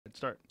Good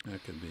start.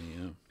 That could be,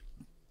 yeah.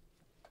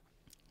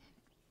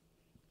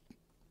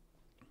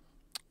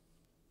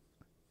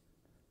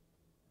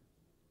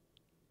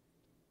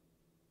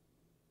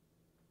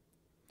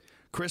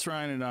 Chris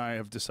Ryan and I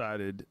have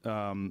decided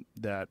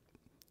that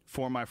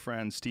for my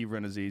friend Steve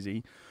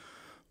Renazizi,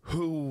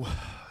 who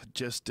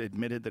just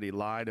admitted that he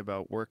lied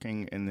about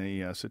working in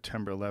the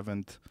September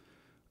 11th,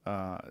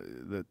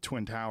 the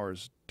Twin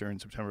Towers during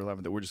September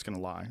 11th, that we're just going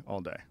to lie all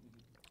day.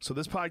 So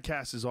this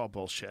podcast is all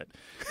bullshit.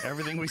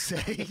 Everything we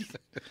say,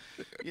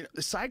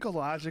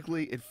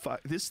 psychologically,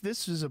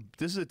 this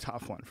is a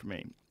tough one for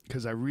me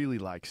because I really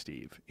like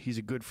Steve. He's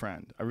a good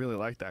friend. I really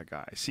like that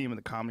guy. I see him in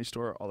the Comedy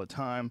Store all the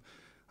time.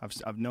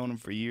 I've known him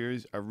for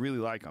years. I really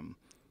like him.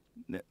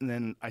 And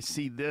then I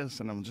see this,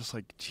 and I'm just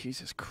like,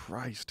 Jesus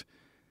Christ.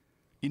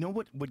 You know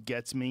what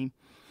gets me?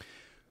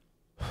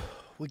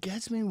 What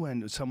gets me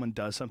when someone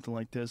does something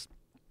like this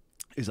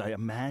is I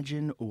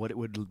imagine what it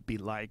would be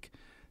like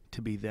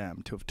to be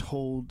them, to have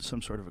told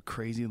some sort of a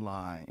crazy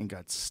lie and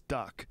got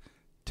stuck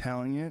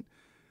telling it,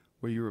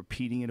 where you're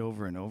repeating it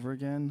over and over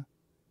again,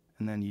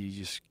 and then you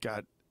just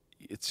got,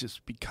 it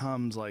just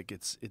becomes like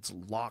it's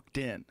locked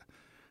in.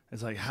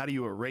 It's like, how do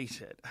you erase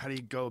it? How do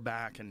you go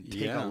back and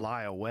take a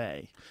lie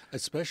away?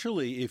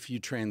 Especially if you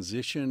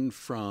transition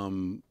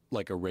from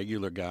like a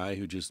regular guy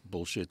who just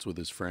bullshits with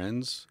his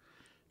friends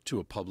to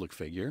a public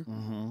figure.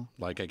 Mm-hmm.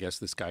 Like, I guess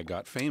this guy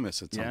got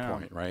famous at some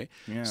point, right?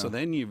 Yeah. So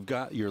then you've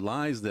got your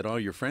lies that all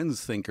your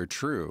friends think are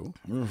true.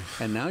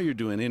 And now you're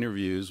doing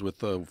interviews with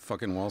the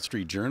fucking Wall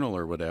Street Journal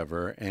or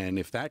whatever. And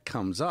if that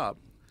comes up,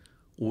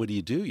 what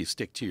do? You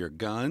stick to your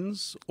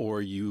guns, or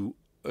you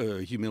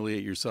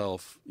humiliate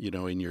yourself,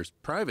 in your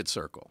private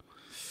circle,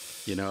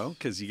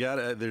 because you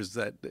gotta, there's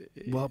that.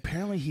 Well,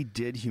 apparently he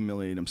did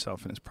humiliate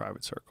himself in his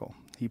private circle.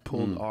 He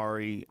pulled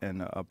Ari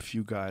and a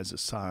few guys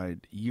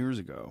aside years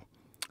ago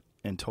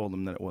and told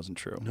them that it wasn't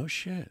true. No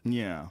shit.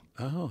 Yeah.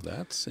 Oh,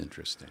 that's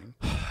interesting.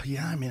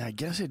 Yeah, I mean, I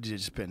guess it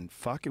just been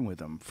fucking with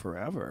him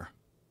forever.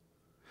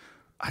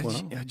 I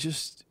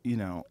just,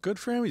 Good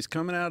for him. He's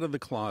coming out of the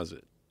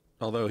closet.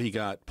 Although he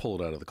got pulled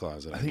out of the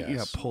closet, I think guess. He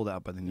got pulled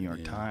out by the New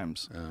York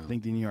Times. I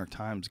think the New York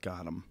Times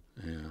got him.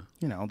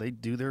 Yeah. They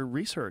do their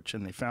research,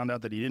 and they found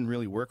out that he didn't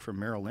really work for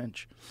Merrill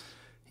Lynch.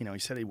 He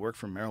said he worked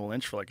for Merrill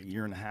Lynch for like a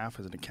year and a half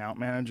as an account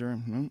manager.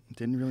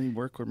 Didn't really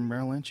work with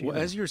Merrill Lynch either.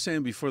 Well, as you were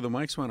saying before the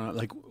mics went on,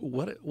 like,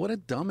 what a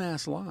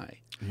dumbass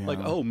lie. Yeah. Like,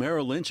 oh,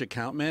 Merrill Lynch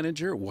account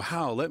manager?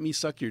 Wow, let me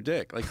suck your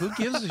dick. Like, who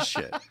gives a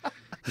shit?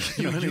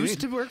 You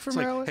used to work for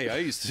Merrill Lynch? Hey, I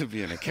used to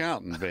be an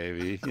accountant,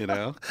 baby,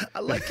 I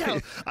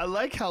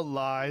like how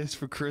lies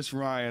for Chris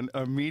Ryan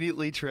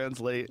immediately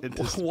translate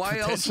into Why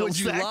else would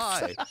you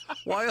lie?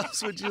 Why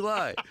else would you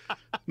lie?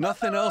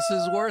 Nothing else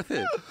is worth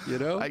it,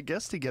 I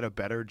guess to get a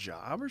better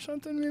job or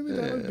something, maybe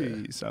that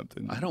would be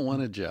something. I don't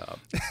want a job.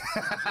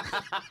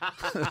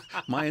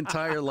 My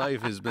entire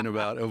life has been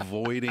about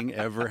avoiding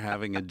ever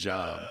having a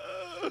job.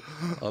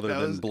 Other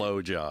than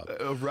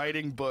blowjob.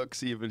 Writing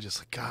books, even just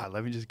like, God,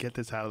 let me just get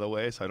this out of the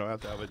way so I don't have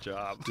to have a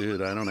job.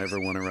 Dude, I don't ever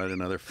want to write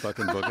another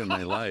fucking book in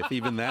my life.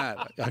 Even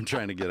that, I'm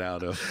trying to get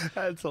out of.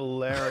 That's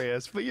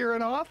hilarious. But you're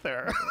an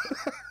author.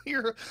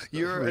 You're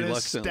an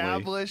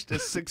established, a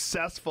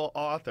successful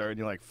author, and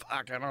you're like,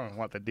 fuck, I don't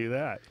want to do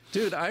that.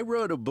 Dude, I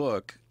wrote a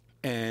book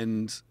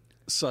and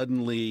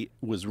suddenly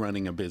was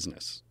running a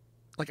business.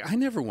 Like, I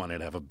never wanted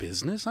to have a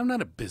business. I'm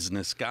not a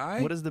business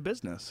guy. What is the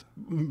business?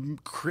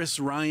 Chris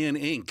Ryan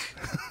Inc.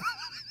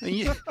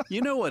 And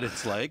you know what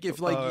it's like. If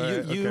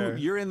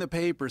you're in the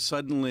paper,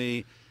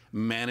 suddenly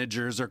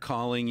managers are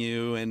calling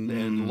you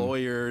and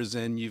lawyers,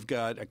 and you've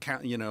got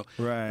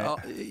right.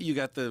 You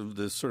got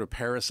the sort of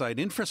parasite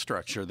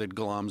infrastructure that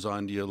gloms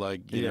onto you,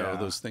 like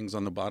those things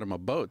on the bottom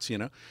of boats,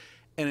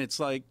 And it's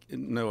like,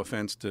 no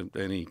offense to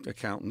any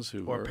accountants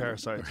who or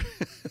parasites,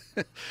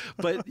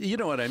 but you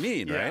know what I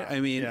mean, right? I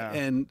mean, yeah.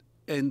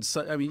 and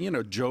so, I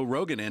mean, Joe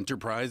Rogan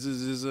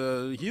Enterprises is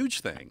a huge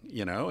thing,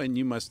 and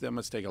that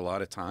must take a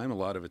lot of time, a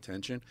lot of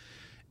attention,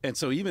 and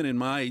so even in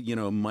my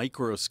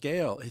micro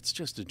scale, it's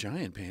just a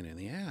giant pain in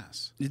the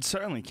ass. It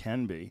certainly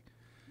can be.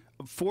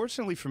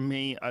 Fortunately for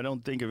me, I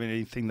don't think of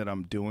anything that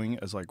I'm doing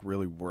as like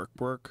really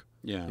work.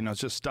 Yeah. It's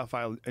just stuff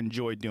I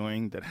enjoy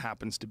doing that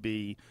happens to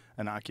be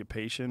an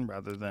occupation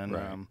rather than,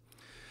 right.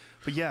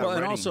 But yeah. Well,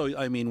 writing. And also,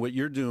 I mean, what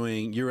you're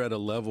doing, you're at a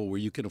level where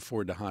you can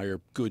afford to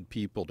hire good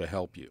people to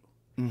help you.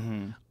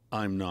 Mm-hmm.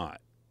 I'm not.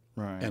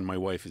 Right. And my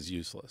wife is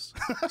useless.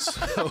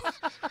 So,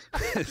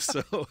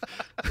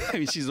 I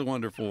mean, she's a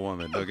wonderful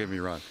woman, don't get me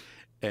wrong.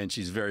 And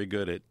she's very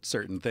good at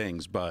certain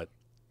things, but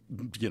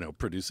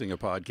producing a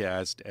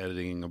podcast,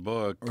 editing a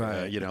book,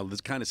 right.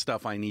 This kind of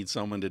stuff I need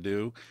someone to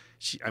do.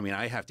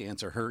 I have to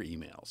answer her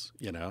emails.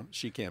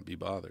 She can't be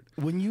bothered.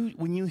 When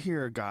you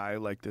hear a guy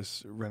like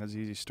this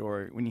Renazizi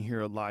story, when you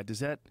hear a lie,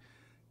 does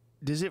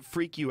it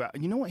freak you out?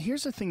 You know what?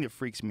 Here's the thing that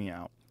freaks me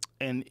out.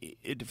 And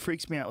it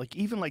freaks me out, like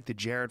even like the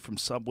Jared from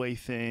Subway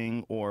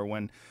thing, or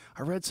when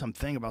I read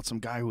something about some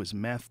guy who was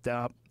methed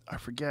up. I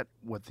forget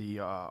what the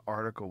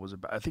article was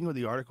about. I think what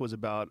the article was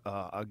about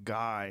a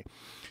guy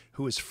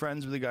who was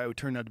friends with a guy who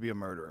turned out to be a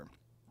murderer.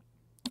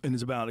 And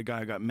it's about a guy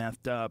who got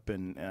methed up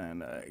and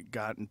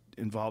got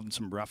involved in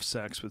some rough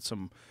sex with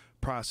some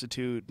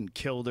prostitute and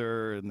killed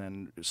her and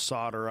then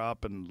sawed her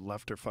up and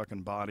left her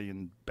fucking body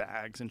in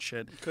bags and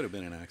shit. Could have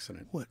been an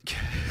accident. What?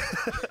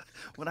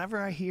 Whenever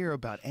I hear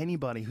about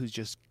anybody who's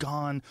just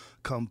gone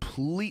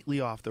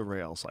completely off the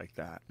rails like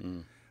that,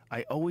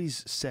 I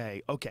always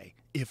say, okay,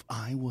 if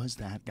I was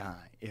that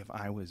guy, if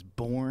I was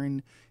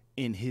born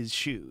in his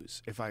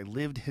shoes, if I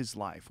lived his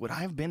life, would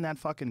I have been that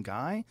fucking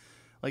guy?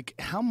 Like,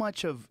 how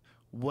much of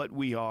what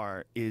we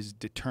are is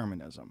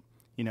determinism?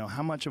 You know,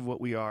 how much of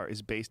what we are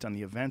is based on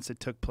the events that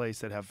took place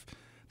that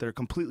are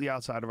completely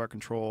outside of our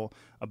control,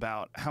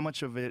 about how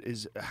much of it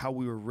is how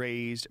we were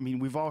raised. I mean,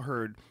 we've all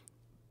heard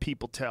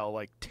people tell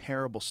like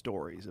terrible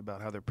stories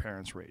about how their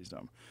parents raised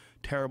them,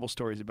 terrible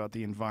stories about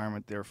the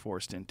environment they're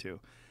forced into.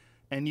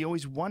 And you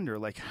always wonder,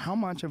 like, how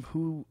much of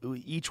who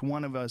each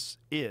one of us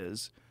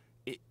is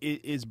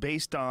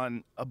based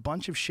on a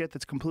bunch of shit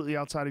that's completely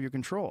outside of your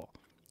control.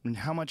 And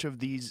how much of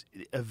these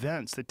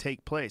events that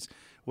take place,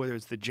 whether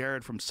it's the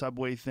Jared from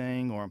Subway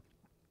thing, or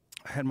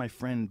I had my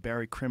friend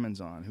Barry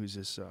Crimmins on, who's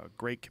this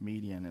great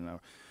comedian and a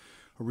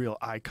real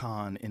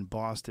icon in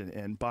Boston,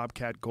 and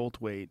Bobcat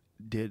Goldthwait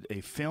did a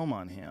film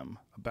on him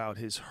about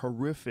his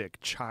horrific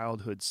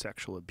childhood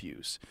sexual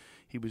abuse.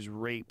 He was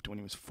raped when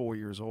he was 4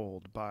 years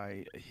old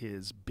by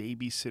his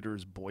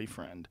babysitter's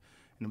boyfriend,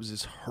 and it was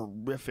this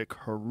horrific,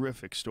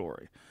 horrific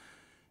story.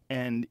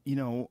 And, you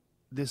know,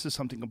 this is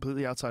something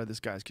completely outside of this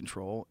guy's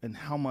control, and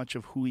how much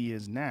of who he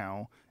is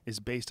now is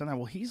based on that.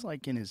 Well, he's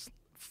like in his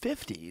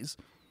 50s,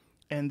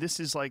 and this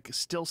is like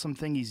still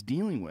something he's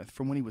dealing with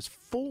from when he was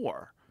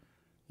 4.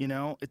 You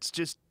know, it's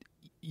just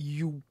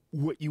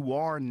what you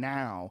are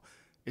now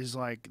is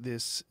like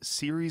this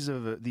series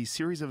of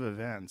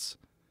events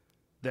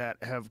that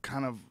have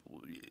kind of,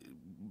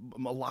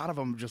 a lot of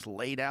them just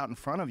laid out in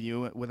front of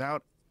you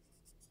without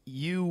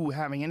you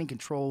having any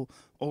control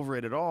over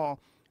it at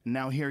all. And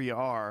now here you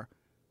are.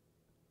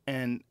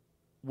 And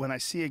when I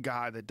see a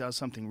guy that does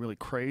something really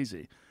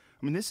crazy,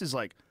 I mean, this is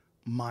like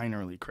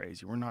minorly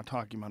crazy. We're not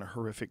talking about a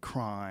horrific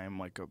crime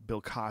like a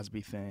Bill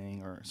Cosby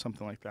thing or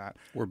something like that.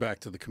 We're back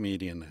to the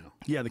comedian now.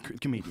 Yeah, the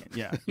comedian.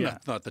 Yeah, yeah.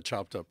 Not the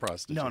chopped up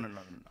prostitute. No.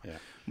 Yeah.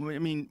 I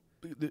mean,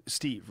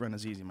 Steve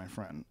Renazizi, my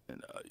friend.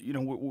 You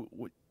know,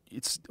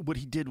 what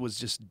he did was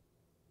just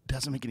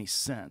doesn't make any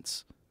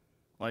sense.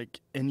 Like,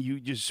 and you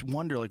just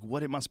wonder like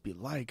what it must be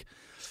like.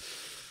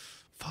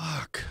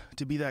 Fuck,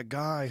 to be that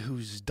guy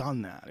who's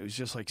done that. Who's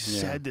just like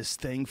said this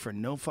thing for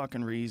no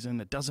fucking reason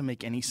that doesn't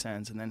make any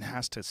sense and then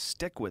has to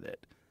stick with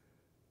it.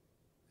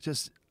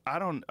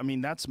 I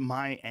mean, that's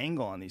my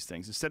angle on these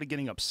things. Instead of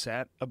getting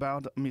upset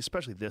about, I mean,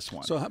 especially this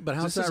one. So, but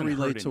how does that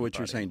relate to what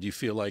you're saying? Do you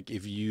feel like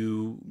if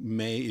you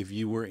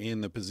were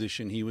in the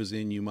position he was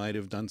in, you might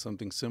have done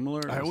something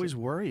similar? I always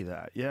worry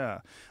that, yeah.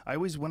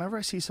 Whenever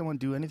I see someone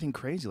do anything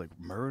crazy, like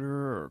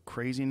murder or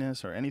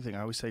craziness or anything, I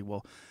always say,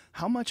 well,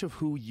 how much of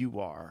who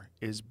you are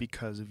is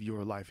because of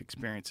your life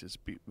experiences?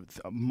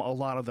 A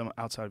lot of them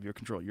outside of your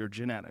control. Your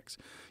genetics,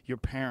 your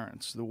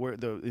parents,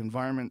 the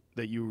environment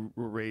that you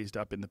were raised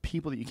up in, the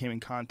people that you came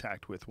in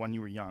contact with when you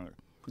were younger.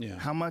 Yeah.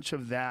 How much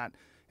of that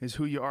is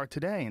who you are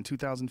today in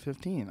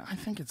 2015? I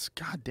think it's,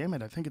 God damn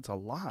it, I think it's a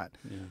lot.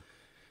 Yeah.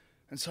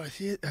 And so I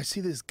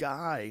see this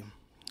guy,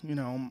 you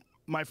know,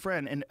 my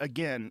friend, and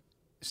again,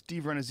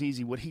 Steve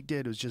Renazizi, what he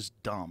did was just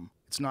dumb.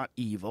 It's not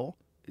evil.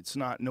 It's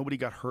not, nobody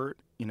got hurt,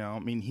 you know. I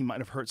mean, he might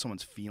have hurt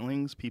someone's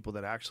feelings, people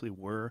that actually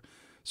were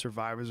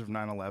survivors of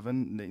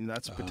 9/11.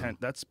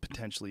 That's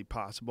potentially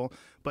possible.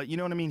 But you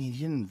know what I mean? He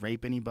didn't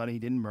rape anybody. He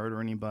didn't murder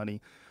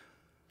anybody.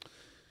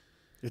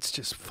 It's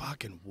just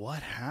fucking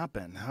what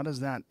happened? How does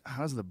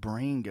the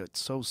brain get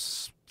so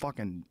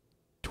fucking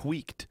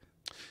tweaked?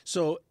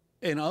 So,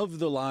 and of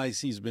the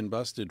lies he's been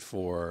busted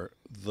for,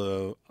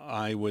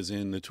 I was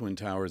in the Twin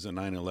Towers at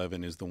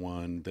 9/11 is the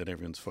one that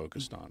everyone's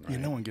focused on, right? Yeah,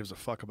 no one gives a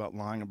fuck about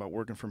lying about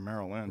working for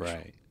Merrill Lynch.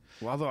 Right.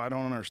 Well, although I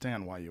don't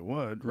understand why you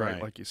would,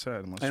 right? Like you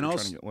said, unless you're trying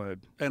to get laid.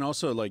 And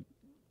also, like,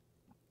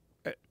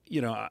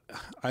 you know,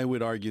 I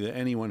would argue that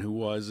anyone who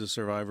was a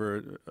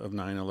survivor of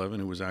 9/11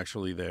 who was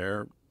actually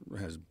there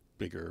has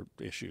bigger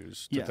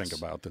issues to think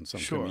about than some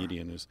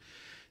comedian who's.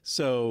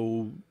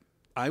 So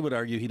I would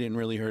argue he didn't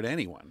really hurt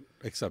anyone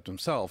except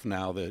himself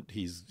now that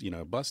he's, you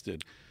know,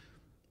 busted.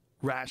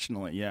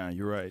 Rationally, yeah,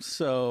 you're right.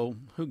 So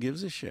who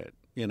gives a shit,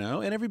 you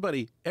know? And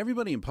everybody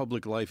in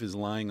public life is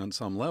lying on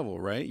some level,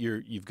 right?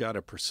 You've got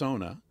a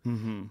persona,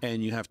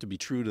 and you have to be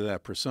true to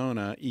that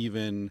persona.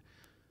 Even,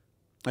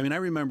 I mean, I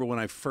remember when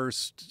I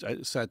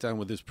sat down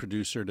with this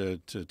producer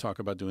to talk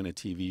about doing a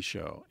TV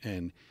show,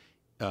 and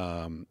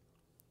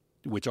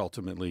which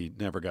ultimately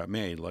never got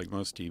made, like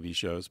most TV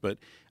shows. But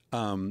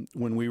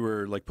when we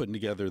were like putting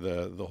together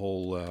the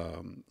whole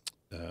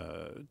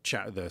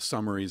the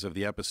summaries of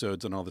the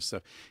episodes and all this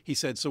stuff, he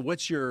said, "So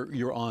what's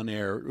your on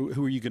air?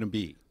 Who are you going to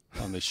be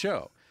on the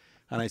show?"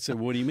 And I said,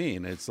 "What do you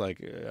mean?" It's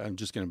like, I'm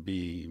just going to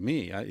be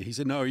me. He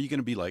said, "No, are you going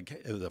to be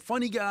like the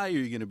funny guy? Or are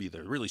you going to be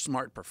the really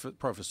smart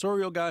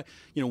professorial guy?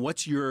 You know,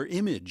 what's your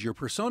image, your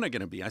persona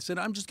going to be?" I said,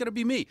 "I'm just going to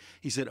be me."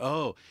 He said,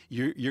 "Oh,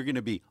 you're going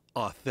to be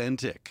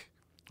authentic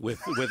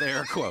with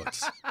air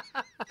quotes.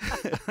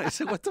 I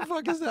said, what the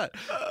fuck is that?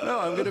 No,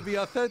 I'm going to be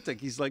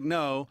authentic. He's like,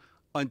 no,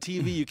 on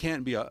TV you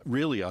can't be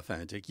really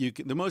authentic.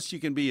 The most you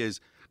can be is,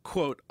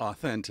 quote,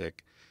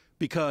 authentic,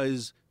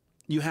 because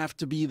you have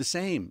to be the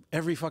same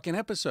every fucking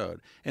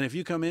episode. And if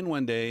you come in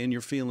one day and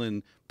you're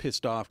feeling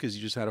pissed off because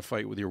you just had a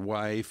fight with your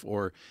wife,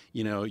 or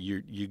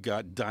you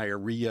got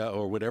diarrhea,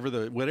 or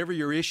whatever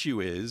your issue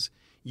is,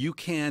 you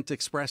can't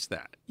express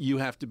that. You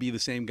have to be the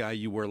same guy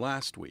you were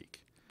last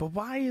week. But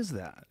why is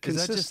that?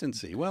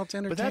 Consistency. Well, it's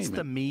entertainment. But that's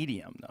the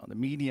medium, though. The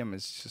medium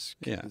is just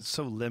it's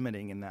so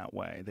limiting in that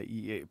way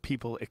that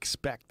people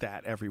expect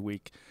that every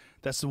week.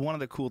 That's one of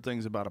the cool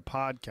things about a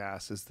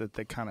podcast, is that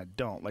they kind of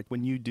don't. Like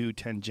when you do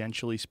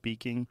tangentially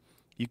speaking,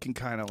 you can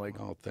kind of like,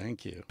 oh,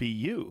 thank you, be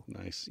you.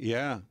 Nice.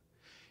 Yeah.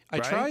 I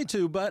Right? try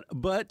to,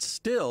 but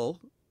still,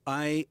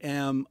 I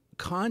am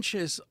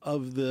conscious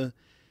of the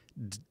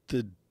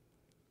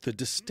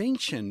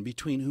distinction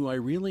between who I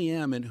really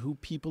am and who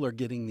people are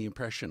getting the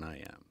impression I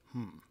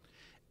am.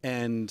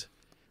 And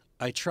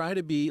I try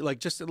to be like,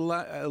 just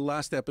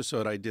last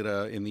episode I did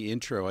in the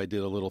intro, I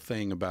did a little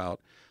thing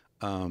about,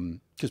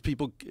 because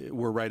people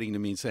were writing to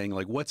me saying,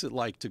 like, what's it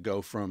like to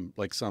go from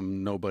like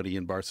some nobody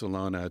in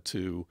Barcelona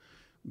to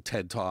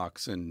TED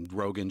Talks and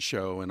Rogan's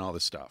show and all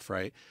this stuff,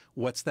 right?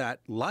 What's that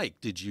like?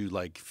 Did you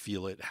like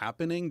feel it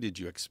happening? Did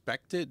you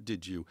expect it?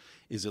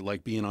 Is it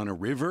like being on a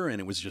river and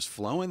it was just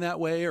flowing that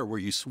way, or were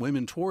you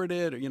swimming toward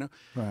it, or,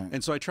 Right.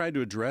 And so I tried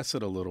to address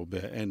it a little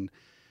bit. And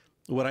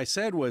what I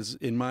said was,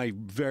 in my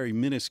very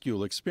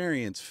minuscule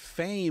experience,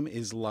 fame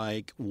is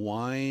like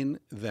wine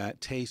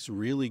that tastes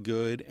really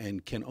good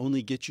and can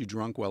only get you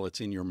drunk while it's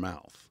in your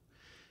mouth.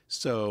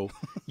 So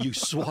you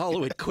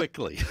swallow it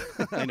quickly.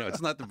 I know,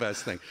 it's not the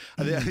best thing.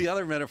 The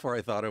other metaphor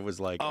I thought of was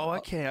like... Oh,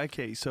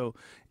 okay. So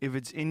if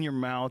it's in your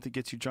mouth, it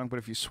gets you drunk, but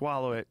if you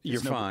swallow it, you're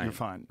fine. You're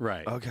fine.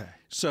 Right. Okay.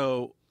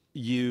 So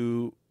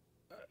you...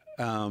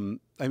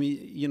 I mean,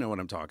 you know what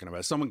I'm talking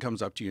about. Someone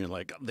comes up to you and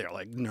like, they're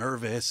like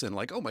nervous and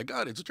like, oh my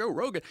God, it's Joe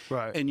Rogan.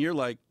 Right. And you're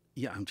like,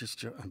 yeah, I'm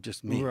just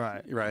me.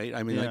 Right. Right.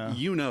 I mean, like,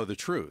 you know the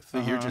truth.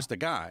 You're just a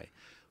guy.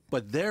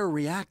 But they're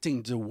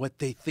reacting to what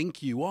they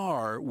think you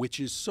are, which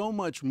is so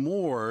much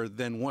more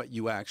than what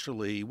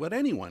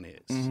anyone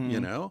is, you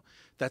know?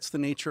 That's the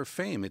nature of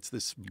fame. It's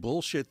this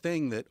bullshit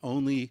thing that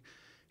only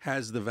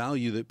has the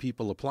value that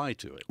people apply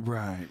to it.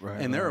 Right.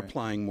 And they're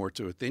applying more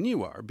to it than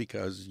you are,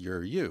 because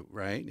you're you,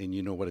 right? And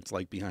you know what it's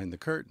like behind the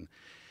curtain.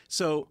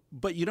 So,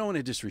 but you don't want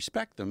to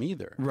disrespect them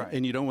either. Right.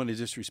 And you don't want to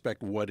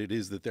disrespect what it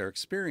is that they're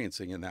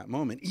experiencing in that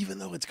moment, even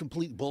though it's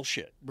complete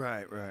bullshit.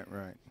 Right.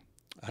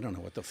 I don't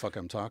know what the fuck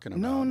I'm talking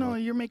about. No,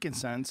 you're making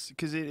sense,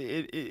 because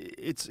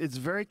it's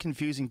very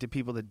confusing to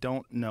people that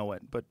don't know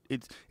it. But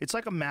it's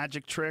like a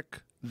magic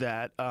trick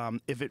that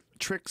if it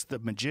tricks the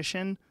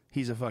magician,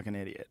 he's a fucking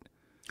idiot.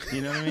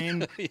 You know what I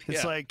mean?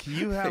 It's like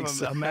you have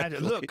a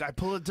magic. Look, I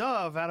pull a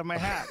dove out of my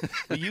hat.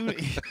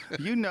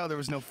 You know there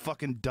was no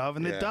fucking dove,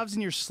 and the dove's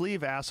in your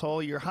sleeve,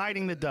 asshole. You're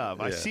hiding the dove.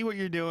 I see what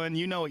you're doing.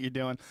 You know what you're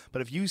doing.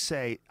 But if you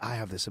say, I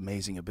have this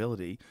amazing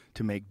ability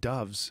to make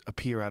doves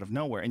appear out of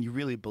nowhere, and you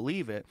really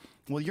believe it,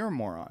 well, you're a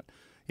moron.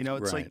 You know,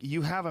 it's like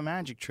you have a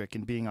magic trick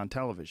in being on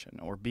television,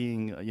 or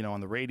being,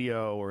 on the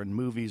radio, or in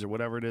movies, or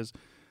whatever it is.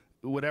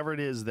 Whatever it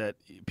is that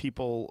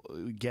people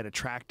get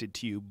attracted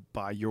to you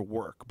by your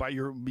work, by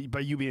you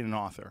being an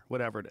author,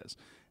 whatever it is,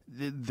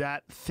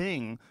 that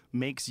thing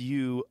makes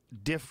you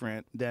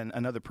different than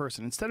another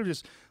person. Instead of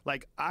just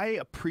like, I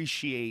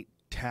appreciate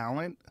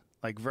talent,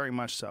 like very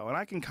much so, and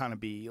I can kind of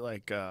be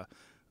like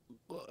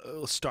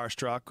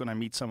starstruck when I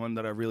meet someone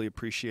that I really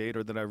appreciate,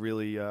 or that I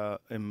really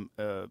am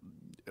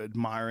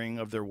admiring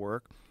of their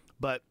work,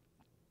 but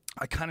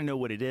I kind of know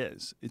what it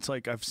is. It's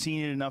like I've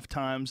seen it enough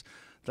times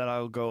that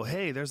I'll go,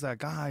 hey, there's that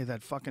guy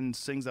that fucking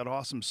sings that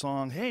awesome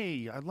song.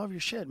 Hey, I love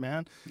your shit,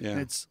 man. Yeah. And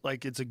it's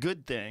like, it's a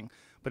good thing,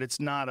 but it's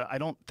not, I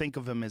don't think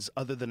of him as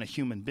other than a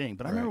human being.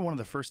 But I remember one of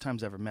the first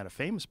times I ever met a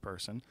famous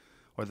person,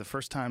 or the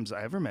first times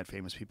I ever met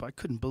famous people, I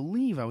couldn't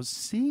believe I was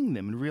seeing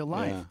them in real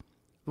life. Yeah.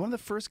 One of the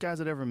first guys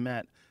I'd ever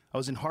met, I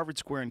was in Harvard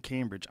Square in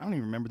Cambridge. I don't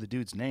even remember the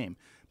dude's name,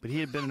 but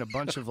he had been in a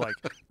bunch of like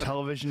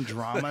television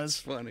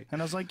dramas. That's funny.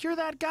 And I was like, you're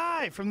that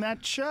guy from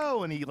that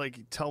show. And he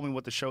like told me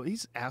what the show,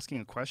 he's asking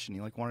a question.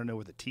 He like wanted to know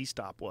where the T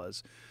stop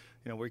was,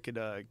 where he could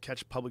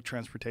catch public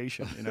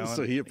transportation,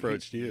 So he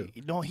approached you.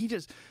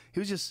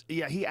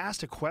 He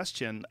asked a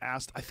question, I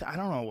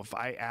don't know if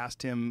I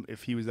asked him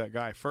if he was that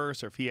guy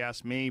first, or if he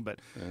asked me, but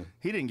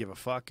he didn't give a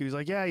fuck. He was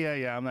like,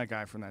 yeah, I'm that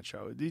guy from that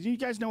show. Did you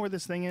guys know where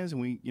this thing is?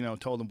 And we,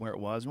 told him where it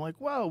was. And we're like,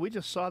 whoa, we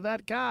just saw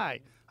that guy.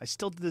 I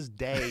still to this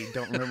day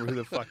don't remember who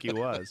the fuck he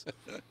was.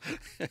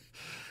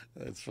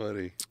 That's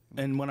funny.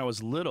 And when I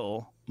was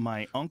little,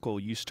 my uncle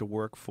used to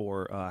work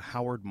for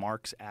Howard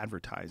Marks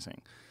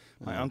Advertising.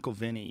 My Uncle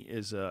Vinny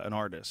is an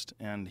artist,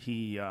 and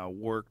he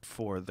worked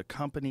for the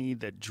company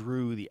that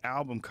drew the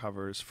album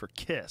covers for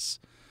Kiss.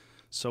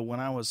 So when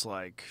I was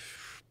like,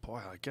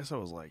 I guess I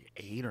was like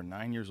 8 or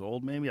 9 years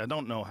old, maybe. I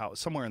don't know how,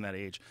 somewhere in that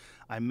age,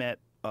 I met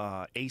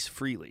Ace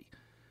Frehley,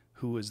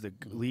 who was the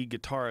lead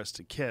guitarist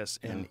to Kiss,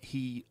 and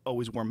he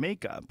always wore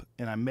makeup,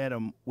 and I met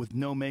him with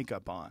no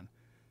makeup on.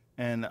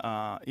 And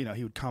you know,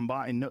 he would come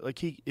by, and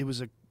it was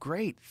a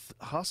great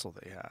hustle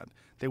they had.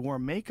 They wore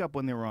makeup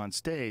when they were on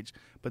stage,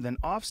 but then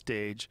off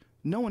stage,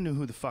 no one knew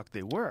who the fuck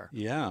they were.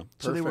 Yeah,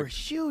 perfect. So they were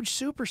huge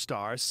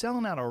superstars,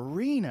 selling out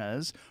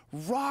arenas,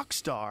 rock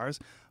stars,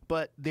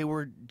 but they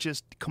were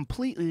just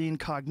completely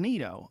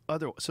incognito.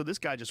 So this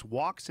guy just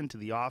walks into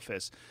the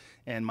office,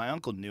 and my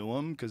uncle knew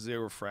him because they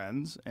were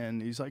friends,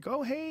 and he's like,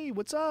 "Oh, hey,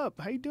 what's up?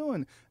 How you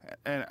doing?"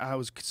 And I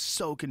was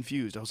so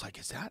confused. I was like,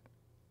 "Is that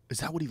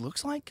what he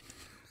looks like?"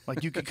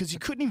 Like because you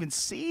couldn't even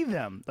see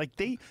them. Like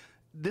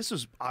this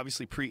was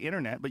obviously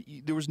pre-internet, but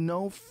there was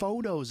no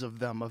photos of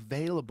them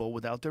available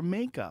without their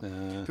makeup.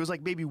 There was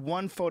like maybe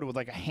one photo with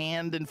like a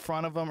hand in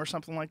front of them or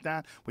something like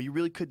that, where you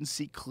really couldn't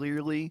see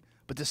clearly.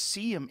 But to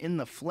see him in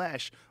the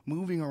flesh,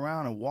 moving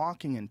around and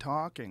walking and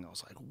talking, I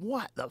was like,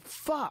 what the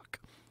fuck?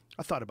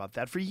 I thought about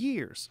that for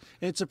years.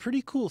 It's a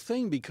pretty cool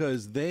thing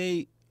because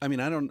I mean,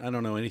 I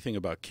don't know anything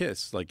about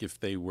Kiss. Like if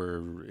they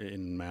were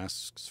in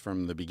masks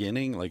from the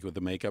beginning, like with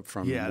the makeup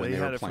from when they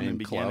were playing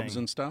clubs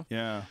and stuff.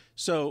 Yeah.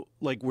 So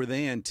like, were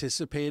they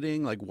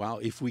anticipating like, wow,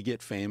 if we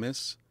get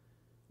famous,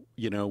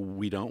 you know,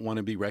 we don't want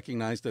to be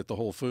recognized at the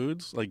Whole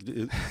Foods? Like,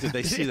 did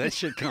they see that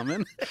shit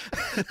coming?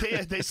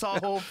 They saw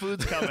Whole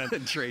Foods coming.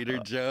 Trader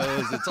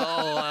Joe's, it's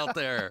all out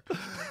there.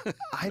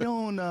 I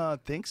don't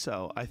think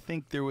so. I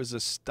think there was a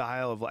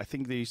style of, I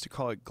think they used to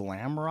call it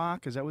glam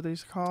rock. Is that what they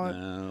used to call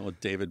it? With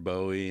David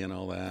Bowie and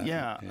all that.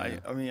 Yeah.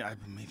 I mean, I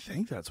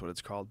think that's what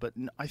it's called. But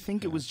I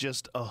think it was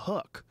just a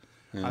hook.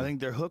 Yeah. I think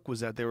their hook was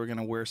that they were going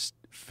to wear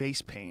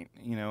face paint,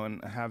 you know,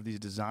 and have these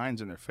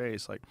designs in their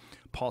face. Like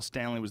Paul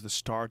Stanley was the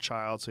star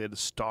child, so he had the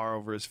star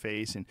over his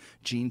face, and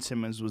Gene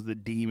Simmons was the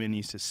demon. He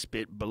used to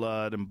spit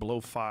blood and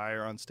blow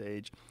fire on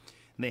stage.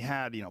 And they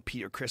had, you know,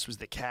 Peter Criss was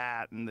the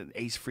cat, and then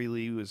Ace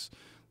Frehley was,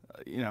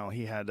 you know,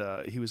 he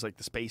was like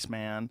the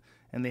spaceman.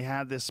 And they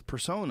had this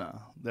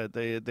persona that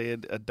they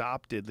had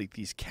adopted, like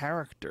these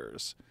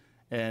characters.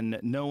 And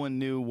no one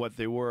knew what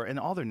they were, and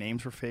all their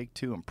names were fake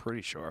too, I'm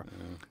pretty sure.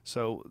 Yeah.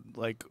 So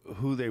like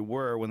who they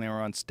were when they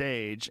were on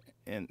stage,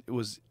 and it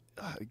was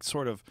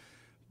sort of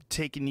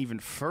taken even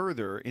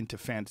further into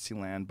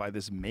Fantasyland by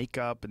this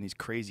makeup and these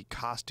crazy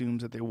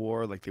costumes that they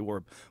wore. Like they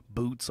wore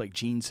boots, like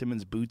Gene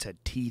Simmons' boots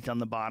had teeth on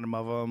the bottom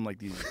of them. Like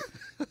these,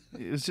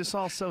 it was just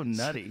all so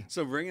nutty.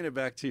 So bringing it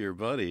back to your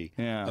buddy,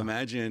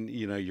 imagine,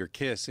 you know, you're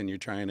Kiss and you're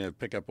trying to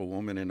pick up a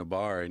woman in a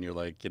bar and you're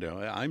like, you know,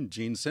 I'm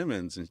Gene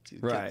Simmons, and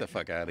get the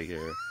fuck out of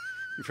here.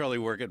 You probably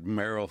work at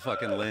Merrill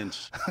fucking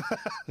Lynch.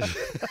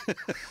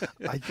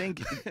 I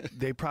think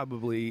they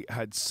probably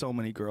had so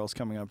many girls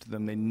coming up to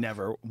them, they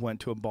never went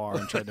to a bar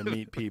and tried to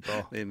meet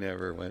people. They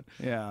never went.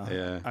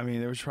 Yeah. I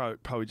mean, they were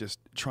probably just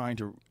trying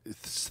to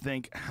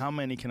think, how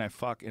many can I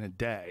fuck in a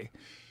day?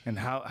 And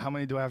how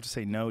many do I have to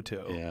say no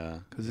to? Yeah.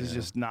 Because it's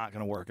just not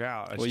going to work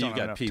out. Well, you've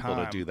got people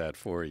to do that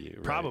for you,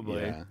 right?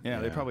 Probably. Yeah,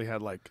 they probably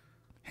had like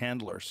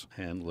handlers.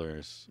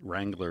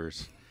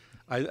 Wranglers.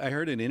 I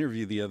heard an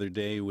interview the other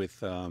day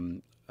with,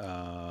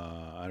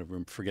 I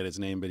forget his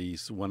name, but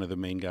he's one of the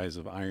main guys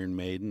of Iron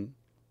Maiden,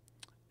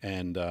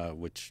 and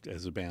which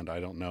as a band I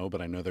don't know,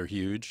 but I know they're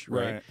huge,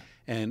 right?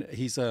 And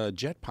he's a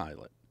jet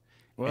pilot,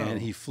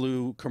 and he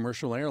flew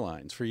commercial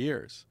airlines for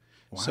years.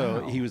 Wow.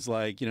 So he was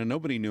like, you know,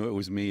 nobody knew it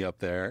was me up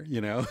there, you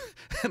know,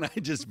 and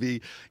I'd just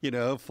be, you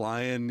know,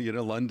 flying, you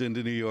know, London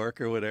to New York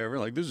or whatever.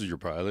 Like, this is your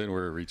pilot.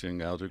 We're reaching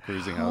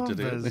cruising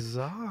altitude.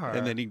 Bizarre.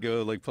 And then he'd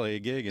go like play a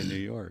gig in New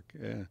York.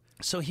 Yeah.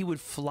 So he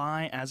would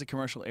fly as a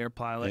commercial air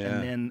pilot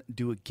and then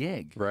do a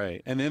gig.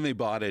 Right. And then they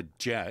bought a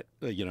jet,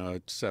 you know,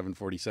 a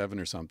 747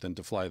 or something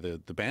to fly the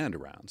band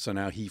around. So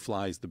now he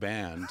flies the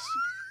band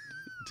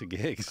to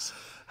gigs.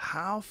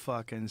 How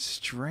fucking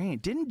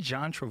strange. Didn't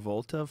John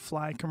Travolta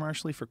fly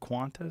commercially for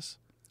Qantas?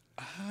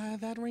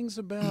 That rings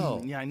a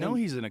bell. Yeah, I know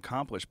he's an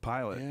accomplished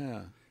pilot.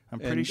 Yeah. I'm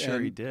pretty sure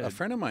he did. A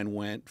friend of mine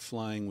went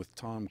flying with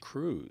Tom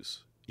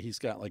Cruise. He's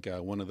got like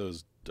one of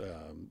those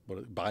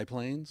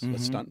biplanes, a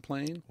stunt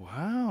plane.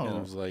 Wow. And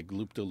it was like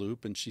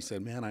loop-de-loop. And she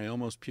said, man, I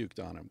almost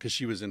puked on him. Because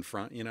she was in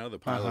front, you know, the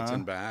pilot's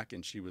in back.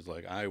 And she was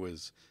like, I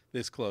was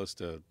this close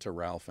to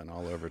Ralphing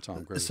all over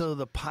Tom Cruise. So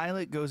the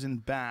pilot goes in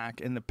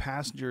back and the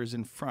passenger is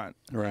in front.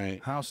 Right.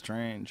 How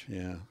strange.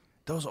 Yeah.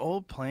 Those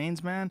old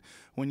planes, man,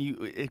 when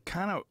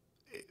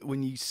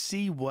you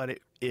see what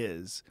it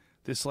is,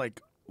 this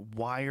like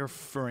wire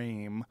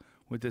frame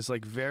with this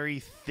like very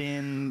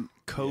thin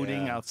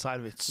coating outside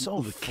of it. It's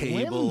so the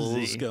flimsy.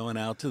 Cables going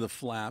out to the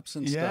flaps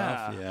and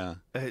stuff. Yeah.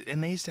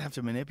 And they used to have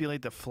to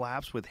manipulate the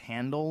flaps with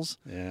handles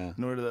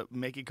in order to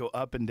make it go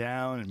up and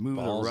down and move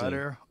the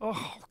rudder.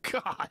 Oh,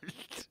 God.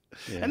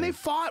 Yeah. And they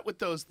fought with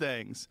those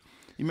things.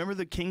 You remember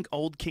the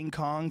old King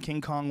Kong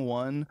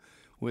 1?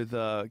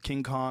 With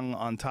King Kong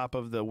on top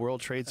of the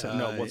World Trade Center.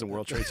 No, it wasn't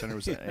World Trade Center. It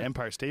was the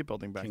Empire State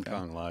Building back then. King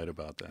Kong lied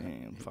about that.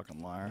 Damn,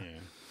 fucking liar. Yeah.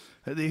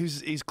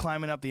 He's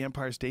climbing up the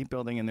Empire State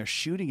Building, and they're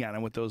shooting at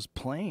him with those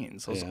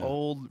planes, those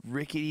old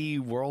rickety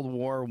World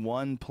War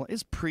I planes.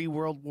 It's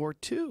pre-World War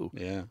II.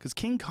 Yeah. Because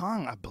King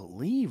Kong, I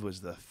believe,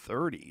 was the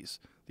 30s.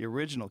 The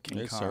original King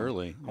Kong. It's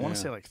early. I want to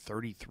say like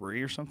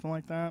 33 or something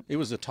like that. It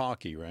was a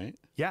talkie, right?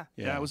 Yeah,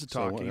 it was a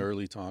talkie. So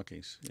early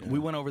talkies. Yeah. We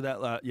went over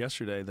that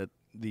yesterday, that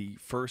the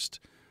first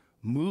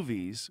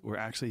movies were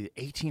actually the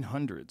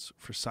 1800s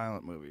for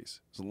silent movies.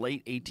 It was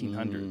late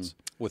 1800s.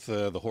 With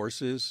the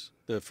horses,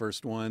 the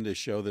first one to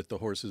show that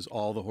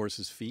all the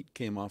horses' feet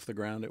came off the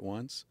ground at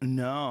once.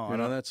 No. You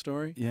know that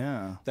story?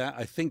 Yeah.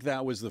 I think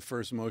that was the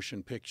first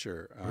motion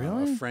picture.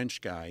 Really? A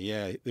French guy.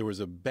 Yeah, there was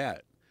a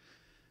bet.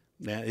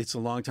 Now, it's a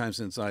long time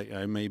since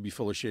I may be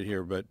full of shit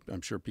here, but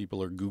I'm sure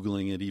people are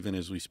Googling it even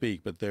as we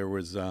speak. But there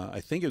was, I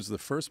think it was the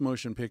first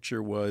motion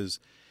picture was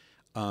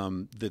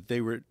that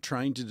they were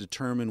trying to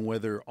determine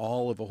whether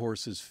all of a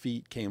horse's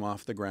feet came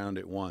off the ground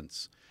at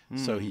once.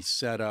 So he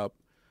set up,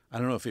 I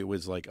don't know if it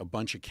was like a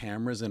bunch of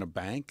cameras in a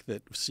bank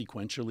that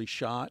sequentially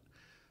shot.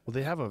 Well,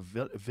 they have a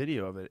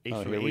video of it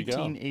from here we go.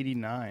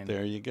 1889.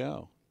 There you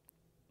go.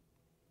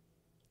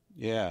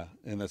 Yeah,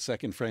 in that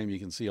second frame, you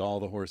can see all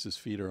the horses'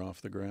 feet are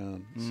off the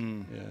ground.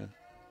 Yeah.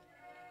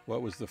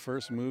 What was the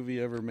first movie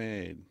ever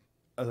made?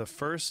 The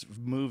first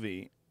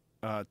movie,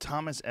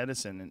 Thomas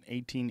Edison in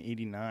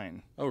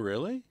 1889. Oh,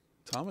 really?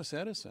 Thomas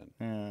Edison?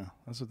 Yeah,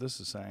 that's what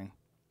this is saying.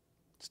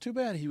 It's too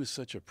bad he was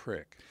such a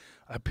prick.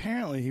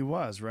 Apparently he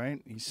was,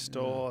 right? He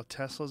stole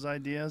Tesla's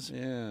ideas.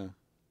 Yeah.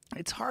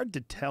 It's hard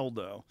to tell,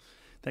 though.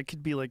 That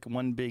could be like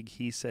one big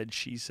he said,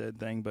 she said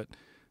thing, but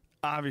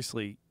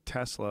obviously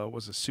Tesla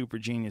was a super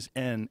genius,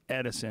 and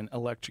Edison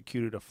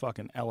electrocuted a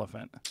fucking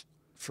elephant.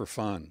 For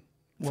fun.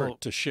 Well,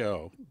 to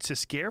show. To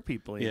scare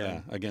people, even.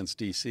 Yeah, against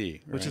DC.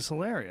 Right? Which is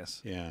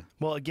hilarious. Yeah.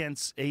 Well,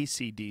 against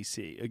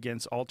AC/DC,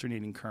 against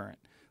alternating current.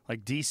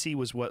 Like DC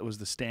was what was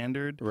the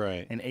standard.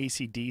 Right. And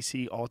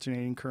AC/DC,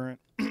 alternating current,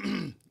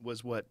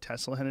 was what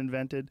Tesla had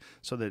invented,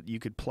 so that you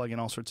could plug in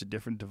all sorts of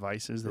different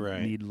devices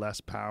that need less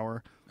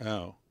power.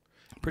 Oh.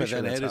 Pretty but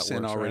sure then that's Edison how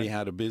it works, already right?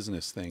 had a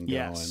business thing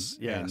going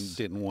and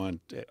didn't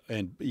want,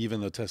 and even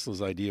though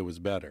Tesla's idea was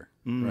better,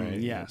 right?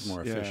 Yes. It was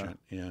more efficient.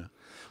 Yeah.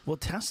 Well,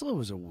 Tesla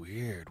was a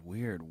weird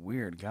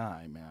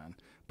guy, man.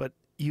 But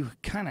you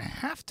kind of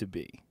have to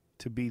be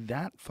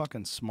that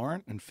fucking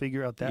smart and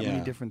figure out that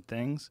many different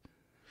things.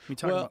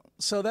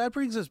 So that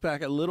brings us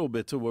back a little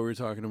bit to what we were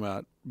talking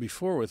about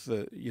before with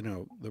the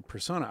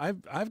persona.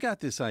 I've got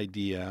this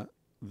idea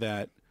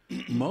that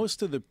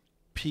most of the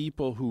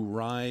people who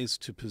rise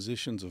to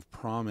positions of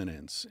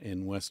prominence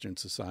in Western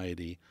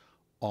society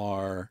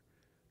are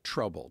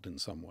troubled in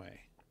some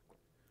way.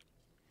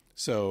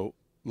 So,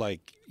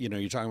 like,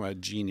 you're talking about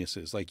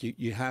geniuses. Like,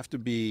 you have to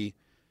be...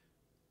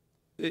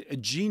 A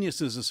genius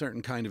is a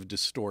certain kind of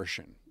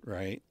distortion,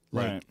 right?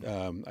 Like,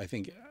 I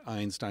think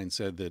Einstein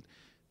said that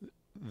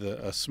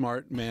a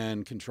smart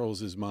man controls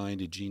his mind,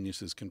 a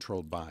genius is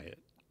controlled by it,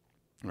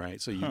 right?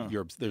 So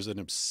there's an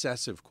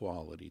obsessive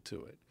quality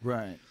to it.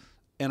 Right.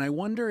 And I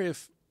wonder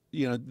if,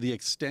 the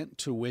extent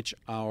to which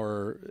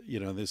our,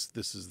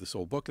 this is this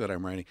old book that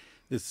I'm writing,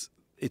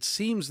 it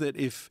seems that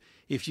if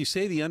you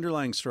say the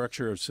underlying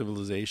structure of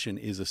civilization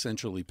is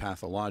essentially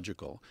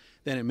pathological,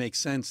 then it makes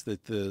sense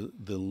that the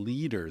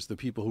leaders, the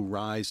people who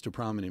rise to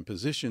prominent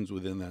positions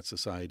within that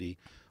society,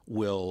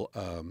 will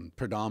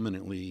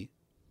predominantly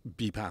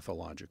be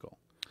pathological.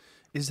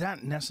 Is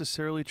that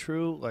necessarily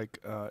true? Like,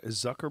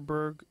 is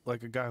Zuckerberg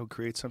like a guy who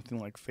creates something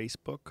like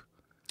Facebook?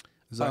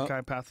 Is that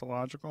guy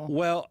pathological?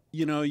 Well,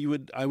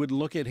 I would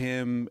look at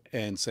him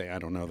and say, I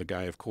don't know the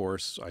guy, of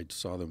course. I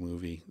saw the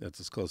movie. That's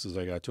as close as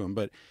I got to him.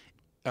 But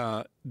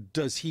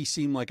does he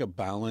seem like a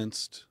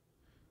balanced,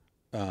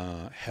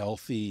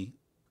 healthy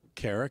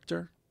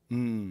character?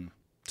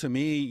 To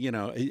me,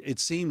 it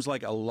seems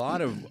like a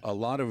lot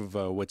of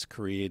what's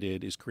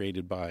created is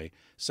created by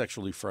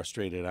sexually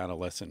frustrated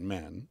adolescent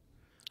men.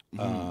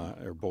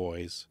 Or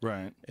boys,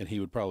 right? And he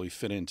would probably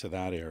fit into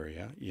that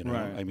area,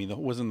 Right. I mean,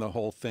 wasn't the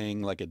whole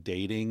thing like a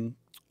dating,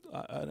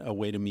 a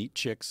way to meet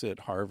chicks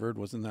at Harvard?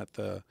 Wasn't that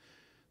the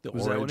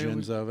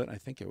origins of it? I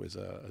think it was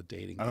a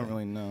dating. I don't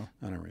really know.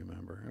 I don't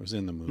remember. It was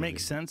in the movie.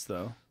 Makes sense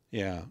though.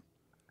 Yeah.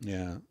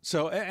 Yeah.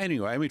 So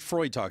anyway, I mean,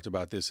 Freud talked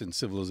about this in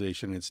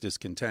Civilization and Its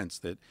Discontents,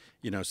 that,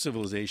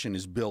 civilization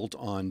is built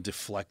on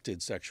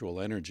deflected sexual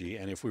energy.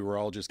 And if we were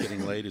all just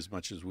getting laid as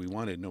much as we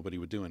wanted, nobody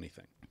would do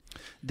anything.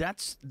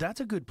 That's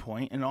a good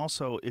point. And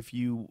also, if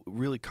you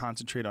really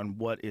concentrate on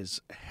what is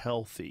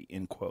healthy,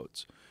 in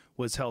quotes,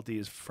 what's healthy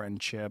is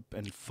friendship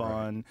and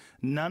fun. Right.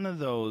 None of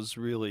those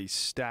really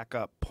stack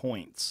up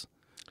points,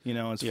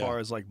 as far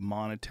as like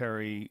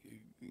monetary,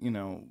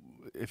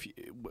 if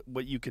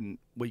what you can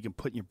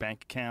put in your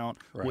bank account,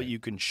 what you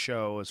can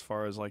show as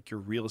far as like your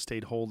real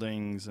estate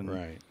holdings and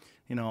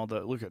all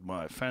the look at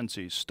my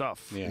fancy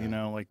stuff.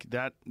 Like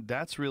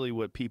that's really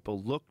what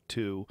people look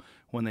to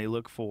when they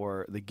look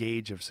for the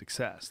gauge of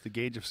success. The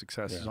gauge of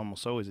success is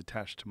almost always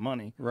attached to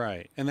money.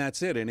 Right. And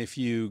that's it. And if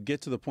you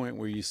get to the point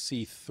where you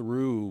see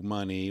through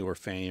money or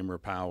fame or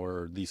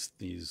power,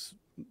 these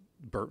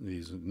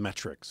these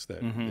metrics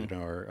that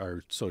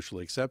are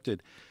socially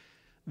accepted,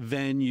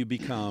 then you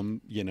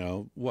become,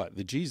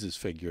 the Jesus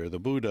figure, the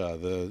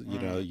Buddha,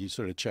 you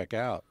sort of check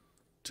out,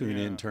 tune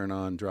in, turn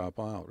on, drop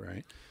out,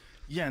 right?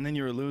 Yeah, and then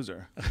you're a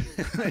loser.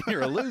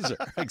 You're a loser,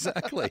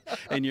 exactly.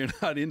 And you're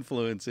not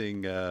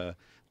influencing the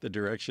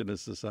direction of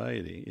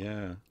society.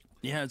 Yeah.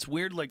 Yeah, it's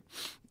weird. Like,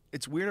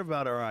 it's weird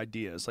about our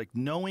ideas, like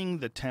knowing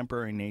the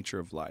temporary nature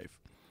of life.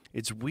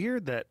 It's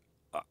weird that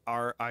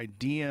our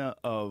idea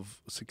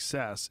of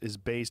success is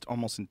based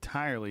almost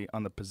entirely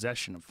on the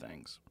possession of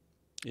things.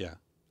 Yeah.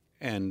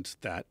 And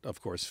that,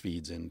 of course,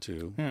 feeds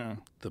into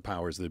the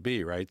powers that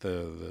be, right?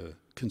 The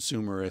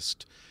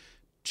consumerist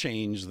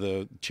change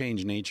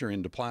nature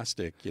into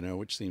plastic,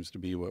 which seems to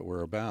be what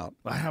we're about.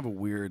 I have a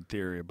weird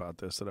theory about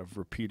this that I've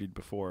repeated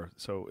before.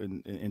 So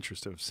in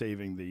interest of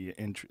saving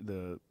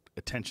the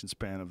attention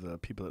span of the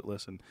people that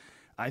listen,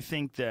 I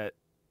think that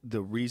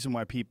the reason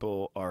why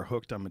people are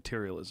hooked on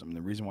materialism,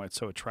 the reason why it's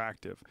so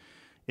attractive,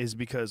 is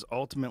because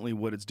ultimately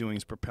what it's doing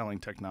is propelling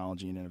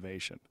technology and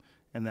innovation.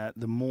 And that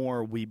the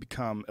more we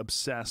become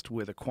obsessed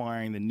with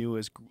acquiring the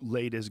newest,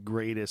 latest,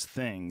 greatest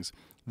things,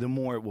 the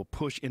more it will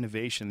push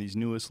innovation, these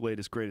newest,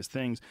 latest, greatest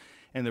things.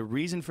 And the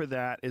reason for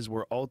that is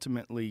we're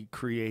ultimately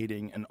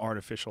creating an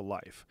artificial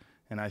life.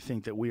 And I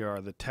think that we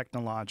are the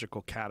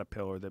technological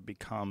caterpillar that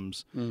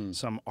becomes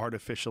some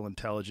artificial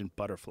intelligent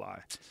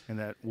butterfly. And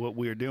that what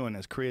we're doing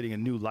is creating a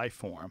new life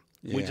form.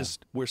 Yeah.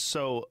 We're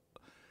so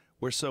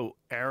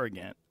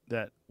arrogant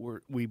that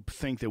we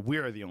think that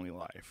we're the only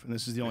life, and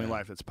this is the only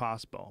life that's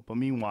possible. But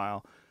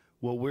meanwhile,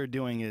 what we're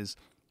doing is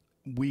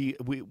we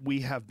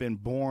have been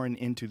born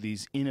into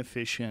these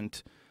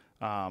inefficient,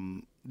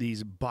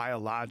 these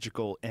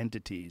biological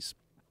entities,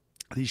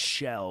 these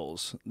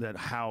shells that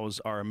house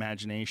our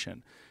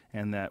imagination,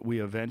 and that we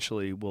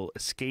eventually will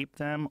escape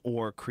them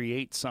or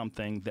create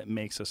something that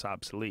makes us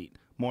obsolete.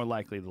 More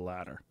likely the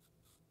latter.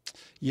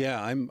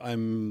 Yeah,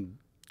 I'm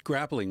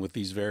grappling with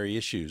these very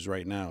issues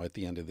right now at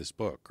the end of this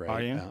book, right?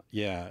 Are you?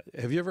 Yeah.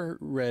 Have you ever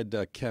read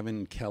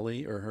Kevin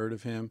Kelly or heard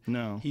of him?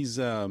 No. He's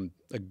a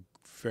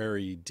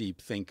very deep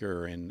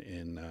thinker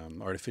in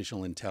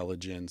artificial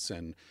intelligence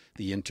and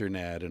the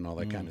internet and all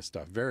that kind of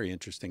stuff. Very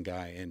interesting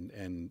guy.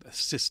 And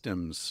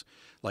systems,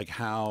 like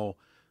how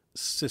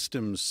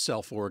systems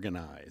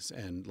self-organize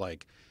and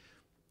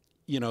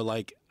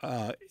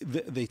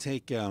they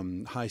take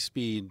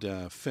high-speed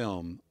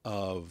film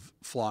of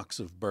flocks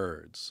of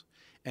birds,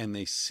 and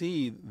they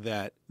see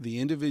that the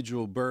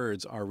individual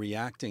birds are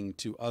reacting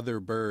to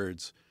other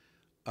birds.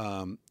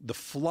 The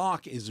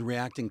flock is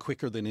reacting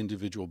quicker than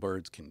individual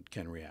birds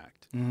can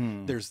react.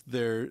 There's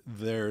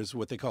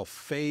what they call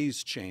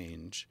phase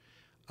change,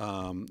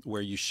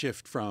 where you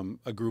shift from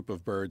a group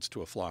of birds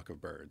to a flock of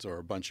birds, or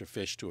a bunch of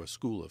fish to a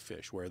school of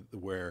fish,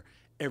 where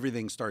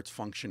everything starts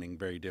functioning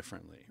very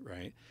differently,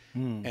 right?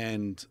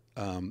 And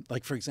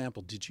for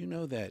example, did you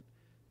know that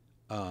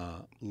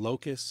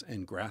locusts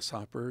and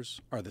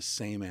grasshoppers are the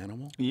same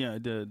animal? Yeah, I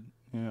did.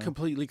 Yeah.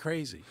 Completely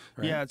crazy,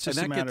 right? Yeah, it's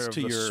just a matter of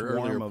the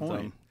swarm of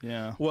them.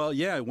 Yeah. Well,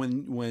 yeah,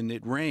 when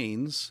it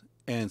rains,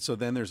 and so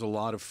then there's a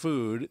lot of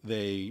food,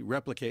 they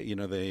replicate,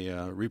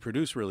 they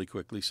reproduce really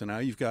quickly. So now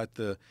you've got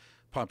the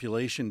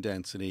population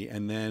density,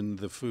 and then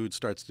the food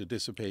starts to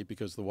dissipate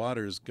because the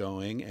water is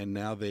going, and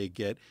now they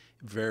get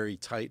very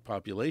tight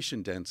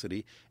population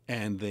density,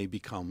 and they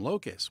become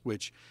locusts,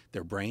 which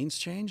their brains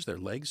change, their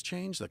legs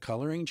change, the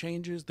coloring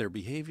changes, their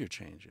behavior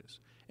changes,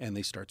 and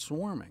they start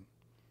swarming.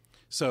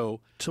 So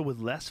with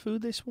less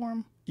food they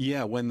swarm?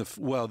 Yeah, when the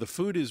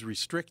food is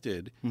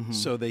restricted,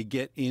 so they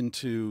get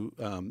into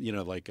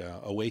like a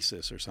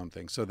oasis or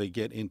something. So they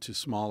get into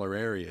smaller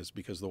areas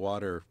because the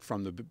water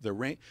from the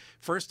rain.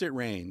 First it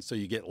rains, so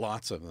you get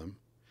lots of them.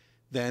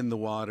 Then the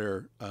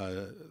water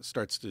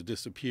starts to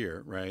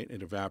disappear, right?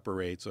 It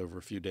evaporates over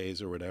a few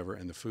days or whatever,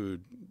 and the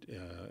food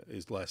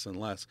is less and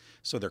less.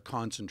 So they're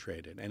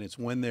concentrated, and it's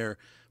when they're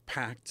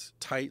packed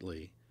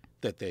tightly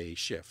that they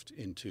shift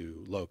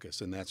into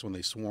locusts, and that's when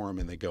they swarm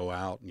and they go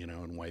out,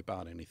 and wipe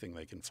out anything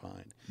they can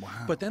find. Wow.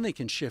 But then they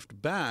can shift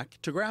back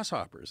to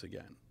grasshoppers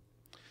again.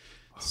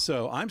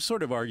 So I'm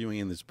sort of arguing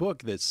in this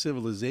book that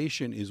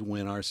civilization is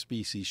when our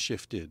species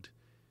shifted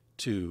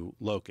to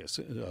locusts,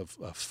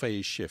 a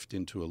phase shift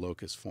into a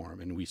locust form,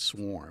 and we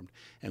swarmed,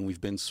 and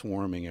we've been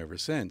swarming ever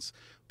since.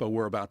 But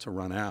we're about to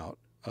run out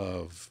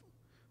of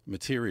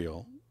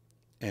material.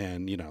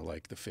 And,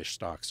 like the fish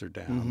stocks are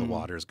down, the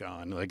water's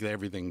gone, like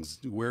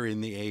we're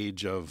in the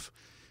age of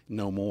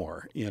no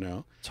more,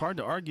 It's hard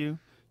to argue.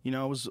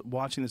 I was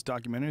watching this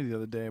documentary the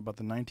other day about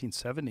the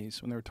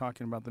 1970s. When they were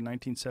talking about the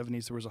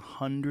 1970s, there was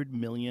 100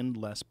 million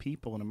less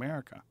people in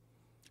America.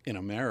 In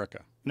America.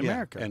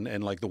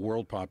 And like the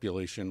world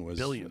population was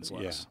billions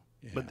less.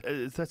 Yeah. But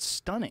that's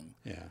stunning.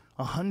 Yeah.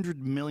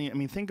 100 million. I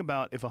mean, think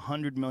about if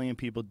 100 million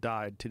people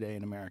died today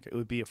in America. It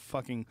would be a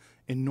fucking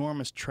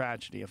enormous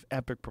tragedy of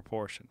epic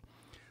proportion.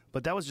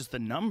 But that was just the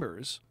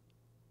numbers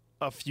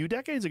a few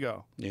decades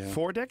ago,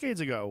 4 decades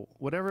ago,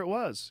 whatever it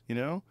was,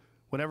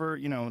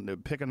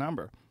 pick a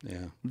number.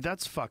 Yeah.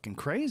 That's fucking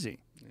crazy.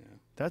 Yeah.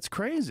 That's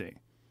crazy.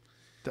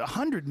 The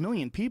 100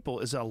 million people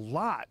is a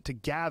lot to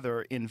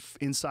gather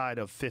inside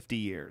of 50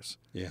 years.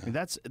 Yeah. I mean,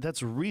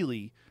 that's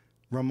really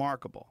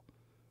remarkable.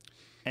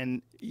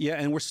 And yeah,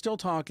 and we're still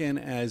talking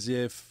as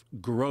if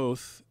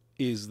growth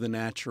is the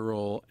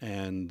natural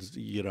and,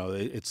 you know,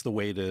 it's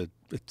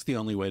the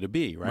only way to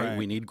be, right?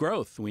 We need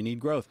growth. We need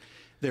growth.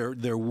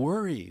 They're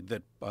worried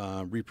that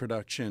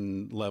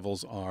reproduction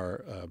levels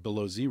are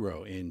below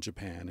zero in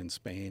Japan and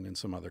Spain and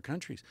some other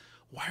countries.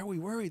 Why are we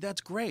worried?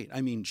 That's great.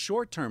 I mean,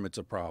 short term it's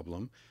a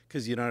problem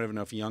because you don't have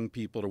enough young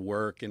people to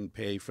work and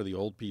pay for the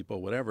old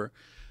people, whatever.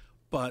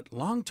 But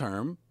long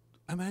term,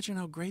 imagine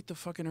how great the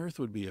fucking Earth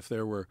would be if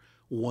there were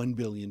 1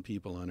 billion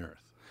people on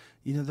Earth.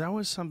 You know, that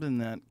was something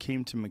that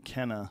came to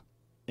McKenna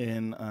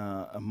in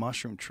a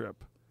mushroom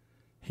trip.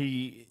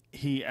 He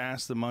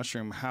asked the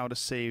mushroom how to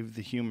save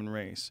the human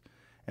race.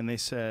 And they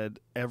said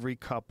every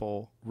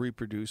couple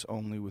reproduce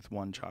only with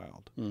one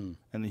child, and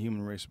the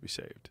human race will be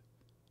saved.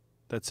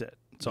 That's it.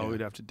 That's all we'd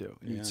have to do.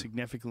 You'd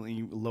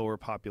significantly lower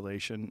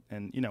population,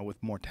 and, you know,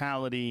 with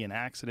mortality and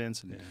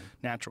accidents and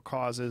natural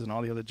causes and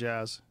all the other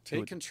jazz.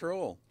 Take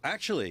control.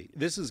 Actually,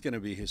 this is going to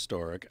be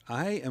historic.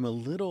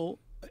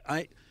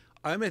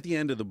 I'm at the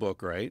end of the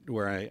book, right,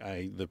 where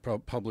the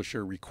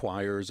publisher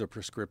requires a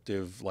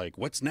prescriptive, like,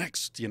 what's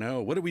next? You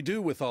know, what do we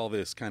do with all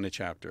this kind of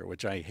chapter,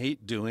 which I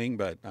hate doing,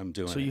 but I'm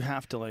doing. So you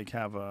have to, like,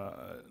 have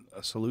a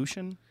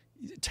solution?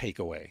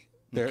 Takeaway.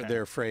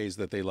 Their phrase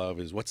that they love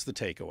is, what's the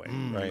takeaway,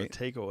 right?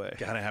 Takeaway.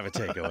 Got to have a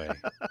takeaway.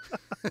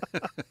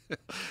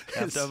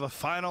 Have to have a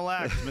final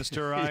act,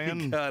 Mr. Ryan.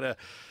 You gotta.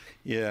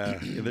 Yeah,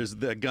 there's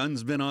the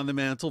gun's been on the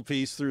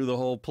mantelpiece through the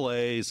whole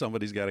play.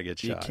 Somebody's got to get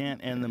shot. You can't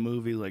end the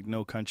movie like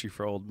No Country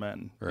for Old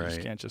Men. Right.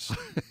 You just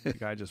can't the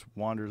guy just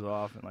wanders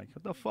off and, like,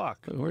 what the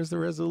fuck? Where's the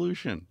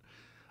resolution?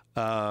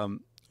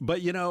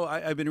 But, you know,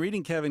 I've been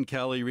reading Kevin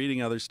Kelly,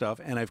 reading other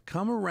stuff, and I've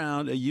come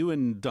around. You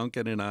and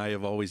Duncan and I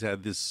have always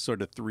had this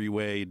sort of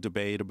three-way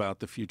debate about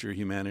the future of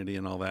humanity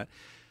and all that.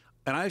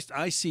 And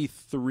I see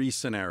three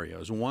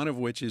scenarios, one of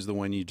which is the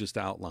one you just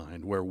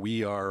outlined, where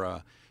we are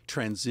a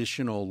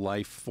transitional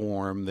life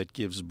form that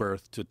gives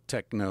birth to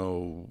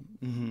techno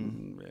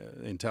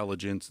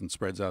intelligence and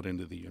spreads out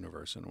into the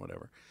universe and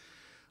whatever.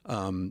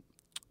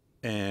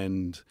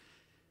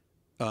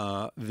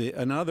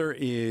 Another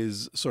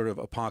is sort of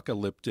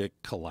apocalyptic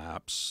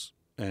collapse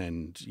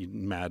and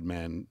Mad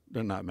Max.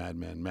 Mad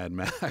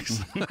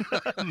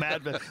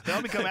Men. They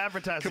all become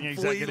advertising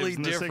executives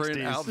in the 60s.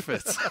 Completely different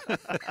outfits.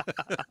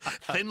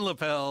 Thin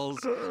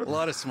lapels, a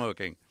lot of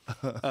smoking.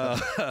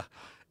 But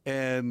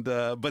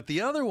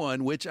the other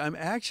one, which I'm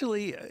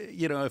actually,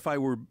 you know, if I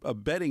were a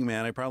betting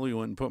man, I probably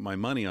wouldn't put my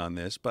money on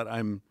this, but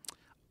I'm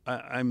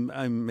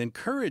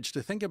encouraged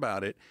to think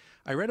about it.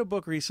 I read a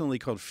book recently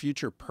called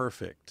Future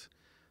Perfect.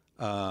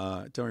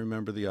 Don't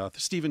remember the author.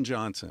 Stephen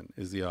Johnson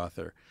is the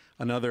author,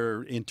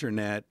 another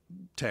internet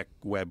tech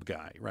web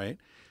guy, right?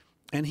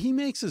 And he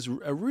makes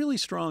a really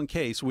strong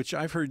case, which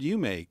I've heard you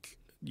make.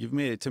 You've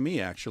made it to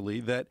me, actually,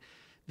 that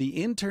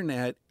the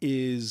internet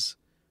is,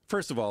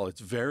 first of all,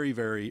 it's very,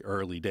 very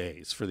early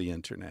days for the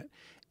internet.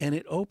 And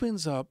it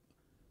opens up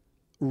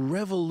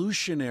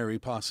revolutionary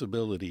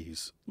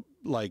possibilities,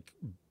 like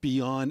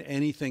beyond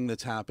anything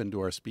that's happened to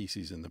our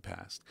species in the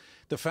past.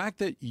 The fact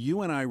that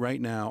you and I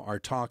right now are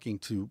talking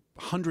to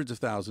hundreds of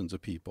thousands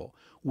of people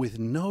with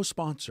no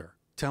sponsor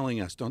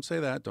telling us, don't say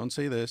that, don't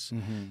say this,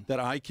 that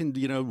I can,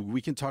 you know, we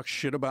can talk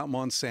shit about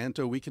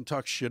Monsanto, we can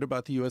talk shit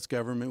about the U.S.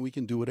 government, we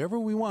can do whatever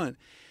we want.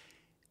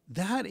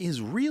 That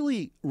is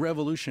really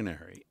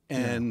revolutionary.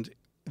 And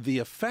the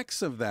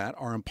effects of that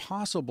are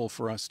impossible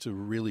for us to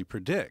really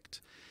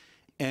predict.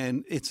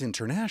 And it's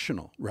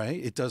international,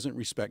 right? It doesn't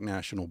respect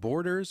national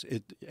borders.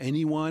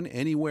 Anyone,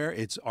 anywhere,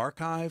 it's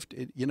archived.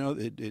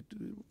 It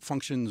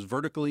functions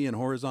vertically and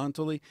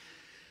horizontally.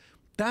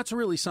 That's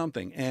really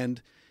something.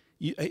 And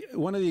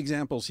one of the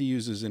examples he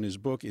uses in his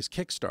book is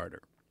Kickstarter.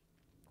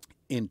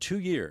 In 2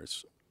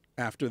 years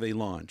after they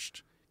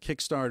launched,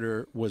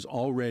 Kickstarter was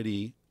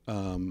already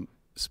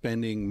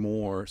spending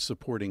more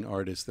supporting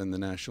artists than the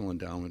National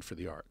Endowment for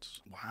the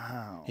Arts.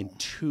 Wow. In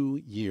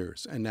 2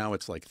 years. And now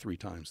it's like 3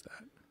 times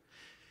that.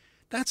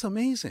 That's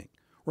amazing,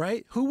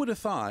 right? Who would have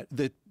thought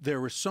that there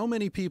were so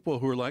many people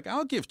who were like,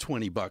 I'll give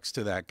 $20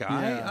 to that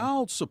guy. Yeah.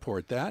 I'll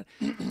support that.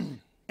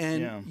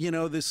 And, you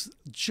know,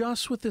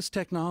 just with this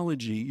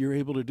technology, you're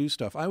able to do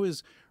stuff. I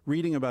was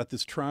reading about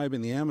this tribe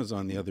in the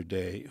Amazon the other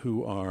day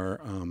who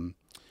are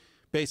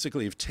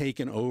basically have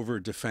taken over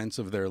defense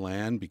of their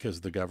land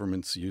because the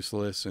government's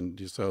useless.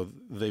 And so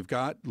they've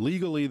got,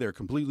 legally, they're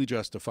completely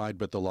justified,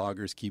 but the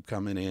loggers keep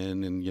coming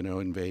in and, you know,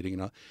 invading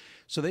and all.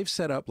 So they've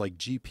set up like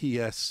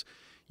GPS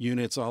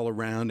units all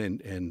around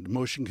and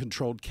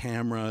motion-controlled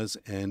cameras,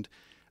 and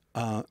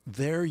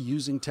they're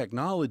using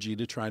technology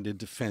to try to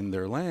defend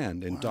their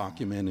land and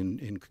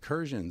document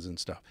incursions and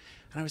stuff.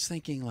 And I was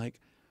thinking,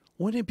 like,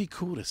 wouldn't it be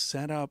cool to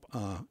set up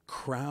a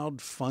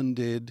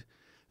crowd-funded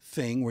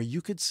thing where you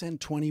could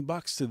send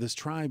 $20 to this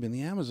tribe in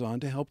the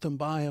Amazon to help them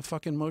buy a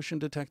fucking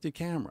motion-detected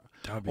camera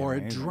or a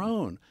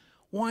drone?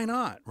 Why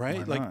not, right?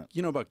 Why like, not?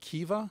 you know about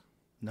Kiva?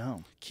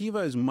 No. Kiva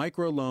is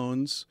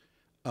microloans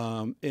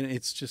And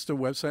it's just a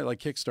website like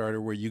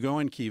Kickstarter where you go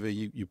on Kiva,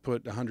 you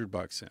put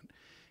 $100 in,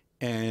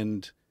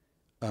 and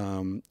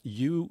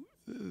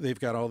they've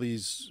got all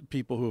these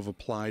people who have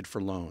applied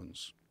for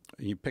loans.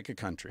 You pick a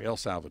country, El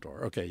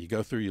Salvador. Okay, you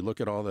go through, you look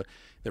at all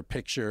their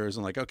pictures,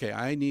 and like, okay,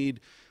 I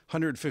need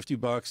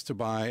 $150 to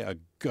buy a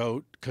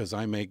goat because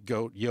I make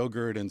goat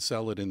yogurt and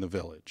sell it in the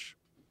village.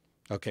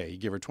 Okay, you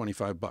give her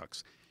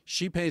 $25.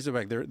 She pays it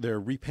back. Their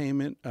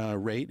repayment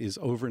rate is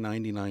over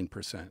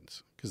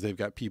 99% because they've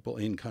got people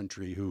in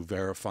country who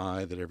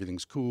verify that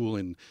everything's cool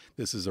and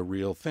this is a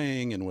real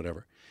thing and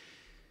whatever.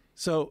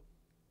 So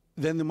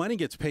then the money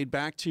gets paid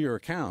back to your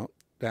account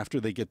after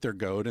they get their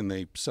goat and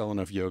they sell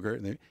enough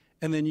yogurt,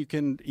 and then you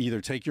can either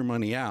take your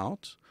money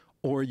out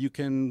or you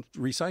can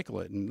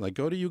recycle it and like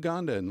go to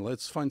Uganda and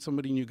let's find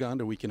somebody in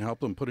Uganda. We can help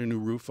them put a new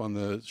roof on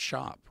the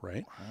shop,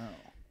 right? Wow.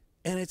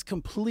 And it's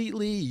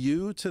completely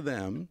you to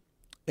them.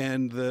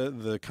 And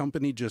the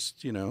company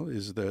just, you know,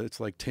 it's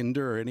like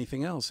Tinder or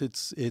anything else.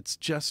 It's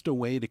just a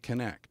way to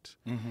connect.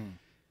 Mm-hmm.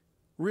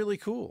 Really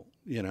cool,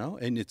 you know,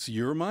 and it's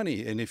your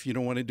money. And if you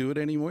don't want to do it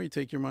anymore, you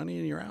take your money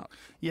and you're out.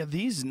 Yeah,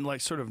 these like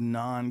sort of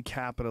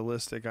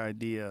non-capitalistic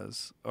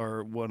ideas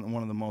are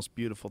one of the most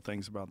beautiful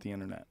things about the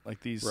internet.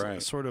 Like these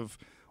sort of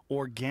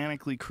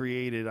organically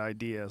created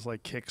ideas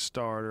like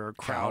Kickstarter,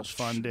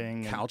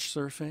 crowdfunding, couch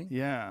surfing.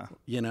 Yeah.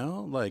 You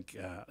know, like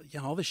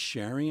all the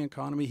sharing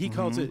economy. He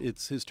calls it,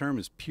 his term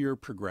is pure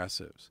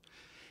progressives.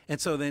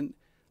 And so then,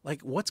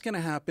 like, what's going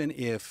to happen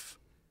if,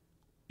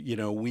 you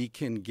know, we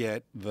can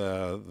get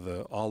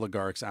the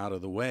oligarchs out of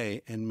the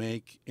way and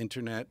make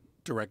internet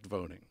direct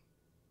voting?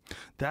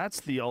 That's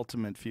the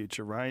ultimate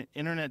future, right?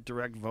 Internet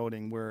direct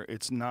voting, where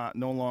it's no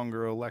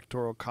longer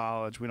electoral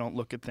college. We don't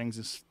look at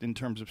things in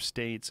terms of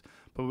states,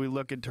 but we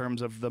look in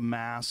terms of the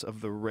mass of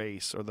the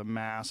race or the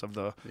mass of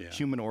the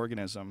human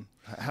organism.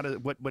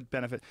 What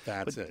benefit?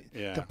 That's it.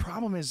 Yeah. The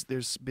problem is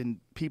there's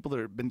been people that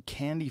have been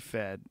candy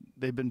fed.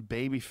 They've been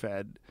baby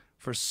fed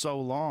for so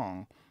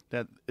long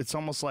that it's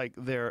almost like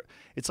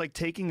it's like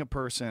taking a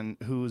person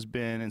who's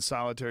been in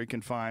solitary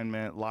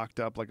confinement, locked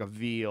up like a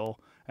veal,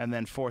 and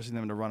then forcing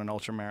them to run an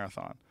ultra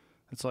marathon.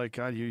 It's like,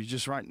 God,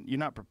 you're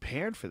not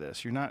prepared for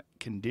this. You're not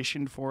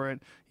conditioned for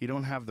it. You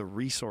don't have the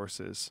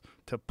resources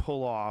to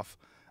pull off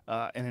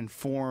an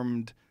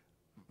informed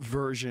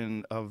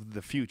version of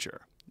the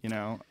future, you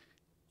know?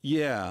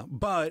 Yeah,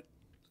 but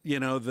you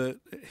know,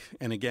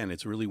 and again,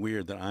 it's really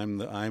weird that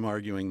I'm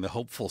arguing the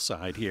hopeful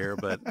side here,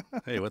 but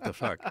hey, what the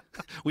fuck?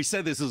 We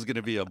said this was going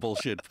to be a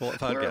bullshit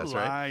podcast,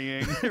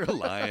 right? We're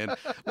lying.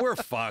 We're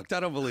fucked. I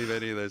don't believe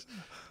any of this.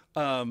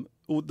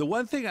 The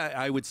one thing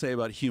I would say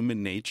about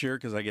human nature,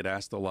 because I get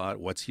asked a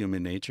lot, what's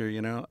human nature,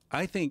 you know?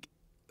 I think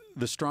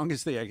the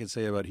strongest thing I can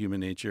say about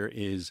human nature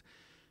is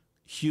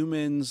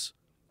humans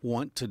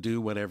want to do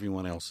what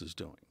everyone else is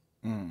doing.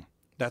 Mm.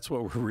 That's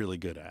what we're really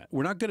good at.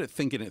 We're not good at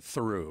thinking it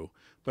through,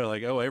 but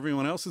like, oh,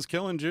 everyone else is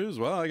killing Jews?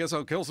 Well, I guess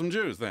I'll kill some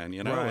Jews then,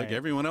 you know? Right. Like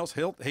everyone else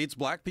hates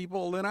black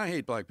people, then I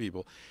hate black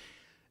people.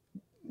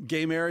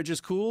 Gay marriage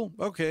is cool?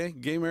 Okay,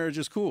 gay marriage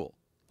is cool.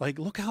 Like,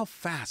 look how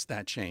fast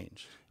that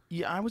changed.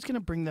 Yeah, I was going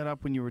to bring that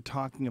up when you were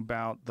talking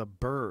about the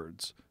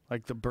birds,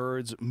 like the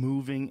birds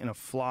moving in a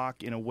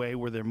flock in a way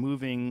where they're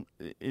moving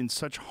in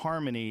such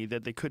harmony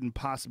that they couldn't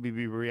possibly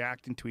be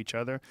reacting to each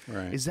other.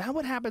 Right. Is that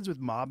what happens with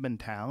mob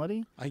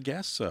mentality? I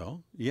guess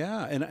so.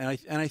 Yeah, and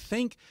I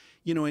think,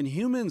 you know, in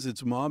humans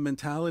it's mob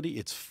mentality,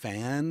 it's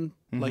fan,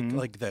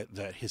 like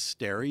that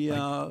hysteria.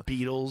 Like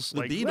Beatles.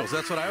 The Beatles,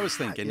 that's what I was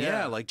thinking.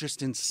 Yeah, like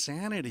just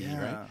insanity,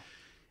 right?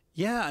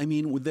 Yeah, I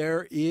mean,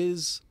 there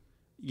is,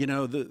 you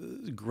know,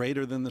 the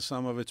greater than the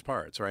sum of its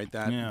parts, right?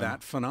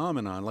 That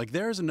phenomenon. Like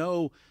there's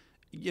no,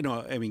 you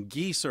know, I mean,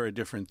 geese are a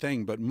different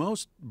thing, but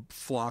most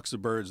flocks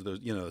of birds,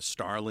 the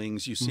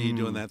starlings you see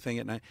doing that thing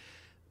at night,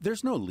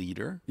 there's no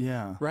leader.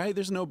 Yeah. Right?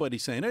 There's nobody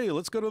saying, hey,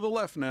 let's go to the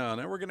left now.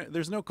 Now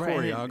there's no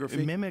choreography.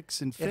 It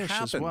mimics in fish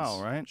as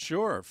well, right?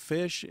 Sure.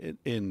 Fish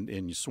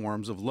in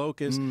swarms of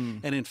locusts.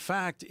 And in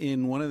fact,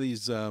 in one of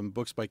these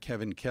books by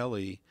Kevin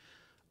Kelly,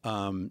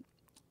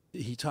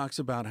 he talks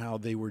about how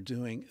they were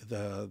doing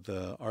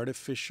the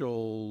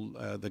artificial,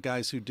 the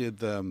guys who did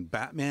the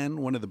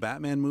Batman, one of the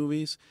Batman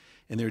movies,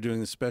 and they were doing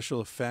the special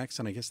effects,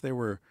 and I guess they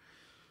were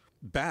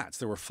bats.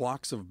 There were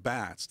flocks of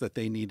bats that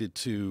they needed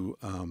to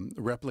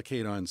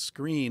replicate on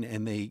screen,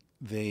 and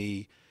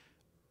they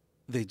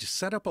just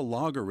set up a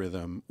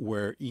logarithm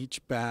where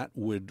each bat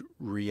would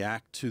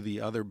react to the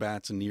other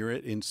bats near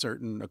it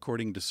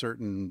according to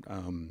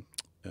certain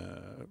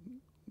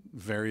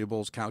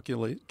variables,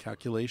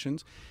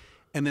 calculations.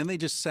 And then they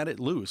just set it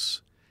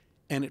loose,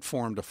 and it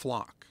formed a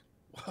flock.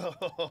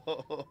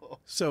 Whoa.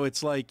 So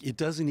it's like it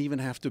doesn't even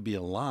have to be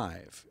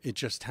alive. It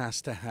just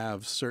has to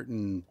have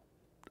certain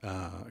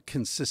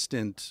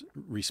consistent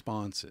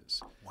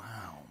responses.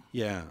 Wow.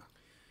 Yeah.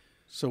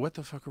 So what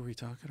the fuck are we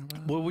talking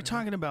about? Well, we're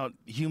talking about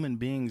human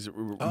beings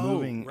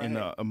moving in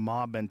a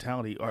mob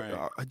mentality.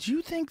 Do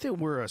you think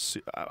that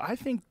I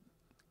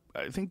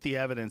think the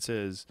evidence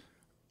is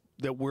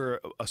that we're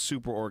a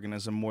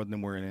superorganism more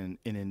than we're an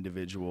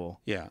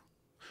individual. Yeah.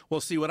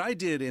 Well, see, what I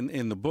did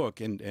in the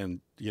book,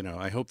 and you know,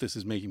 I hope this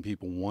is making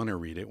people want to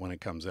read it when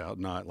it comes out,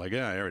 not like,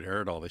 yeah, I already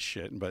heard all this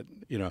shit. But,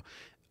 you know,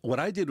 what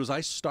I did was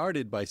I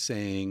started by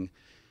saying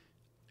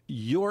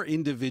your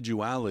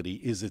individuality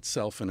is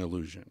itself an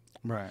illusion.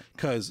 Right.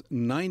 Because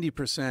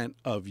 90%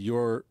 of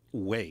your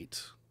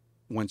weight,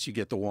 once you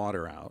get the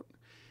water out,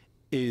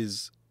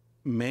 is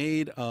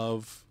made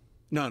of...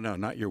 No,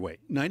 not your weight.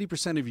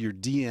 90% of your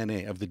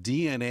DNA, of the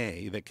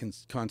DNA that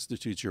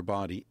constitutes your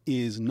body,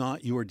 is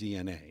not your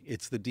DNA.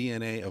 It's the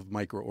DNA of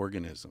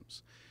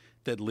microorganisms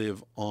that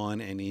live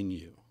on and in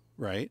you,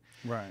 right?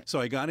 Right. So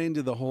I got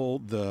into the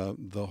whole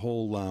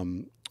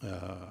ecosystem,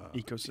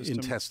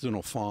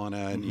 intestinal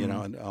fauna, and you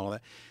know, and all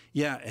that.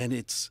 Yeah, and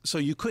it's so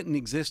you couldn't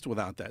exist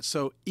without that.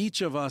 So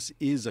each of us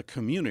is a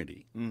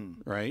community,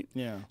 right?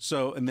 Yeah.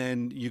 So and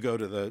then you go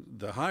to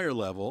the higher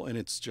level, and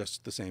it's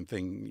just the same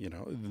thing. You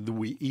know,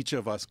 each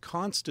of us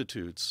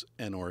constitutes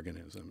an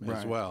organism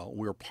as well.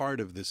 We're part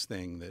of this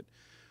thing that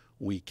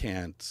we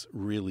can't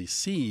really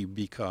see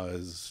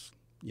because,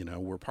 you know,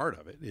 we're part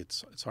of it.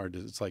 It's hard to.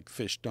 It's like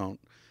fish don't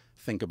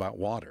think about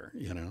water,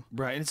 you know?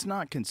 Right. And it's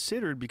not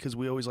considered because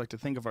we always like to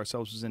think of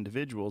ourselves as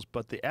individuals,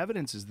 but the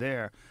evidence is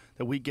there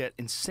that we get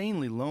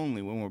insanely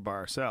lonely when we're by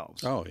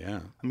ourselves. Oh,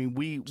 yeah. I mean,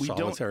 we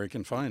solitary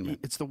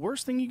confinement. It's the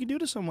worst thing you can do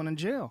to someone in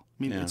jail.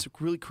 I mean, it's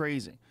really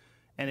crazy.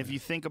 And if you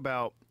think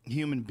about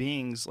human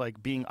beings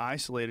like being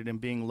isolated and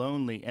being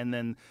lonely, and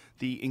then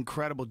the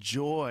incredible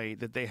joy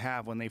that they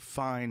have when they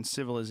find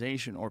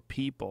civilization or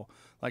people,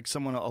 like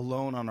someone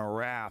alone on a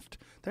raft,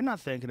 they're not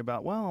thinking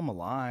about, well, I'm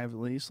alive at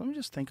least. Let me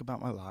just think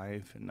about my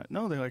life. And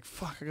no, they're like,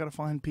 fuck, I got to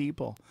find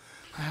people.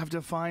 I have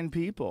to find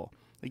people.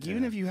 Like,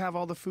 even if you have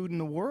all the food in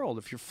the world,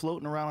 if you're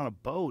floating around on a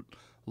boat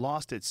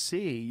lost at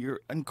sea,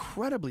 you're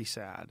incredibly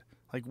sad.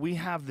 Like, we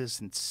have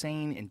this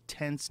insane,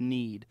 intense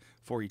need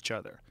for each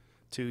other.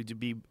 To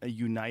be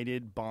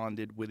united,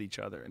 bonded with each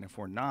other, and if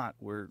we're not,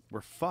 we're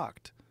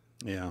fucked.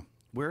 Yeah,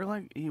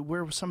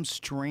 we're some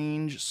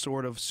strange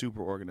sort of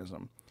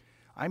superorganism.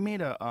 I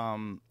made a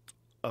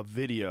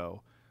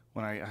video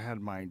when I had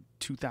my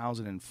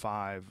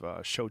 2005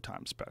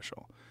 Showtime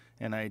special,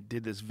 and I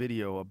did this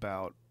video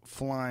about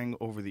flying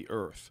over the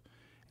Earth,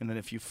 and then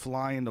if you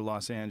fly into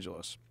Los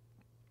Angeles,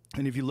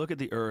 and if you look at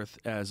the Earth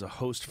as a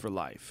host for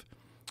life,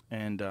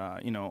 and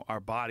you know, our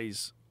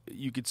bodies.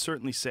 You could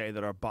certainly say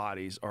that our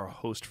bodies are a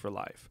host for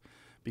life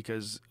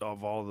because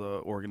of all the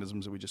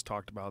organisms that we just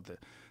talked about,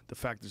 the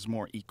fact there's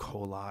more E.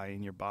 coli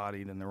in your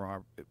body than there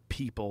are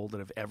people that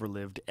have ever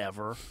lived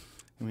ever.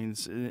 I mean,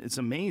 it's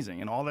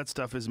amazing, and all that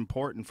stuff is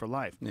important for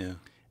life. Yeah.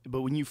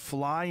 But when you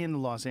fly into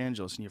Los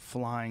Angeles and you're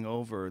flying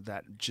over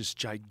that just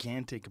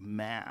gigantic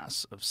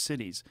mass of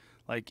cities,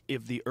 like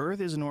if the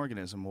Earth is an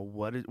organism, well,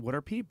 what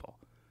are people?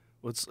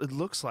 Well, it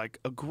looks like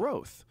a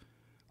growth.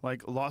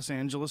 Like Los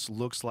Angeles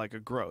looks like a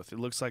growth. It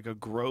looks like a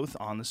growth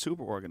on the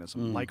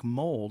superorganism, like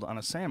mold on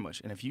a sandwich.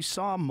 And if you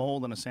saw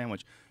mold on a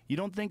sandwich, you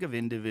don't think of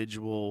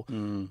individual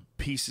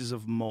pieces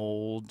of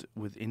mold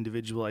with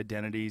individual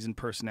identities and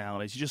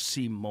personalities. You just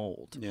see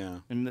mold. Yeah.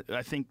 And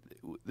I think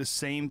the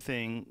same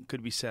thing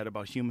could be said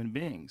about human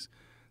beings,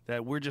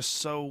 that we're just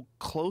so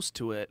close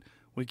to it,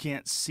 we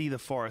can't see the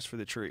forest for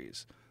the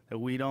trees, that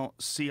we don't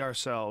see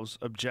ourselves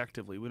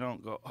objectively. We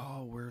don't go,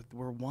 oh,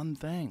 we're one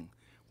thing.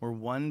 We're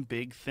one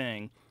big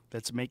thing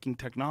that's making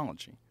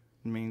technology.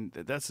 I mean,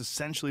 that's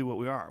essentially what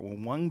we are. We're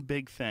one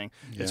big thing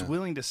that's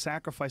willing to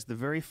sacrifice the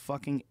very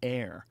fucking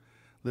air,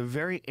 the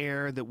very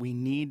air that we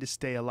need to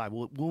stay alive.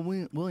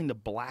 We're willing to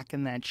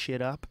blacken that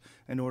shit up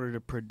in order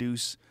to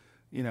produce,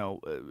 you know,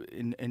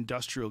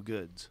 industrial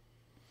goods.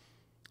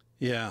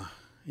 Yeah.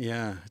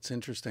 Yeah, it's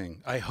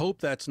interesting. I hope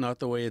that's not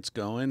the way it's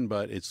going,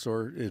 but it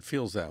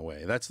feels that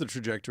way. That's the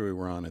trajectory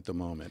we're on at the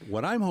moment.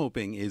 What I'm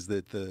hoping is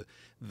that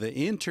the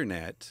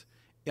internet...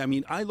 I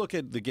mean, I look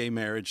at the gay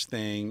marriage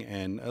thing,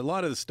 and a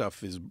lot of the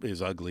stuff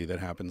is ugly that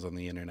happens on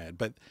the internet.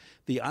 But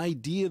the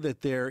idea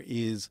that there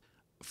is,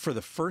 for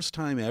the first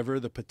time ever,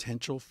 the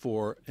potential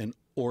for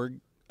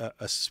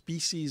a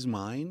species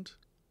mind,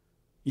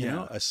 you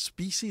know, a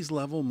species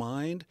level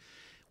mind.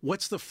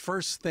 What's the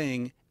first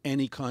thing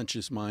any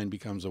conscious mind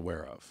becomes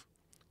aware of?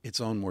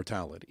 Its own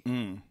mortality.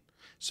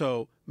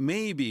 So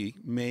maybe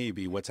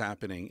what's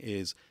happening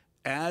is,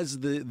 as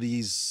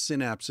these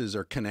synapses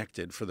are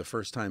connected for the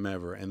first time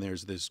ever, and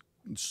there's this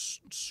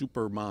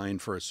super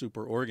mind for a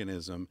super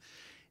organism,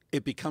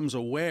 it becomes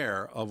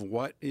aware of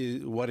what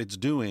it's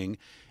doing,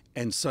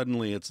 and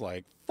suddenly it's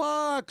like,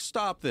 fuck,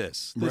 stop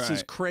this. This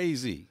is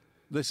crazy.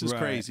 This is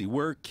crazy.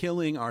 We're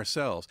killing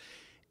ourselves.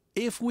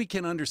 If we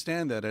can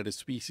understand that at a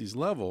species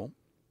level,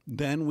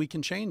 then we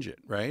can change it,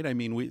 right? I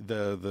mean,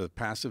 the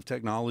passive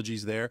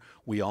technology's there.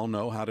 We all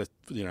know how to,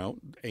 you know,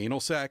 anal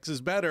sex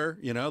is better.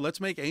 You know, let's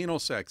make anal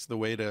sex the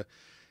way to,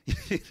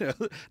 you know,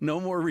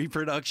 no more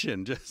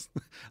reproduction. Just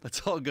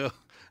let's all go.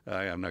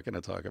 I'm not going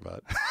to talk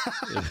about.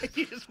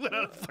 You just went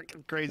on a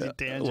fucking crazy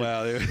tangent.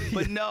 Well,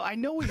 but no, I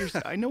know what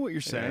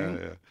you're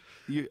saying.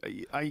 Yeah.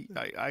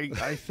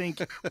 I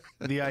think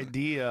the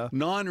idea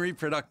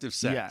non-reproductive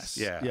sex.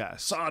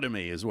 Yes.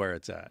 Sodomy is where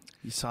it's at.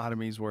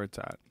 Sodomy is where it's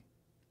at.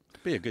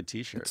 Be a good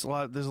T-shirt. It's a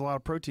lot. There's a lot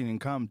of protein in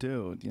cum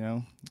too. You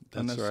know,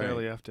 don't That's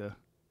necessarily right. have to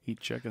eat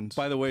chickens.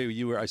 By the way,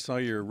 I saw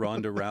your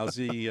Ronda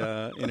Rousey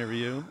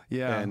interview.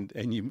 Yeah.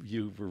 And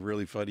you were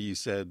really funny. You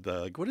said,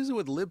 like, what is it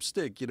with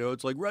lipstick? You know,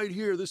 it's like right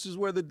here. This is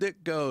where the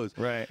dick goes.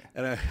 Right.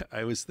 And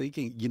I was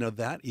thinking, you know,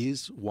 that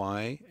is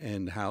why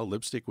and how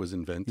lipstick was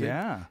invented.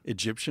 Yeah.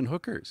 Egyptian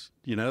hookers.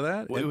 You know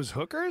that? Well, it was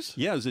hookers?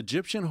 Yeah, it was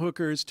Egyptian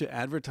hookers to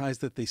advertise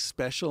that they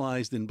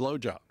specialized in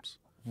blowjobs.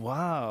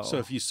 Wow. So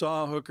if you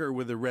saw a hooker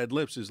with the red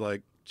lips, it's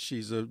like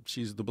she's the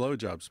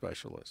blowjob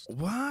specialist.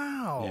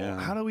 Wow. Yeah.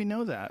 How do we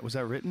know that? Was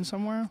that written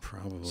somewhere?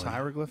 Probably.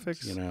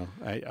 Hieroglyphics? You know,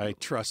 I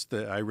trust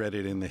that I read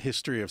it in The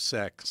History of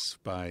Sex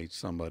by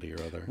somebody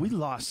or other. We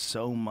lost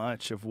so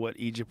much of what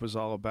Egypt was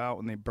all about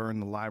when they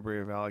burned the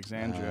Library of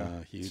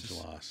Alexandria. Huge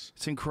loss.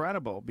 It's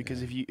incredible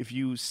because if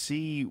you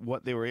see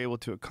what they were able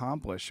to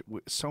accomplish,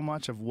 so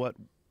much of what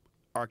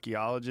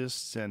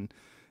archaeologists and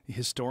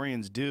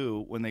historians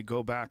do when they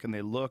go back and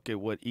they look at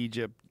what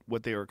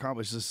they were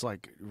accomplished, is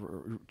like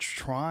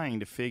trying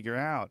to figure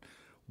out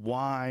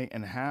why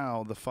and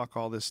how the fuck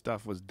all this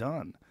stuff was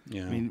done.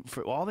 Yeah. I mean,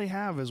 all they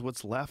have is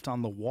what's left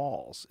on the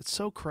walls. It's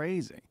so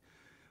crazy.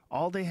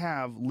 All they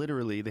have,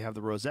 literally, they have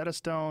the Rosetta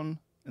Stone,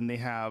 and they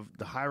have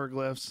the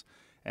hieroglyphs,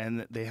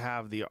 and they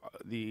have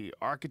the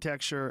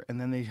architecture, and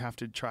then they have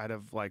to try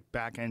to like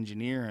back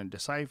engineer and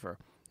decipher.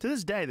 To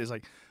this day, there's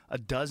like a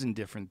dozen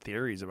different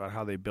theories about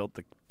how they built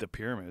the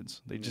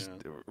pyramids. They just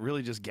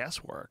really just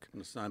guesswork.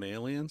 And it's not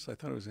aliens? I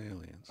thought it was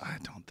aliens. I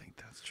don't think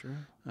that's true.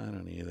 I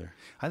don't either.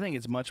 I think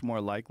it's much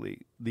more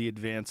likely the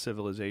advanced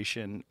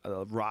civilization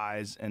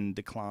rise and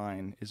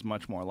decline is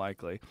much more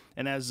likely.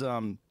 And as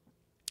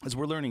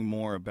we're learning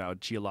more about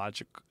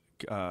geologic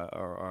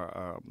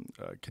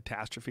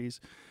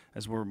catastrophes,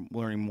 as we're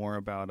learning more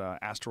about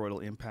asteroidal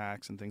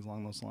impacts and things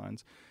along those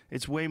lines,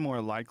 it's way more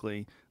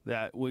likely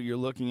that what you're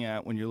looking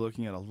at when you're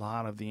looking at a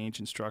lot of the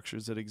ancient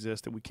structures that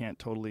exist that we can't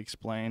totally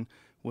explain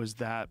was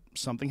that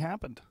something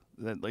happened.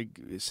 That like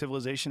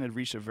civilization had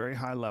reached a very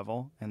high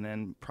level and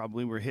then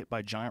probably were hit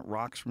by giant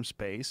rocks from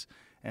space,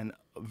 and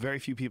very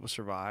few people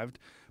survived.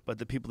 But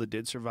the people that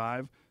did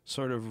survive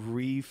sort of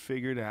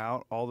refigured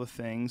out all the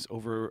things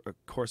over a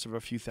course of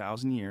a few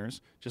thousand years,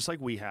 just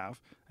like we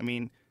have. I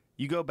mean,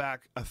 you go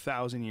back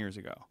 1,000 years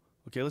ago.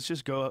 Okay, let's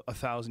just go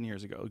 1,000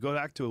 years ago. Go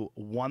back to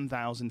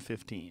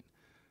 1015.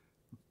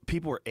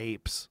 People were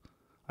apes.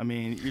 I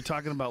mean, you're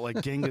talking about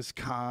like Genghis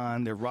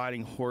Khan. They're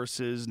riding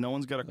horses. No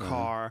one's got a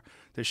car.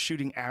 They're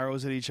shooting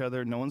arrows at each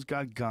other. No one's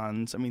got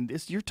guns. I mean,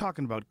 you're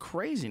talking about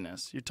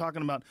craziness. You're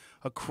talking about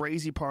a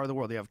crazy part of the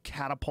world. They have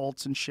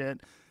catapults and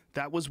shit.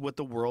 That was what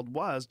the world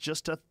was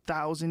just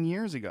 1,000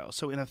 years ago.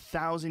 So in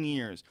 1,000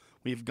 years,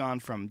 we've gone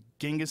from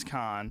Genghis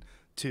Khan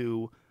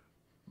to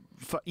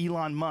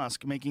Elon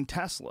Musk making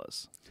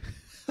Teslas.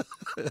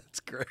 That's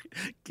great.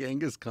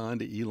 Genghis Khan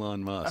to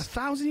Elon Musk.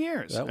 1,000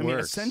 years. That I mean,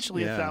 works.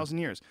 essentially Yeah. 1,000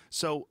 years.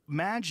 So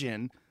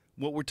imagine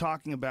what we're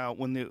talking about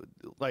when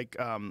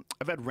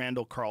I've had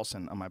Randall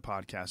Carlson on my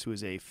podcast, who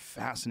is a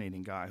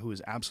fascinating guy who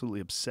is absolutely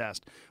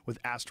obsessed with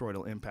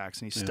asteroidal impacts,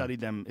 and he's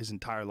studied them his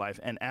entire life.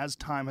 And as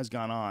time has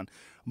gone on,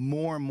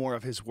 more and more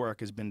of his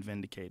work has been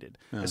vindicated,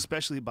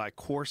 especially by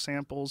core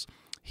samples.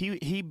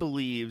 He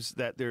believes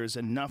that there's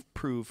enough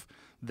proof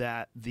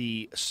that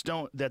the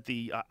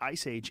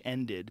ice age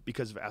ended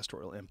because of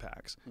asteroidal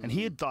impacts, and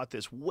he had thought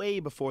this way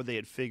before they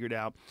had figured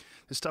out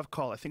this stuff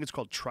called, I think it's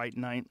called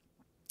tritonite.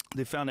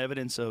 They found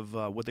evidence of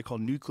what they call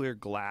nuclear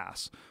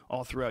glass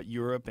all throughout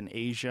Europe and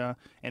Asia,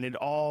 and it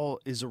all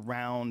is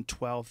around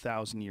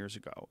 12,000 years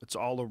ago. It's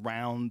all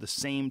around the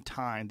same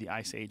time the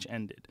Ice Age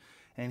ended.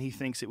 And he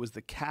thinks it was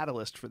the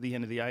catalyst for the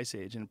end of the Ice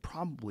Age and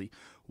probably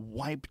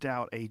wiped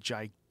out a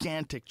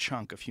gigantic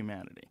chunk of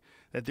humanity.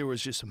 That there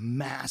was just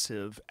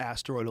massive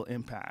asteroidal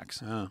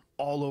impacts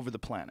all over the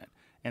planet.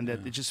 And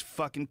that it just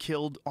fucking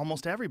killed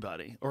almost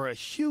everybody, or a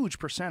huge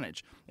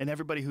percentage. And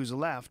everybody who's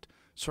left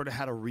sort of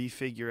had to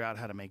refigure out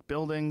how to make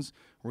buildings,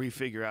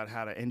 refigure out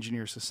how to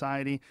engineer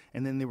society,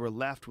 and then they were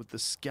left with the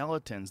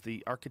skeletons,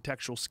 the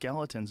architectural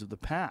skeletons of the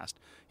past.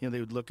 You know, they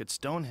would look at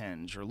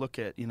Stonehenge or look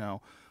at,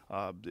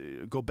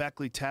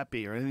 Göbekli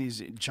Tepe or any of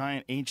these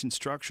giant ancient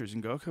structures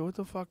and go, okay, what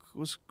the fuck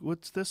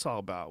what's this all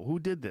about? Who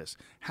did this?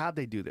 How'd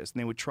they do this? And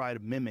they would try to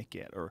mimic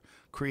it or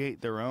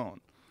create their own.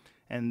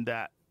 And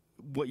that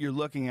what you're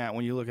looking at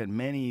when you look at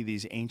many of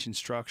these ancient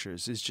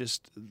structures is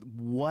just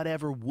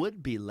whatever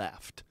would be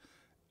left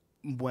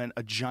when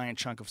a giant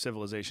chunk of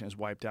civilization is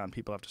wiped out and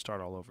people have to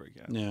start all over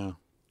again. Yeah.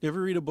 You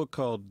ever read a book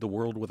called The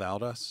World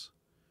Without Us?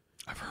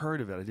 I've heard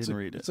of it. I didn't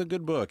read it. It's a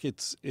good book.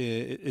 It's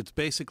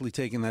basically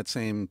taking that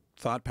same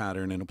thought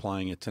pattern and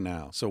applying it to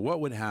now. So what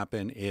would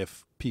happen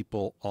if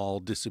people all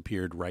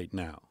disappeared right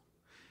now?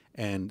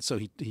 And so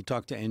he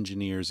talked to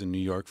engineers in New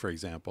York, for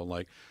example,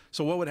 like,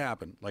 so what would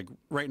happen? Like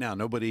right now,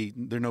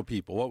 there are no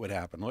people. What would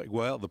happen? Like,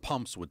 well, the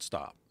pumps would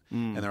stop.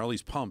 And there are all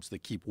these pumps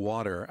that keep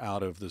water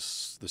out of the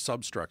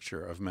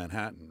substructure of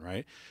Manhattan,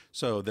 right?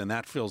 So then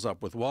that fills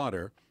up with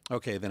water.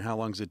 Okay, then how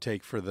long does it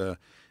take for the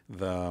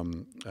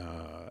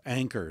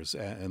anchors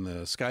and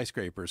the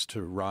skyscrapers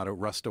to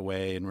rust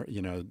away and,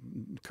 you know,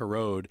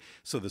 corrode.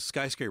 So the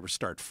skyscrapers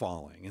start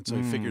falling. And so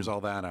he figures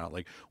all that out.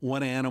 Like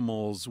what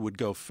animals would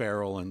go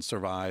feral and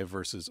survive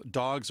versus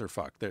dogs are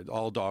fucked.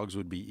 All dogs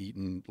would be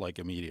eaten like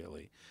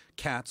immediately.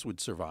 Cats would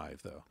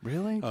survive though.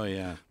 Really? Oh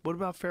yeah. What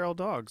about feral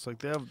dogs? Like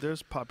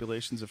there's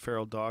populations of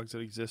feral dogs that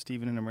exist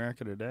even in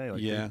America today.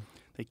 Like Yeah.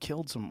 They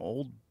killed some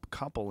old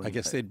couple. I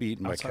guess they'd be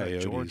eaten by outside of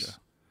coyotes. Georgia.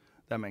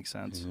 That makes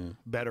sense.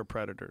 Better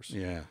predators.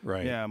 Yeah,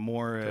 right. Yeah,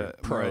 more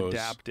pros.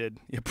 adapted.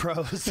 Yeah,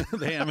 pros.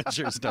 The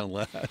amateurs don't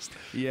last.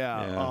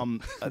 Yeah.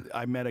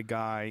 I met a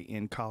guy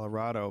in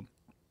Colorado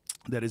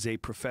that is a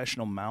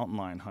professional mountain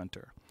lion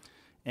hunter.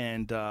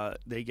 And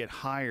they get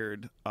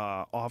hired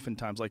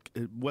oftentimes, like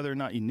whether or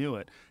not you knew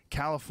it,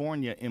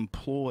 California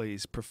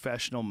employs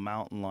professional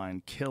mountain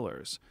lion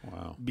killers.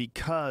 Wow.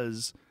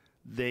 Because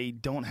they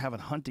don't have a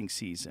hunting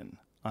season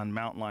on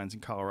mountain lions in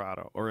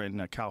Colorado, or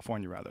in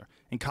California rather.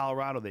 In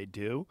Colorado they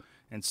do,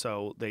 and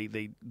so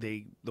the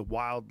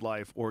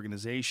wildlife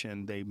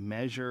organization, they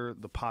measure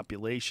the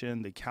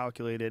population, they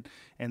calculate it,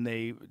 and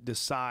they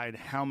decide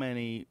how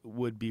many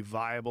would be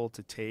viable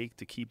to take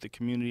to keep the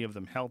community of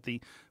them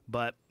healthy,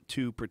 but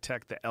to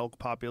protect the elk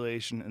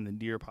population and the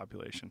deer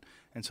population.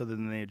 And so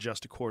then they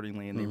adjust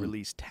accordingly, and they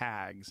release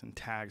tags, and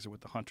tags are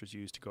what the hunters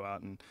use to go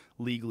out and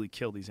legally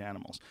kill these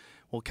animals.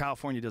 Well,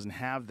 California doesn't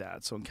have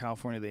that. So in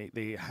California,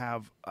 they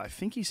have, I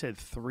think he said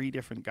 3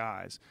 different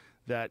guys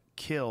that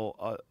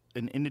kill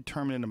an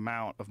indeterminate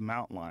amount of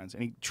mountain lions,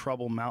 any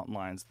trouble mountain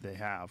lions they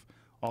have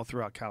all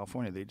throughout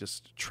California. They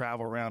just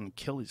travel around and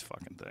kill these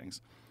fucking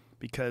things.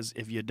 Because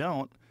if you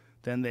don't,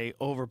 then they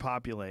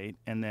overpopulate,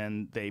 and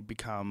then they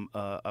become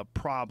a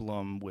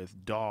problem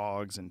with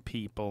dogs and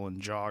people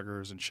and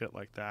joggers and shit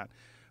like that.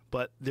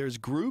 But there's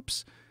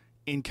groups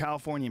in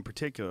California in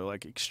particular,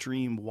 like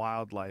extreme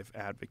wildlife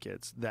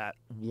advocates, that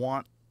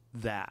want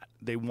that.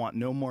 They want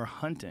no more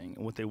hunting,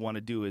 and what they want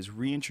to do is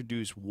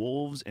reintroduce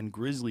wolves and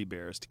grizzly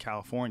bears to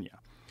California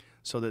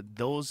so that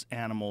those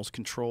animals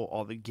control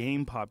all the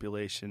game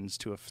populations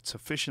to a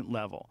sufficient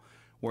level.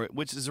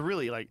 Which is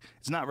really, like,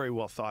 it's not very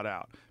well thought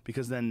out,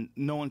 because then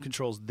no one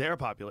controls their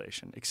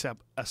population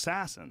except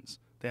assassins.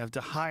 They have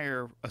to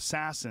hire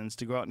assassins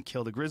to go out and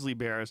kill the grizzly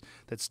bears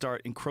that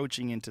start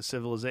encroaching into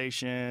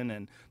civilization,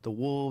 and the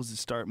wolves that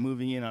start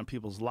moving in on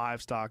people's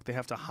livestock. They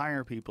have to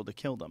hire people to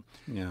kill them.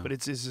 Yeah. But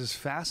it's this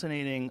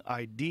fascinating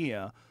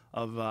idea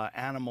of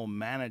animal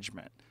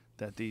management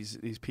that these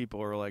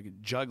people are like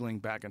juggling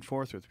back and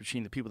forth with,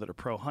 between the people that are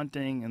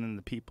pro-hunting and then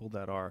the people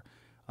that are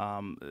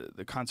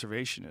the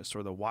conservationists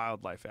or the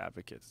wildlife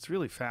advocates. It's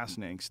really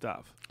fascinating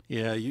stuff.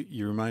 Yeah,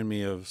 you remind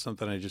me of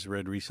something I just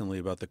read recently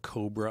about the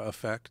cobra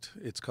effect,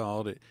 it's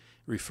called. It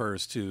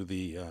refers to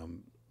the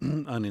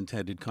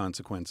unintended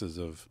consequences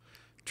of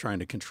trying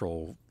to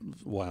control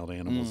wild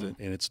animals. And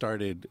it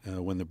started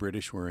when the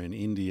British were in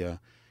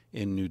India,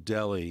 in New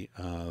Delhi.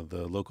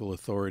 The local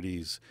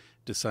authorities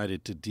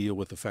decided to deal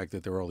with the fact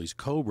that there were all these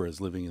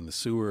cobras living in the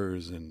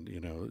sewers and, you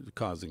know,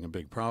 causing a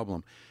big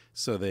problem.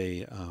 So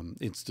they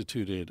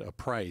instituted a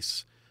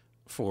price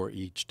for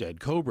each dead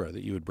cobra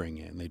that you would bring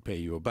in. They'd pay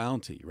you a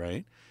bounty,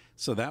 right?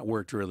 So that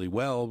worked really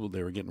well.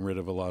 They were getting rid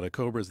of a lot of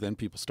cobras. Then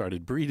people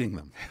started breeding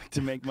them.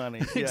 To make money.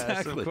 Exactly.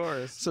 Yes, of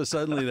course. So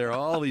suddenly there are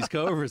all these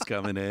cobras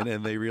coming in,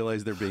 and they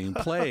realize they're being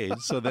played.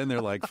 So then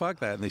they're like, fuck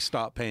that, and they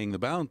stop paying the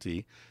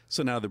bounty.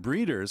 So now the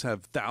breeders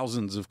have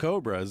thousands of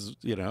cobras,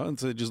 you know, and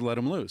so they just let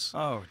them loose.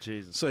 Oh,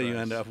 Jesus So Christ. you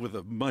end up with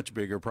a much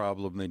bigger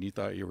problem than you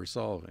thought you were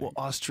solving. Well,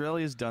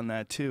 Australia's done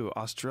that too.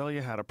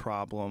 Australia had a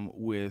problem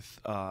with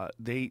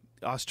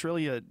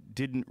Australia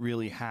didn't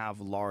really have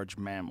large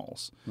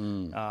mammals,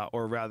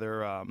 or rather,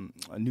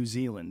 New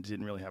Zealand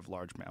didn't really have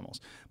large mammals.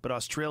 But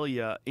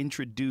Australia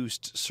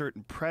introduced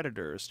certain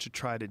predators to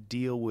try to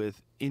deal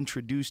with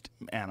introduced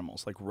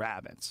animals like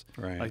rabbits.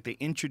 Right. Like they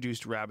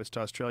introduced rabbits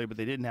to Australia, but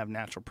they didn't have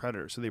natural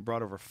predators, so they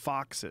brought over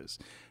foxes,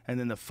 and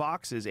then the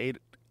foxes ate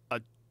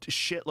a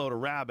shitload of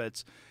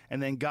rabbits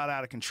and then got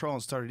out of control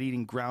and started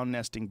eating ground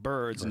nesting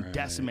birds and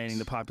decimating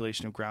the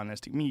population of ground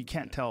nesting. I mean,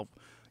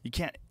 you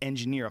can't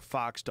engineer a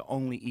fox to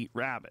only eat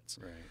rabbits.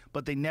 Right.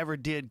 But they never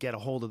did get a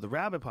hold of the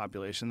rabbit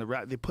population.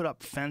 They put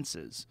up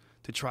fences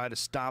to try to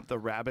stop the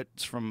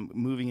rabbits from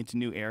moving into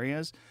new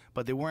areas,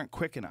 but they weren't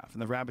quick enough,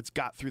 and the rabbits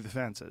got through the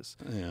fences.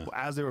 Yeah.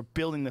 As they were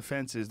building the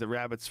fences, the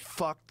rabbits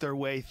fucked their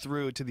way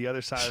through to the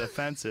other side of the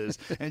fences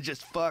and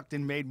just fucked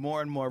and made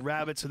more and more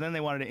rabbits. So then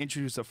they wanted to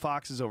introduce the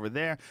foxes over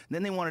there. And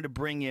then they wanted to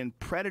bring in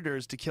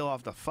predators to kill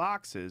off the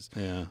foxes.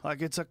 Yeah.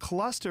 Like, it's a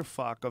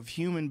clusterfuck of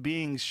human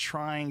beings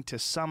trying to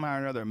somehow or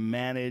another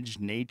manage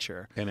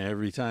nature. And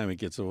every time it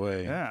gets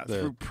away. Yeah,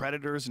 through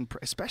predators, and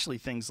especially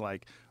things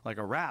like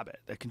a rabbit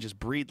that can just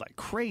breed like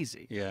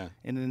crazy. Yeah.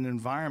 In an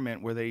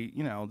environment where they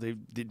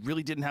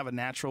really didn't have a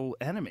natural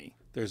enemy.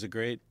 There's a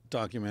great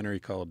documentary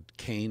called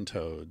Cane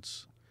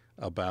Toads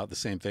about the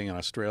same thing in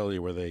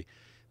Australia, where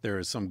there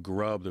is some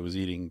grub that was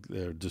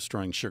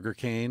destroying sugar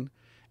cane,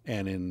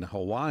 and in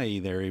Hawaii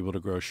they're able to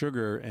grow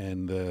sugar,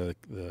 and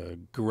the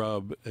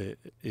grub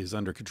is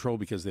under control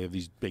because they have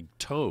these big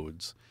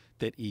toads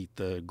that eat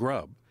the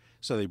grub.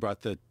 So they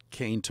brought the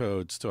cane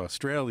toads to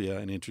Australia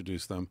and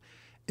introduced them.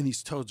 And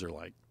these toads are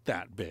like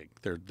that big.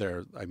 They're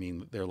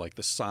like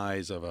the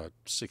size of a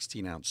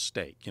 16-ounce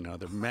steak. You know,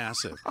 they're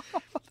massive.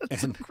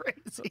 That's so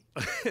crazy.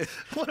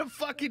 What a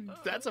fucking,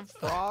 that's a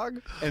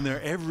frog? And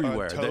they're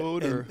everywhere. A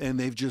toad and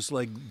they've just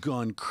like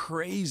gone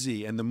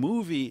crazy. And the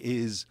movie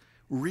is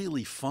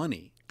really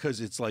funny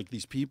because it's like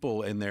these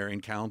people and their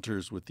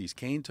encounters with these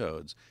cane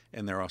toads,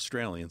 and they're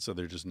Australian, so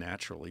they're just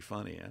naturally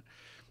funny.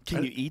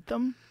 Can you eat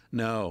them?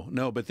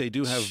 No, but they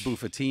do have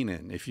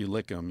bufotenin. If you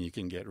lick them, you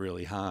can get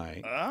really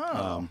high.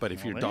 Oh, but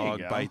if your there you dog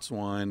go. bites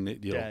one,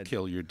 it'll Dead.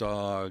 kill your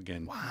dog.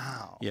 And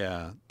Wow.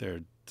 yeah,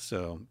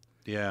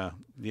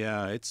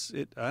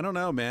 I don't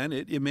know, man.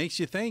 It makes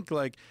you think,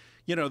 like,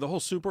 you know, the whole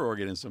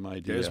superorganism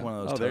idea. There's one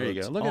of those Oh, there you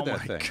toads. go. Look Oh at that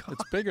my thing. God.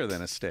 It's bigger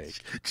than a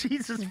steak.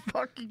 Jesus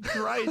fucking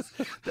Christ.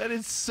 That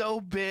is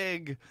so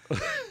big.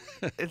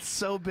 It's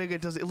so big.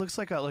 It looks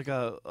like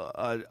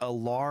a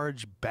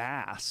large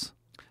bass.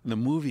 And the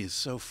movie is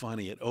so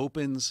funny. It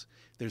opens.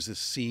 There's this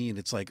scene.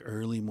 It's like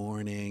early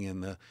morning,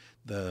 and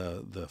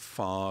the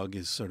fog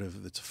is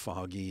it's a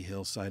foggy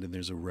hillside, and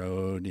there's a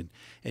road,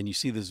 and you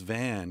see this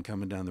van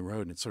coming down the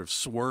road, and it's sort of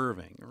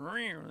swerving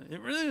around,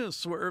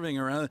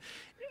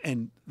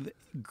 and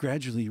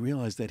gradually you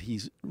realize that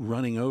he's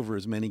running over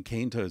as many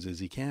cane toads as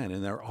he can,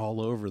 and they're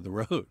all over the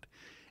road.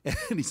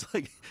 And he's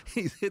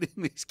hitting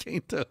these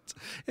cane toads,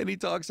 and he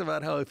talks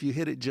about how if you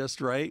hit it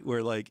just right,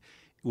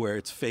 where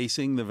it's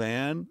facing the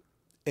van,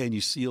 and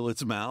you seal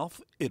its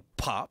mouth, it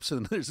pops,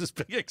 and there's this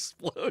big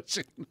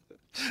explosion.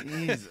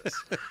 Jesus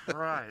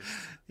Christ.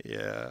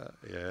 Yeah.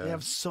 They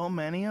have so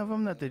many of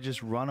them that they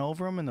just run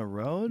over them in the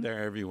road?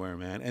 They're everywhere,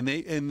 man. And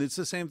it's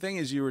the same thing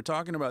as you were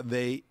talking about.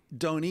 They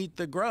don't eat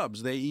the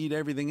grubs. They eat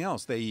everything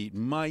else. They eat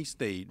mice.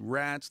 They eat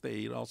rats. They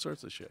eat all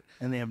sorts of shit.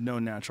 And they have no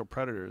natural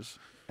predators.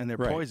 And they're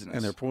Right. poisonous.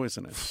 And they're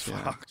poisonous.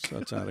 Yeah. So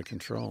it's out of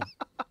control.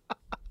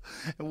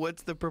 And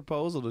what's the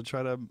proposal to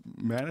try to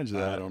manage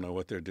that? I don't know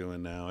what they're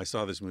doing now. I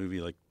saw this movie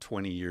like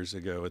 20 years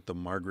ago at the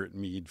Margaret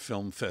Mead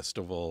Film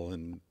Festival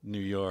in New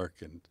York,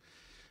 and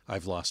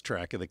I've lost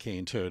track of the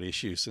cane toad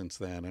issue since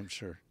then, I'm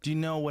sure. Do you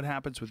know what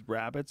happens with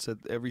rabbits?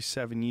 That every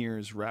 7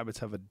 years, rabbits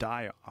have a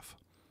die-off.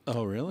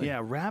 Oh, really? Yeah,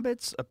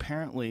 rabbits,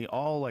 apparently,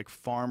 all like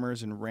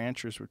farmers and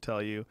ranchers would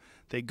tell you,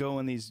 they go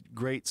in these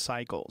great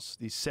cycles,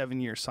 these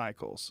 7-year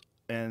cycles.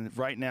 And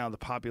right now, the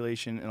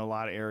population in a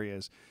lot of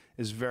areas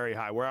is very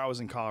high. Where I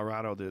was in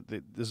Colorado,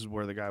 this is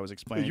where the guy was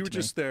explaining You were to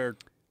me. just there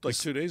like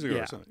 2 days ago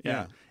Yeah, or something.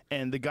 yeah.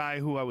 And the guy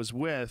who I was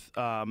with,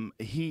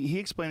 he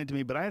explained it to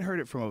me, but I had heard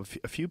it from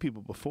a few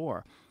people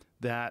before,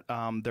 that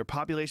their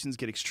populations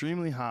get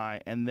extremely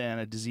high, and then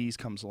a disease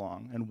comes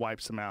along and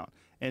wipes them out.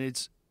 And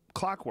it's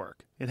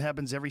clockwork. It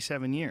happens every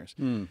 7 years.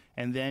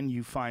 And then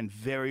you find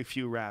very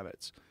few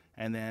rabbits.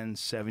 And then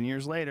 7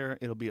 years later,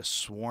 it'll be a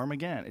swarm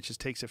again. It just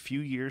takes a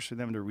few years for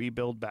them to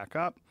rebuild back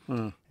up,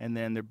 and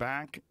then they're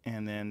back,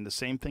 and then the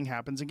same thing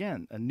happens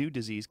again. A new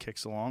disease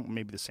kicks along,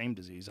 maybe the same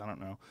disease, I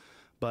don't know.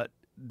 But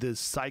the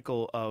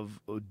cycle of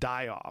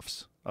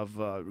die-offs,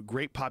 of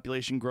great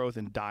population growth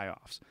and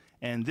die-offs.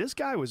 And this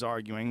guy was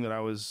arguing that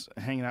I was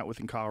hanging out with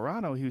in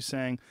Colorado. He was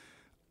saying,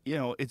 you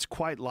know, it's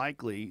quite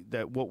likely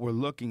that what we're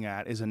looking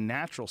at is a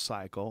natural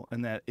cycle,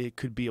 and that it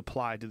could be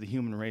applied to the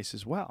human race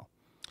as well.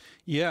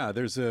 Yeah,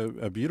 there's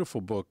a beautiful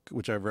book,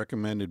 which I've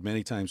recommended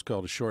many times,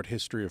 called A Short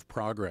History of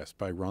Progress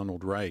by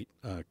Ronald Wright,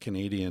 a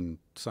Canadian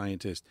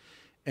scientist.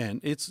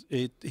 And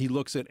he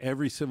looks at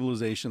every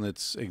civilization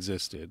that's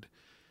existed.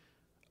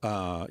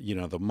 You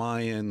know, the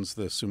Mayans,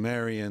 the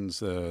Sumerians,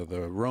 the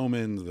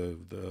Romans,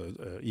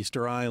 the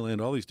Easter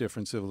Island, all these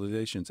different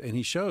civilizations. And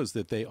he shows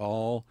that they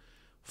all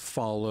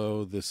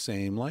follow the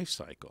same life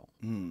cycle.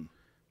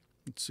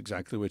 It's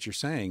exactly what you're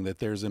saying, that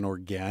there's an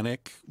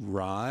organic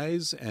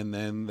rise, and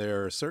then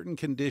there are certain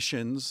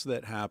conditions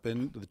that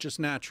happen just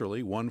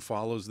naturally. One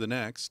follows the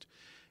next,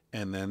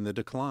 and then the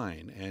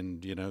decline.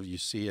 And, you know, you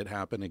see it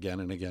happen again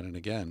and again and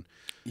again.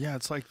 Yeah,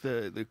 it's like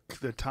the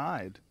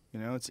tide. You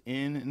know, it's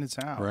in and it's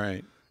out.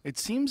 Right. It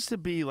seems to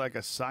be like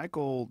a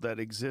cycle that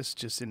exists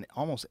just in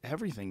almost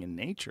everything in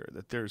nature,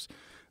 that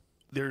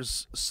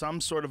there's some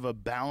sort of a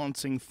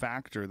balancing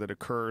factor that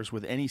occurs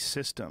with any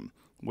system,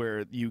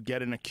 where you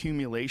get an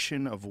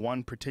accumulation of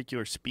one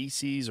particular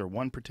species or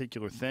one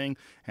particular thing,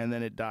 and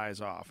then it dies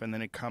off, and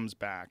then it comes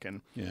back. And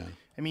Yeah.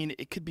 I mean,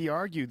 it could be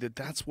argued that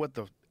that's what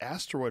the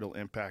asteroidal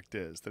impact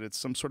is, that it's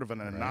some sort of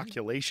an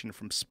inoculation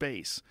from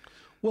space.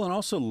 Well, and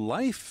also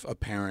life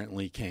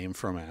apparently came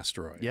from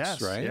asteroids,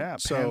 Yes, right? yeah,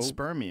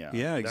 panspermia.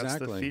 Yeah, That's the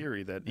exactly.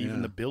 theory, that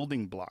even the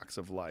building blocks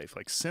of life,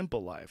 like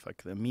simple life,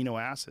 like the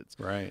amino acids,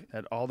 Right.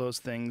 that all those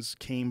things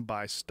came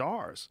by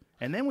stars.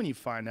 And then when you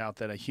find out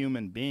that a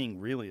human being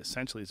really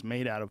essentially is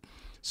made out of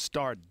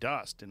star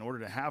dust, in order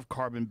to have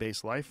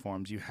carbon-based life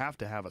forms, you have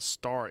to have a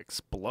star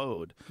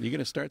explode. You going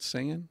to start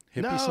singing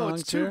hippie No,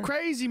 songs it's too here?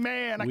 crazy,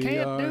 man. I We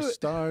can't are do it.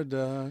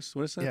 Stardust.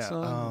 What is that Yeah,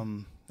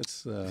 song?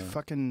 It's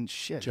fucking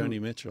shit. Joni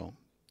Mitchell.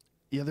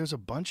 Yeah, there's a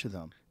bunch of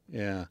them.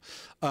 Yeah.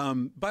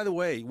 By the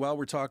way, while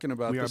we're talking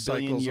about We the are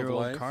cycles of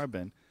billion-year-old life,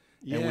 carbon.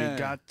 And we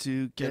got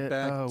to get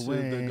back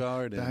away, to the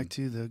garden. back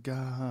to the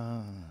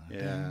garden.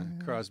 Yeah,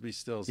 Crosby,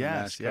 Stills, and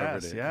Nash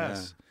covered it.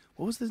 Yes.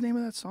 What was the name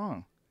of that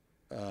song?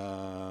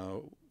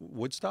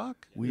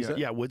 Woodstock?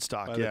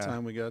 Woodstock. By the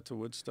time we got to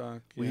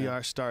Woodstock, we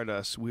are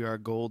stardust. We are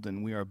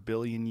golden. We are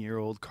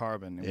billion-year-old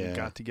carbon, and we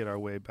got to get our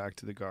way back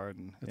to the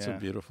garden. It's a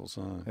beautiful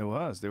song. It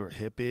was. They were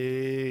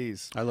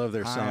hippies. I love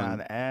their High song.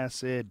 on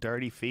acid,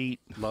 dirty feet.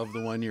 Love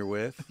the One You're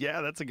With. Yeah,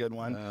 that's a good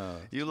one.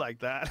 You like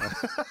that?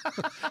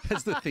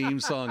 It's the theme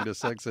song to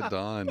Sex at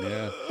Dawn.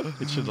 Yeah,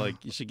 it should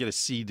you should get a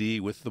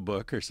CD with the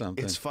book or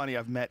something. It's funny.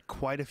 I've met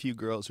quite a few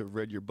girls who have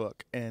read your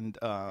book, and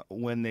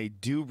when they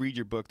do read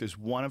your book, there's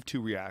one of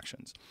two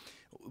reactions.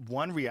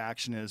 One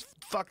reaction is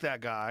 "fuck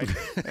that guy,"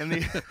 and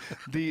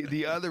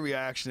the other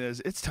reaction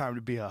is "it's time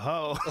to be a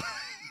hoe."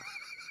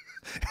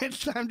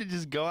 It's time to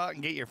just go out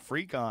and get your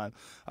freak on.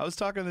 I was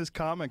talking to this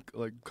comic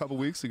like a couple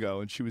weeks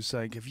ago, and she was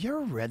saying, "Have you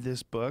ever read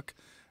this book?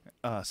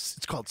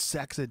 It's called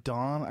Sex at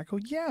Dawn." I go,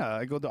 "Yeah."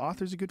 I go, "The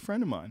author's a good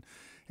friend of mine,"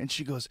 and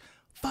she goes,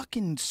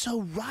 "Fucking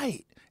so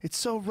right. It's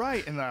so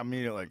right." And I'm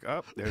immediately like,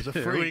 "Oh, there's a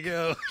freak. Here we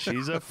go.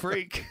 She's a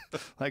freak."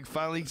 Like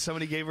finally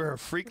somebody gave her a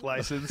freak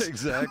license.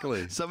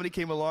 Exactly. Somebody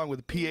came along with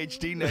a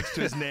PhD next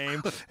to his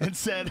name and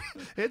said,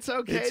 "It's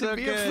okay to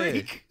be a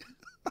freak."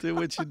 Do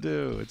what you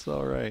do. It's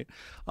all right.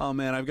 Oh,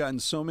 man, I've gotten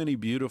so many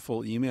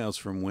beautiful emails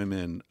from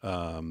women.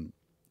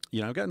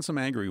 I've gotten some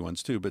angry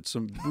ones, too, but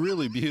some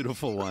really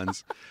beautiful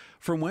ones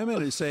from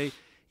women who say,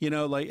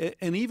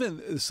 and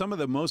even some of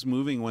the most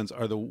moving ones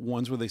are the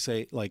ones where they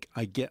say, like,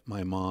 I get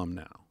my mom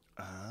now.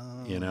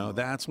 Oh.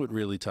 That's what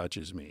really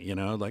touches me.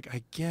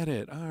 I get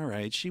it. All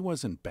right. She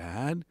wasn't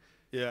bad.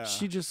 Yeah.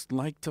 She just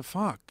liked to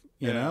fuck,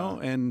 you know?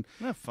 And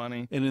isn't that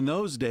funny? And in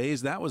those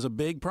days, that was a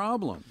big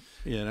problem,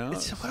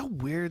 It's what a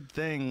weird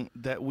thing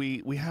that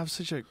we have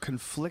such a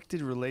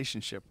conflicted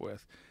relationship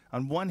with.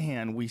 On one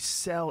hand, we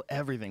sell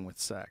everything with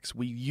sex.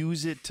 We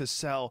use it to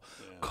sell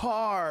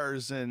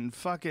cars and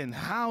fucking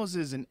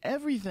houses and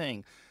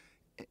everything.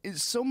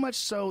 It's so much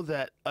so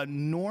that a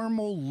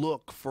normal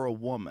look for a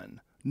woman,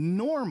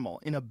 normal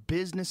in a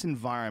business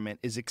environment,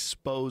 is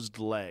exposed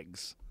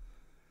legs.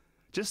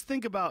 Just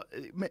think about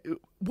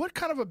what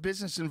kind of a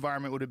business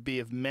environment would it be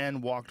if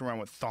men walked around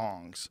with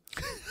thongs?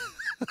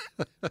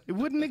 It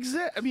wouldn't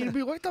exist. I mean, it'd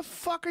be, what the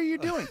fuck are you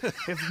doing?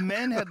 If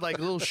men had like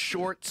little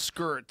short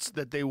skirts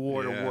that they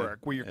wore to work,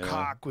 where your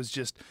cock was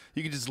just,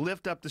 you could just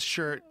lift up the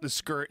skirt,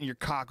 and your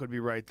cock would be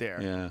right there.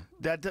 Yeah,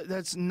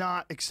 that's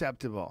not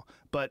acceptable.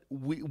 But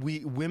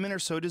we women are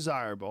so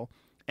desirable,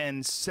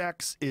 and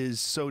sex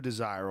is so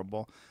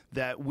desirable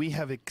that we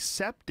have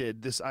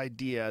accepted this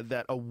idea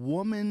that a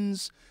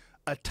woman's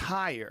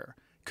attire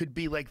could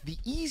be like the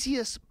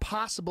easiest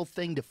possible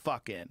thing to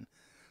fuck in.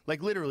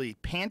 Like literally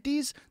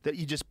panties that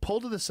you just pull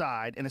to the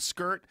side and a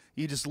skirt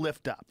you just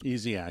lift up.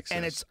 Easy access.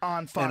 And it's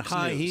on Fox And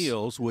high News.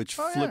 Heels, which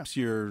flips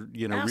your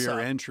rear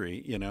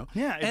entry,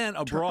 Yeah. And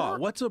a bra.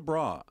 What's a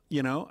bra?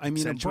 I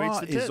mean, a bra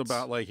is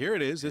about like, here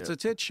it is. It's a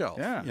tit shelf.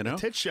 Yeah, a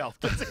tit shelf.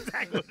 That's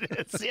exactly what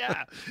it is.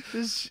 Yeah.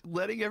 Just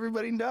letting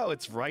everybody know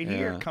it's right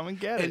here. Come and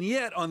get it. And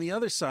yet, on the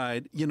other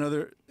side,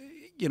 there...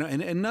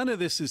 and none of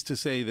this is to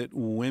say that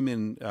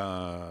women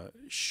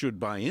should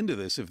buy into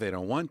this if they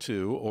don't want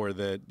to, or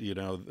that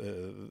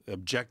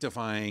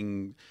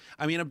objectifying.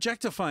 I mean,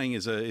 objectifying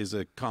is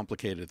a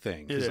complicated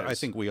thing, because I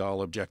think we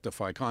all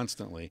objectify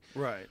constantly.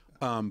 Right.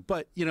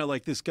 But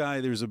like this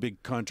guy, there was a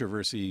big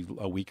controversy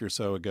a week or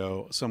so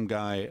ago. Some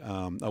guy,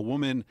 a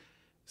woman,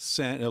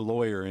 a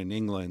lawyer in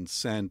England,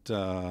 tried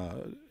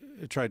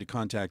to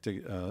contact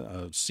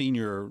a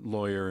senior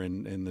lawyer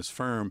in this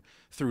firm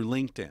through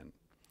LinkedIn.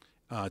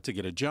 To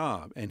get a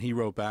job, and he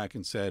wrote back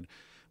and said,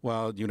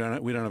 "Well, we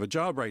don't have a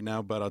job right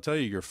now, but I'll tell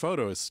you, your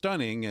photo is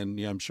stunning, and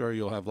I'm sure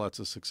you'll have lots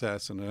of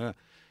success." And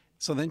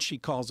so then she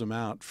calls him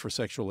out for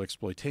sexual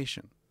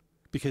exploitation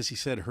because he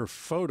said her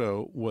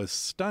photo was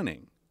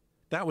stunning.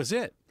 That was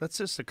it. That's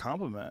just a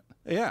compliment.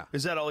 Yeah.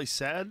 Is that all he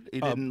said? He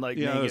didn't make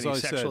any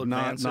sexual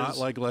advances? Not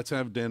like let's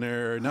have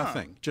dinner or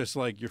nothing. Just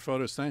like your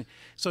photo's stunning.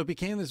 So it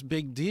became this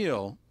big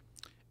deal,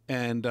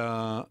 and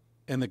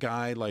the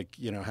guy,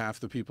 half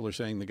the people are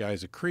saying the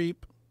guy's a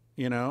creep,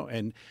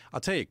 and I'll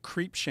tell you,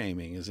 creep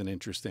shaming is an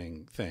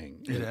interesting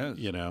thing. It is.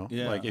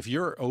 Yeah. Like if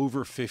you're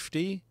over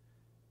 50,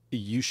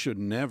 you should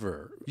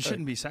never. You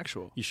shouldn't be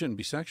sexual. You shouldn't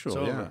be sexual.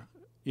 It's Yeah. over.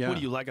 Yeah. What,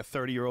 do you like a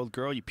 30-year-old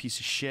girl, you piece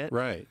of shit?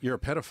 Right. You're a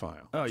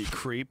pedophile. Oh, you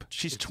creep.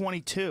 She's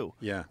 22.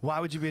 Yeah. Why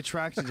would you be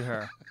attracted to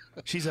her?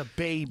 She's a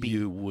baby.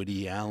 You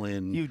Woody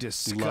Allen. You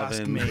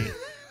disgust me.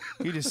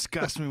 You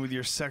disgust me with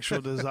your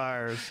sexual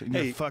desires and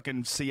your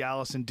fucking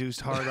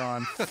Cialis-induced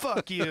hard-on.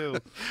 Fuck you.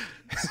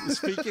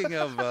 Speaking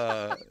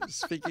of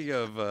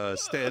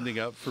standing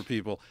up for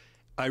people,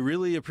 I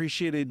really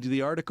appreciated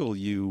the article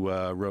you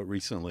wrote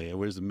recently. It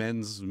was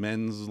men's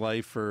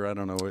life, or I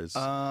don't know. It's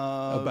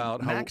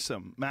about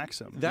Maxim.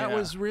 That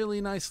was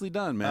really nicely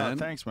done, man.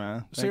 Thanks,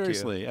 man.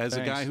 Seriously, as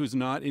a guy who's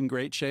not in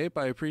great shape,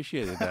 I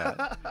appreciated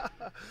that.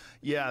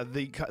 Yeah,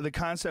 the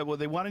concept. Well,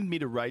 they wanted me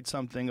to write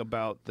something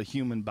about the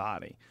human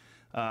body,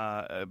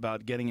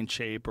 about getting in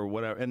shape or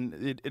whatever, and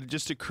it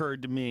just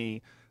occurred to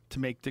me to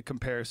make the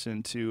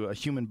comparison to a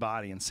human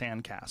body and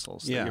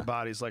sandcastles. Yeah. That your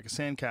body's like a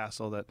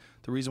sandcastle. That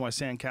the reason why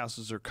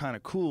sandcastles are kind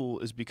of cool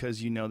is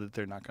because you know that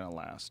they're not going to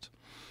last.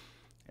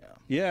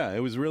 Yeah, it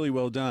was really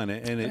well done,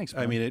 and Thanks,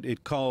 I mean,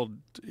 it called,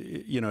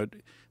 you know,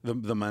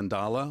 the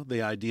mandala,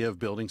 the idea of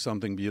building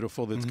something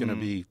beautiful that's going to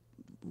be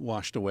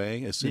washed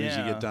away as soon as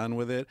you get done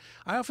with it.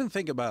 I often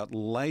think about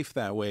life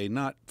that way,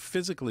 not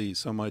physically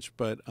so much,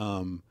 but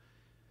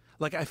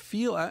like I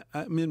feel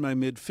I'm in my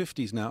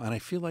mid-50s now, and I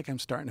feel like I'm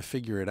starting to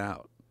figure it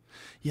out.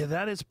 Yeah,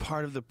 that is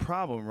part of the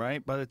problem,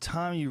 right? By the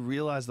time you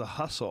realize the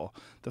hustle,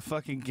 the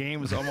fucking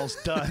game is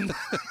almost done.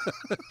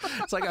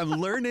 It's like I'm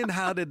learning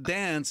how to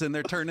dance and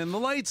they're turning the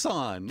lights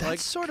on. That's like,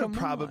 sort of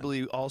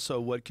probably also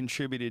what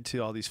contributed to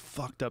all these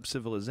fucked up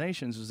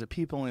civilizations was that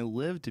people only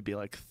lived to be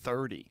like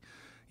 30.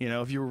 You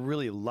know, if you were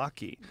really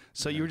lucky.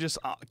 So you were just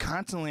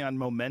constantly on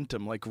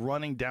momentum, like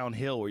running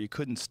downhill where you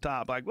couldn't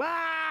stop, like,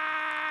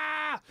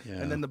 wah!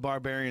 And then the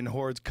barbarian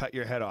hordes cut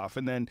your head off.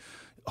 And then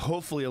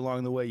hopefully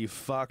along the way you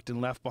fucked and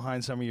left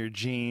behind some of your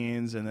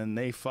genes, and then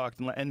they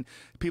fucked, and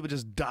people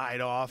just died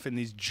off in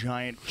these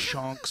giant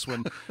chunks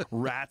when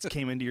rats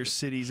came into your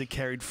cities that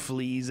carried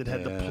fleas that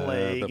had the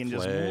plague.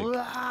 Just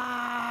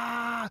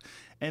blah!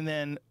 And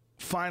then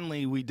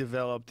finally we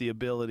developed the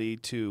ability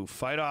to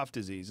fight off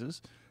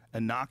diseases,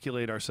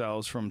 inoculate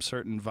ourselves from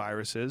certain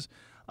viruses,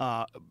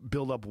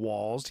 build up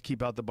walls to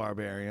keep out the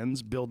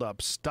barbarians, build up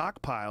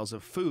stockpiles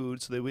of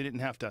food so that we didn't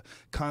have to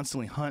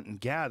constantly hunt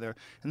and gather.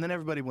 And then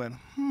everybody went,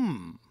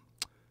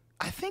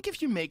 I think if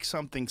you make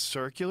something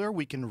circular,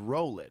 we can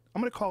roll it.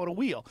 I'm going to call it a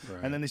wheel. Right.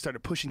 And then they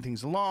started pushing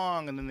things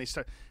along, and then they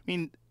started. I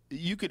mean,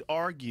 you could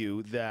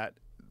argue that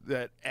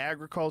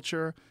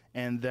agriculture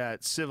and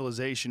that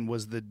civilization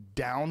was the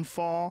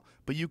downfall,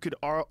 but you could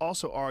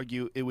also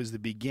argue it was the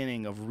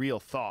beginning of real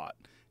thought.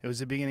 It was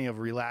the beginning of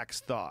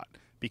relaxed thought,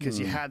 because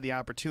you had the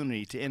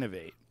opportunity to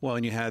innovate. Well,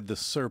 and you had the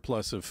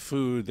surplus of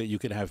food that you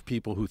could have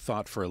people who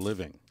thought for a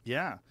living.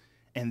 Yeah.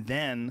 And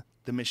then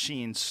the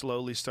machines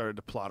slowly started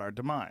to plot our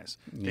demise.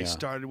 They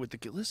started with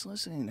the,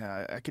 listen,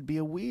 I could be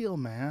a wheel,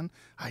 man.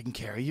 I can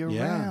carry you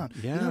around.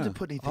 Yeah. You don't have to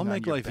put anything I'll on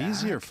make your life back.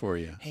 easier for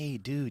you. Hey,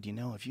 dude, you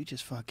know, if you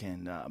just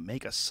fucking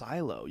make a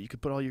silo, you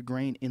could put all your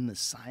grain in the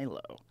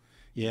silo.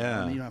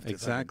 Yeah, you don't have to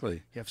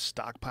exactly. You have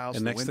stockpiles.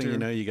 And next thing you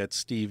know, you got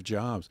Steve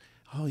Jobs.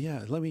 Oh,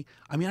 yeah,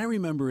 I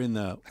remember it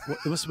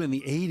must have been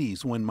the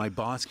 80s when my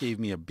boss gave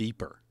me a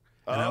beeper.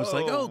 And I was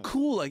like, oh,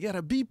 cool, I got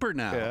a beeper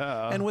now.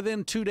 Yeah. And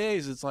within 2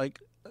 days, it's like,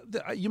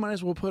 you might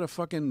as well put a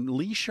fucking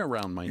leash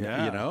around my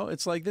neck, you know?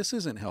 It's like, this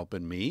isn't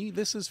helping me.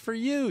 This is for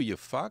you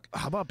fuck.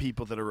 How about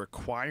people that are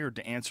required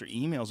to answer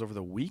emails over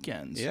the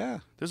weekends? Yeah.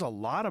 There's a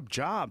lot of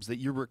jobs that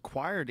you're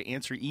required to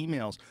answer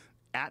emails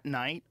at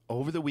night,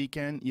 over the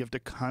weekend. You have to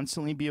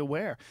constantly be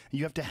aware.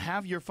 You have to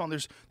have your phone.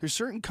 There's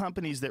certain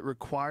companies that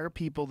require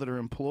people that are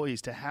employees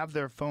to have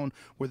their phone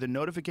where the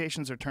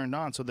notifications are turned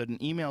on, so that when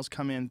emails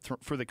come in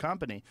for the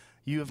company,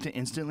 you have to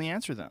instantly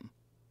answer them.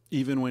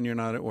 Even when you're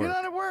not at work. You're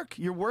not at work.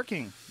 You're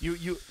working.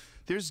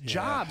 There's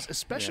jobs,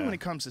 especially when it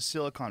comes to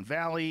Silicon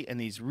Valley and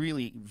these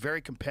really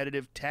very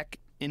competitive tech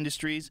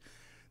industries.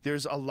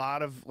 There's a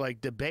lot of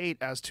like debate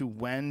as to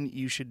when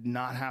you should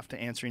not have to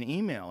answer an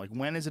email. Like,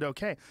 when is it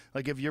okay?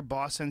 Like, if your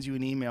boss sends you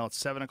an email at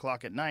 7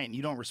 o'clock at night and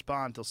you don't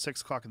respond until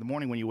 6 o'clock in the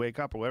morning when you wake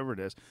up or whatever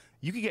it is,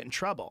 you could get in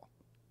trouble.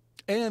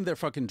 And they're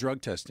fucking drug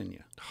testing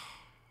you.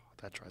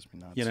 That drives me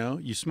nuts. You know,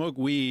 you smoke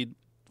weed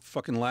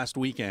fucking last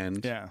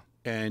weekend. Yeah.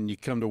 And you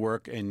come to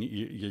work and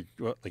you're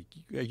like,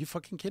 are you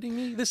fucking kidding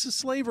me? This is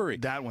slavery.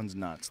 That one's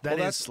nuts.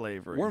 That's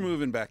slavery. We're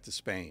moving back to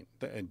Spain.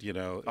 And, you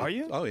know. Are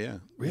you? Oh, yeah.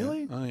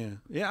 Really? Yeah. Oh, yeah.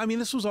 Yeah, I mean,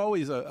 this was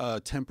always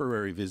a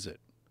temporary visit.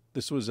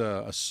 This was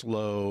a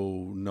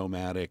slow,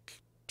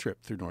 nomadic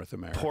trip through North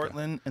America.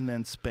 Portland and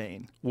then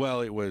Spain. Well,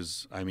 it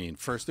was, I mean,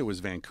 first it was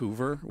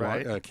Vancouver,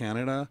 right?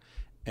 Canada.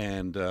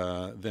 And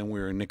then we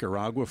were in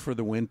Nicaragua for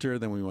the winter.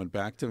 Then we went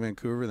back to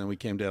Vancouver. Then we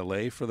came to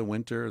L.A. for the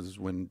winter. This is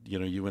when, you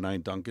know, you and I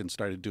and Duncan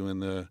started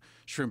doing the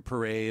shrimp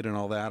parade and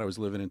all that. I was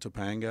living in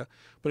Topanga.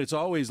 But it's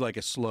always like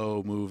a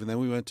slow move. And then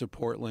we went to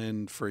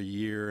Portland for a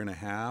year and a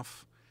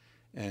half.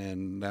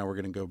 And now we're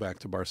going to go back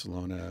to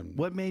Barcelona.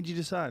 What made you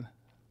decide?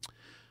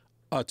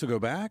 To go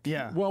back?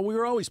 Yeah. Well, we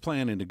were always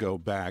planning to go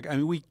back. I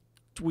mean,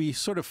 we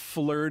sort of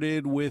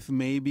flirted with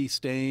maybe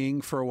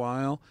staying for a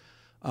while.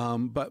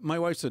 But my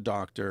wife's a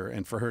doctor,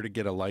 and for her to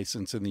get a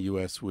license in the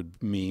U.S.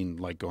 would mean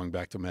like going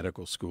back to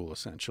medical school,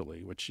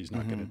 essentially, which she's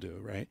not going to do,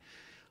 right?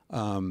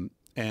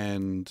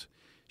 And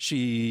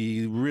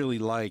she really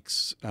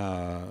likes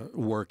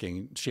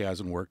working. She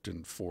hasn't worked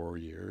in 4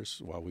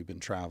 years while we've been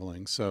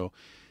traveling. So,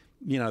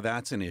 you know,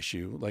 that's an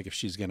issue, like if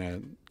she's going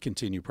to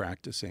continue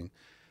practicing.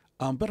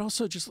 But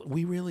also just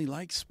we really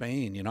like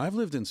Spain. You know, I've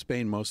lived in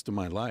Spain most of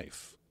my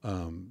life.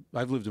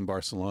 I've lived in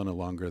Barcelona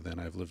longer than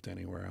I've lived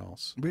anywhere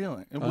else.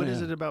 Really? And what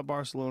is it about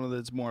Barcelona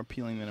that's more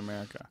appealing than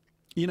America?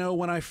 You know,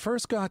 when I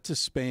first got to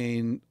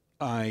Spain,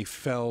 I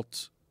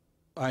felt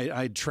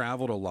I'd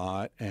traveled a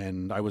lot,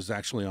 and I was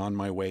actually on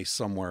my way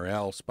somewhere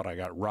else, but I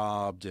got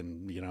robbed,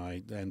 and, you know,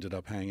 I ended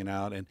up hanging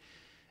out. And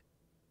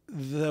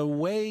the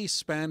way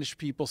Spanish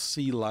people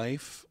see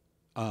life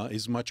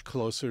is much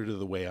closer to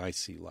the way I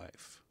see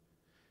life.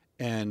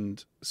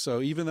 And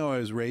so even though I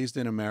was raised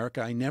in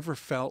America, I never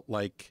felt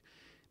like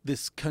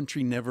this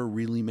country never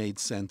really made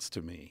sense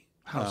to me.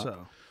 How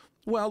so?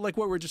 Well, like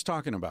what we're just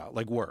talking about,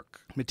 like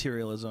work.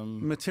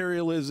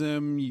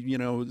 Materialism, you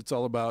know, it's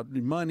all about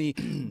money.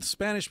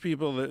 Spanish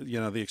people,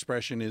 you know, the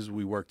expression is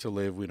we work to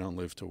live, we don't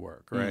live to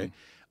work, right?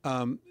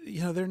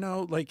 You know, there are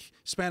no, like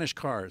Spanish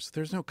cars,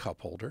 there's no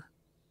cup holder.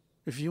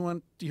 If you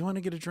want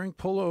to get a drink,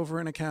 pull over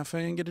in a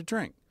cafe and get a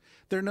drink.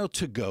 There are no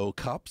to-go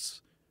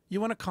cups. You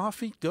want a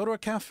coffee? Go to a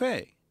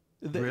cafe.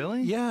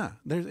 Really? Yeah.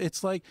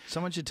 It's like...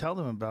 Someone should tell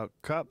them about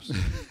cups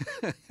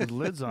with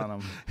lids on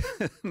them.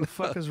 What the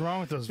fuck is wrong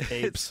with those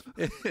apes?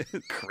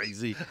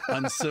 Crazy,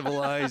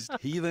 uncivilized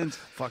heathens.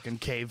 Fucking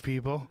cave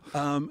people.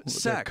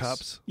 Sex.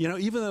 Cups. You know,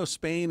 even though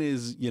Spain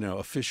is, you know,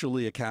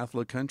 officially a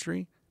Catholic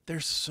country, they're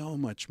so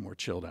much more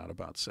chilled out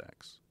about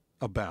sex.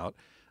 About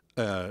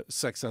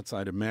sex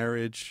outside of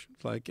marriage.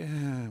 Like,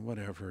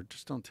 whatever.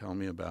 Just don't tell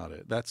me about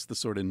it. That's the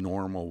sort of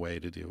normal way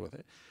to deal with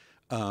it.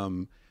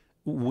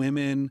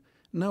 Women...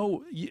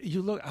 No,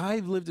 you look,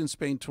 I've lived in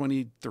Spain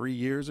 23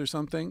 years or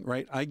something,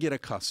 right? I get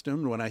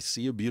accustomed when I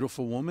see a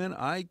beautiful woman,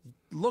 I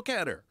look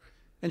at her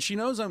and she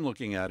knows I'm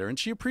looking at her and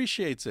she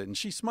appreciates it and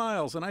she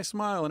smiles and I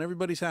smile and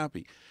everybody's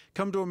happy.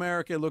 Come to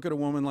America, look at a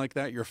woman like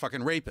that, you're a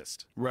fucking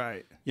rapist.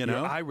 Right. You know?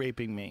 You're eye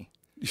raping me.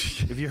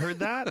 Have you heard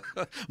that?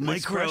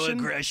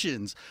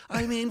 Microaggressions.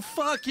 I mean,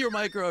 fuck your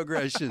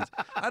microaggressions.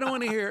 I don't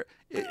want to hear,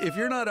 if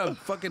you're not a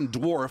fucking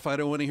dwarf, I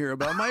don't want to hear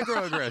about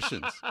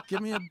microaggressions.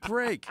 Give me a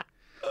break.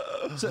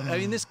 So, I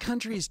mean, this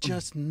country is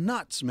just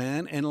nuts,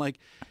 man. And like,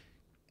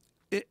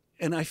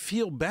 and I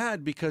feel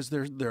bad because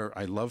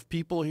I love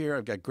people here.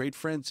 I've got great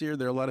friends here.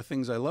 There are a lot of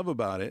things I love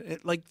about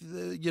it. Like,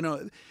 you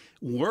know,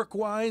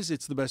 work-wise,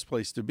 it's the best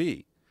place to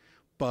be.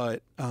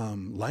 But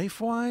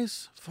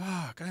life-wise,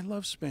 fuck, I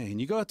love Spain.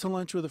 You go out to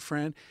lunch with a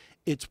friend,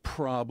 it's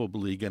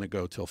probably going to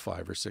go till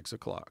 5 or 6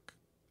 o'clock.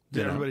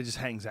 Everybody just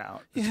hangs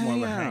out. It's more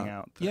of a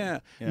hangout thing. Yeah.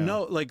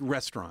 No, like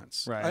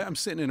restaurants. Right. I'm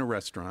sitting in a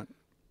restaurant.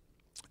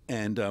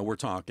 And we're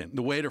talking.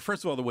 The waiter,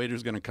 first of all, the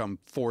waiter's going to come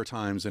 4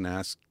 times and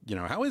ask, you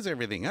know, how is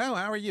everything? Oh,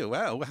 how are you?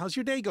 Oh, how's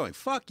your day going?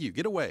 Fuck you.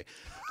 Get away.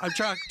 I'm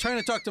trying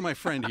to talk to my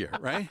friend here,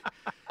 right?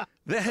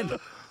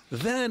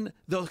 Then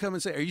they'll come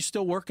and say, are you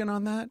still working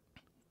on that?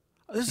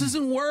 This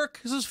isn't work.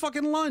 This is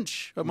fucking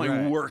lunch. Am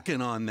I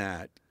working on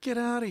that? Get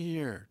out of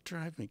here.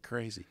 Drive me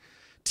crazy.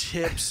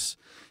 Tips.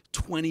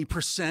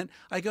 20%.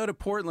 I go to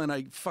Portland,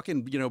 I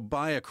fucking, you know,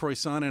 buy a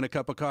croissant and a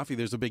cup of coffee.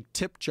 There's a big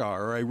tip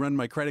jar, or I run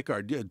my credit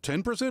card.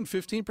 10%,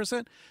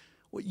 15%?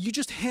 Well, you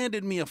just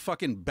handed me a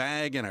fucking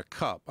bag and a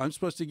cup. I'm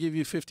supposed to give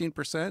you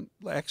 15%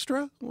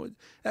 extra?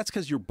 That's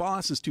because your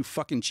boss is too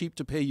fucking cheap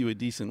to pay you a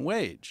decent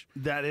wage.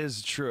 That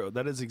is true.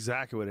 That is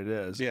exactly what it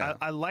is. Yeah.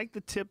 I like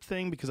the tip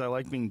thing because I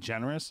like being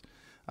generous.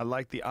 I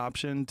like the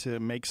option to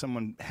make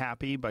someone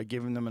happy by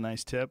giving them a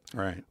nice tip.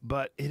 Right.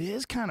 But it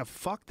is kind of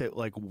fucked that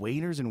like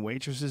waiters and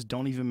waitresses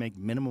don't even make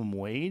minimum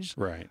wage.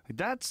 Right.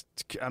 That's,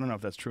 I don't know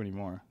if that's true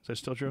anymore. Is that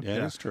still true?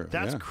 Yeah, it's true.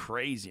 That's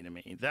crazy to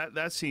me.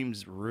 That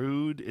seems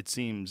rude. It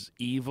seems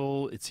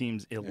evil. It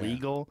seems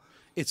illegal.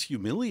 It's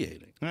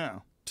humiliating. Yeah.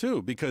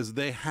 Too, because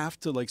they have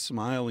to like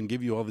smile and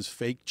give you all this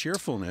fake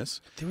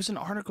cheerfulness. There was an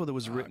article that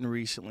was written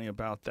recently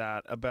about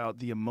that, about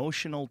the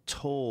emotional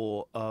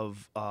toll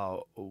of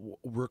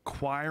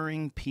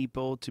requiring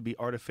people to be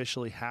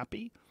artificially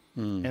happy.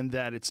 And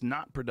that it's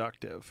not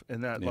productive,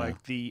 and that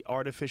like the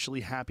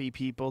artificially happy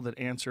people that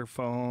answer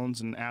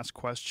phones and ask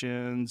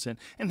questions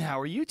and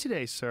how are you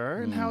today,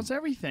 sir? And how's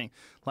everything?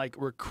 Like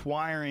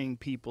requiring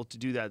people to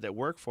do that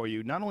work for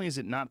you. Not only is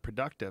it not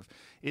productive,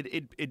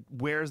 it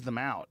wears them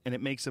out and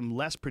it makes them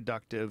less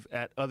productive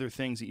at other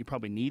things that you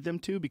probably need them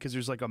to, because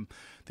there's like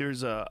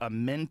there's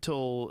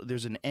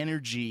an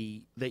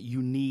energy that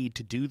you need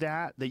to do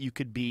that you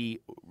could be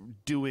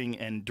doing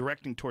and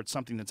directing towards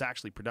something that's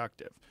actually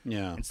productive.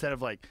 Yeah. Instead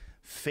of like,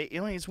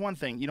 it's one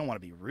thing, you don't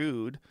want to be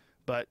rude,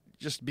 but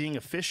just being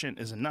efficient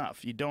is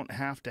enough. You don't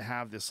have to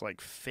have this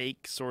like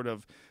fake sort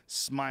of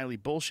smiley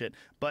bullshit,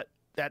 but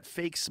that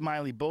fake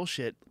smiley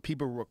bullshit,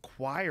 people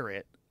require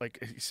it,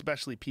 like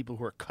especially people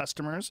who are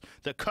customers.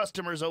 The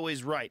customer's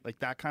always right, like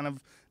that kind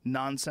of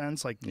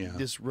nonsense, like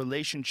this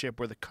relationship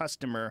where the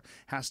customer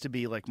has to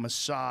be like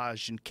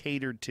massaged and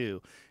catered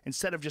to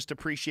instead of just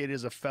appreciated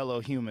as a fellow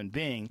human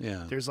being.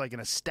 There's like an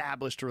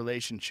established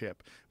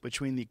relationship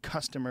between the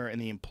customer and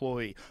the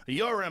employee.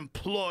 Your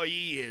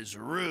employee is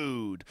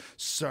rude.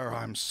 Sir,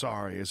 I'm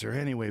sorry. Is there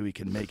any way we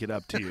can make it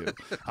up to you?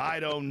 I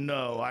don't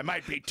know. I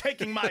might be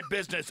taking my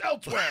business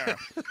elsewhere.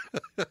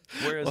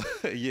 Whereas,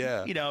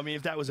 you know, I mean,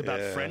 if that was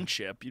about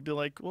friendship, you'd be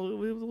like, well,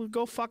 we'll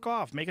go fuck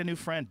off. Make a new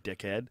friend,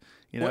 dickhead.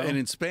 You know? Well, and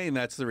in Spain,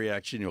 that's the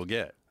reaction you'll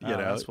get. You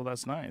know,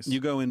 that's nice. You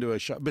go into a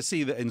shop, but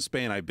see, in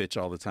Spain, I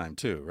bitch all the time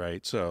too,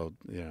 right? So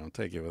you know,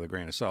 take it with a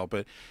grain of salt.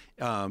 But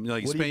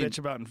like what Spain, do you bitch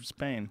about in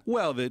Spain?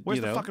 Well,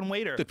 where's the fucking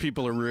waiter? The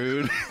people are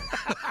rude.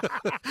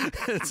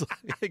 It's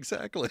like,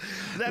 exactly.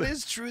 That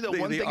is true. Though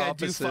one thing I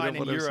do find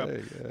in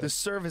Europe, the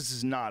service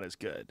is not as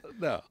good.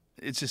 No.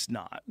 It's just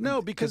not.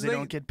 No, because they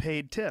don't get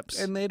paid tips.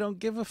 And they don't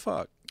give a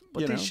fuck.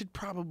 But they should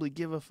probably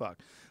give a fuck.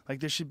 Like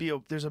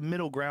there's a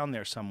middle ground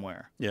there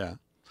somewhere. Yeah.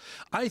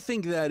 I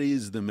think that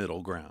is the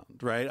middle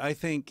ground, right? I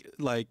think,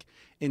 like,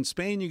 in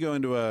Spain, you go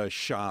into a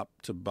shop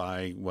to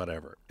buy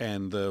whatever,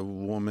 and the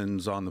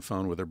woman's on the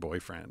phone with her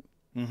boyfriend.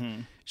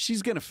 Mm-hmm.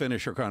 She's going to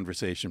finish her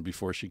conversation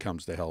before she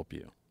comes to help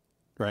you,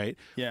 right?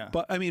 Yeah.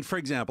 But, I mean, for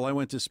example, I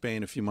went to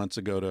Spain a few months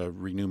ago to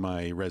renew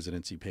my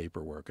residency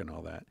paperwork and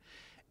all that.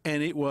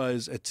 And it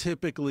was a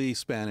typically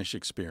Spanish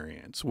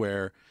experience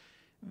where,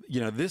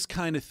 you know, this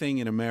kind of thing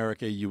in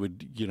America, you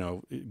would, you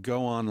know,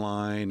 go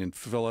online and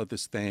fill out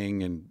this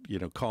thing and, you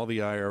know, call the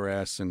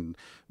IRS and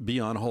be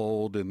on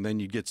hold. And then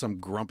you'd get some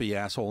grumpy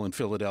asshole in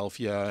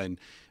Philadelphia.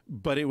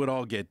 But it would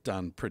all get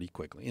done pretty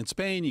quickly. In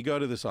Spain, you go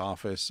to this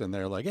office and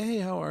they're like, hey,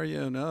 how are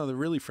you? No, they're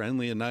really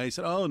friendly and nice.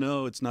 And, oh,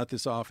 no, it's not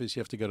this office. You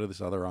have to go to this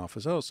other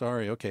office. Oh,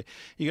 sorry. Okay.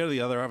 You go to the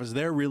other office.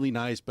 They're really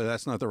nice, but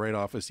that's not the right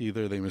office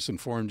either. They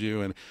misinformed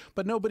you.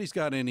 But nobody's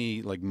got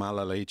any, like,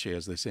 mala leche,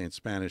 as they say in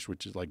Spanish,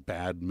 which is like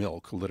bad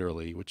milk,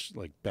 literally, which is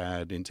like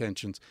bad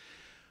intentions.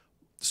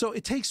 So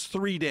it takes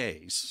 3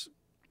 days,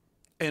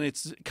 and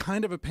it's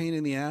kind of a pain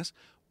in the ass.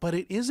 But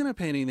it isn't a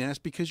pain in the ass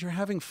because you're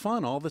having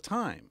fun all the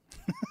time.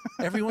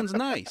 Everyone's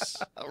nice.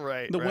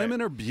 Right. The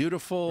women are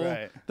beautiful.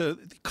 Right. The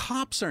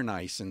cops are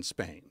nice in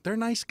Spain. They're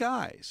nice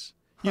guys.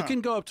 You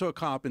can go up to a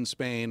cop in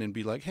Spain and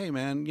be like, hey,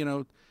 man, you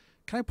know,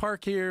 can I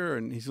park here?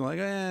 And he's like,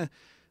 I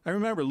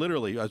remember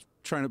literally I was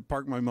trying to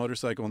park my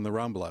motorcycle in the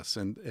Ramblas,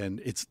 and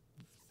it's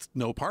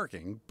no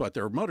parking, but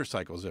there are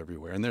motorcycles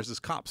everywhere. And there's this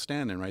cop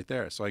standing right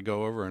there. So I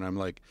go over and I'm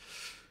like,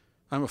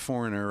 I'm a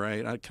foreigner,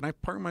 right? Can I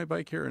park my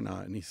bike here or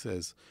not? And he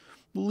says,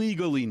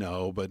 legally,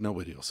 no, but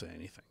nobody will say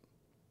anything.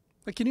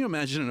 Like, can you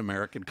imagine an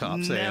American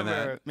cop saying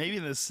that? Maybe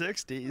in the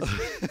 60s.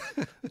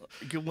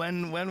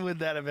 When would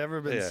that have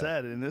ever been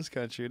said in this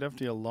country? It'd have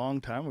to be a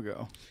long time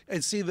ago.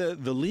 And see, the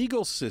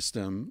legal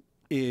system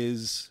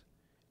is,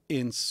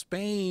 in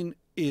Spain,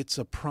 it's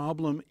a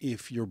problem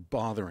if you're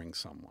bothering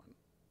someone,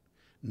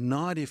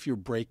 not if you're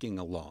breaking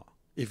a law.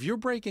 If you're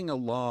breaking a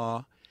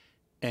law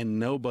and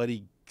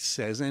nobody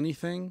says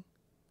anything,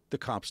 the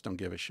cops don't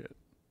give a shit.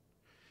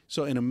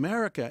 So in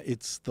America,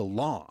 it's the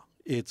law.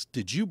 It's,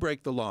 did you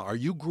break the law? Are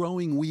you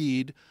growing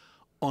weed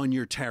on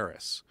your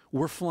terrace?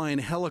 We're flying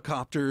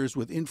helicopters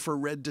with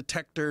infrared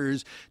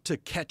detectors to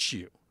catch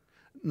you.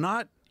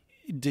 Not,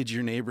 did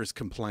your neighbors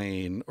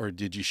complain or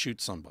did you shoot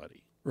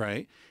somebody,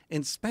 right?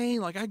 In Spain,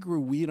 like, I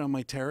grew weed on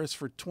my terrace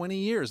for 20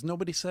 years.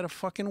 Nobody said a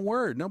fucking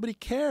word. Nobody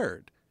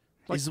cared.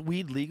 Like, is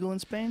weed legal in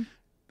Spain?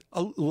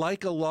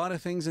 Like a lot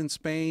of things in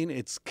Spain,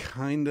 it's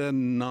kind of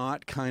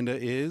not, kind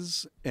of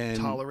is. And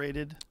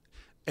tolerated?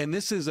 And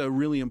this is a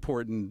really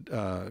important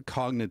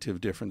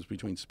cognitive difference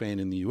between Spain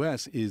and the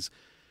U.S. is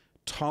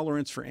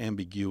tolerance for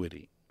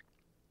ambiguity.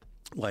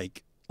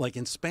 Like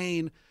in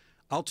Spain,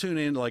 I'll tune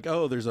in like,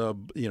 oh, there's a,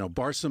 you know,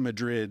 Barca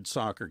Madrid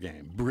soccer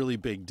game, really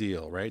big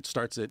deal, right?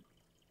 Starts at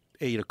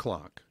 8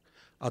 o'clock.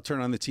 I'll turn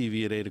on the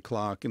TV at 8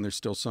 o'clock and there's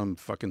still some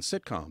fucking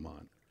sitcom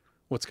on.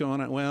 What's going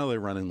on? Well, they're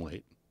running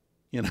late.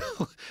 You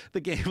know, the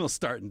game will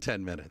start in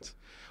 10 minutes.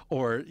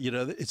 Or, you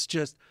know, it's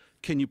just,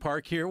 can you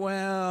park here?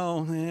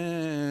 Well,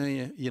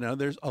 you know,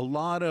 there's a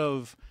lot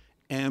of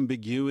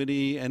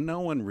ambiguity and no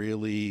one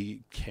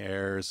really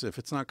cares. If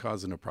it's not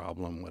causing a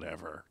problem,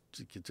 whatever,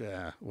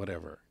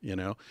 whatever, you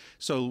know.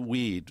 So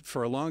weed,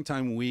 for a long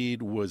time,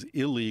 weed was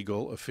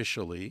illegal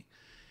officially,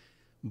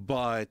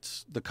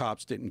 but the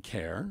cops didn't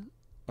care.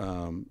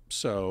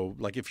 So,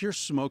 like, if you're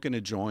smoking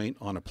a joint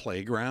on a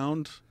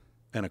playground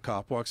and a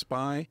cop walks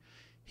by,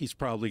 he's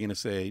probably going to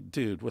say,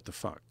 dude, what the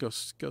fuck? Go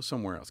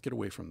somewhere else. Get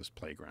away from this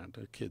playground.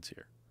 There are kids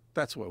here.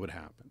 That's what would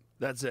happen.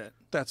 That's it.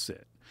 That's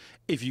it.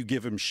 If you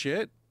give him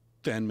shit,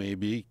 then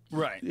maybe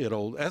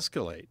it'll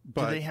escalate.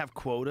 But do they have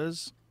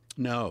quotas?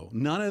 No.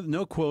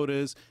 No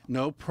quotas,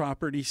 no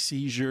property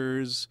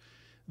seizures.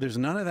 There's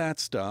none of that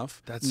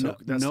stuff.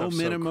 No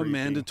minimum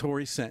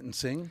mandatory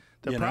sentencing.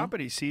 The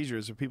property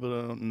seizures, if people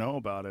don't know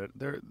about it,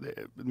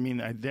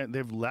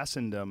 they've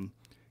lessened them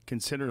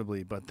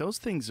considerably, but those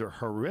things are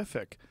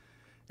horrific.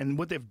 And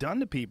what they've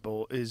done to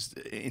people is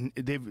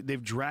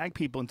they've dragged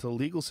people into the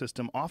legal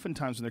system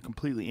oftentimes when they're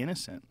completely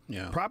innocent.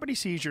 Yeah. Property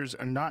seizures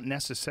are not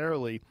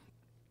necessarily,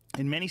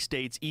 in many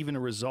states, even a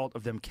result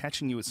of them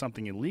catching you with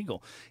something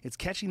illegal. It's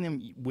catching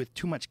them with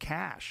too much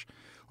cash.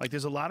 Like,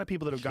 there's a lot of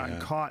people that have gotten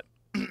caught.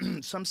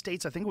 Some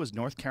states, I think it was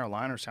North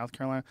Carolina or South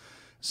Carolina,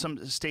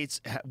 some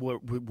states were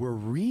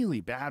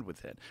really bad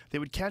with it. They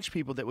would catch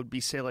people that would be,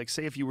 say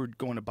if you were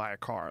going to buy a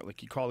car,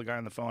 like you call the guy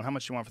on the phone, how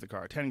much do you want for the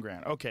car? 10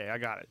 grand. Okay, I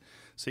got it.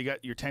 So you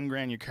got your 10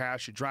 grand, your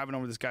cash, you're driving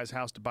over to this guy's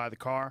house to buy the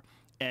car,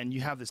 and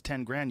you have this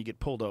 10 grand, you get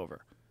pulled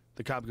over.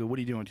 The cop goes, what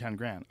are you doing with 10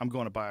 grand? I'm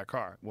going to buy a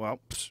car. Well,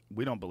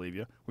 we don't believe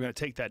you. We're going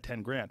to take that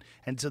 10 grand.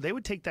 And so they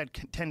would take that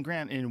 10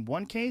 grand. And in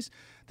one case,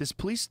 this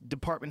police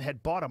department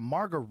had bought a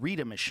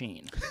margarita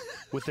machine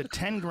with the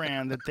 10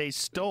 grand that they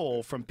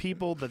stole from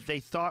people that they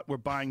thought were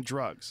buying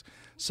drugs.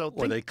 So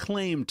or they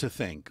claimed to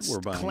think were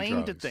buying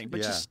drugs. To think,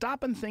 but just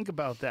stop and think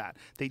about that.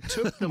 They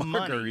took the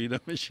money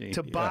machine,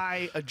 to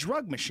buy a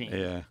drug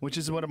machine, which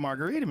is what a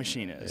margarita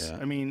machine is.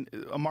 I mean,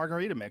 a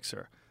margarita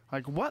mixer.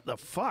 Like, what the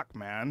fuck,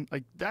 man?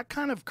 Like, that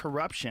kind of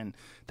corruption,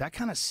 that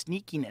kind of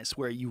sneakiness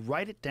where you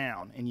write it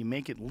down and you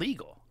make it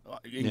legal,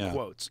 in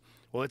quotes.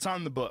 Well, it's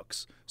on the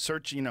books.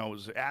 Search,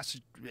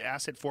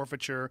 asset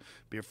forfeiture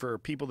for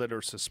people that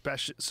are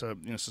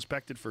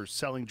suspected for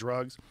selling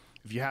drugs.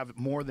 If you have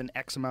more than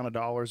X amount of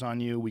dollars on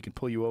you, we can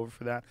pull you over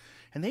for that.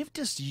 And they've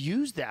just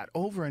used that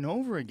over and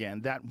over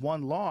again, that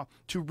one law,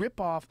 to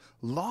rip off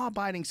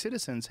law-abiding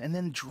citizens and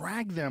then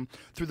drag them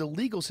through the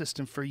legal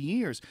system for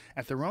years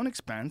at their own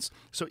expense.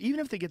 So even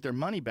if they get their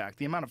money back,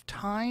 the amount of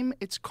time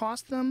it's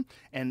cost them,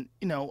 and,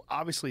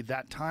 obviously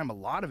that time, a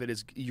lot of it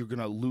is you're going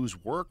to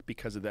lose work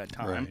because of that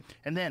time. Right.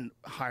 And then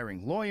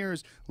hiring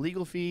lawyers,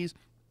 legal fees.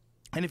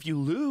 And if you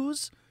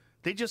lose,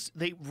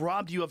 they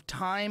robbed you of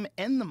time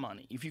and the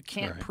money. If you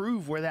can't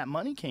prove where that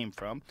money came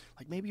from,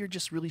 like maybe you're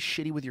just really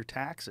shitty with your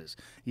taxes.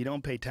 You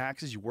don't pay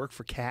taxes, you work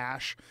for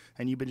cash,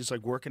 and you've been just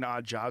like working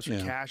odd jobs for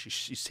cash.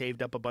 You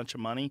saved up a bunch of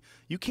money.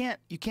 You can't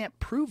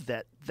prove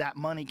that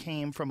money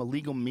came from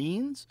illegal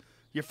means.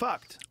 You're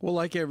fucked. Well,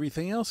 like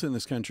everything else in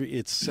this country,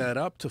 it's set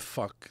up to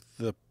fuck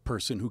the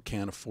person who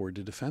can't afford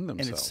to defend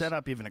themselves. And it's set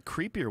up even a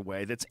creepier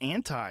way that's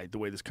anti the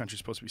way this country's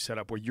supposed to be set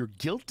up, where you're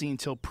guilty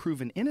until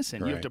proven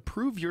innocent. You have to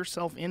prove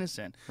yourself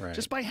innocent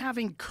just by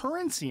having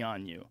currency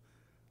on you.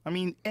 I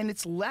mean, and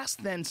it's less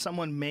than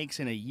someone makes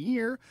in a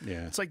year.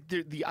 Yeah. It's like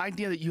the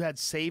idea that you had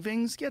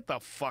savings. Get the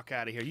fuck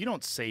out of here. You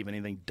don't save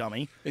anything,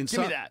 dummy. Give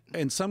me that.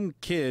 And some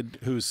kid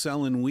who's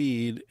selling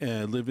weed,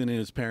 living in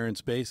his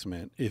parents'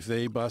 basement, if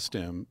they bust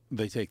him,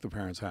 they take the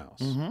parents' house.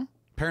 Mm-hmm.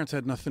 Parents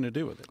had nothing to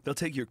do with it. They'll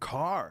take your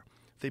car.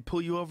 If they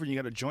pull you over and you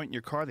got a joint in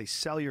your car, they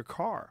sell your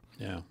car.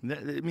 Yeah.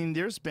 I mean,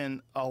 there's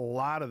been a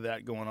lot of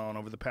that going on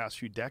over the past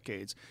few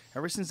decades.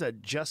 Ever since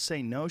that Just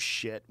Say No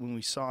shit when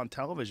we saw on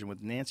television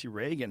with Nancy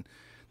Reagan,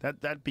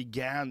 that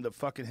began the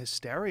fucking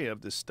hysteria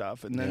of this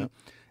stuff. And then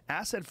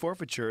asset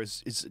forfeiture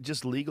is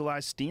just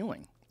legalized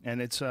stealing.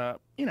 And it's, a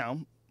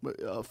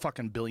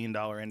fucking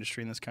billion-dollar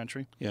industry in this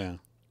country. Yeah.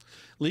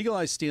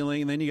 Legalized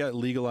stealing, and then you got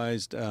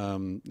legalized,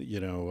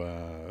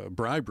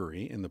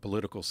 bribery in the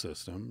political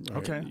system.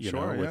 Right? Okay,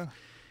 sure,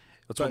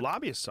 that's what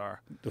lobbyists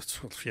are.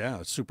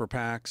 Yeah, super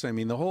PACs. I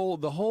mean, the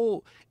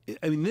whole.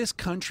 I mean, this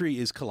country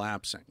is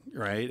collapsing,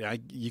 right?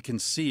 You can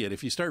see it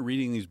if you start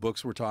reading these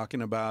books we're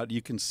talking about.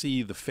 You can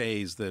see the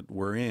phase that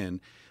we're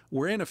in.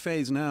 We're in a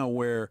phase now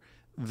where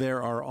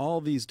there are all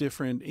these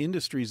different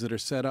industries that are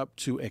set up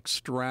to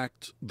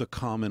extract the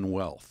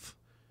commonwealth.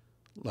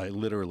 Like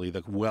literally,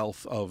 the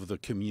wealth of the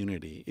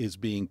community is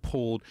being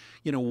pulled.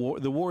 The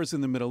wars in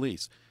the Middle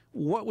East.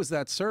 What was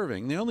that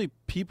serving? The only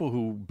people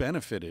who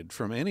benefited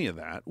from any of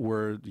that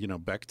were,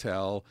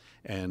 Bechtel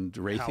and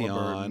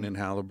Raytheon and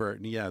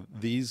Halliburton. Yeah,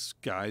 these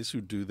guys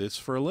who do this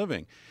for a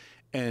living.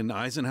 And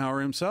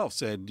Eisenhower himself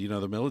said,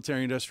 the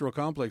military-industrial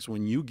complex,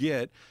 when you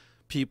get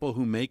people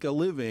who make a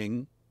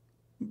living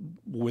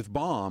with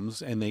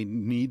bombs and they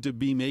need to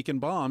be making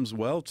bombs,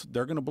 well,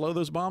 they're going to blow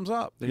those bombs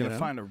up. They're going to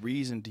find a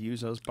reason to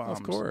use those bombs.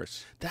 Of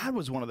course. That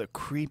was one of the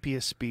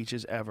creepiest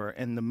speeches ever.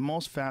 And the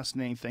most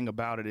fascinating thing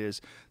about it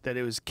is that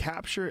it was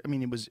captured. I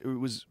mean, it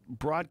was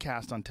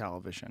broadcast on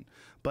television.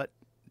 But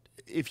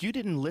if you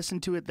didn't listen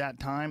to it that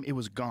time, it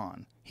was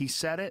gone. He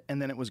said it,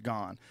 and then it was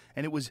gone.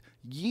 And it was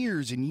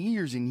years and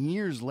years and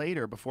years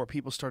later before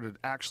people started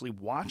actually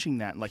watching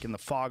that, like in the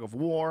fog of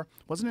war.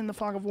 Wasn't it in the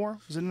fog of war?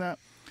 Was it in that?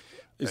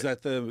 Is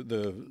that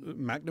the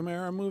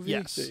McNamara movie?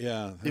 Yes.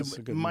 Yeah, that's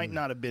a good might movie.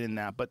 not have been in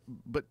that, but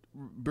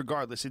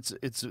regardless,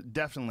 it's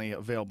definitely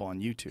available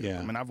on YouTube. Yeah.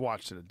 I mean, I've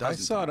watched it a dozen I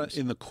saw times. it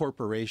in The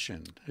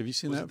Corporation. Have you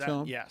seen that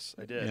film? Yes,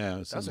 I did. Yeah,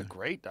 that's a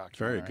great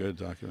documentary. Very good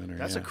documentary.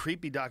 That's a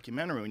creepy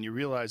documentary when you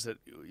realize that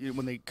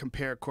when they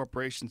compare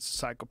corporations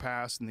to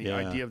psychopaths and the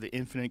idea of the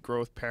infinite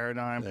growth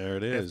paradigm. There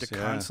it they is. have to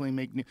constantly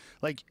make new.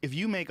 Like if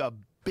you make $1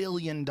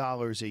 billion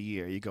a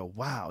year, you go,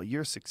 wow,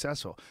 you're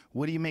successful.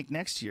 What do you make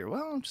next year?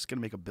 Well, I'm just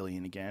gonna make $1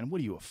 billion again. What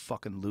are you, a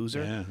fucking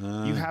loser?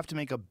 Yeah, you have to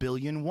make $1.1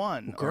 billion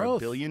or $1.2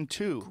 billion.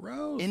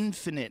 Growth.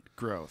 Infinite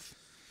growth.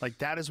 Like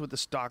that is what the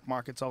stock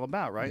market's all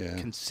about, right? Yeah.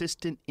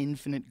 Consistent,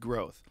 infinite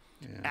growth.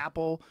 Yeah.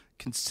 Apple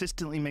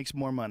consistently makes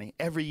more money.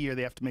 Every year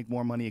they have to make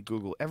more money at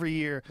Google. Every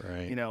year,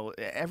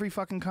 every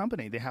fucking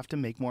company, they have to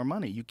make more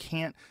money. You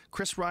can't,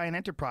 Chris Ryan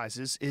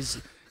Enterprises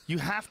is, you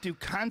have to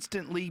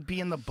constantly be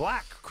in the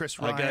black, Chris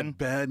Ryan. I got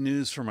bad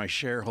news for my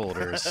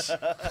shareholders.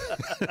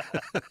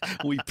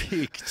 We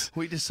peaked.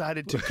 We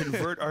decided to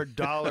convert our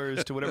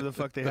dollars to whatever the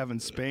fuck they have in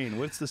Spain.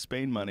 What's the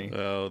Spain money?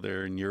 Oh,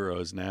 they're in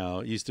euros now.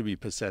 It used to be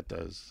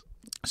pesetas.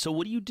 So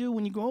what do you do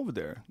when you go over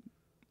there?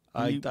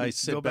 I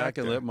sit back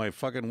and let my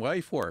fucking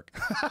wife work.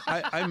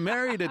 I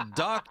married a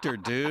doctor,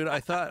 dude.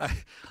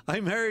 I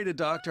married a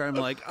doctor. I'm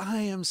like, I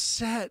am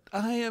set.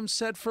 I am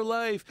set for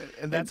life.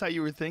 And that's how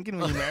you were thinking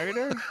when you married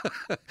her?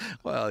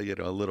 Well,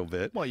 a little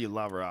bit. Well, you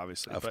love her,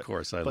 obviously. Of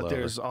course I love her. But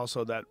there's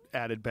also that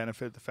added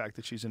benefit, the fact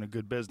that she's in a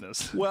good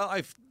business. Well,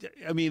 I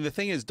mean, the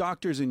thing is,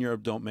 doctors in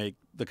Europe don't make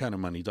the kind of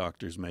money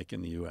doctors make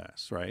in the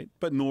U.S., right?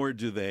 But nor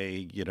do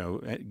they,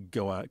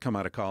 come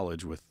out of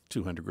college with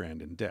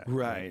 $200,000 in debt.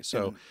 Right.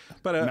 So,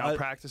 but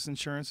malpractice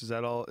insurance, is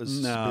that all?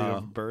 Is no, big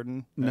of a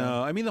burden?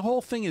 No. I mean, the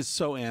whole thing is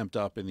so amped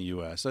up in the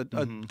U.S. A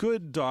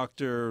good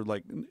doctor,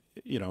 like,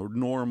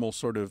 normal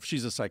sort of,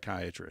 she's a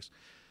psychiatrist.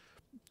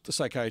 The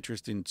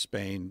psychiatrist in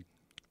Spain,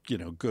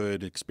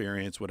 good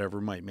experience, whatever,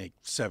 might make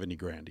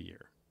 $70,000 a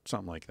year,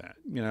 something like that.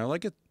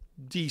 Like a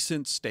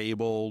decent,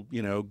 stable,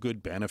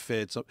 good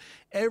benefits. So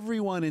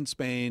everyone in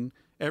Spain,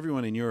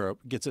 everyone in Europe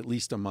gets at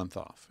least a month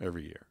off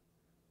every year.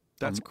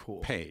 That's cool.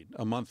 Paid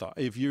a month off.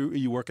 If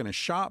you work in a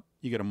shop,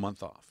 you get a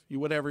month off.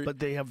 Whatever. But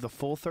they have the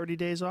full 30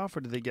 days off,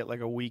 or do they get like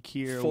a week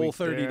here? Full a week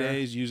 30 there?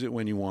 days. Use it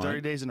when you want.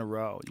 30 days in a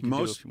row. You can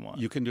do it if you want.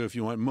 You can do it if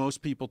you want.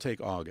 Most people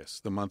take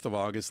August. The month of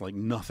August, like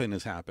nothing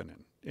is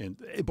happening, and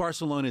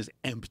Barcelona is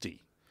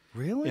empty.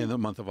 Really? In the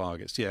month of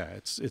August, yeah,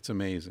 it's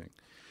amazing.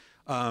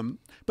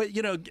 But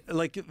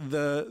like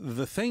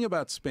the thing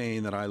about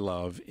Spain that I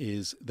love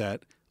is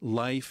that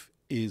life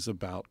is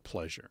about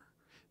pleasure.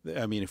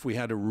 I mean, if we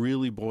had to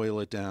really boil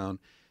it down,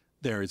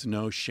 there is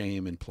no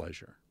shame in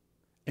pleasure.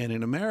 And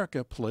in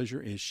America, pleasure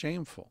is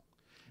shameful.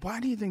 Why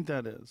do you think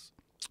that is?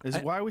 I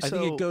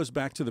think it goes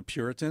back to the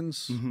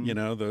Puritans,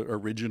 the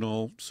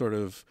original sort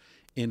of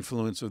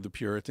influence of the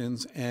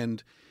Puritans,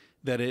 and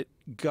that it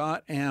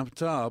got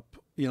amped up,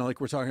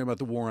 like we're talking about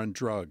the war on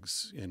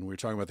drugs, and we're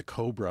talking about the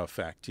Cobra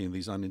effect,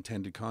 these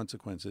unintended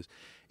consequences.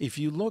 If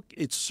you look,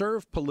 it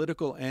served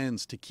political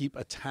ends to keep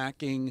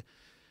attacking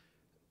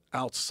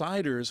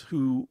outsiders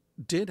who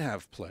did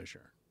have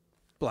pleasure.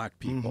 Black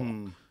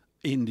people,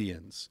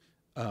 Indians,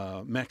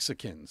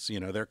 Mexicans,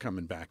 they're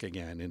coming back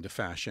again into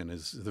fashion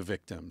as the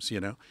victims,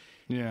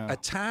 Yeah.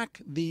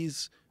 Attack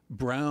these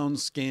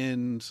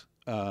brown-skinned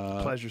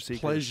pleasure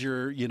seekers.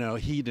 Pleasure,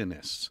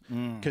 hedonists,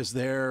 because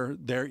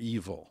they're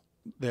evil.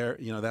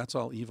 That's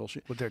all evil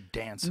shit. But they're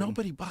dancing.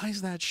 Nobody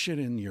buys that shit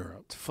in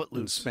Europe. It's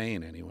Footloose. In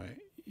Spain, anyway.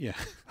 Yeah.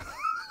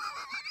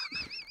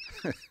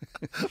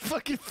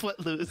 Fucking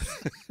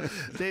Footloose.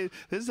 This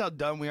is how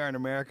dumb we are in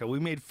America. We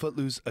made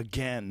Footloose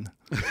again.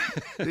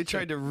 They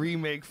tried to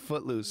remake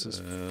Footloose as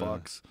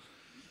fucks.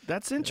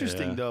 That's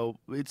interesting, though.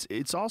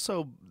 It's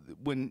also,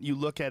 when you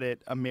look at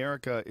it,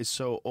 America is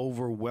so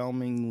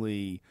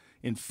overwhelmingly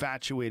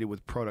infatuated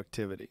with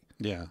productivity.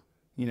 Yeah.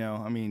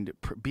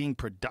 Being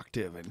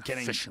productive and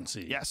getting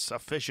efficiency. Yes,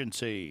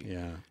 efficiency.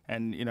 Yeah.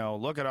 And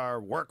look at our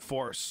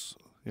workforce.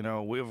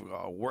 We've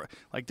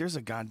there's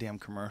a goddamn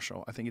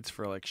commercial. I think it's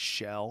for like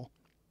Shell.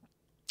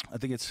 I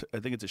think it's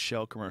a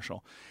Shell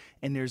commercial,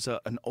 and there's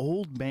an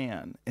old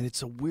man, and it's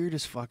the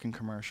weirdest fucking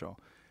commercial,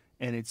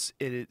 and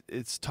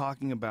it's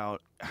talking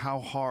about how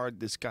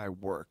hard this guy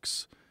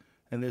works,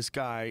 and this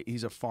guy,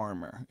 he's a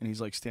farmer, and he's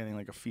like standing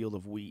like a field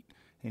of wheat.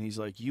 And he's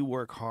like, you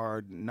work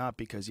hard, not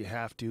because you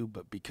have to,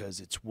 but because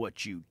it's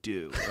what you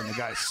do. And the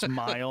guy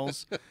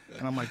smiles.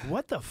 And I'm like,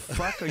 what the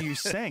fuck are you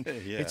saying?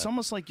 Yeah. It's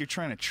almost like you're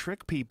trying to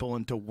trick people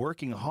into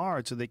working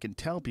hard so they can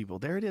tell people.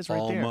 There it is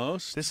right there.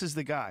 Almost. This is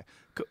the guy.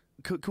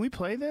 Can we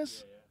play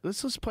this?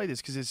 Let's play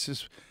this, because it's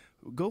just,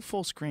 go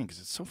full screen, because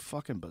it's so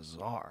fucking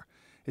bizarre.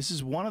 This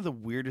is one of the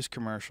weirdest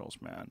commercials,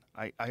 man.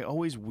 I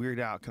always weird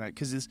out,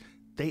 because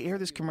they air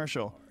this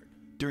commercial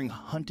during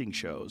hunting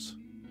shows.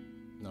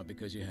 Not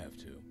because you have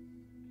to.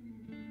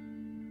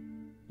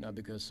 Not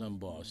because some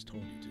boss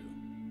told you to,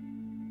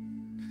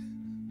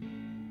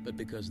 but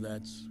because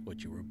that's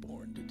what you were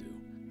born to do.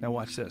 Now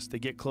watch this. They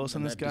get close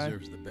on this guy. That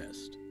deserves the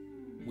best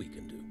we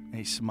can do. And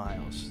he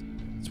smiles.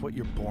 It's what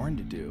you're born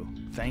to do.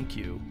 Thank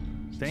you.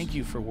 Thank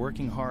you for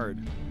working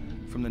hard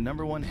from the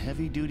 #1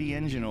 heavy-duty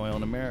engine oil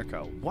in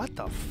America. What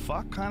the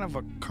fuck kind of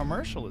a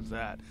commercial is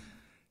that?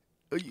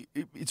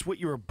 It's what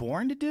you were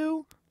born to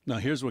do? Now,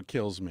 here's what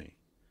kills me.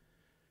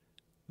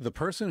 The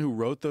person who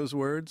wrote those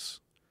words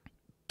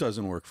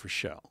doesn't work for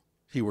Shell.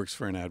 He works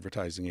for an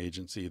advertising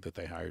agency that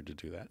they hired to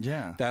do that.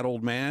 Yeah. That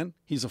old man,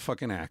 he's a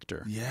fucking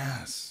actor.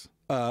 Yes.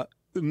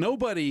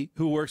 Nobody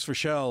who works for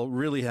Shell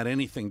really had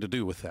anything to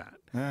do with that.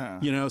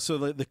 Yeah. So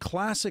the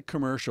classic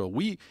commercial,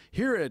 we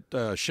here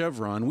at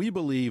Chevron, we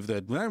believe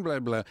that blah, blah,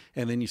 blah,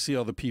 and then you see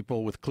all the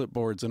people with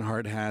clipboards and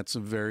hard hats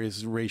of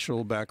various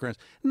racial backgrounds.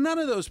 None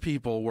of those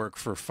people work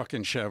for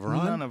fucking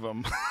Chevron. None of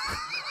them.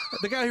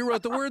 The guy who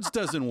wrote the words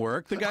doesn't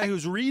work. The guy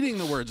who's reading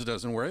the words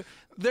doesn't work.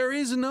 There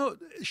is no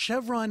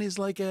Chevron is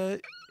like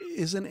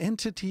is an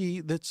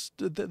entity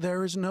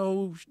there is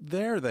no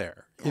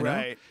there. You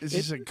right. know? It's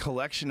just a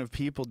collection of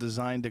people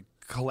designed to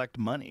collect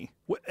money.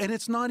 And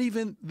it's not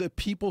even the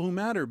people who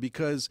matter,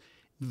 because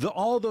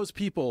all those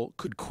people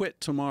could quit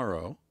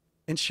tomorrow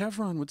and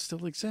Chevron would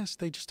still exist.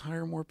 They just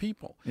hire more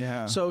people.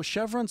 Yeah. So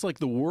Chevron's like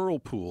the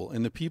whirlpool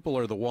and the people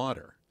are the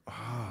water.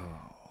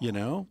 Oh. You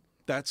know?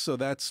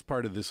 That's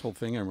part of this whole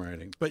thing I'm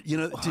writing. But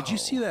did you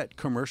see that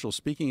commercial?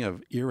 Speaking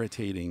of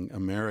irritating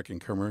American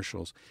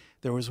commercials,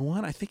 there was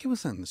one, I think it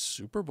was on the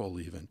Super Bowl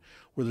even,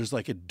 where there's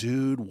like a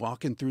dude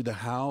walking through the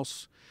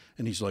house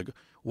and he's like,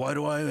 why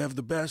do I have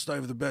the best? I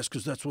have the best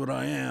because that's what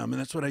I am and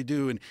that's what I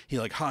do. And he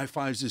like high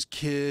fives his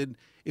kid.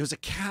 It was a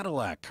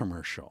Cadillac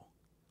commercial.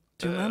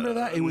 Do you remember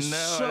that? It was no,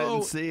 so I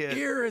didn't see it.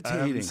 irritating.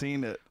 I haven't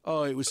seen it.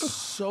 Oh, it was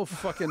so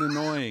fucking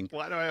annoying.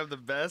 Why do I have the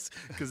best?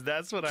 Because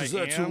that's what I am. Because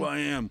that's who I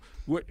am.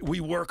 We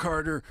work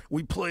harder.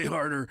 We play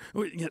harder.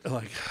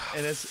 Like,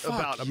 and it's fuck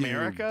about you,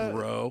 America,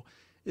 bro.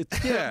 It's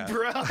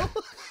bro.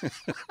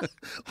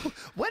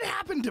 What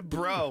happened to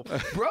bro?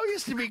 Bro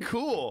used to be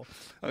cool.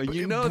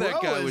 That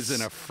guy was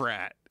in a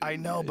frat. I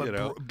know,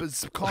 but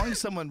but calling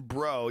someone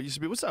bro used to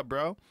be, what's up,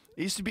 bro?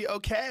 It used to be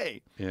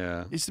okay.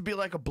 Yeah. It used to be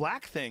like a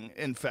black thing,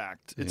 in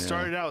fact. It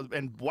started out,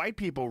 and white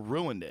people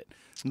ruined it.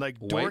 Like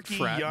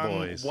dorky,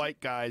 young white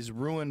guys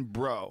ruined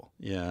bro.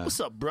 Yeah. What's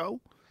up, bro?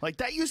 Like,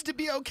 that used to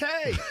be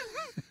okay.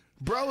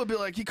 Bro would be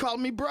like, he called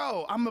me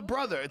bro. I'm a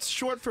brother. It's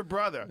short for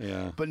brother.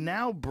 Yeah. But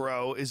now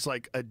bro is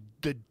like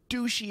the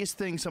douchiest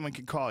thing someone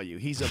could call you.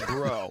 He's a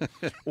bro.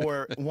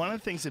 Or one of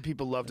the things that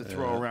people love to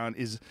throw around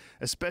is,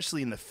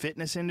 especially in the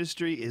fitness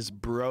industry, is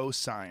bro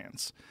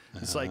science.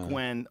 It's like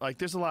when, like,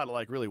 there's a lot of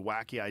like really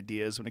wacky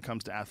ideas when it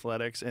comes to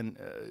athletics, and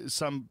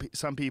some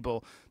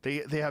people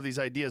they have these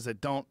ideas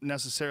that don't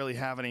necessarily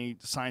have any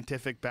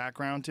scientific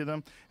background to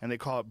them, and they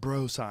call it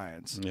bro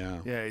science.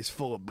 Yeah. Yeah, he's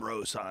full of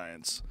bro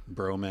science.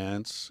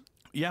 Bromance.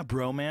 Yeah,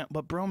 bromance.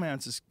 But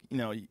bromance is,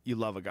 you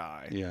love a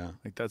guy. Yeah.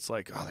 Like, that's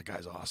like, oh, that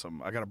guy's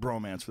awesome. I got a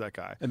bromance for that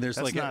guy. And there's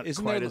that's like,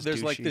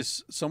 there's like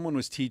this, someone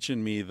was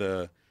teaching me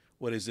the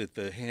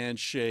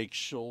handshake,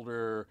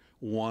 shoulder,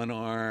 one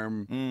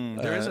arm.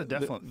 There is a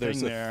definite there's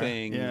thing a there.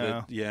 thing.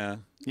 Yeah.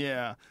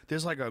 Yeah.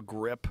 There's like a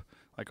grip,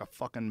 like a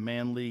fucking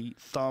manly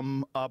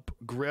thumb up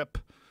grip.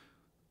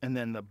 And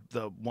then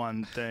the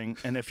one thing.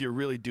 And if you're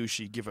really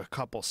douchey, give a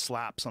couple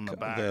slaps on the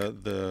back.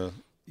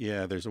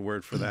 Yeah, there's a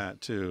word for that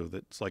too.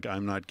 That's like,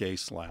 I'm not gay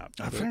slap.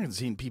 I've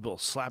seen people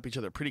slap each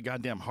other pretty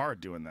goddamn hard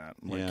doing that.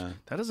 Like,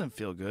 that doesn't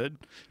feel good.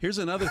 Here's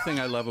another thing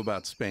I love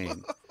about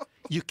Spain.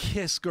 You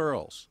kiss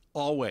girls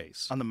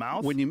always on the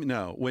mouth.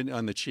 When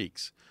on the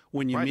cheeks.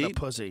 When you right meet in the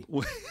pussy.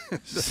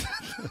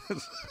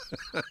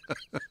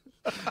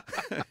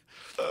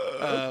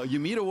 You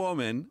meet a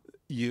woman,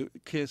 you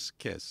kiss.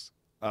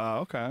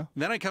 Okay.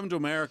 Then I come to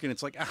America and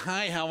it's like,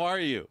 hi, how are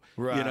you?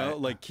 Right.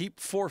 Like,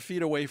 keep 4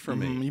 feet away from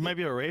me. You might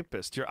be a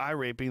rapist. You're eye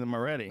raping them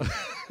already.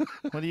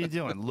 What are you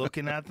doing?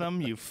 Looking at them?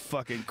 You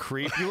fucking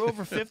creep. You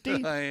over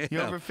 50?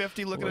 You over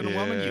 50 looking at a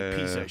woman? You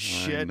piece of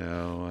shit. I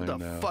know. What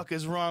the fuck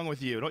is wrong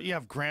with you? Don't you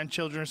have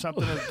grandchildren or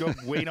something to go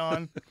wait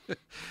on?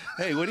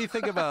 Hey, what do you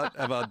think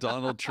about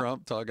Donald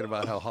Trump talking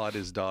about how hot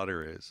his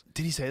daughter is?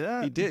 Did he say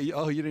that? He did.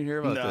 Oh, you didn't hear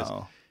about this?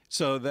 No.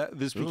 So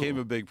this became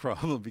a big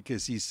problem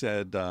because he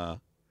said,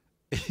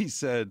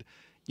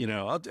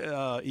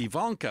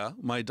 Ivanka,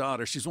 my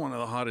daughter, she's one of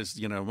the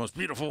hottest, most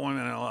beautiful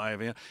women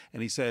alive.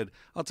 And he said,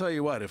 I'll tell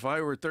you what, if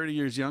I were 30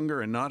 years younger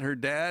and not her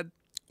dad.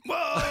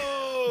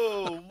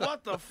 Whoa!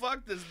 What the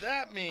fuck does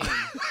that mean?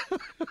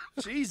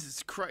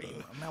 Jesus Christ.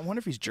 I wonder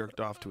if he's jerked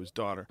off to his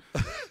daughter.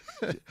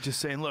 Just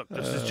saying, look,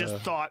 this is just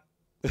thought.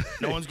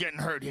 No one's getting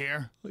hurt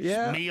here.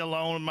 Yeah. It's me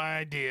alone with my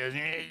ideas.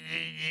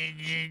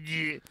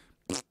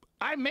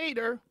 I made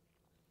her.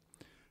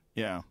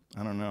 Yeah,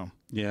 I don't know.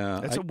 Yeah.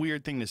 That's a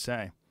weird thing to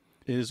say.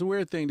 It is a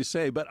weird thing to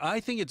say, but I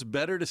think it's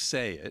better to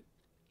say it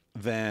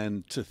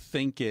than to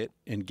think it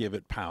and give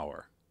it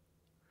power.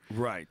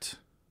 Right.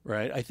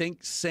 Right? I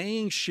think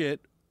saying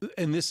shit,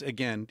 and this,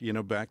 again,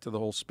 back to the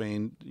whole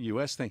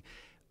Spain-U.S. thing.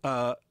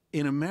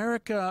 In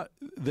America,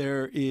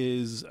 there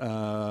is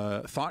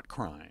thought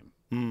crime.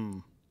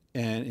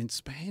 And in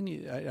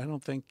Spain, I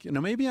don't think,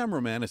 maybe I'm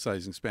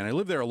romanticizing Spain. I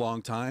lived there a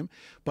long time.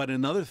 But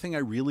another thing I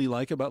really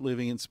like about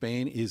living in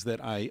Spain is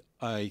that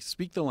I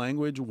speak the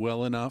language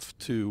well enough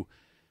to,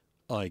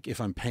 like,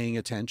 if I'm paying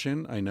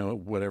attention, I know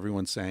what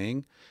everyone's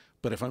saying.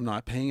 But if I'm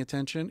not paying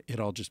attention, it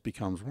all just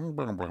becomes in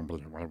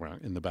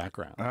the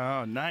background.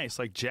 Oh, nice.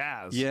 Like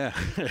jazz. Yeah.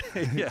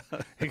 Yeah.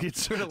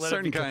 It's sort of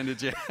certain kind of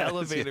jazz.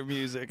 Elevator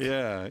music.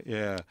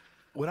 Yeah.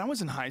 When I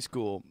was in high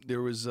school,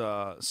 there was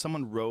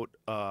someone wrote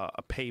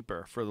a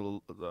paper for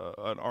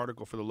an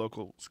article for the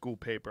local school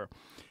paper,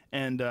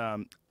 and I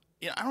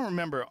don't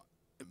remember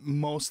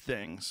most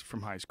things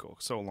from high school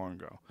so long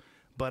ago,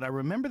 but I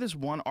remember this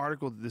one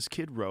article that this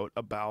kid wrote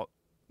about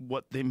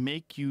what they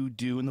make you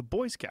do in the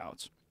Boy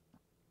Scouts,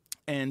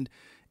 and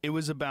it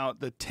was about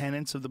the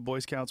tenets of the Boy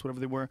Scouts,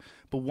 whatever they were,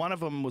 but one of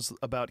them was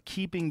about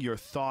keeping your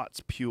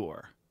thoughts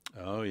pure.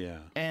 Oh,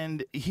 yeah.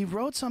 And he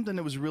wrote something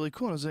that was really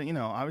cool. It was,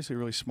 obviously a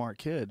really smart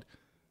kid.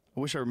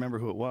 I wish I remember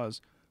who it was.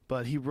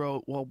 But he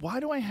wrote, well, why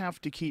do I have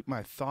to keep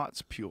my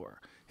thoughts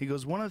pure? He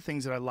goes, one of the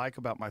things that I like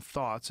about my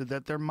thoughts is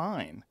that they're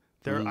mine.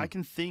 I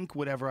can think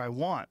whatever I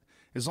want.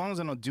 As long as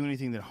I don't do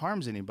anything that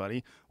harms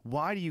anybody,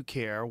 why do you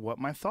care what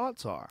my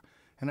thoughts are?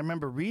 And I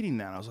remember reading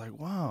that. I was like,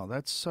 wow,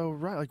 that's so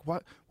right. Like,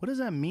 what does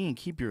that mean,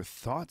 keep your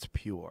thoughts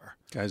pure?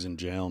 Guy's in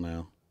jail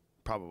now.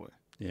 Probably.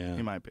 Yeah.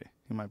 He might be.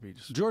 He might be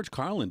just. George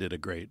Carlin did a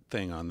great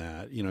thing on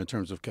that, in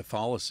terms of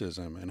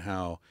Catholicism and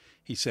how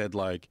he said,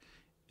 like,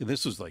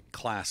 this was like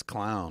class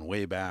clown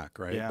way back,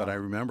 right? Yeah. But I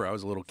remember I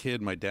was a little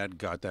kid. My dad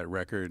got that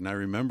record, and I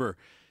remember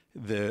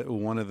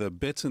one of the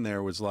bits in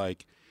there was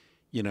like,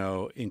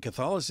 in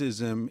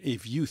Catholicism,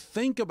 if you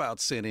think about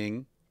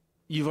sinning,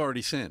 you've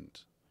already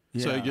sinned.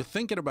 So Yeah. you're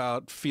thinking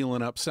about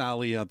feeling up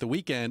Sally at the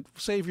weekend.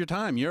 Save your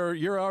time.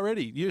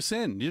 You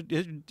sinned.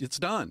 It's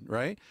done,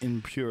 right?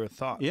 Impure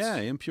thoughts. Yeah,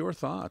 impure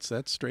thoughts.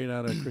 That's straight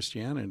out of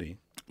Christianity.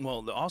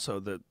 Well, also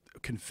the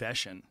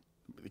confession.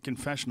 The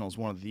confessional is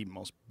one of the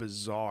most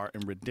bizarre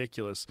and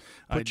ridiculous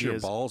Put your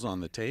ideas. balls on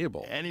the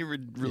table. Any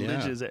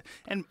religious,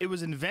 and it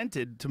was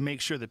invented to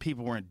make sure that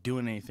people weren't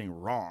doing anything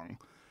wrong.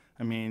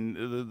 I mean,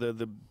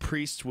 the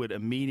priests would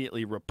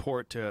immediately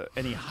report to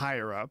any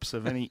higher ups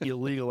of any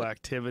illegal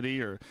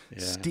activity or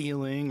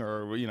stealing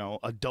or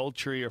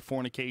adultery or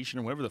fornication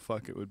or whatever the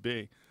fuck it would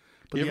be.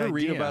 But You the ever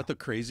read idea- about the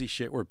crazy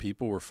shit where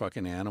people were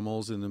fucking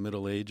animals in the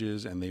Middle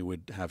Ages and they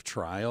would have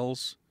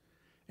trials,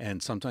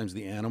 and sometimes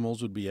the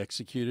animals would be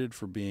executed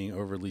for being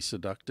overly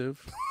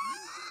seductive?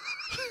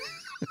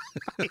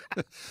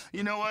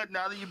 You know what?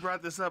 Now that you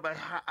brought this up,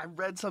 I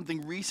read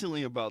something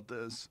recently about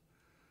this.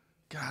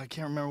 God, I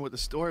can't remember what the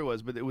story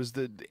was, but it was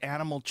the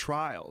animal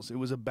trials. It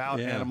was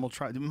about animal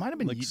trials. It might have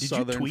been. Like did you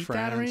Southern tweet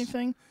that or France.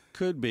 anything?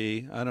 Could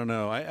be. I don't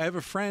know. I have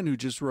a friend who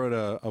just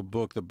wrote a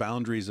book, The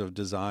Boundaries of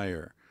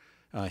Desire.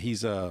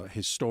 He's a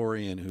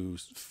historian who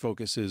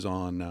focuses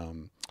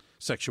on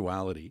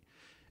sexuality.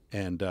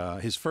 And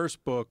his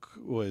first book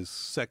was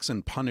Sex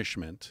and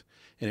Punishment.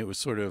 And it was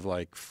sort of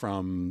like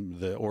from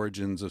the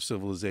origins of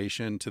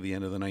civilization to the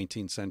end of the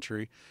 19th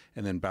century.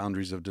 And then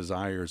Boundaries of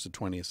Desire is the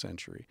 20th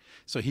century.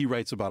 So he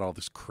writes about all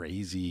this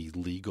crazy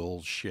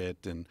legal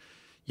shit and,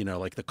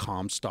 like the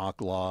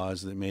Comstock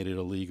laws that made it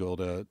illegal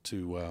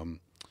to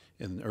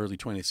in the early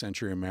 20th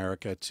century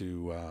America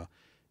to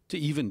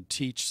even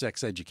teach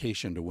sex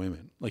education to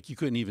women. Like you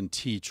couldn't even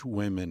teach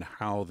women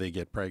how they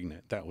get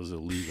pregnant. That was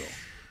illegal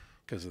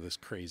because of this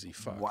crazy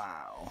fuck.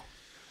 Wow.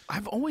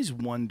 I've always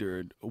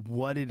wondered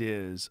what it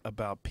is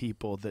about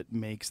people that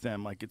makes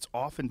them, like, it's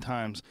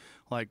oftentimes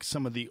like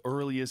some of the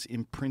earliest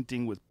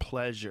imprinting with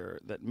pleasure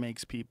that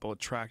makes people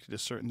attracted to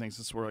certain things.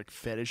 That's where like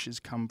fetishes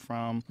come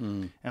from.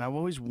 And I've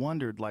always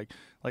wondered, like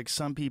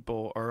some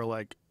people are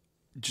like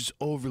just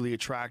overly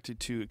attracted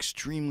to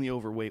extremely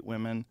overweight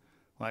women,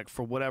 like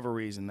for whatever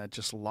reason that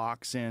just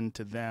locks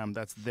into them.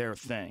 That's their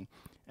thing.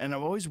 And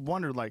I've always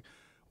wondered, like,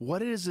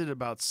 what is it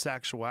about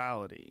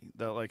sexuality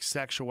that like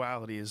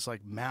sexuality is like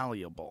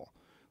malleable?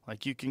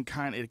 Like you can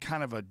it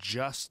kind of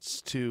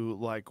adjusts to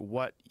like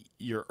what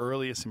your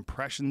earliest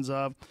impressions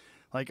of.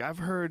 Like I've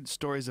heard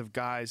stories of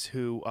guys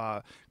who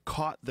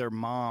caught their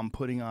mom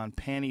putting on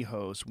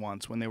pantyhose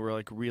once when they were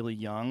like really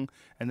young,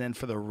 and then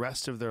for the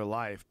rest of their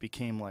life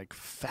became like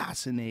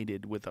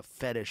fascinated with a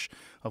fetish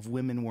of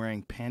women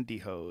wearing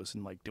pantyhose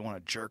and like they want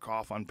to jerk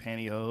off on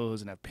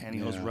pantyhose and have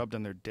pantyhose rubbed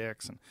on their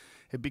dicks, and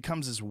it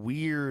becomes this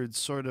weird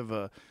sort of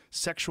a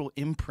sexual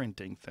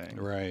imprinting thing.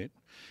 Right.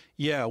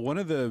 Yeah, one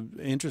of the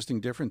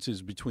interesting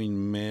differences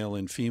between male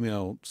and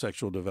female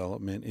sexual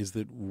development is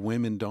that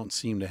women don't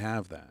seem to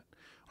have that.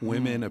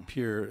 Women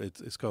appear,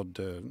 it's called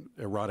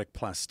erotic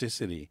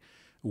plasticity.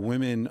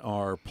 Women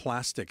are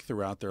plastic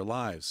throughout their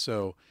lives,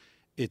 so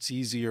it's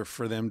easier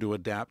for them to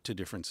adapt to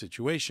different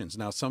situations.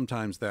 Now,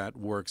 sometimes that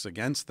works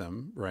against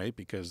them, right,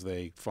 because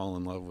they fall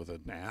in love with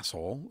an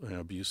asshole, an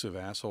abusive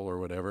asshole or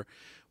whatever.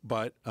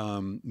 But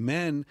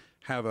men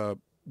have a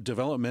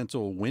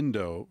developmental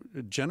window,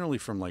 generally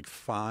from like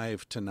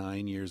 5 to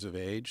 9 years of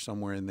age,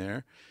 somewhere in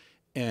there.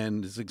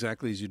 And it's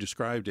exactly as you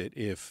described it.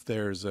 If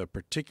there's a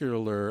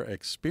particular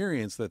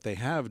experience that they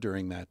have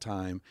during that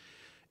time,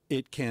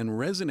 it can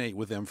resonate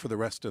with them for the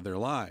rest of their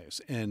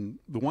lives. And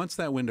once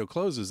that window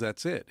closes,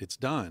 that's it. It's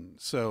done.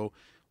 So,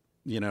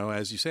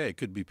 as you say, it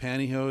could be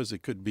pantyhose,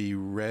 it could be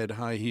red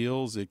high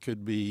heels, it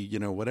could be,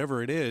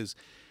 whatever it is.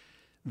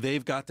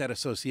 They've got that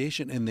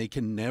association and they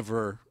can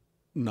never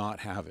not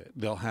have it.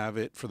 They'll have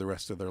it for the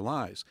rest of their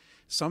lives.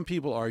 Some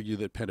people argue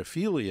that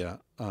pedophilia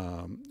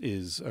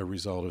is a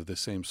result of the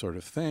same sort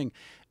of thing.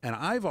 And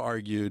I've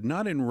argued,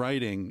 not in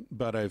writing,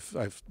 but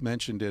I've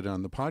mentioned it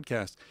on the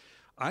podcast,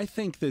 I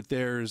think that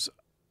there's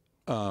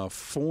a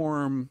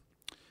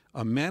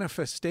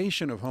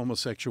manifestation of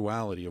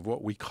homosexuality, of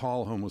what we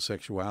call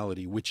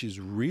homosexuality, which is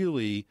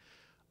really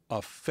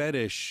a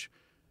fetish,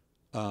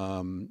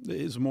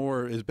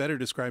 is better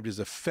described as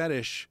a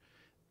fetish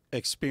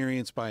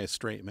experienced by a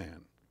straight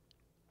man.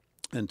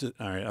 And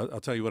all right, I'll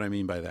tell you what I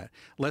mean by that.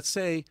 Let's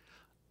say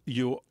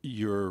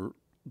you're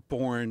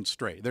born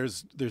straight.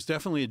 There's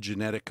definitely a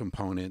genetic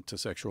component to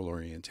sexual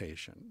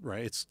orientation,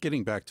 right? It's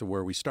getting back to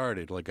where we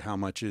started, like how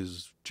much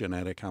is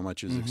genetic, how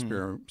much is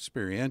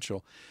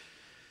experiential.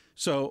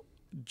 So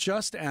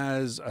just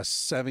as a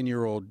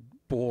 7-year-old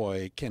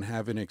boy can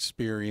have an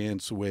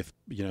experience with,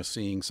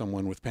 seeing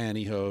someone with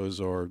pantyhose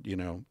or,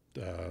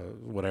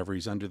 whatever,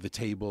 he's under the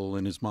table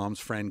and his mom's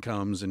friend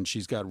comes and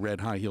she's got red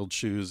high-heeled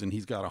shoes and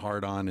he's got a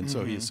heart on, and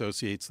so he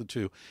associates the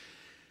two.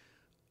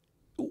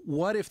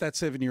 what if that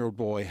 7-year-old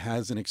boy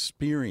has an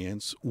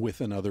experience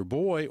with another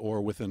boy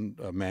or with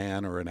a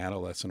man or an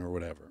adolescent or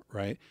whatever,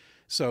 right?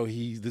 So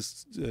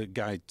this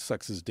guy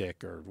sucks his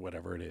dick or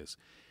whatever it is.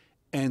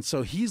 And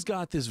so he's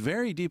got this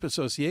very deep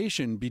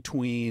association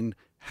between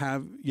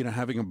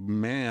having a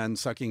man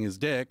sucking his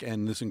dick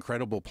and this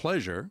incredible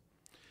pleasure.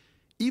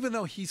 Even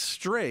though he's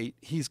straight,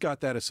 he's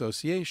got that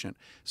association.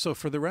 So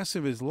for the rest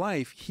of his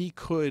life, he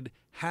could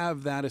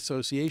have that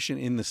association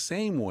in the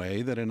same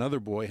way that another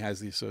boy has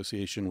the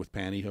association with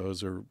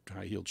pantyhose or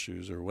high-heeled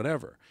shoes or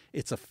whatever.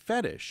 It's a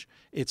fetish.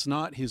 It's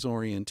not his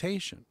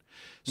orientation.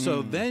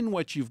 So then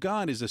what you've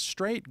got is a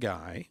straight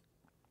guy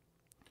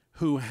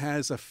who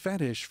has a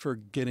fetish for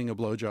getting a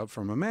blowjob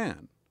from a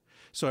man.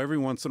 So every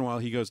once in a while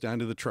he goes down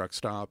to the truck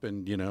stop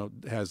and,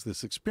 has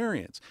this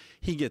experience.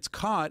 He gets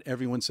caught.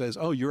 Everyone says,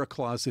 oh, you're a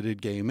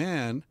closeted gay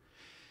man.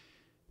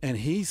 And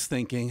he's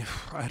thinking,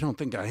 I don't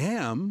think I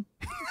am.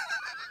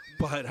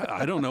 But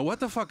I don't know what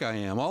the fuck I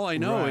am. All I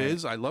know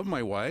is I love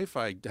my wife.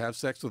 I have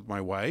sex with my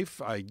wife.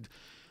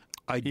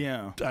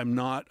 I'm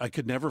not, I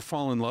could never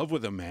fall in love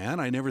with a man.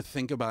 I never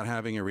think about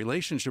having a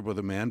relationship with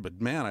a man,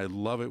 but man, I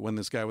love it when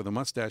this guy with a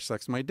mustache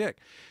sucks my dick.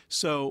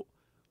 So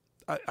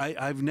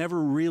I've never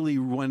really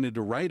wanted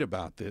to write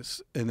about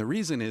this. And the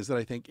reason is that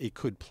I think it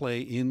could play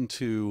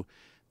into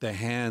the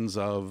hands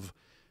of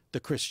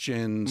the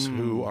Christians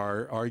who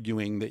are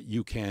arguing that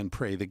you can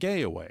pray the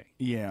gay away.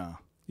 Yeah.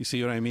 You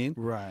see what I mean?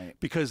 Right.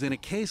 Because in a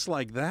case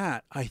like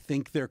that, I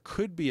think there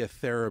could be a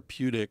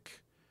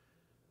therapeutic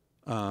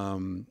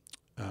solution.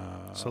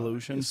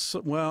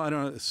 I don't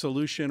know,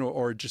 solution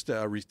or just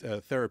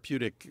a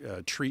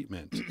therapeutic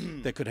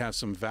treatment that could have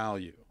some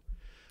value.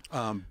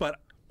 But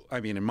I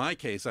mean, in my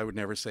case, I would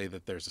never say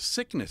that there's a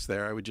sickness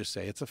there. I would just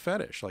say it's a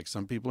fetish. Like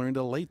some people are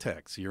into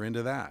latex, you're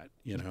into that.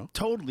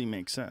 Totally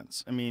makes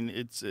sense. I mean,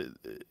 it's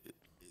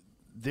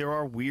there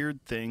are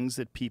weird things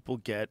that people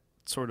get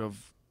sort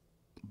of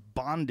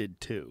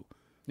bonded to.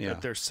 Yeah.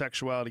 That their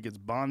sexuality gets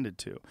bonded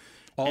to.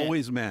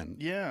 Always men.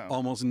 Yeah.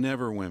 Almost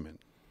never women.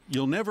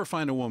 You'll never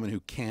find a woman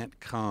who can't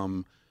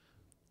come,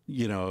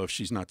 if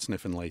she's not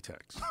sniffing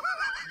latex.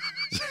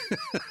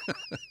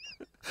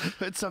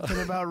 It's something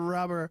about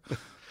rubber.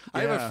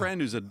 I have a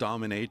friend who's a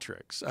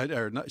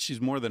dominatrix.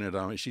 She's more than a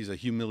dominatrix. She's a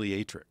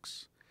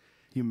humiliatrix.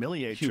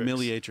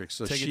 Humiliatrix.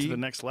 So Take it to the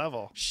next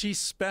level. She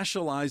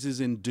specializes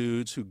in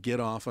dudes who get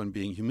off on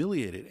being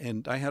humiliated.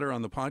 And I had her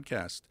on the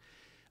podcast.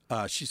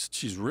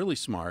 She's really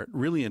smart,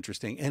 really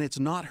interesting, and it's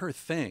not her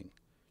thing.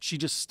 She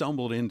just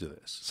stumbled into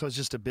this. So it's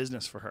just a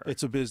business for her.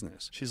 It's a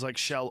business. She's like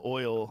Shell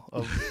Oil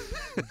of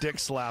dick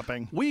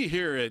slapping. We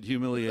here at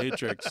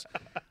Humiliatrix,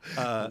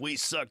 we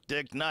suck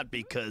dick not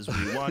because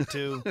we want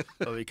to,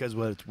 but because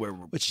we're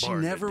but she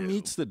born never to do.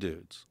 meets the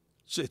dudes.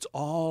 So it's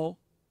all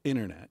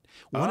internet.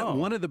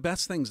 One of the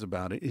best things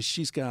about it is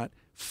she's got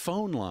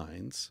phone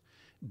lines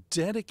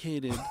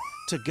dedicated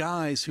to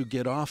guys who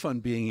get off on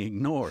being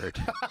ignored.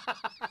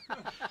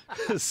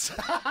 So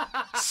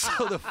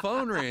the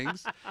phone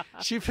rings,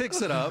 she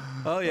picks it up.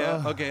 Oh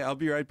yeah, okay, I'll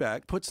be right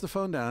back. Puts the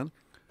phone down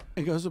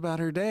and goes about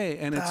her day,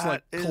 and it's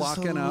like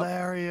clocking up.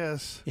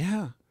 Hilarious.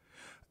 Yeah,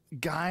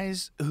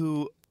 guys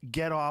who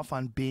get off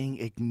on being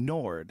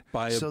ignored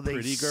by a so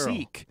pretty they girl.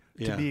 Seek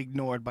to be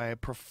ignored by a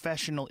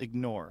professional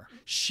ignorer.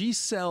 She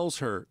sells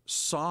her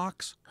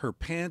socks, her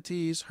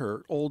panties,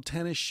 her old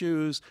tennis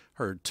shoes,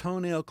 her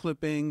toenail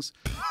clippings,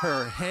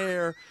 her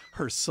hair,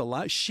 her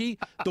saliva.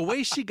 The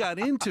way she got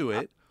into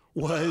it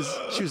was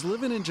she was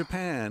living in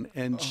Japan,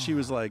 and she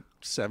was like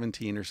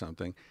 17 or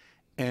something,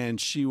 and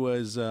she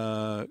was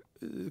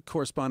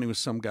corresponding with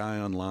some guy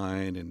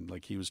online, and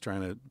like he was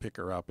trying to pick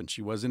her up, and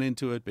she wasn't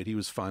into it, but he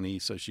was funny,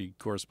 so she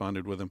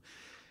corresponded with him.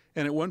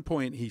 And at one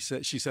point,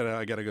 she said,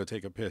 I got to go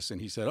take a piss. And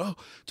he said, oh,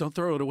 don't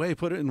throw it away.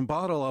 Put it in a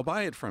bottle. I'll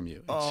buy it from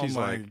you. And she's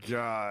like,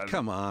 God.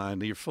 Come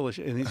on, you're full of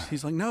shit. And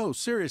he's like, no,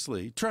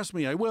 seriously, trust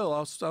me, I will.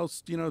 I'll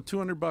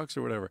 $200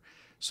 or whatever.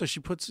 So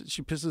she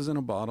pisses in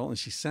a bottle and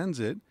she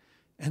sends it.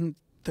 And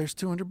there's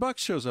 $200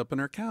 shows up in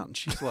her account. And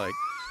she's like,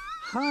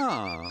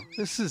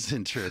 this is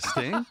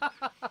interesting.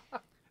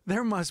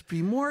 There must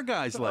be more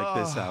guys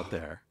like this out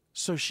there.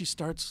 So she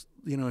starts,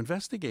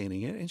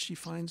 investigating it, and she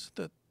finds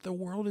that the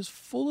world is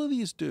full of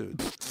these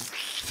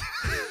dudes.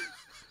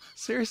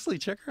 Seriously,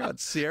 check her out,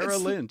 Sierra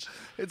Lynch.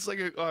 It's like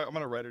I'm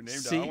gonna write her name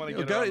down. I want to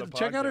get her on the podcast.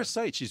 Check out her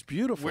site. She's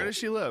beautiful. Where does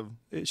she live?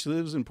 She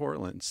lives in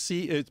Portland.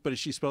 But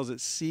she spells it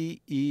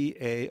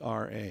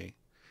Ceara.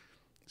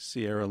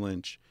 Sierra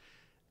Lynch.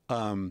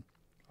 I'll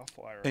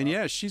fly her. And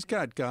yeah, she's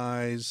got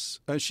guys.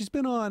 She's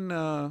been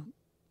on.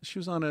 She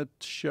was on a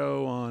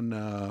show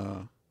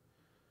on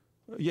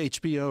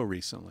HBO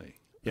recently.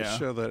 Yeah. A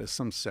show that is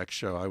some sex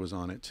show. I was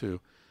on it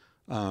too.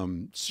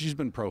 She's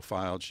been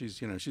profiled.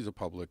 She's a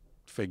public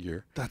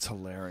figure. That's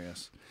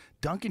hilarious.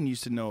 Duncan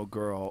used to know a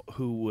girl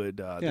who would.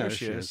 There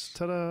she is.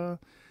 Ta-da!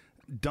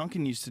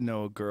 Duncan used to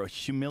know a girl,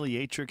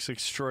 humiliatrix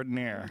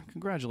extraordinaire.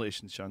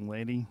 Congratulations, young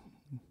lady.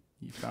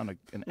 You found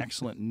an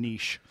excellent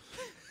niche,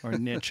 or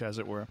niche, as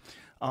it were.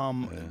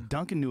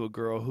 Duncan knew a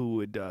girl who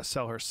would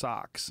sell her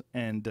socks,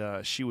 and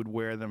she would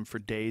wear them for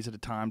days at a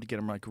time to get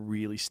them like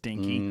really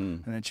stinky,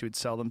 and then she would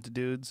sell them to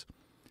dudes,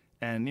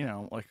 and you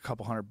know, like a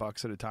couple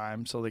 $100 at a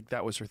time. So like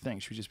that was her thing.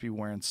 She would just be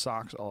wearing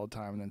socks all the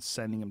time and then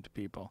sending them to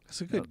people.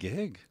 It's a good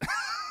gig.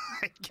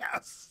 I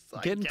guess.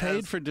 Getting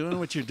paid for doing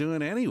what you're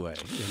doing anyway,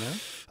 you know?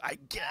 I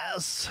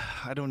guess.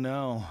 I don't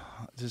know.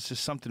 There's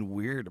just something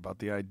weird about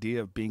the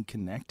idea of being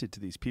connected to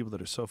these people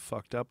that are so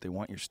fucked up they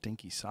want your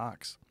stinky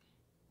socks.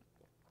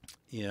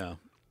 Yeah.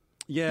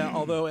 Yeah,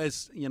 although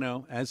as, you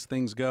know, as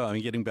things go, I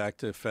mean, getting back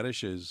to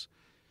fetishes,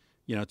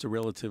 you know, it's a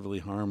relatively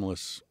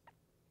harmless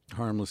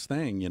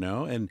thing, you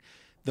know? And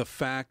the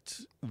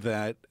fact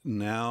that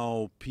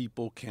now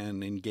people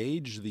can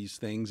engage these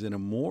things in a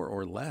more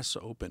or less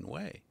open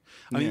way.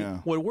 I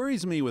mean, what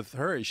worries me with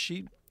her is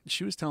she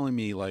was telling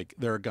me, like,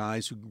 there are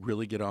guys who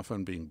really get off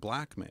on being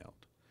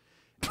blackmailed.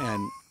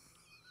 And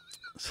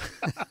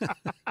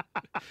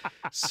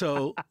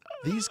so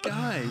these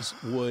guys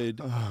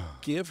would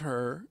give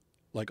her,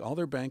 like, all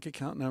their bank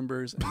account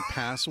numbers and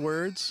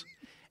passwords,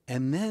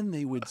 and then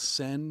they would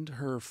send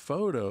her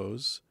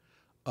photos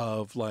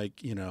of,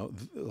 like, you know,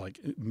 like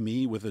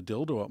me with a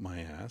dildo up my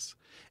ass.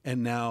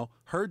 And now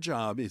her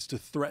job is to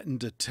threaten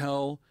to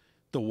tell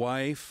the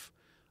wife,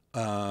 you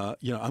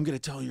know, I'm going to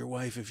tell your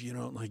wife if you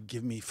don't, like,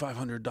 give me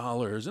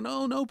 $500. And,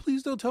 oh, no,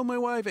 please don't tell my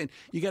wife. And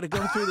you got to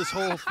go through this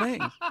whole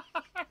thing.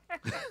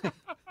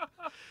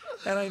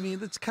 And I mean,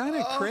 it's kind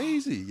of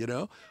crazy, you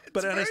know.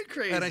 But very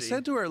crazy. And I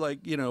said to her, like,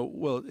 you know,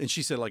 well, and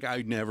she said, like,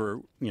 I never,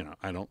 you know,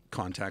 I don't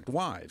contact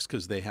wives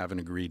because they haven't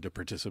agreed to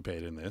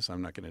participate in this.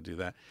 I'm not going to do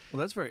that.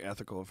 Well, that's very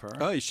ethical of her.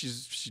 Oh, she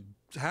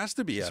has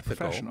to be ethical.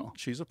 Professional.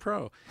 She's a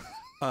pro.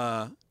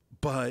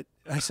 But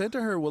I said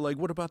to her, well, like,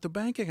 what about the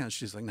bank account?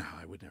 She's like, no,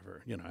 I would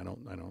never, you know, I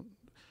don't,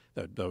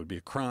 that would be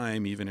a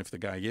crime even if the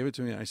guy gave it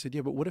to me. And I said,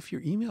 yeah, but what if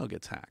your email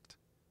gets hacked?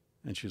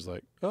 And she's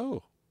like,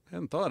 oh, I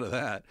hadn't thought of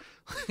that.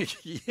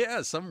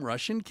 Yeah, some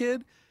Russian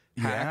kid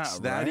hacks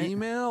that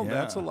email. Yeah.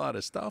 That's a lot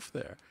of stuff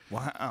there.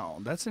 Wow,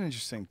 that's an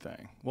interesting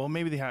thing. Well,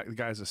 maybe the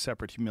guy has a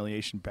separate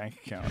humiliation bank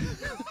account.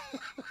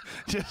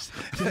 just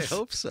I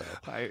hope so.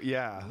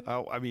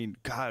 I mean,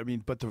 God, I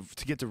mean, but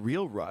to get the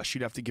real rush,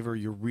 you'd have to give her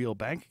your real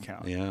bank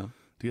account. Yeah.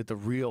 To get the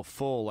real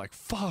full, like,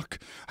 fuck,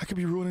 I could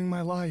be ruining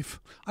my life.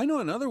 I know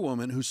another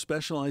woman who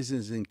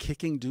specializes in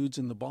kicking dudes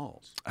in the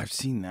balls. I've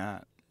seen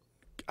that.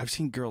 I've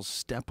seen girls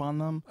step on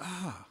them.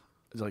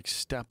 Like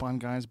step on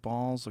guys'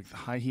 balls, like the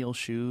high heel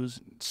shoes,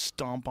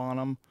 stomp on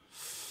them.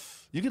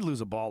 You could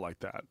lose a ball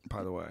like that,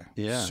 by the way.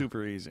 Yeah.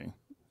 Super easy.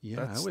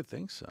 Yeah, I would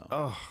think so.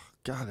 Oh,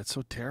 God, that's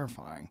so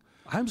terrifying.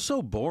 I'm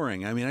so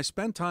boring. I mean, I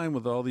spend time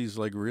with all these,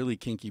 like, really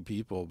kinky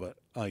people, but,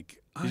 like,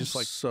 I'm just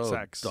like so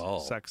sex, dull.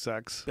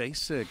 Sex.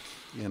 Basic,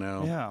 you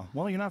know. Yeah.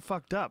 Well, you're not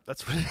fucked up.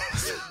 That's what it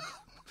is.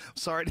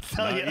 Sorry to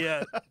tell you.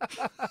 Yeah.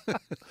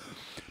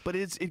 But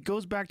it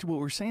goes back to what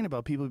we're saying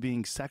about people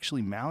being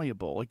sexually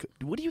malleable. Like,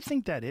 what do you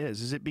think that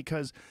is? Is it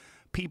because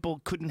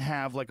people couldn't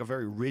have, like, a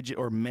very rigid,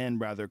 or men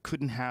rather,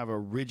 couldn't have a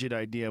rigid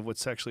idea of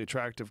what's sexually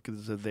attractive?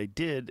 Because if they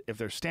did, if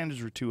their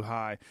standards were too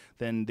high,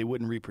 then they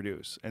wouldn't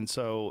reproduce. And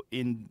so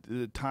in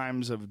the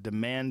times of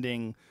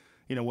demanding,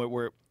 you know,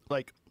 where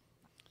like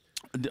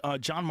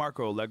John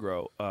Marco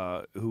Allegro,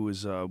 who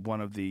was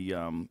one of the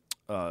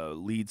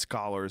lead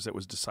scholars that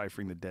was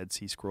deciphering the Dead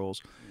Sea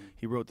Scrolls.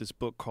 He wrote this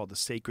book called The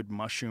Sacred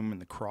Mushroom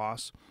and the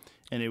Cross.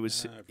 And it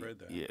was, I've read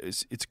that.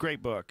 It's a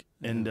great book.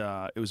 And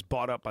it was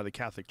bought up by the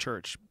Catholic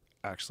Church,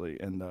 actually.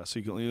 And so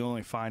you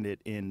only find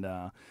it in,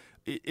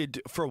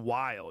 for a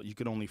while, you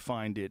could only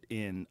find it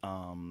in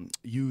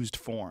used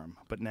form.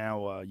 But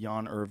now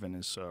Jan Irvin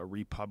has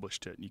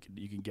republished it. You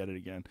can get it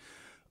again.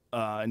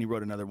 And he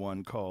wrote another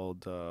one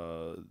called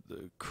The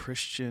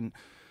Christian...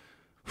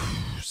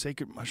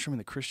 Sacred Mushroom and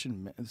the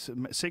Christian,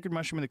 Sacred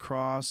Mushroom and the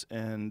Cross,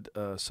 and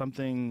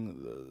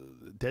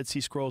Dead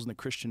Sea Scrolls and the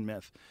Christian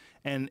Myth,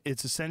 and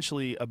it's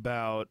essentially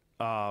about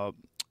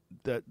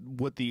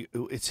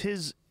it's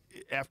his,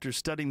 after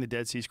studying the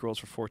Dead Sea Scrolls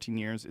for 14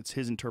 years, it's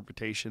his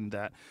interpretation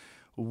that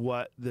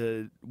what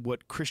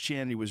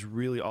Christianity was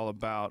really all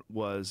about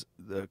was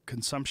the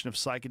consumption of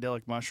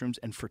psychedelic mushrooms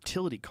and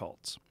fertility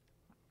cults,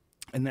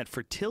 and that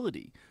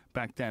fertility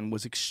back then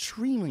was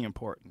extremely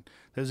important.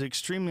 It was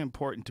extremely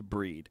important to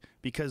breed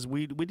because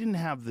we didn't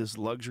have this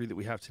luxury that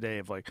we have today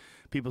of, like,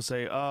 people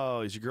say, oh,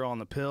 is your girl on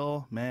the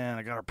pill? Man,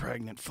 I got her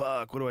pregnant.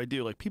 Fuck, what do I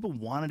do? Like, people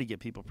wanted to get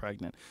people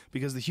pregnant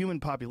because the human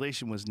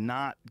population was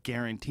not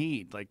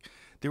guaranteed. Like,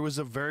 there was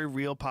a very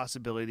real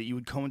possibility that you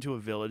would come into a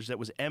village that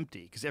was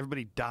empty because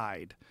everybody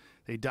died.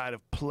 They died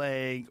of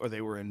plague, or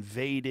they were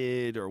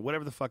invaded, or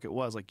whatever the fuck it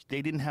was. Like,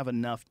 they didn't have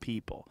enough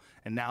people,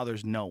 and now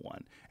there's no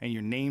one, and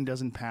your name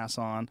doesn't pass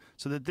on,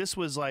 so that this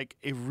was like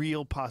a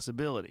real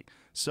possibility.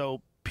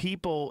 So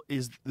people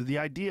is the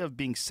idea of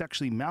being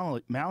sexually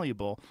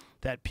malleable,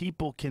 that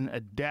people can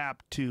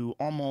adapt to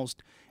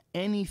almost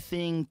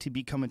anything to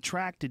become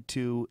attracted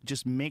to,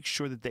 just make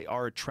sure that they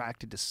are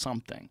attracted to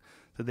something,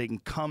 that they can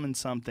come in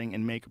something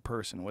and make a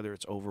person, whether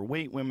it's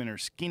overweight women or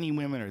skinny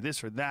women or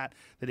this or that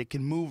it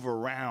can move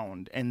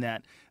around, and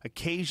that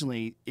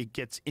occasionally it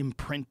gets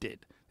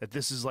imprinted that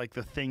this is like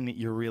the thing that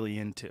you're really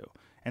into.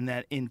 And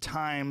that in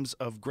times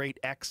of great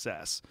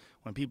excess,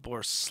 when people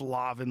are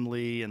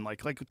slovenly and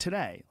like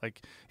today, like,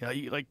 you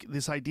know, like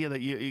this idea that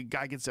a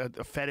guy gets a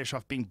fetish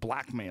off being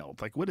blackmailed.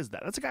 Like, what is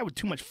that? That's a guy with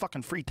too much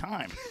fucking free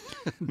time.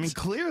 I mean,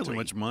 clearly. Too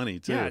much money,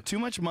 too. Yeah, too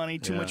much money,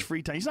 too much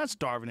free time. He's not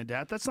starving to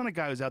death. That's not a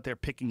guy who's out there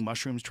picking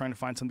mushrooms trying to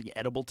find something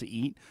edible to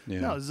eat.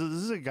 Yeah. No, this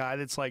is a guy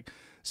that's like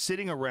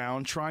sitting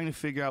around trying to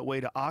figure out a way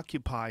to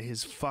occupy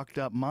his fucked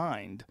up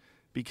mind.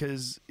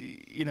 Because,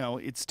 you know,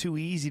 it's too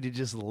easy to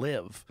just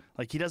live.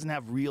 Like, he doesn't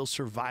have real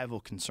survival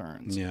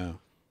concerns. Yeah.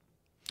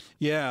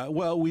 Yeah,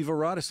 well, we've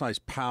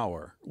eroticized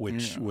power,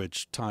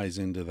 which ties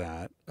into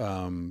that.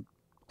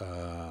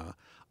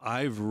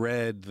 I've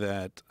read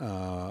that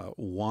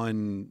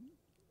one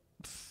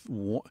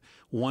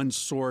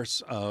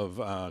source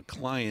of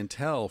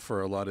clientele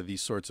for a lot of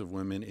these sorts of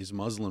women is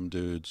Muslim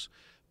dudes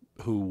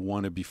who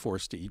want to be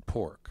forced to eat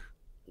pork.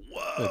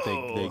 Whoa!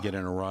 That they get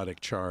an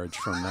erotic charge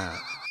from that.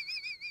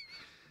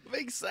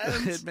 Makes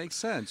sense. It makes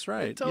sense,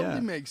 right? It totally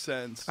makes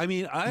sense. I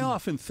mean, I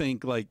often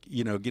think, like,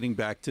 you know, getting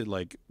back to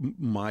like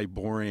my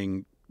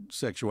boring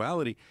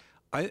sexuality,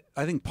 I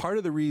think part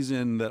of the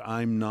reason that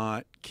I'm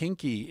not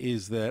kinky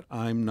is that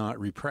I'm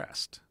not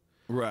repressed.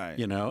 Right.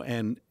 You know,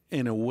 and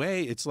in a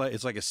way it's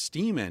like a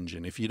steam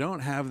engine. If you don't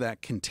have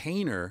that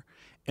container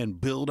and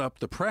build up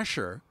the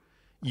pressure,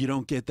 you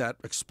don't get that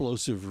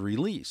explosive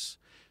release.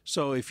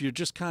 So if you're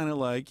just kind of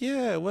like,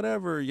 yeah,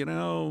 whatever, you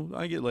know,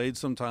 I get laid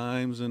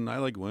sometimes and I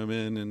like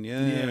women and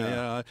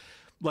yeah.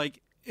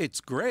 Like, it's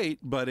great,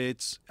 but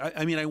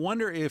I mean, I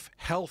wonder if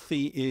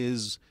healthy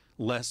is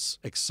less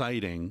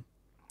exciting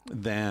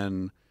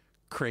than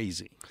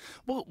crazy.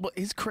 Well,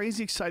 is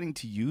crazy exciting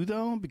to you,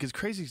 though? Because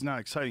crazy is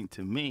not exciting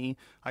to me.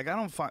 Like, I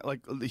don't find,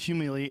 like, the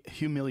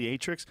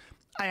humiliatrix,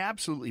 I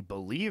absolutely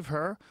believe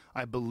her.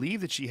 I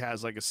believe that she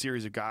has, like, a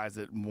series of guys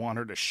that want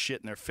her to shit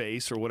in their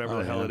face or whatever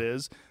the hell it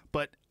is.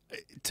 But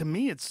to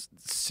me, it's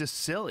just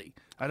silly.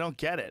 I don't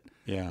get it.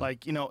 Yeah.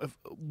 Like, you know,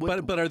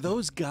 but are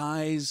those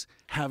guys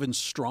having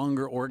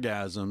stronger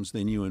orgasms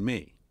than you and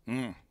me?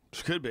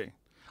 Could be.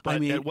 But I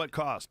mean, at what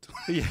cost?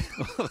 Yeah,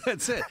 well,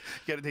 that's it.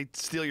 They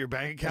steal your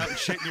bank account and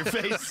shit in your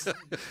face,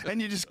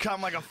 and you just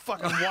come like a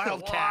fucking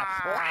wildcat.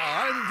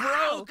 I'm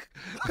broke.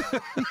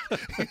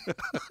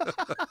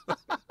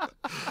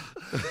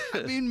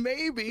 I mean,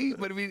 maybe,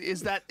 but I mean,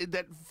 is that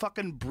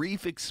fucking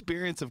brief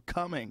experience of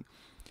coming?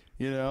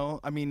 You know,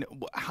 I mean,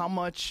 how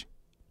much?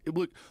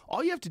 Look,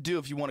 all you have to do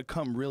if you want to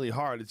come really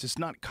hard is just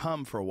not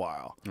come for a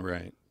while.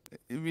 Right.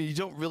 I mean, you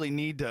don't really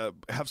need to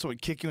have someone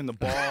kick you in the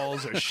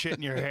balls or shit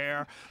in your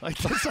hair. Like,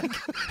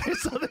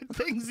 there's other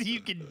things that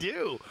you can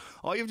do.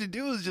 All you have to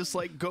do is just,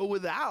 like, go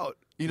without.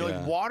 You know,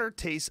 like, water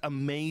tastes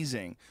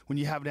amazing when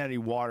you haven't had any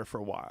water for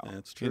a while.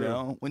 That's true. You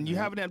know, when you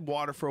haven't had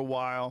water for a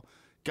while,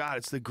 God,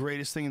 it's the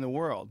greatest thing in the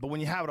world. But when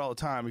you have it all the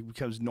time, it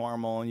becomes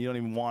normal, and you don't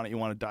even want it. You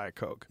want a Diet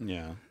Coke.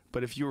 Yeah.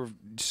 But if you were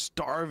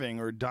starving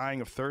or dying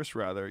of thirst,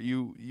 rather,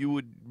 you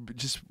would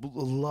just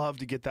love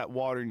to get that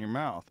water in your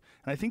mouth.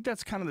 And I think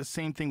that's kind of the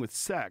same thing with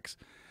sex.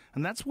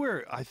 And that's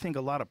where I think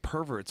a lot of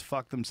perverts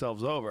fuck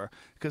themselves over,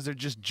 because they're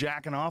just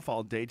jacking off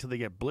all day till they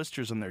get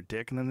blisters on their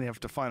dick, and then they have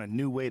to find a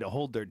new way to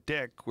hold their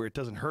dick where it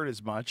doesn't hurt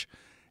as much.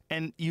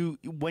 And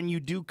when you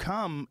do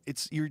come,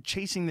 you're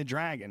chasing the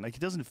dragon. Like, it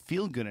doesn't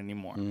feel good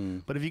anymore.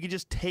 But if you could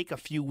just take a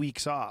few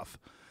weeks off,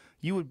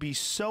 you would be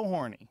so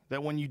horny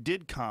that when you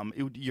did come,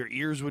 your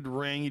ears would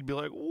ring. You'd be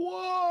like,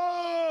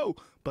 "Whoa!"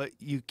 But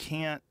you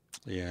can't.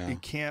 Yeah. You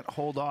can't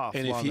hold off.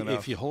 And long enough.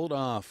 if you hold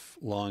off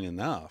long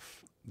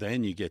enough,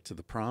 then you get to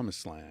the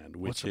promised land,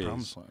 which is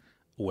promised land?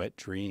 wet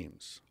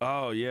dreams.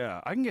 Oh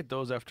yeah, I can get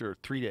those after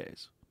 3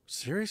 days.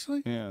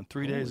 Seriously? Yeah,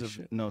 3 days Holy of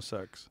shit. no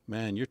sex.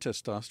 Man, your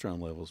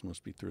testosterone levels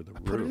must be through the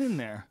roof. Put it in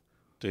there.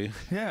 Do you?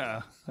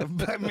 Yeah,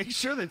 I make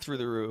sure they're through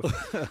the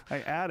roof. I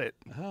add it.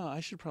 Oh,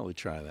 I should probably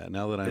try that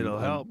now that It'll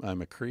help.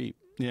 I'm a creep.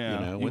 Yeah,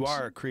 you know, you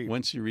are a creep.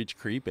 Once you reach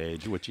creep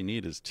age, what you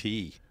need is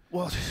tea.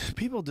 Well,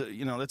 people do.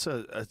 You know, it's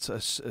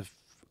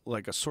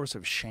like a source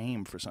of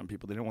shame for some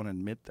people. They don't want to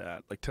admit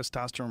that. Like,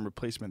 testosterone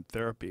replacement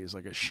therapy is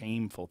like a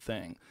shameful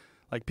thing.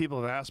 Like,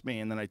 people have asked me,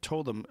 and then I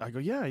told them, I go,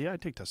 yeah, I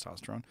take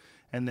testosterone.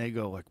 And they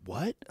go, like,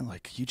 what? And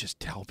like, you just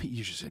tell people,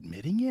 you're just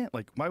admitting it?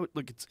 Like, why would,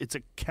 like, it's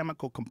a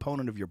chemical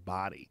component of your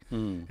body.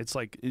 It's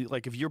like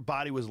if your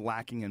body was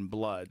lacking in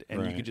blood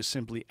and you could just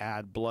simply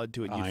add blood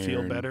to it, you'd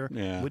feel better.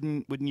 Yeah.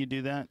 Wouldn't you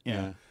do that?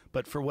 Yeah.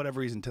 But for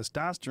whatever reason,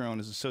 testosterone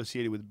is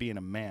associated with being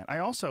a man. I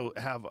also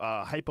have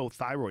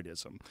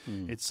hypothyroidism.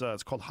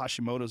 It's called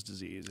Hashimoto's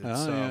disease.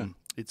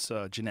 It's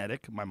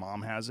genetic. My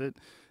mom has it,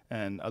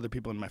 and other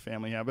people in my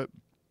family have it.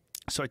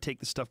 So I take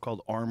this stuff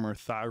called Armor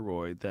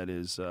Thyroid that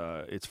is,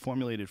 it's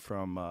formulated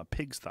from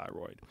pig's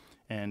thyroid,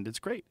 and it's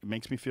great. It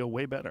makes me feel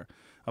way better.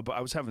 But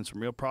I was having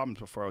some real problems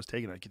before I was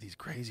taking it. I get these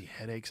crazy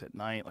headaches at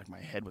night, like my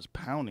head was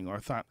pounding, or I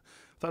thought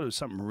it was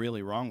something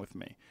really wrong with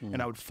me.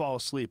 And I would fall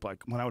asleep.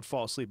 Like when I would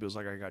fall asleep, it was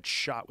like I got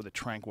shot with a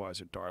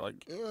tranquilizer dart.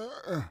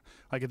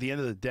 Like at the end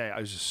of the day, I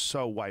was just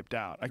so wiped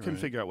out. I couldn't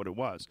figure out what it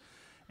was.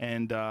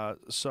 And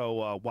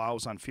so while I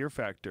was on Fear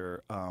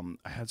Factor,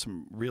 I had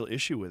some real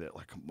issue with it.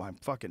 Like my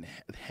fucking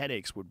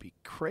headaches would be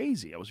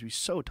crazy. I was be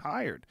so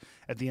tired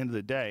at the end of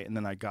the day. And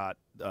then I got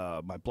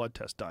my blood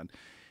test done.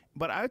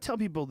 But I would tell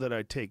people that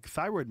I take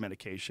thyroid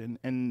medication,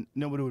 and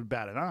nobody would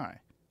bat an eye.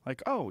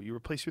 Like, oh, you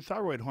replace your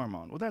thyroid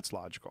hormone. Well, that's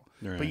logical.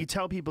 Right. But you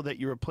tell people that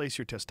you replace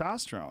your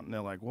testosterone, and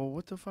they're like, well,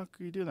 what the fuck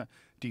are you doing that?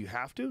 Do you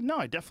have to? No,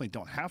 I definitely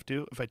don't have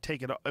to. If I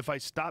take it, if I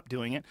stop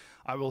doing it,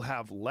 I will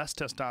have less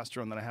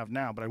testosterone than I have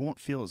now, but I won't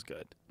feel as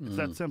good. It's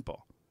that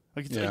simple.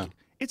 Like,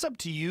 it's up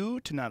to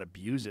you to not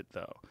abuse it,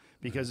 though.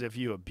 Because if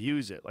you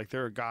abuse it, like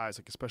there are guys,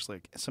 like especially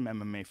like some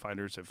MMA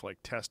fighters have like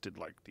tested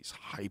like these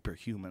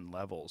hyperhuman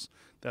levels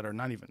that are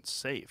not even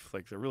safe.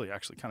 Like they're really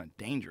actually kind of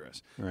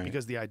dangerous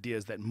because the idea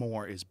is that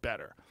more is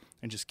better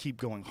and just keep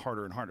going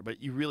harder and harder.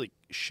 But you really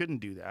shouldn't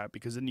do that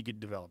because then you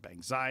could develop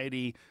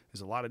anxiety.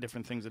 There's a lot of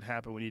different things that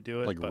happen when you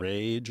do it. Like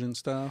rage and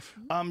stuff?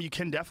 You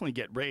can definitely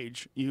get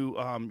rage. You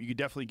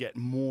definitely get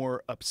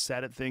more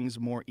upset at things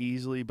more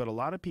easily. But a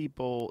lot of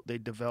people, they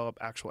develop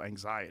actual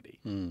anxiety.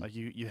 Like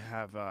you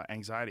have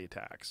anxiety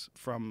attacks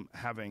from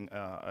having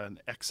an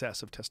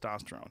excess of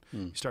testosterone.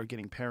 You start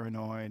getting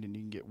paranoid and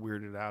you can get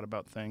weirded out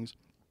about things.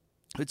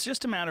 It's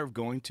just a matter of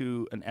going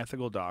to an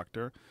ethical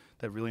doctor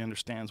that really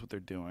understands what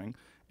they're doing,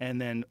 and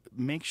then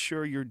make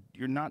sure you're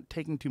not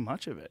taking too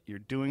much of it. You're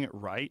doing it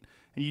right,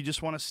 and you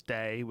just want to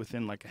stay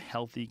within like a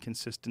healthy,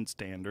 consistent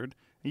standard,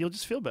 and you'll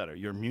just feel better.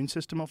 Your immune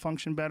system will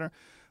function better,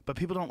 but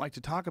people don't like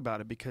to talk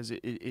about it because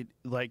it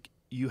like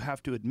you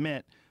have to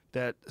admit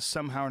that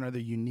somehow or another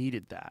you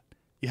needed that.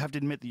 You have to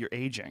admit that you're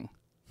aging.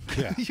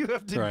 Yeah, you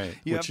have to, right.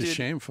 Which is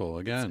shameful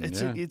again.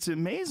 It's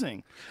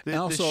amazing. And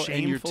also,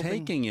 and you're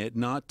taking it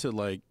not to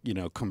like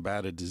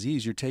combat a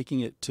disease. You're taking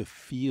it to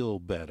feel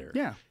better.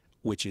 Yeah.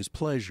 Which is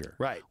pleasure.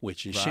 Right.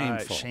 Which is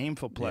shameful.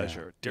 Shameful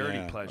pleasure.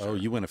 Dirty pleasure. Oh,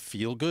 you want to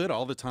feel good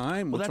all the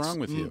time? What's wrong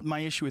with you? My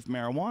issue with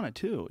marijuana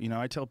too.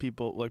 I tell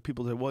people, like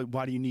people say, well,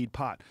 why do you need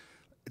pot?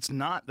 It's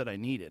not that I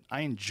need it. I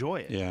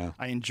enjoy it. Yeah.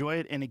 I enjoy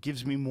it, and it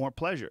gives me more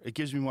pleasure. It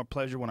gives me more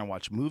pleasure when I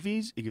watch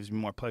movies. It gives me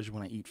more pleasure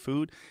when I eat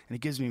food. And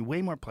it gives me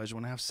way more pleasure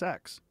when I have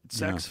sex.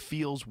 Sex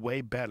feels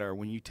way better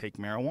when you take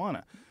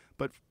marijuana.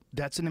 But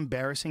that's an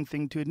embarrassing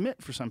thing to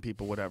admit for some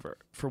people,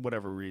 for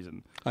whatever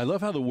reason. I love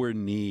how the word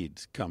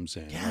need comes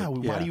in. Yeah,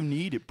 why do you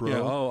need it, bro?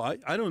 Yeah,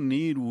 I don't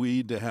need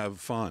weed to have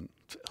fun.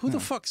 Who the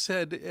fuck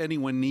said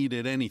anyone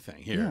needed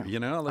anything here?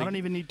 Yeah. Like, I don't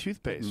even need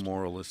toothpaste.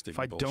 Moralistic If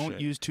I bullshit. don't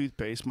use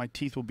toothpaste, my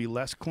teeth will be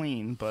less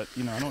clean, but,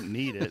 I don't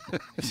need it.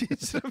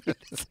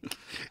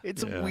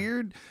 It's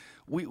weird.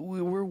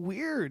 We're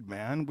weird,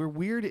 man. We're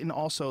weird, and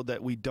also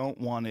that we don't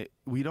want it.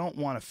 We don't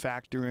want to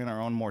factor in our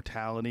own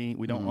mortality.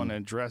 We don't want to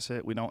address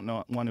it. We don't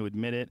want to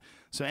admit it.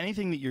 So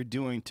anything that you're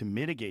doing to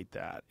mitigate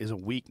that is a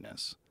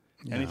weakness.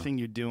 Yeah. Anything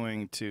you're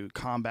doing to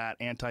combat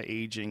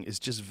anti-aging is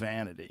just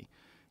vanity.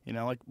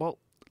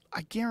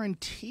 I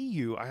guarantee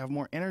you I have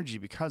more energy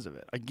because of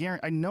it.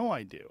 I know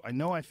I do. I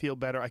know I feel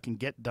better. I can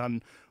get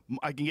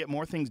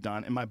more things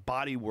done, and my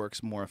body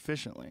works more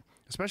efficiently.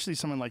 Especially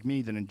someone like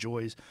me that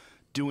enjoys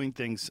doing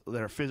things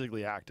that are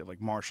physically active,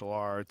 like martial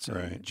arts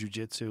and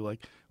jiu-jitsu.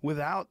 Like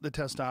without the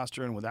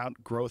testosterone,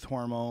 without growth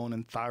hormone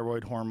and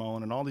thyroid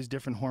hormone and all these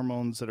different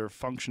hormones that are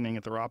functioning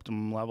at their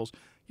optimum levels,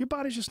 your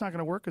body's just not going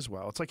to work as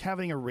well. It's like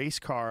having a race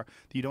car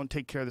that you don't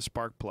take care of the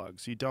spark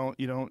plugs. You don't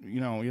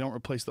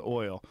replace the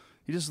oil.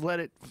 You just let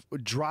it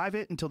drive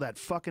it until that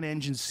fucking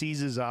engine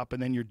seizes up,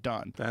 and then you're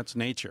done. That's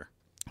nature.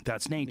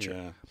 That's nature.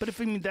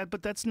 Yeah.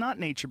 But that's not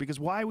nature, because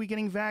why are we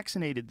getting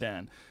vaccinated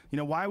then?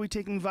 Why are we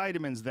taking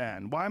vitamins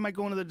then? Why am I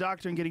going to the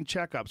doctor and getting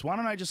checkups? Why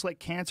don't I just let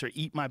cancer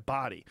eat my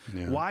body?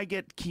 Yeah. Why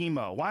get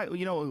chemo? Why,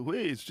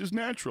 it's just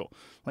natural.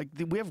 Like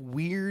we have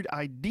weird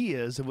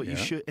ideas of what you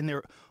should,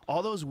 and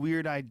all those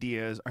weird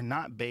ideas are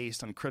not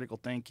based on critical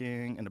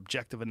thinking and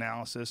objective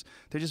analysis.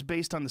 They're just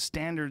based on the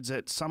standards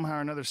that somehow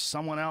or another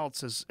someone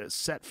else has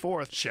set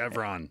forth.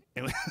 Chevron.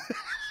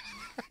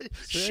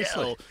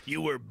 Shell,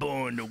 you were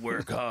born to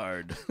work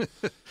hard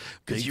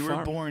because you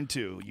were born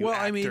to. Well,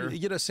 actor. I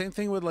mean, same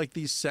thing with like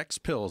these sex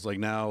pills. Like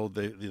now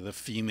the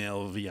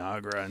female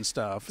Viagra and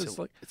stuff. It's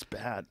like it's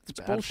bad. It's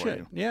bad bullshit. For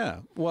you. Yeah.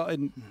 Well,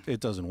 and it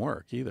doesn't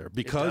work either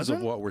because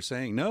of what we're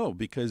saying. No,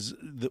 because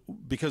of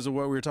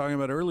what we were talking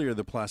about earlier,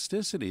 the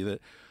plasticity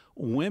that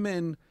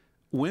women's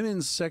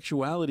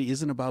sexuality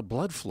isn't about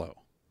blood flow,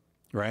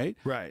 right?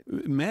 Right.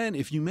 Men,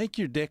 if you make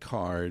your dick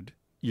hard,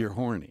 you're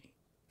horny.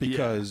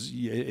 Because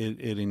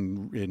it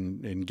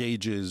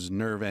engages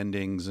nerve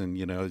endings, and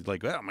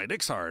like, well, my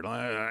dick's hard.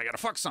 I gotta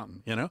fuck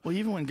something. Well,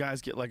 even when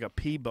guys get like a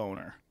pee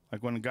boner,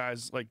 like when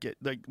guys get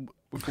like,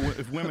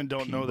 if women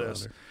don't know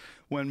this,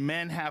 when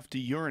men have to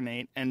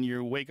urinate and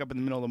you wake up in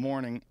the middle of the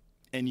morning,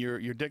 and your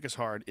dick is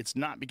hard, it's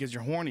not because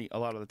you're horny a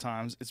lot of the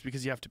times. It's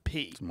because you have to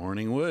pee. It's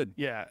morning wood.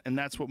 Yeah, and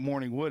that's what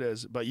morning wood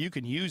is. But you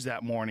can use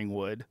that morning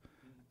wood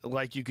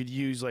like you could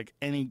use like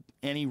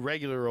any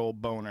regular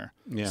old boner.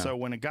 Yeah. So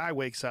when a guy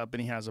wakes up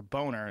and he has a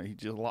boner, he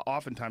just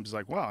oftentimes is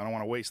like, "Well, I don't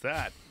want to waste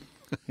that."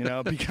 You know,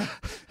 it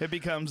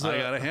becomes. I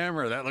got a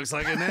hammer. That looks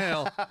like a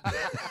nail.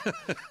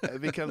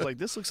 It becomes like,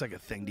 this looks like a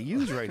thing to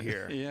use right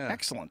here. Yeah.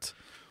 Excellent.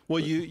 Well,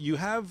 you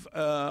have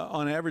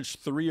on average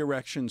 3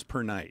 erections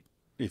per night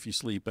if you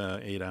sleep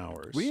 8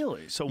 hours.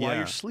 Really? So while Yeah.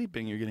 you're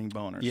sleeping, you're getting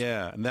boners.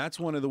 Yeah, and that's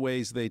one of the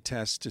ways they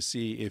test to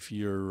see if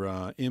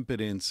your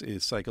impotence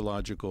is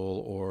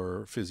psychological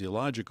or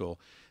physiological.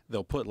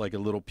 They'll put like a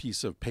little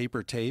piece of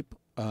paper tape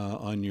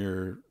on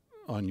your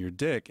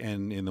dick,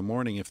 and in the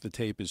morning, if the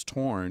tape is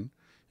torn,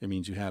 it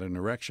means you had an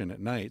erection at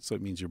night. So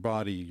it means your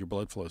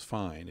blood flow is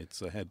fine.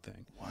 It's a head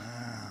thing.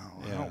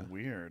 Wow. Yeah. How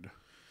weird.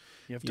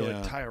 You have to Yeah.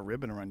 like tie a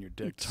ribbon around your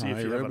dick to Tie see if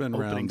a you have an ribbon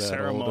around opening that old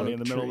ceremony oak in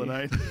the middle of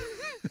the tree.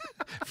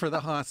 night. For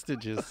the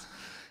hostages.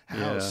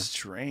 How Yeah.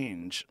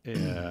 strange.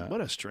 Yeah. What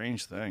a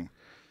strange thing.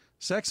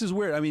 Sex is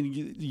weird. I mean,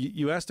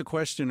 you asked a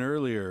question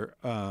earlier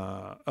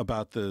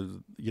about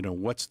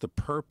what's the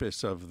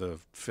purpose of the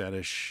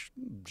fetish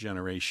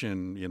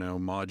generation,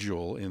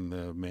 module in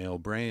the male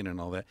brain and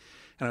all that.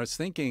 And I was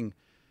thinking,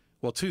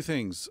 well, 2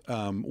 things.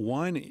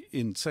 One,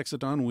 in Sex at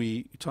Dawn,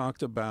 we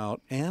talked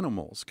about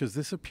animals, because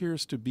this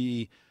appears to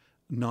be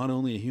not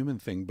only a human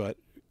thing, but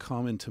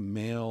common to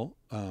male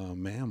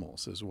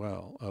mammals as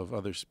well, of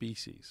other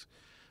species.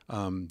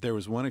 There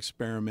was one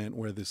experiment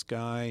where this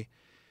guy,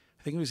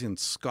 I think it was in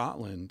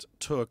Scotland,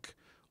 took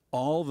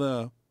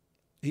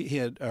he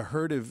had a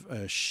herd of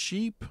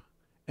sheep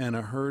and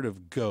a herd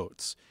of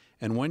goats.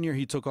 And one year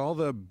he took all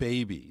the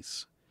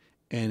babies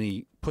and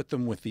he put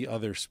them with the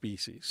other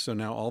species. So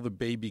now all the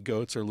baby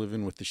goats are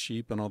living with the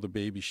sheep and all the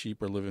baby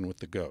sheep are living with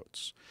the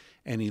goats.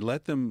 And he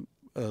let them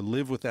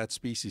live with that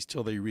species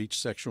till they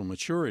reached sexual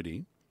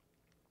maturity,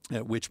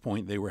 at which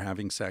point they were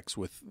having sex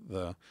with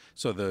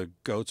so the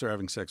goats are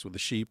having sex with the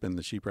sheep and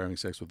the sheep are having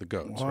sex with the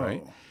goats, Whoa.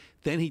 right?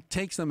 Then he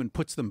takes them and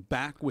puts them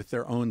back with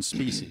their own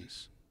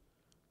species,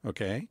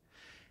 okay?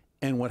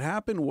 And what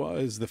happened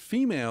was the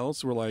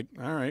females were like,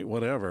 all right,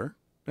 whatever.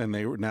 And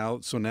they were now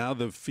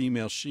the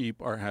female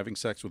sheep are having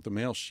sex with the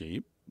male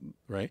sheep,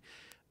 right?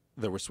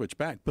 They were switched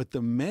back. But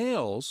the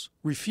males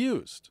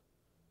refused.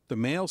 The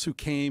males who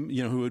came,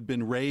 who had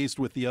been raised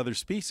with the other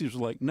species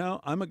were like,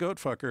 no, I'm a goat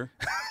fucker.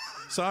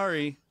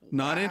 Sorry,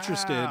 not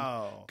interested,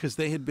 because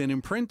they had been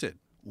imprinted.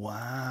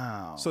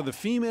 Wow. So the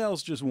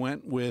females just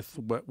went with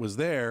what was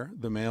there.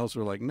 The males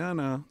were like,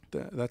 no,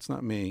 that's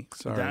not me.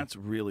 Sorry. That's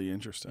really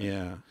interesting.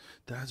 Yeah.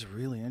 That's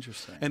really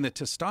interesting. And the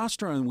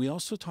testosterone, we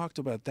also talked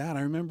about that.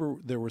 I remember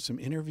there were some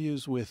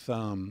interviews with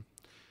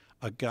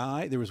a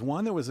guy. There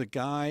was a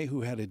guy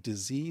who had a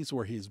disease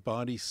where his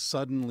body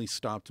suddenly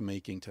stopped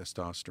making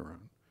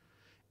testosterone.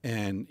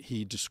 And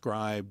he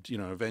described,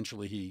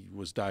 eventually he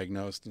was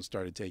diagnosed and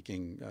started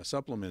taking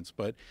supplements,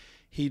 but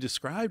he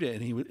described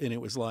it and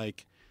it was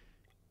like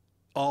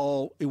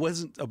it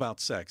wasn't about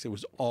sex. It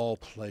was all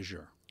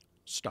pleasure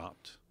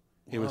stopped.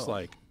 It was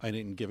like, I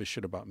didn't give a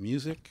shit about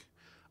music.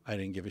 I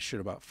didn't give a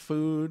shit about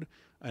food.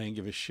 I didn't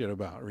give a shit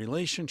about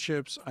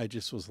relationships. I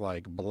just was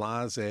like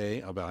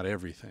blasé about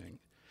everything.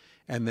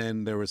 And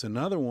then there was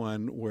another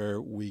one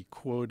where we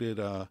quoted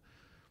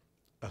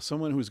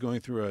someone who was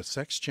going through a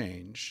sex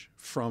change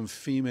from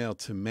female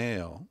to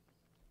male.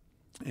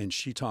 And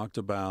she talked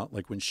about,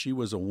 like, when she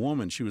was a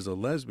woman, she was a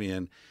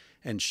lesbian,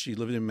 and she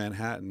lived in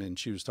Manhattan, and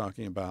she was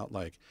talking about,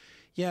 like,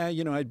 yeah,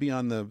 I'd be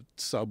on the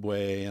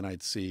subway and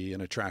I'd see an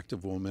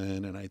attractive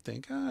woman and I'd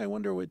think, I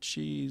wonder what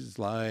she's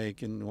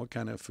like and what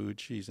kind of food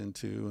she's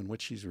into and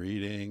what she's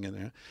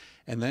reading.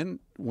 And then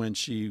when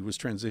she was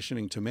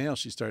transitioning to male,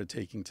 she started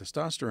taking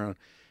testosterone.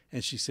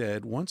 And she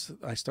said, once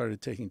I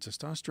started taking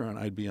testosterone,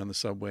 I'd be on the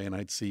subway and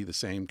I'd see the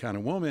same kind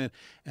of woman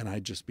and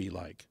I'd just be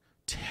like,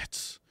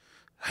 tits,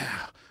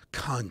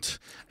 cunt,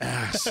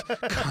 ass,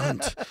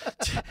 cunt.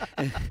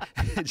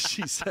 And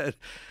she said,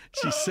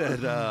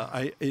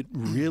 it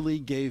really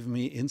gave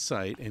me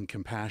insight and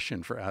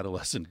compassion for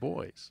adolescent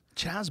boys.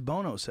 Chaz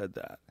Bono said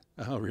that.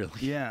 Oh, really?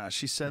 Yeah,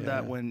 she said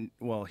that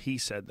he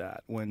said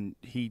that when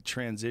he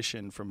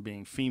transitioned from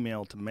being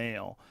female to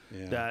male,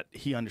 that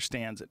he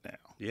understands it now.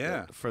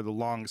 Yeah. That for the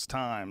longest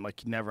time, like,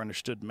 he never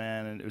understood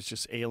men and it was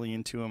just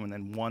alien to him. And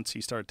then once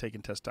he started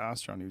taking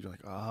testosterone, he was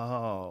like,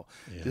 oh,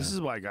 this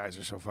is why guys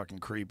are so fucking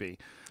creepy.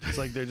 It's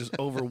like they're just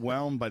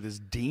overwhelmed by this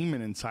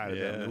demon inside of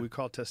them that we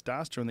call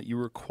testosterone that you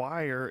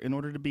require in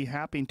order to be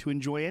happy and to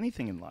enjoy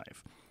anything in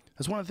life.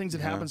 That's one of the things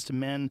that happens to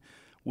men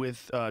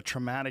with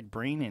traumatic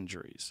brain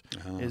injuries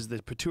is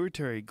the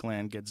pituitary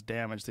gland gets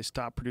damaged. They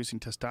stop producing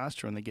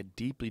testosterone. They get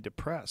deeply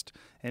depressed.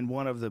 And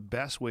one of the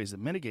best ways to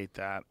mitigate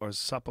that is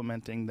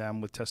supplementing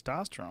them with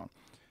testosterone.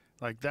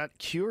 Like, that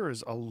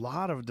cures a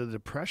lot of the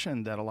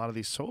depression that a lot of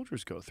these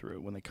soldiers go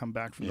through when they come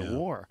back from the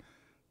war.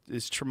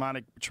 This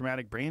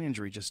traumatic brain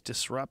injury just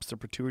disrupts the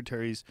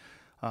pituitary's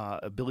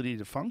ability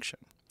to function.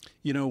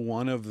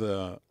 One of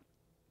the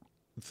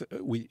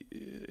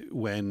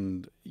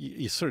when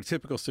you sort of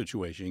typical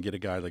situation, you get a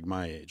guy like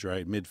my age,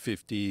 right?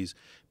 Mid-50s,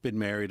 been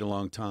married a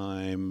long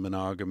time,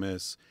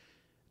 monogamous,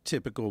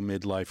 typical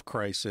midlife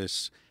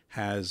crisis,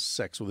 has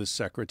sex with his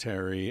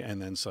secretary,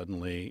 and then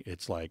suddenly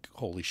it's like,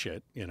 holy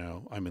shit,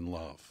 I'm in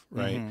love,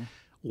 right? Mm-hmm.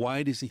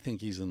 Why does he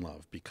think he's in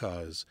love?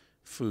 Because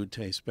food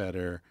tastes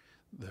better,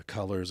 the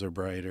colors are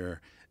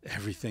brighter,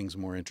 everything's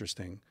more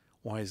interesting.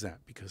 Why is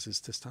that? Because his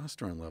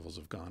testosterone levels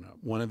have gone up.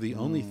 One of the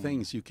only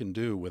things you can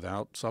do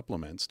without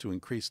supplements to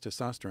increase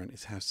testosterone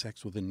is have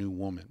sex with a new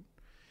woman.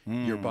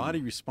 Your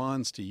body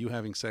responds to you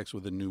having sex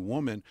with a new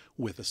woman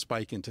with a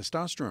spike in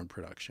testosterone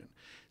production.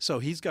 So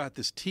he's got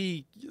this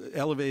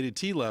elevated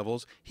T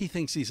levels. He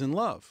thinks he's in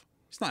love.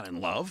 He's not in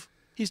love.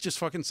 He's just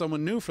fucking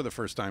someone new for the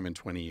first time in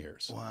 20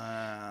 years.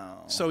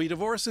 Wow. So he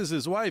divorces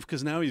his wife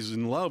because now he's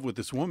in love with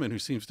this woman who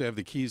seems to have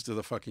the keys to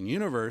the fucking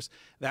universe.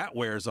 That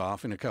wears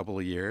off in a couple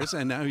of years.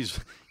 And now he's,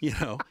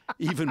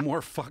 even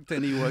more fucked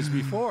than he was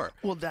before.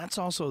 Well, that's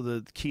also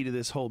the key to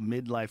this whole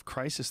midlife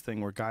crisis thing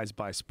where guys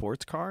buy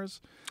sports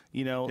cars.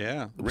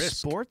 Yeah,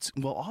 risk.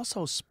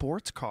 Also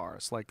sports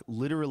cars, like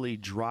literally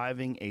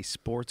driving a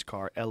sports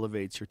car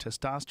elevates your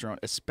testosterone,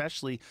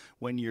 especially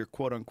when you're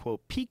quote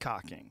unquote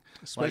peacocking.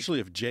 Especially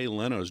if Jay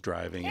Leno's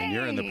driving and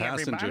you're in the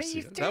passenger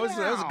seat. That was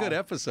a good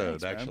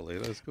episode. Thanks, actually.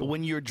 That was cool. But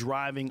when you're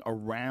driving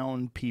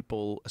around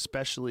people,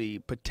 especially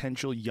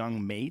potential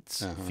young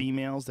mates,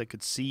 females that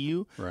could see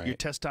you, your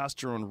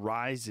testosterone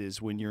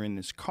rises when you're in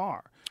this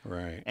car.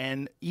 Right.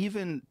 And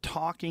even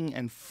talking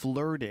and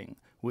flirting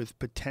with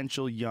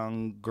potential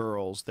young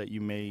girls that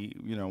you may,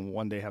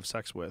 one day have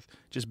sex with,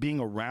 just being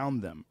around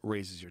them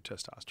raises your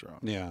testosterone.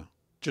 Yeah.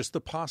 Just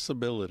the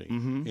possibility.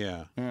 Mm-hmm.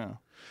 Yeah. Yeah.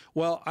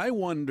 Well, I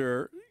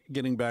wonder,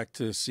 getting back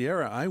to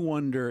Sierra, I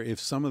wonder if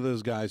some of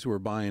those guys who are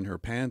buying her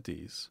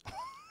panties,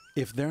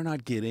 if they're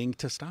not getting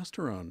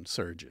testosterone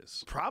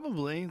surges.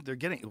 Probably. They're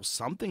getting,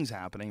 something's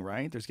happening,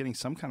 right? There's getting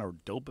some kind of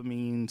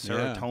dopamine,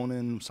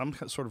 serotonin, some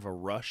sort of a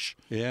rush.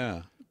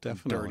 Yeah,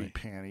 definitely. Dirty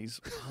panties.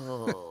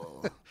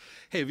 Oh.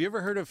 Hey, have you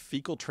ever heard of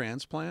fecal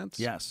transplants?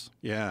 Yes.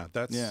 Yeah,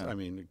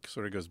 it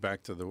sort of goes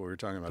back to what we were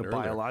talking about earlier. The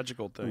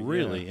biological thing.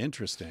 Really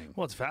interesting.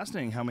 Well, it's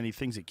fascinating how many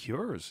things it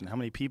cures and how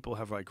many people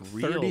have real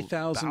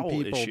 30,000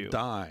 people issue.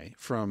 Die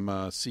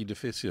from C.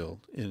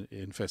 difficile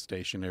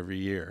infestation every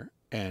year.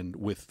 And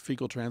with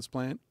fecal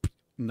transplant,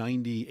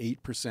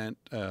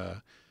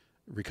 98%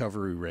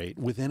 recovery rate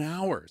within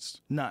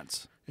hours.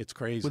 Nuts. It's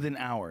crazy. Within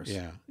hours.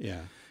 Yeah,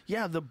 yeah.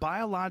 Yeah, the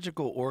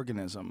biological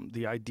organism,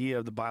 the idea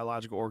of the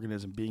biological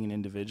organism being an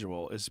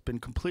individual has been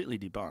completely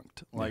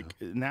debunked.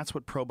 And that's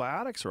what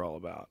probiotics are all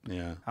about.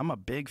 Yeah. I'm a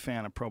big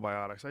fan of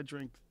probiotics. I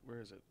drink,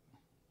 where is it?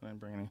 I didn't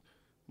bring any.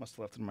 Must have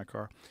left it in my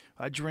car.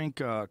 I drink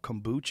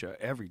kombucha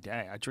every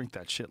day. I drink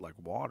that shit like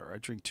water. I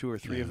drink 2 or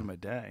 3 of them a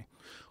day.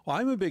 Well,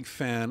 I'm a big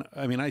fan.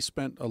 I mean, I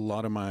spent a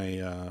lot of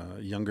my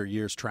younger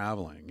years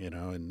traveling,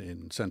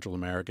 in Central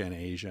America and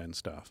Asia and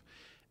stuff.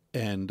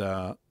 And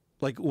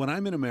when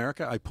I'm in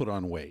America, I put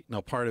on weight.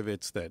 Now, part of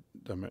it's that,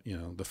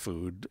 the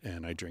food,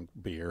 and I drink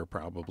beer,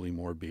 probably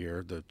more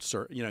beer.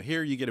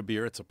 Here you get a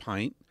beer, it's a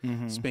pint.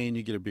 Mm-hmm. Spain,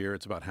 you get a beer,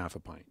 it's about half a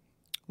pint.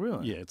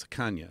 Really? Yeah, it's a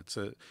caña.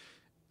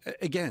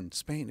 Again,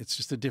 Spain, it's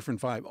just a different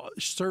vibe.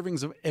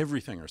 Servings of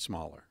everything are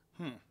smaller.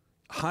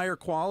 Higher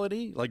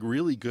quality, like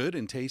really good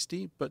and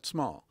tasty, but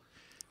small.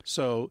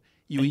 So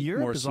you eat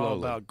Europe more is slowly. all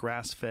about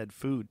grass-fed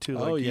food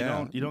too.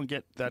 You don't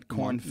get that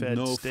corn-fed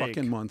no steak.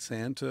 Fucking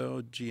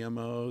Monsanto,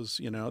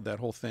 GMOs, that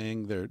whole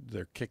thing.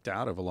 They're kicked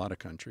out of a lot of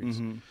countries.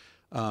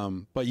 Mm-hmm.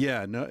 But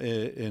yeah,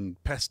 in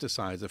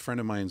pesticides. A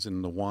friend of mine's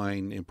in the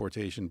wine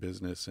importation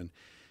business, and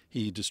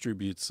he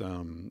distributes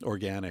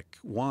organic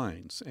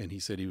wines. And he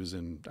said he was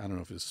in, I don't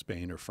know if it was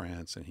Spain or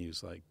France, and he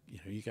was like,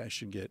 you guys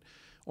should get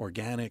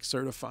organic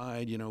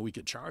certified. We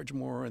could charge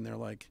more. And they're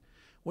like,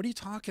 what are you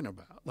talking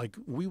about? Like,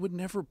 we would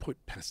never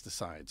put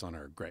pesticides on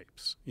our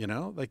grapes,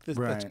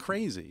 that's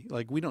crazy.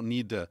 Like, we don't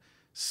need to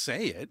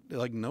say it.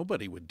 Like,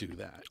 nobody would do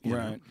that. You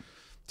know?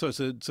 So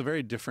it's a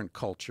very different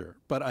culture.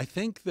 But I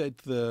think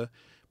that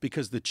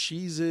because the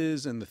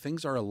cheeses and the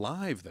things are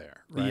alive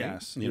there, right?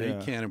 Yes. You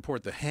can't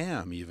import the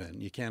ham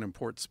even. You can't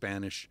import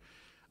Spanish.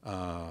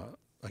 I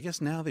guess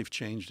now they've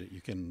changed it.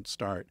 You can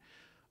start.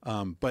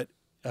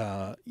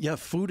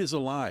 Food is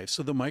alive.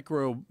 So the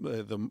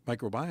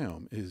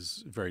microbiome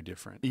is very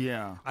different.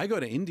 Yeah. I go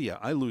to India,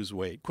 I lose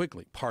weight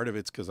quickly. Part of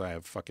it's because I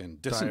have fucking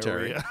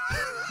dysentery.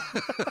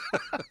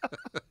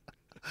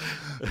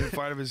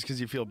 Part of it is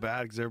because you feel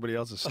bad because everybody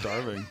else is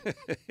starving.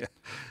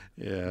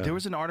 Yeah. There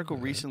was an article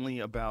recently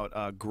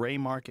about gray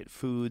market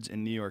foods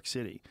in New York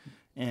City.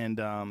 And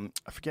I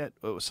forget,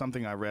 it was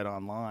something I read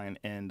online,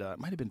 and it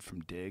might have been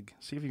from Dig.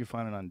 See if you can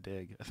find it on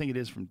Dig. I think it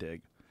is from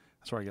Dig.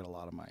 That's where I get a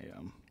lot of my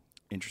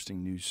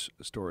interesting news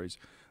stories.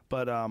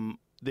 But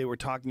they were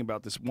talking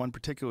about this one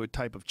particular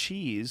type of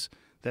cheese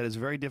that is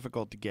very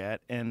difficult to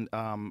get, and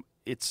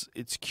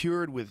it's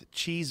cured with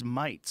cheese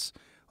mites.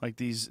 Like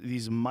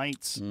these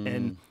mites,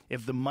 and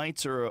if the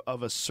mites are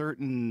of a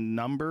certain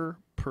number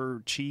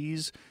per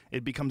cheese,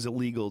 it becomes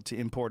illegal to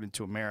import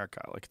into America.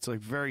 Like it's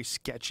very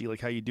sketchy, like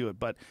how you do it.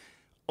 But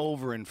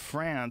over in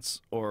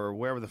France or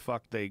wherever the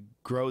fuck they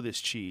grow this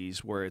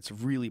cheese, where it's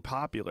really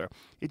popular,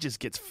 it just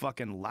gets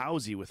fucking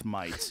lousy with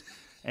mites.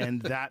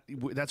 And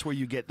that's where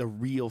you get the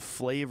real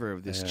flavor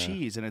of this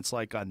cheese. And it's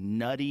like a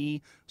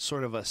nutty,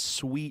 sort of a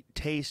sweet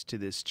taste to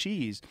this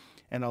cheese.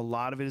 And a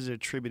lot of it is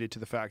attributed to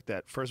the fact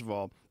that, first of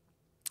all,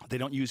 they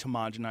don't use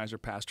homogenized or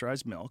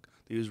pasteurized milk.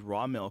 They use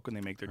raw milk when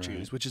they make their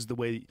cheese, which is the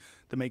way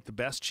to make the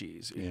best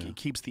cheese. It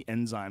keeps the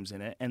enzymes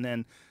in it. And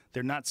then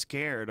they're not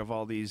scared of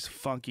all these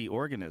funky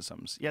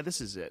organisms. Yeah,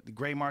 this is it. The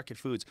gray market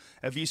foods.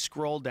 If you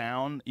scroll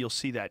down, you'll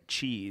see that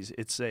cheese.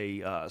 It's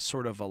a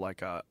sort of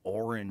like a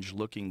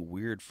orange-looking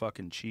weird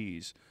fucking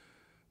cheese.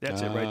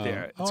 That's it right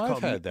there. It's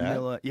I've had that.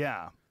 Mila,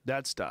 yeah,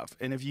 that stuff.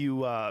 And if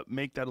you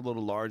make that a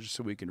little larger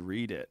so we can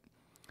read it,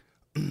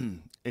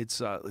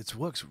 it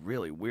looks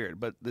really weird,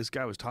 but this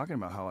guy was talking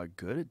about how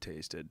good it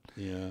tasted.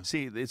 Yeah.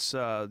 See, it's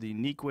the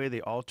unique way they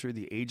alter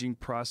the aging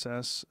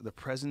process, the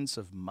presence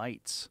of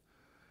mites.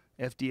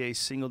 FDA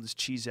singled this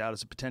cheese out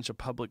as a potential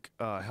public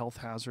health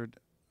hazard.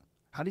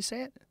 How do you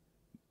say it?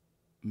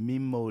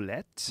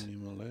 Mimolette.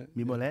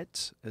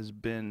 Mimolette has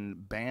been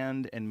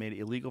banned and made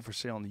illegal for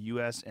sale in the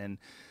U.S. and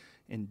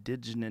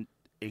indignant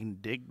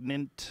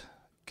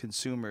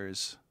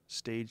consumers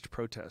staged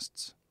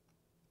protests.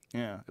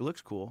 Yeah, it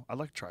looks cool. I'd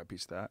like to try a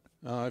piece of that.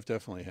 Oh, I've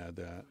definitely had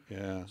that.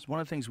 Yeah. It's one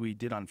of the things we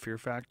did on Fear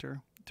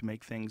Factor to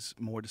make things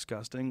more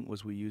disgusting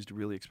was we used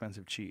really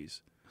expensive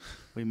cheese.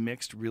 We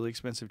mixed really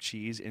expensive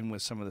cheese in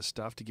with some of the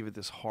stuff to give it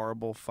this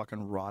horrible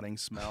fucking rotting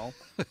smell.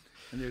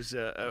 And there's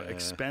a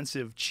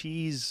expensive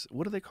cheese.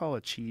 What do they call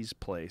a cheese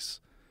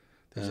place?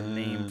 There's a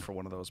name for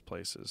one of those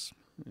places.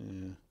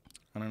 Yeah.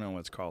 I don't know what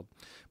it's called.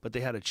 But they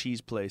had a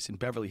cheese place in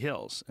Beverly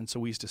Hills. And so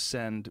we used to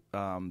send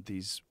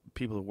these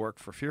people who work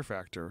for Fear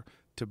Factor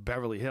to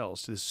Beverly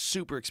Hills, to this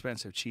super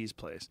expensive cheese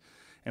place,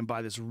 and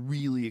buy this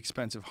really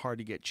expensive,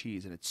 hard-to-get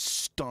cheese, and it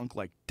stunk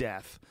like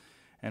death.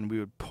 And we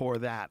would pour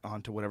that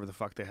onto whatever the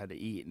fuck they had to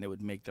eat, and it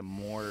would make them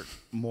more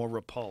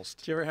repulsed.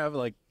 Did you ever have,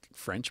 like,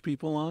 French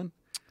people on?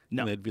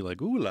 No. And they'd be like,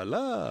 ooh la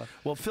la.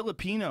 Well,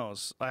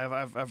 Filipinos, I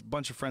have a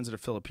bunch of friends that are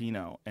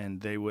Filipino,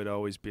 and they would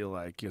always be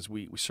like, because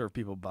we serve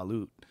people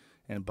balut,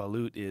 and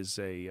balut is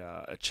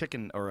a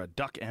chicken or a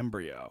duck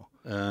embryo.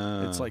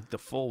 It's like the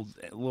full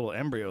little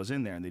embryos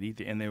in there, and they'd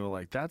eat and they were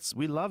like,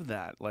 we love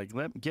that. Like,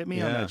 get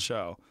me on that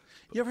show.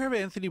 You ever have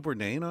Anthony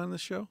Bourdain on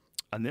this show?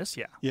 On this,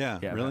 yeah. Yeah,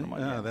 I've really? had him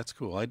on, That's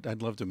cool.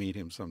 I'd love to meet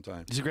him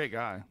sometime. He's a great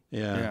guy.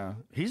 Yeah.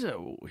 He's a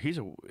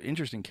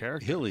interesting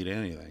character. He'll eat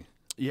anything.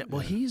 Yeah,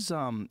 well, he's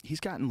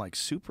gotten like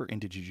super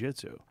into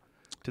jiu-jitsu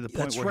to the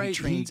point where he right.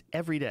 trains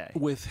every day.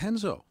 With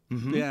Henzo.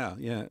 Mm-hmm.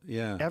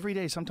 Yeah. Every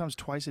day, sometimes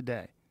twice a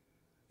day.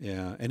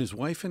 Yeah, and his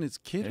wife and his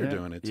kid are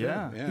doing it too.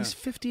 Yeah. He's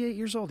 58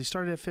 years old. He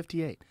started at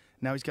 58.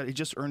 Now he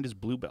just earned his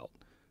blue belt.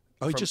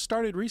 Oh, he just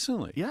started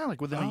recently? Yeah,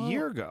 like within a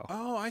year ago.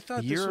 Oh, I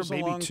thought this was a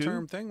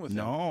long-term thing with him.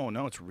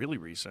 No, it's really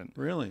recent.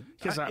 Really?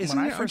 Because when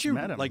I first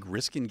met him, like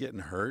risking getting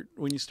hurt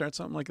when you start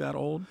something like that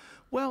old?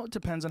 Well, it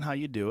depends on how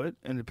you do it,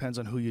 and it depends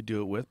on who you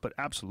do it with. But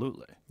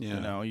absolutely,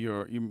 yeah.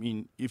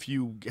 If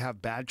you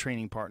have bad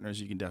training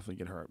partners, you can definitely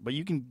get hurt. But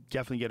you can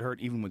definitely get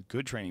hurt even with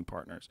good training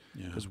partners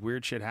because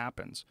weird shit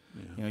happens.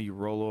 Yeah. You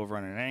roll over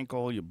on an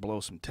ankle, you blow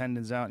some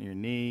tendons out in your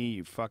knee,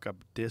 you fuck up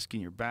a disc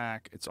in your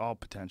back. It's all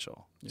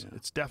potential. Yeah.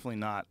 It's definitely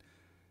not.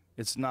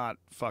 It's not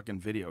fucking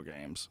video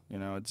games.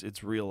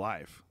 It's real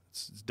life.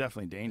 It's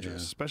definitely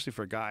dangerous, especially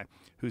for a guy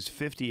who's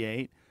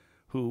 58,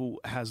 who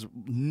has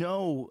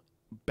no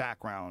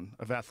background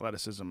of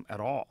athleticism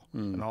at all,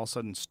 and all of a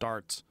sudden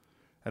starts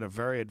at a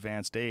very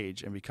advanced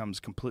age and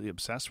becomes completely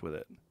obsessed with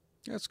it.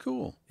 That's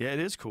cool. Yeah, it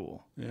is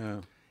cool.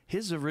 Yeah.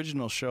 His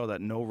original show,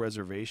 that No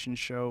Reservation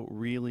show,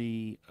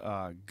 really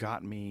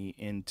got me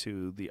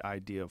into the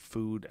idea of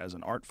food as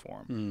an art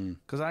form.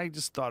 Because I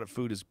just thought of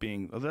food as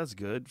being, oh, that's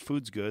good.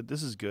 Food's good.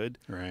 This is good.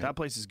 Right. That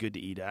place is good to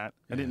eat at.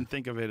 I didn't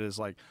think of it as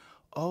like,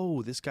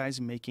 oh, this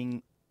guy's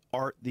making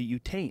art that you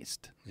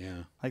taste.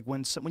 Yeah. Like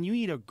when you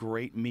eat a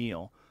great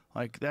meal,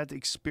 like that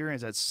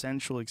experience, that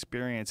sensual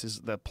experience,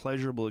 that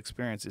pleasurable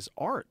experience is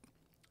art.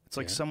 It's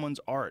like someone's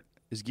art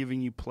is giving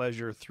you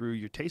pleasure through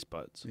your taste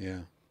buds.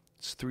 Yeah.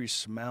 It's through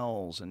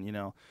smells, and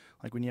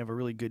like when you have a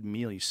really good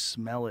meal, you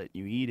smell it,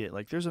 you eat it.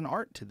 Like there's an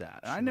art to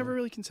that. Sure. I never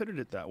really considered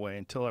it that way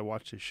until I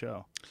watched his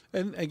show.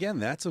 And again,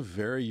 that's a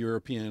very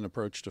European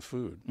approach to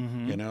food.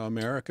 Mm-hmm.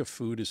 America,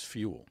 food is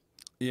fuel.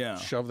 Yeah.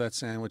 Shove that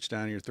sandwich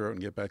down your throat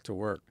and get back to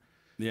work.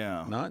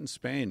 Yeah. Not in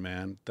Spain,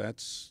 man.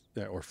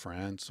 Or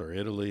France or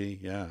Italy.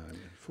 Yeah.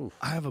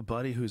 I have a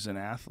buddy who's an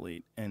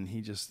athlete, and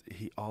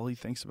all he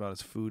thinks about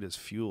is food as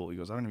fuel. He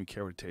goes, I don't even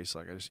care what it tastes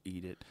like. I just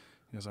eat it.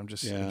 Because I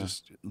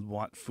just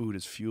want food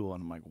as fuel.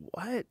 And I'm like,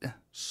 what?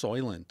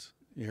 Soylent.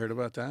 You heard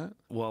about that?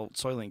 Well,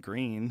 Soylent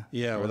Green.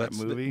 Yeah, well, that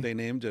movie. They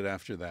named it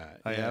after that.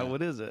 Oh, yeah?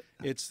 What is it?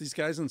 It's these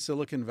guys in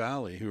Silicon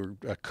Valley who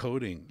are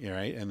coding,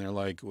 right? And they're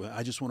like, well,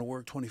 I just want to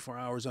work 24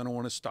 hours. I don't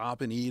want to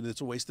stop and eat.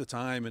 It's a waste of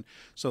time. And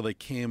so they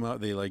came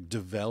up, they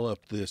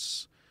developed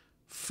this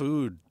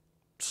food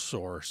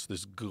source,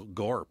 this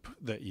gorp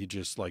that you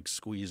just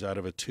squeeze out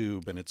of a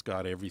tube, and it's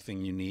got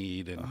everything you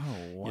need. And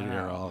oh,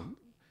 wow.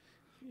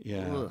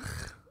 Yeah. Ugh.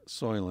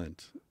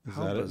 Soylent. Is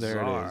How that it? There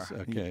it bizarre. is.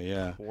 Okay,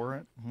 yeah. Pour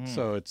it.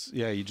 So it's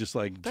you just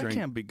like That drink.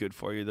 can't be good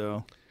for you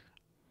though.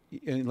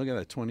 And look at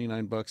that,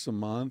 $29 a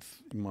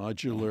month,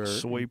 modular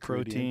Soy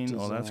protein.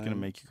 ingredient Oh, that's gonna design.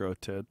 make you grow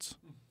tits.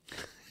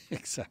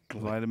 Exactly.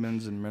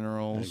 Vitamins and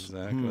minerals.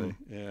 Exactly.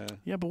 Yeah.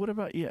 Yeah, but what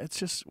about? Yeah, it's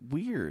just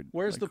weird.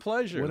 Where's the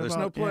pleasure? what There's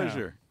no about- yeah.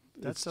 pleasure.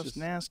 That It's stuff's just-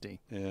 nasty.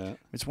 Yeah.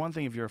 It's one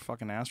thing if you're a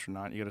fucking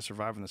astronaut, you got to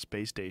survive on the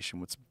space station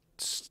with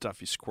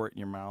stuff you squirt in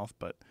your mouth,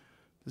 but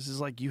this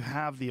is like you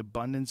have the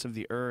abundance of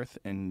the earth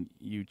and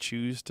you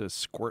choose to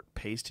squirt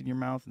paste in your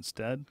mouth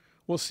instead.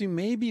 Well, see,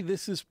 maybe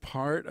this is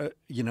part,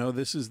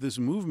 this is this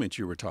movement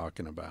you were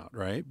talking about,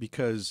 right?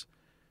 Because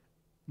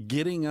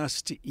getting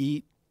us to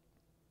eat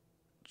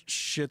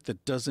shit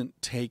that doesn't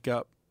take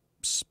up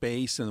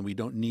space and we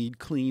don't need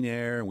clean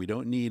air and we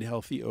don't need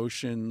healthy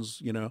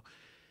oceans,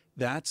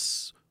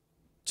 that's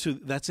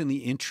in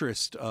the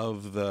interest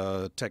of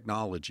the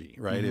technology,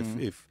 right?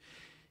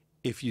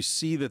 If you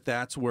see that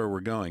that's where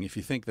we're going, if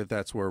you think that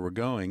that's where we're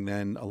going,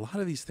 then a lot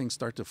of these things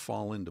start to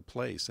fall into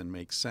place and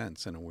make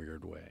sense in a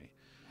weird way.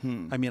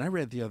 I mean, I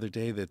read the other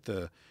day that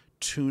the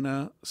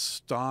tuna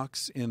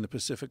stocks in the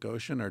Pacific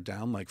Ocean are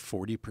down like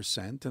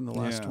 40% in the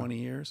last 20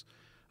 years.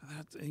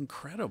 That's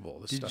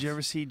incredible. Did you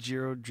ever see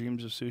Jiro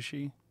Dreams of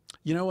Sushi?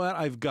 You know what?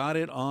 I've got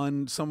it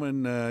on.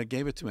 Someone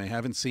gave it to me. I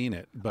haven't seen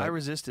it, but I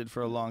resisted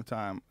for a long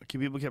time.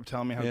 People kept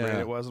telling me how great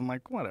it was. I'm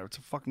like, whatever. It's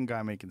a fucking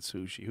guy making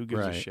sushi. Who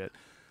gives a shit?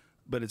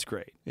 But it's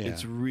great. Yeah.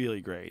 It's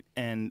really great.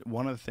 And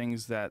one of the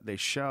things that they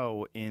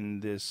show in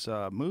this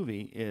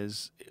movie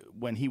is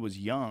when he was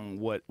young,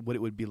 what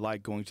it would be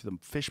like going to the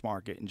fish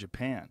market in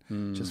Japan.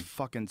 Just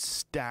fucking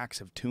stacks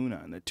of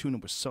tuna. And the tuna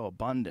was so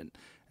abundant.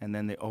 And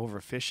then the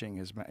overfishing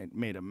has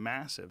made a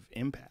massive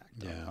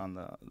impact on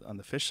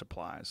the fish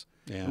supplies.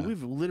 Yeah. And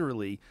we've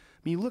literally,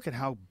 you look at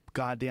how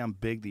goddamn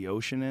big the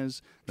ocean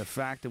is. The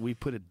fact that we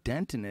put a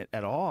dent in it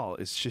at all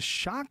is just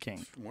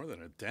shocking. more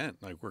than a dent.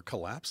 Like we're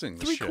collapsing.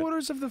 The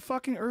 3/4 of the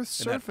fucking Earth's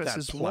surface that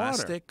is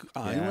plastic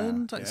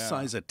island the Yeah.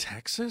 size of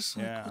Texas.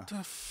 Like, Yeah. what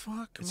the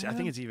fuck? I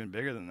think it's even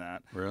bigger than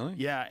that. Really.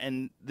 Yeah,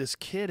 and this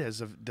kid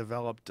has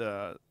developed.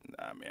 I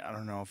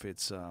don't know if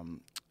it's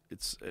an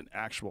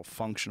actual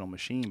functional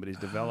machine, but he's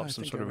developed I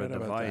some think sort I of a read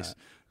about device that.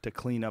 to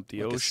clean up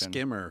the like ocean. a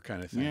skimmer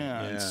kind of thing.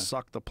 Yeah, and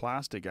suck the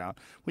plastic out.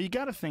 Well, you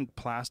got to think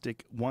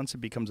plastic, once it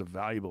becomes a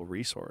valuable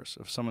resource,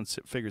 if someone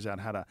figures out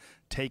how to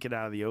take it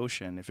out of the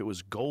ocean, if it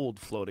was gold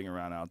floating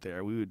around out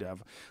there, we would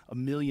have a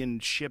million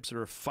ships that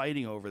are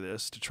fighting over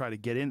this to try to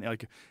get in.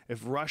 Like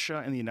if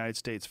Russia and the United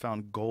States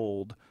found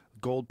gold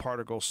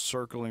particles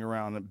circling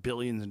around at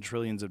billions and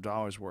trillions of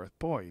dollars worth,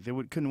 boy, they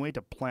couldn't wait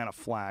to plant a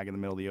flag in the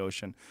middle of the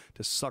ocean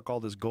to suck all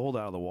this gold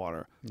out of the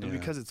water. Yeah. And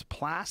because it's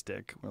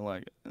plastic, we're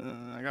like,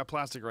 I got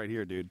plastic right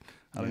here, dude.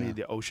 I don't need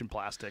the ocean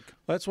plastic.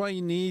 That's why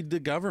you need the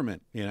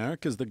government,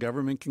 because the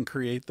government can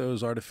create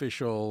those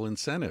artificial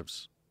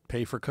incentives.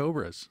 Pay for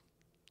cobras.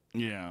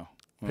 Yeah.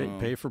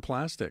 Pay for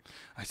plastic.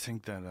 I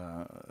think that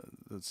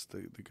that's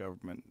the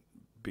government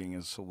being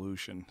a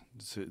solution.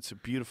 It's a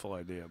beautiful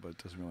idea, but it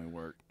doesn't really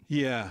work.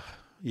 Yeah.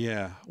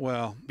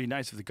 Well, It'd be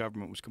nice if the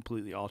government was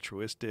completely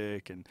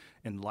altruistic and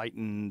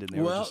enlightened and they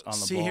were just on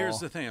the ball. here's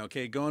the thing.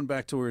 Okay, going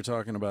back to what we were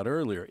talking about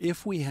earlier.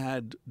 If we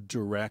had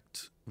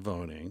direct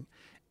voting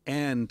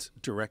and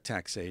direct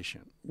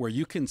taxation, where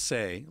you can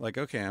say, like,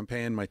 okay, I'm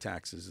paying my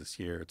taxes this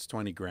year. It's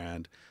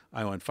 $20,000.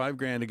 I want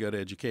 $5,000 to go to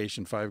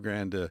education,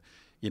 $5,000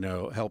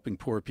 to helping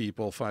poor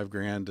people,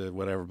 $5,000 to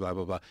whatever, blah,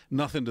 blah, blah.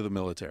 Nothing to the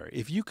military.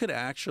 If you could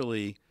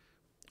actually,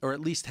 or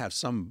at least have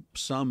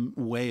some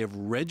way of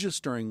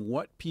registering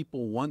what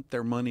people want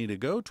their money to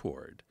go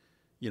toward,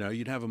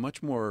 you'd have a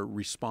much more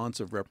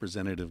responsive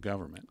representative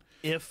government.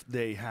 If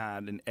they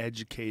had an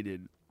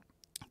educated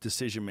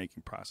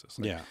decision-making process.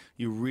 Yeah.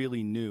 You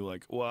really knew,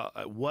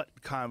 what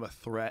kind of a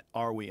threat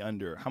are we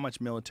under? How much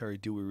military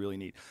do we really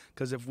need?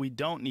 Because if we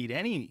don't need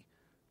any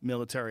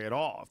military at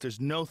all, if there's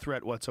no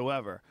threat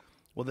whatsoever,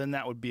 well, then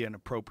that would be an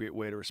appropriate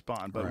way to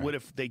respond. But what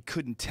if they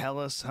couldn't tell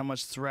us how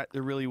much threat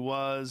there really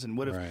was? And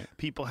what if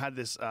people had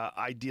this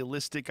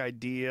idealistic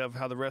idea of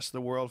how the rest of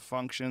the world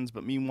functions,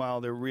 but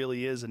meanwhile there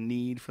really is a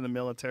need for the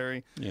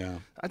military? Yeah.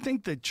 I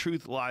think the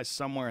truth lies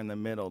somewhere in the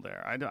middle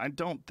there. I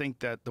don't think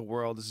that the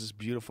world is this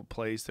beautiful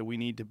place that we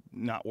need to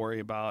not worry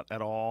about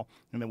at all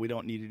and that we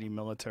don't need any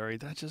military.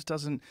 That just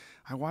doesn't...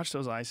 I watch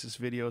those ISIS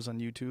videos on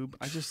YouTube.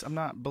 I'm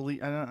not...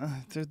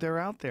 They're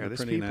out there. They're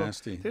pretty people,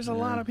 nasty. There's a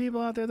lot of people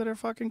out there that are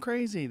fucking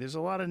crazy. There's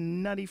a lot of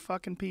nutty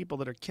fucking people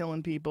that are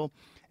killing people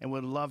and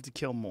would love to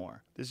kill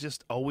more. There's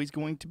just always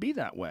going to be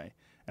that way.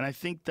 And I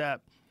think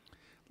that,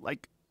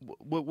 like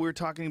what we're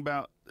talking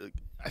about,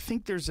 I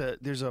think there's a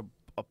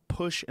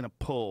push and a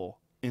pull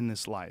in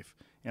this life.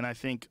 And I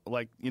think,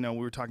 we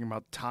were talking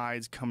about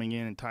tides coming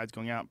in and tides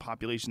going out,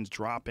 populations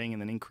dropping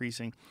and then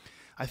increasing.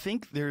 I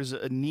think there's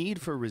a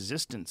need for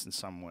resistance in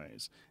some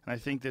ways. And I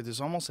think that there's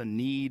almost a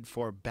need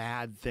for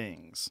bad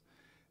things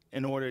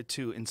in order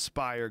to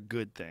inspire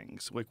good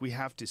things. Like we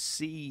have to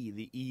see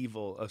the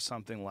evil of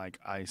something like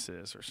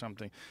ISIS or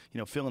something,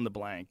 fill in the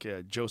blank,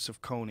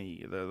 Joseph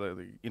Kony,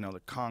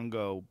 the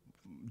Congo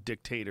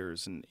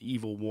dictators and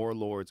evil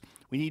warlords.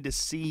 We need to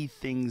see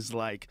things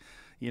like,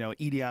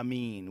 Idi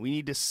Amin. We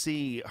need to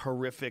see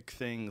horrific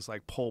things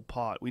like Pol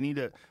Pot. We need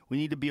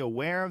to be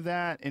aware of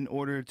that in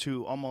order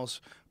to almost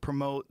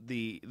promote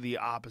the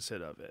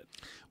opposite of it.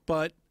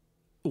 But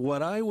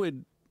what I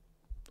would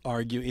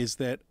argue is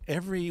that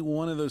every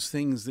one of those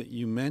things that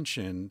you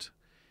mentioned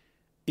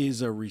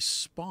is a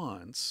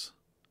response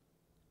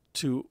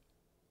to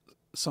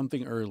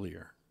something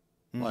earlier.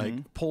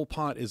 Like Pol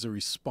Pot is a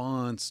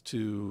response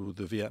to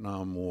the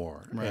Vietnam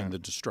War and the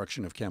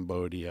destruction of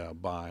Cambodia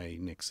by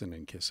Nixon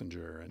and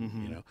Kissinger,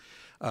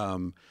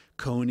 and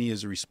Coney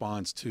is a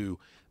response to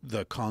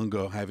the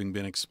Congo having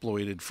been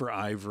exploited for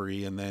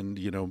ivory, and then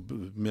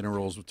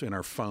minerals in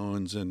our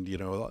phones, and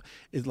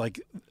it's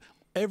like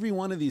every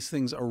one of these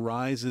things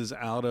arises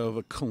out of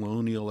a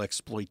colonial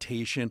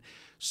exploitation.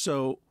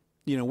 So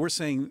we're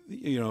saying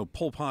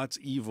Pol Pot's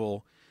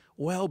evil.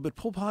 Well, but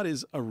Pol Pot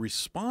is a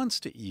response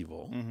to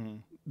evil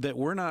that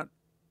we're not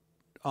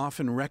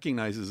often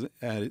recognized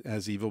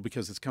as evil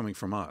because it's coming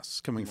from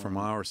us, coming from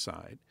our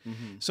side.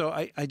 So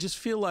I just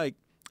feel like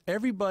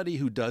everybody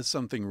who does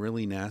something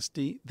really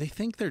nasty, they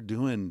think they're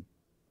doing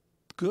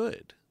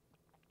good.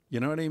 You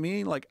know what I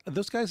mean? Like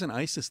those guys in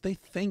ISIS, they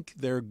think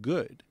they're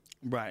good.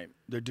 Right.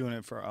 They're doing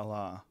it for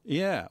Allah.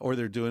 Yeah. Or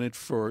they're doing it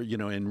for,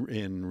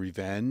 in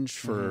revenge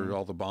for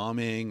all the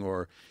bombing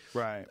or.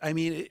 Right. I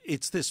mean,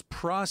 it's this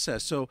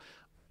process.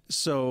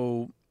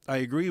 So I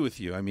agree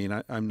with you. I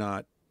mean, I'm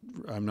not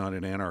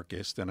an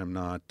anarchist and I'm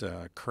not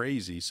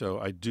crazy. So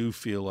I do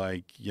feel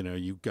like,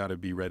 you've got to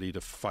be ready to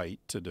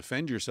fight to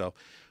defend yourself.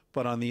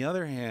 But on the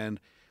other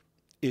hand,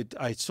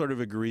 I sort of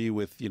agree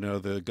with, the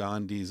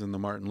Gandhis and the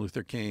Martin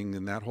Luther King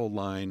and that whole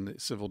line,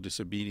 civil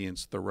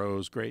disobedience,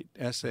 Thoreau's great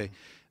essay,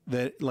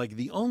 that like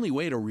the only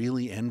way to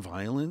really end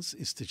violence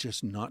is to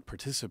just not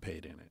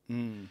participate in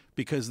it.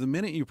 Because the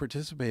minute you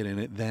participate in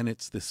it, then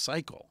it's this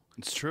cycle.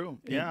 It's true.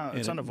 Yeah,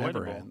 it's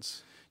unavoidable. Never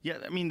ends. Yeah,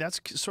 I mean,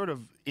 that's sort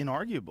of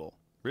inarguable,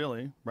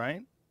 really,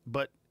 right?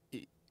 But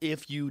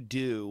if you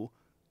do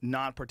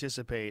not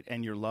participate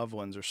and your loved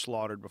ones are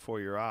slaughtered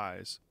before your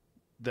eyes,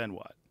 then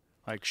what?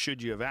 Like,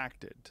 should you have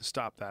acted to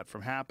stop that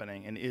from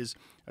happening? And is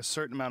a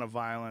certain amount of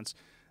violence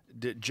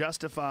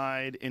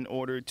justified in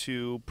order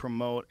to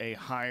promote a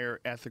higher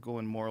ethical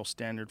and moral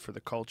standard for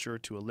the culture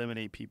to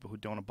eliminate people who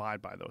don't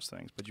abide by those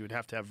things? But you would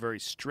have to have very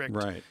strict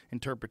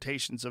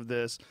interpretations of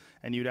this,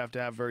 and you'd have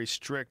to have very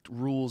strict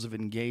rules of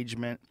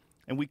engagement,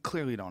 and we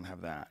clearly don't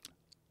have that.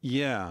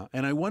 Yeah,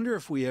 and I wonder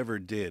if we ever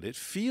did. It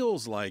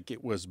feels like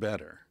it was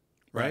better.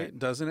 Right?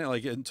 Doesn't it?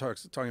 Like it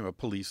talking about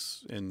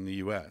police in the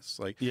U.S.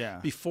 Like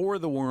before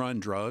the war on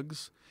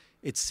drugs,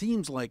 it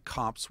seems like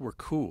cops were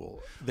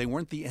cool. They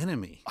weren't the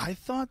enemy. I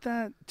thought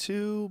that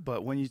too,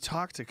 but when you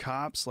talk to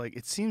cops, like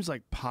it seems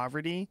like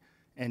poverty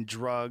and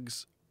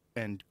drugs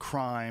and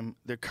crime,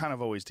 they're kind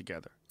of always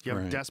together. You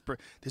have desperate.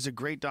 There's a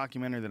great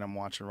documentary that I'm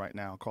watching right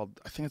now called,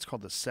 I think it's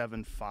called The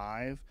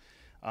 7-5.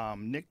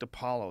 Nick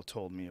DiPaolo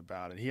told me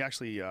about it. He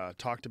actually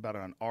talked about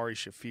it on Ari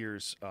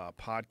Shafir's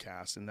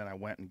podcast, and then I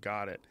went and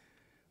got it.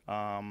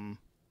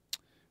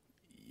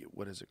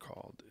 What is it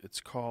called?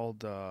 It's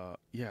called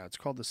it's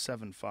called The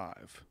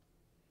 7-5,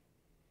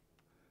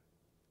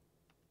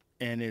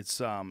 and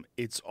it's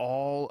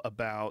all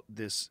about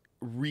this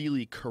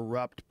really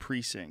corrupt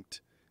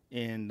precinct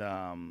in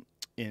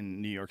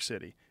New York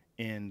City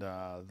in the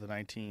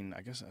I think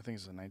it's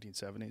the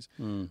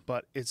 1970s.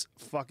 But it's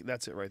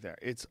that's it right there.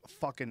 It's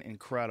fucking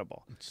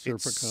incredible.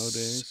 Serpico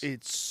days.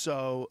 It's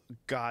so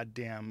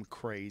goddamn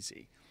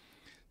crazy.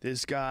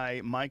 This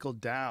guy, Michael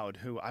Dowd,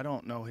 who I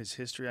don't know his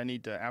history. I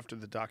need to, after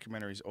the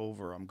documentary's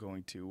over, I'm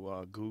going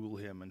to Google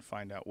him and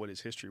find out what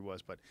his history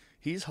was. But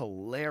he's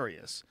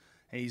hilarious.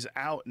 And he's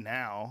out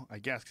now, I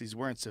guess, 'cause he's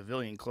wearing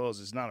civilian clothes.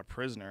 He's not a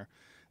prisoner.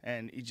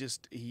 And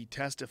he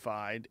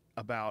testified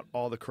about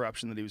all the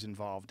corruption that he was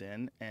involved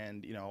in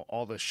and,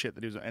 all the shit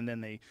that he was. And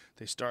then they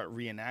start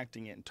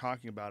reenacting it and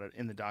talking about it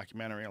in the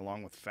documentary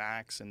along with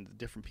facts and the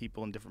different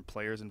people and different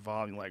players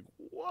involved. And you're like,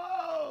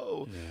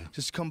 whoa,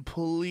 just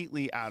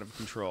completely out of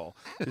control.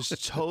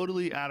 Just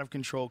totally out of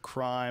control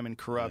crime and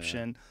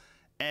corruption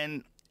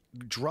and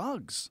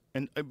drugs.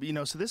 And,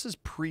 so this is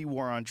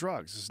pre-war on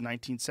drugs. This is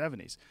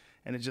 1970s.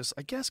 And it just,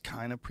 I guess,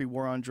 kind of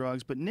pre-war on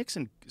drugs. But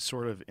Nixon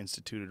sort of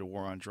instituted a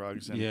war on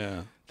drugs.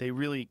 And they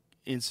really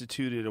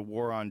instituted a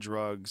war on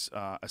drugs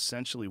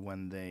essentially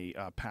when they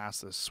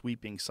passed the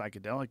sweeping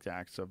psychedelic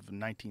acts of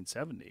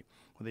 1970,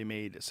 where they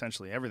made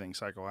essentially everything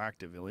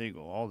psychoactive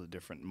illegal, all the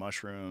different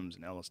mushrooms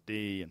and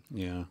LSD.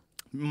 And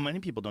many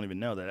people don't even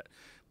know that.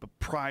 But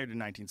prior to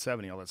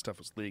 1970, all that stuff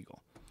was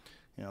legal.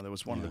 There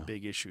was one of the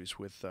big issues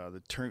with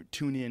the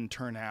tune in,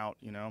 turn out,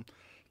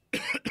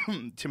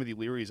 Timothy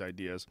Leary's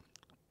ideas.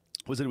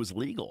 Was that it was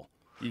legal.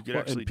 You could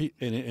actually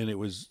and it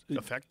was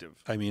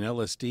effective. I mean,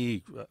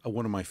 LSD.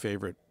 One of my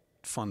favorite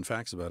fun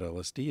facts about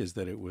LSD is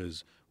that it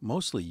was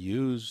mostly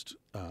used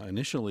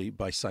initially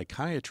by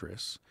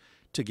psychiatrists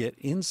to get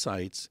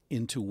insights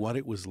into what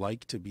it was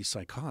like to be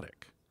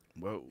psychotic.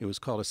 Whoa! It was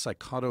called a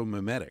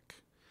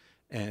psychotomimetic,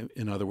 And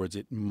in other words,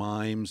 it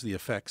mimes the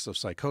effects of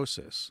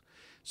psychosis.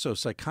 So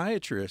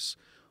psychiatrists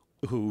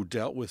who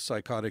dealt with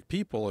psychotic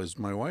people, as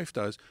my wife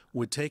does,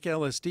 would take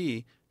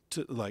LSD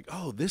to like,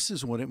 oh, this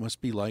is what it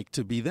must be like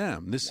to be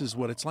them. This is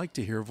what it's like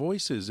to hear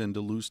voices and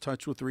to lose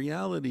touch with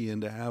reality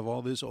and to have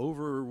all this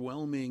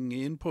overwhelming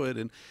input.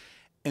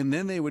 And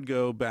then they would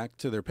go back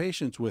to their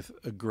patients with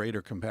a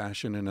greater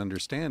compassion and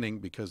understanding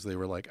because they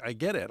were like, I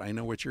get it. I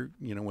know what you're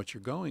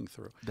going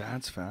through.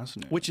 That's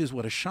fascinating. Which is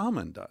what a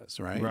shaman does,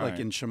 right? Right. Like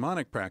in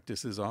shamanic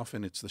practices,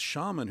 often it's the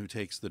shaman who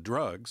takes the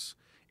drugs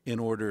in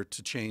order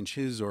to change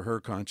his or her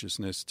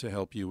consciousness to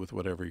help you with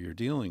whatever you're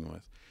dealing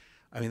with.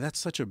 I mean, that's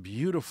such a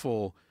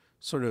beautiful,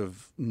 sort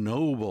of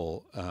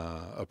noble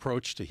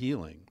approach to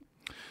healing.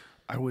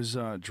 I was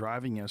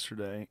driving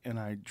yesterday, and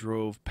I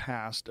drove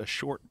past a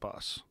short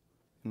bus.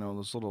 You know,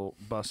 those little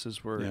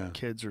buses where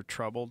kids are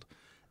troubled.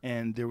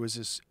 And there was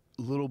this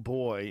little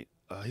boy.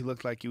 He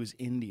looked like he was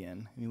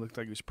Indian. He looked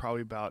like he was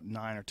probably about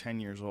 9 or 10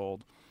 years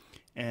old.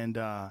 And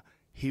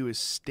he was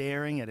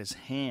staring at his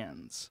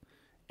hands.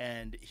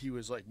 And he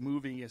was like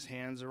moving his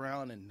hands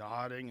around and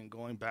nodding and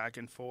going back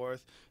and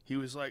forth. He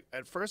was like,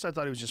 at first I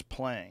thought he was just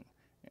playing.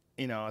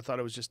 You know, I thought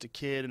it was just a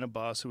kid in a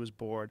bus who was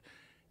bored.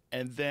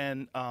 And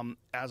then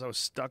as I was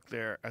stuck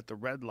there at the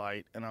red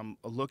light and I'm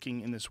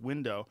looking in this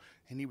window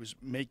and he was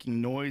making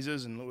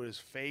noises and looked at his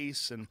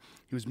face and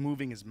he was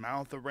moving his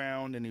mouth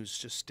around and he was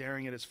just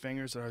staring at his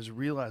fingers. And I was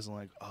realizing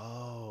like,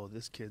 oh,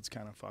 this kid's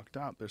kind of fucked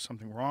up. There's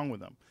something wrong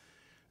with him.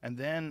 And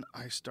then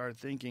I started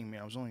thinking,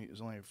 man, it was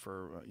only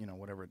for,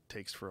 whatever it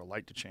takes for a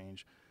light to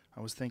change.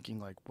 I was thinking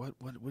like, what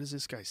is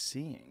this guy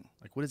seeing?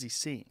 Like, what is he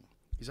seeing?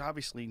 He's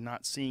obviously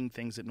not seeing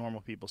things that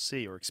normal people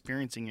see or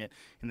experiencing it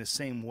in the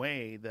same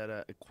way that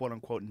a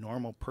quote-unquote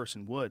normal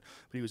person would.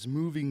 But he was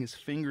moving his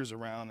fingers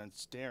around and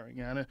staring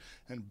at it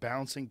and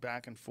bouncing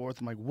back and forth.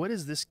 I'm like, what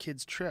is this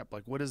kid's trip?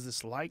 Like, what is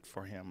this like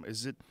for him?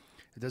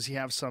 Does he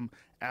have some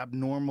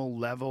abnormal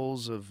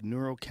levels of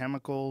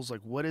neurochemicals?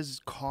 Like, what is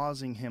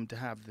causing him to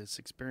have this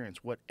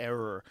experience? What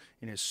error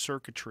in his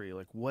circuitry?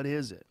 Like, what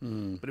is it?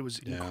 But it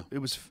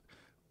was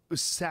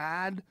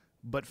sad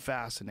but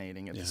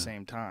fascinating at the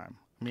same time.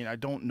 I mean, I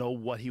don't know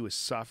what he was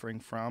suffering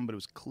from, but it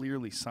was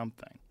clearly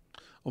something.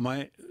 Well,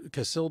 my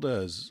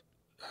Casilda is,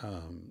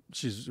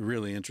 she's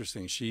really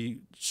interesting. She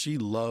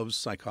loves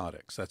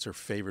psychotics. That's her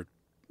favorite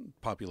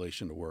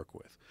population to work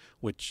with,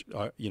 which,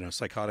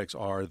 psychotics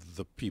are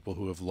the people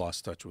who have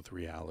lost touch with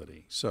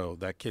reality. So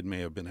that kid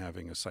may have been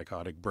having a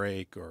psychotic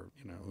break or,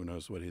 who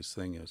knows what his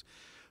thing is.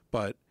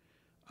 But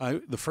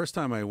the first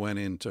time I went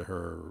into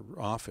her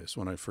office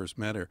when I first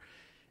met her,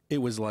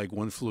 it was like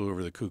One Flew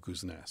Over the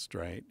Cuckoo's Nest,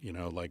 right?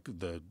 Like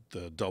the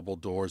double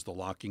doors, the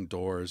locking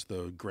doors,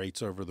 the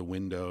grates over the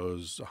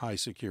windows, high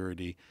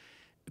security,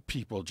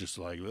 people just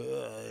like,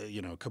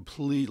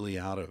 completely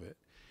out of it.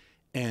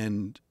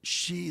 And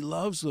she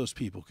loves those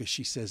people because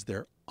she says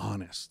they're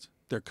honest.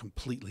 They're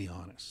completely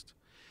honest.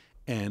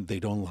 And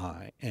they don't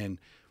lie. And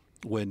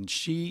when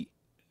she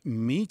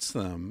meets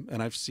them,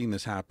 and I've seen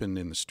this happen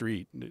in the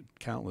street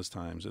countless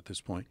times at this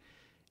point,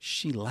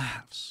 she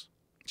laughs.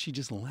 She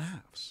just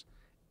laughs.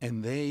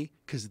 And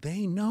because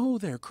they know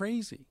they're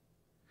crazy.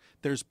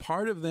 There's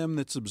part of them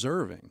that's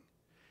observing,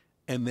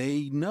 and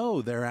they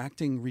know they're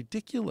acting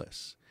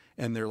ridiculous.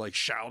 And they're like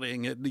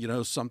shouting at,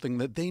 something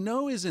that they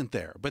know isn't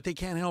there, but they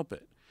can't help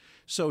it.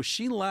 So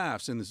she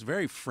laughs in this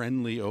very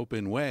friendly,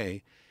 open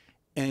way.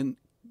 And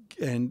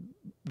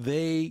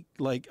they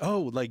like,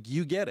 oh, like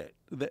you get it.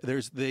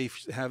 They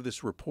have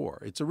this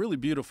rapport. It's a really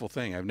beautiful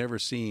thing I've never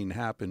seen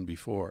happen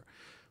before.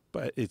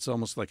 But it's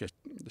almost like a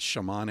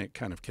shamanic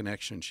kind of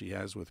connection she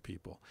has with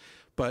people.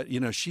 But,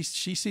 she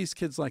sees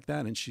kids like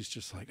that, and she's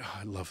just like, oh,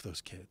 I love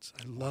those kids.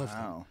 I love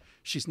them.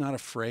 She's not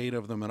afraid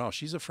of them at all.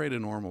 She's afraid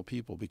of normal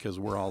people because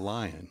we're all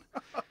lying.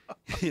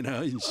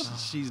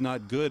 She's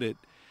not good at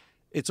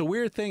 – it's a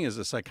weird thing as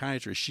a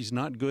psychiatrist. She's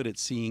not good at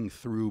seeing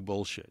through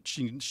bullshit.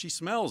 She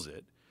smells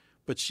it,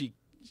 but she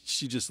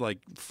just like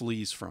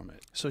flees from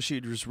it. So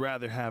she'd just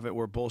rather have it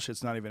where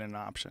bullshit's not even an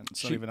option.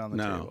 It's not even on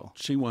the table.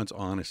 She wants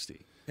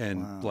honesty.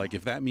 And like,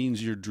 if that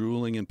means you're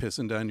drooling and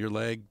pissing down your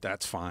leg,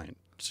 that's fine.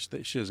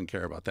 She doesn't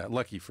care about that.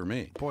 Lucky for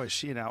me. Boy, is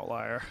she an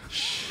outlier.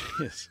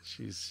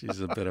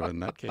 She's a bit of a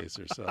nutcase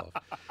herself.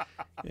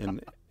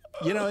 And,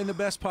 in the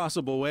best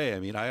possible way. I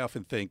mean, I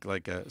often think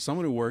like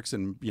someone who works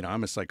in,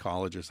 I'm a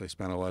psychologist. I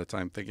spend a lot of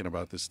time thinking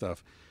about this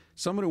stuff.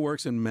 Someone who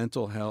works in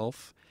mental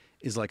health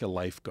is like a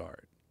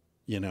lifeguard,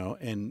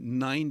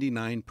 and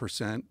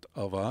 99%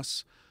 of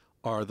us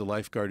are the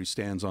lifeguard who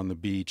stands on the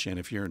beach. And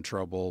if you're in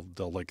trouble,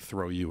 they'll like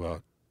throw you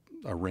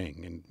a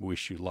ring and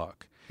wish you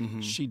luck.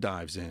 Mm-hmm. She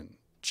dives in.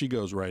 She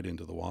goes right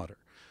into the water,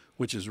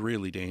 which is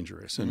really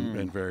dangerous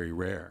and very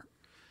rare.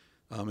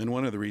 And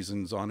one of the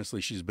reasons,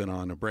 honestly, she's been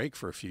on a break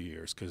for a few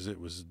years because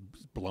it was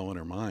blowing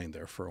her mind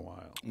there for a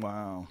while.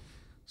 Wow.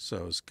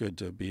 So it's good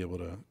to be able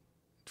to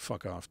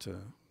fuck off to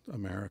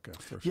America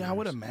for a few years. I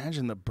would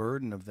imagine the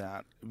burden of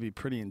that would be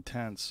pretty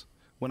intense.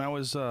 When I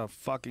was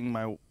fucking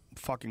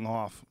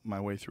off my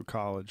way through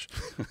college,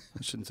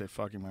 I shouldn't say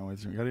fucking my way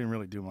through. I didn't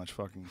really do much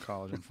fucking in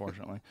college,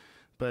 unfortunately.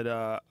 But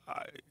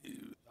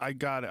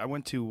I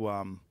went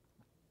to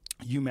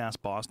UMass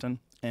Boston,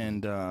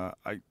 and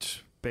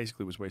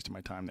basically was wasting my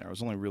time there. I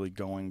was only really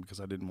going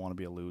because I didn't want to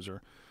be a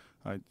loser.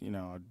 I'd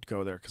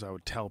go there because I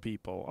would tell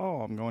people,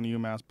 oh, I'm going to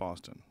UMass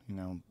Boston,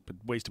 but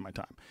wasting my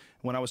time.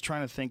 When I was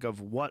trying to think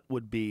of what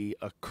would be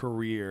a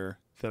career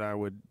that I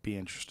would be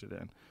interested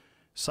in,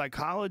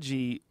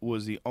 psychology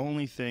was the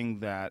only thing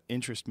that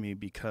interested me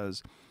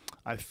because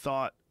I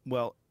thought,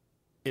 well,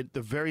 at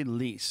the very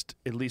least,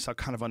 I'll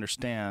kind of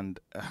understand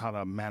how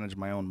to manage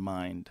my own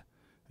mind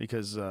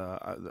because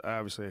I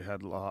obviously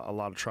had a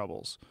lot of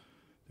troubles.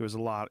 There was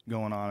a lot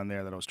going on in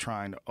there that I was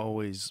trying to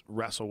always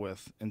wrestle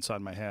with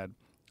inside my head.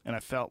 And I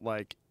felt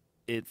like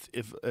if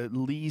at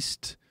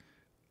least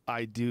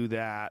I do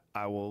that,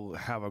 I will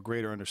have a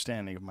greater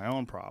understanding of my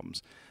own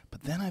problems.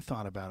 But then I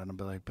thought about it and I'd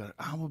be like, but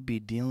I would be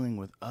dealing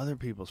with other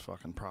people's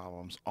fucking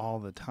problems all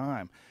the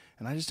time.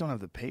 And I just don't have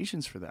the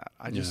patience for that.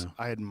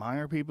 I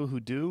admire people who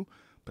do,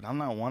 but I'm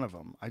not one of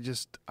them.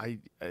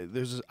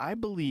 I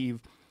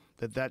believe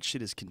that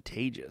shit is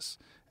contagious.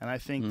 And I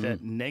think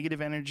that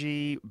negative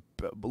energy,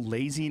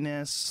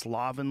 laziness,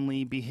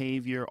 slovenly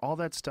behavior, all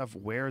that stuff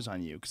wears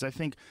on you. Because I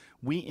think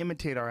we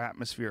imitate our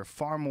atmosphere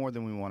far more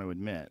than we want to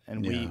admit.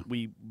 And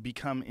we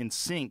become in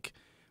sync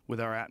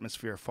with our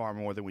atmosphere far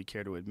more than we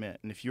care to admit.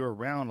 And if you're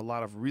around a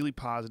lot of really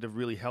positive,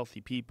 really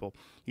healthy people,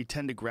 you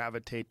tend to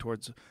gravitate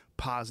towards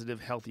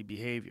positive, healthy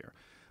behavior.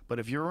 But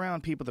if you're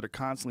around people that are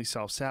constantly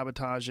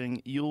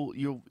self-sabotaging,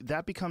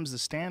 that becomes the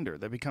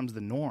standard. That becomes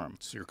the norm.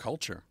 It's your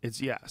culture.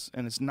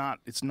 And it's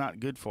not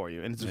good for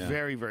you. And it's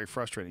very, very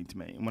frustrating to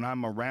me. When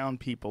I'm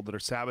around people that are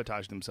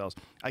sabotaging themselves,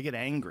 I get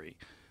angry.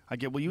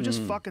 Will you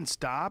just fucking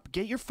stop?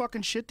 Get your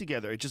fucking shit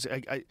together.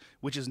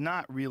 Which is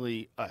not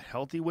really a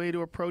healthy way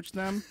to approach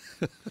them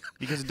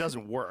because it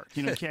doesn't work.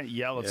 You can't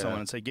yell at someone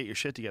and say, get your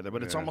shit together.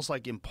 But it's almost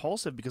like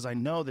impulsive because I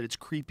know that it's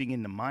creeping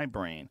into my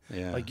brain.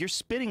 Yeah. Like, you're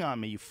spitting on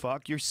me, you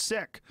fuck. You're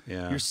sick.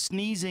 Yeah. You're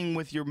sneezing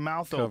with your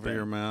mouth open. Cover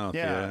your mouth.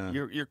 Yeah.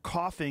 You're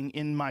coughing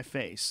in my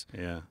face.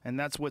 Yeah. And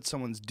that's what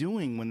someone's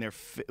doing when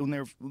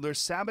they're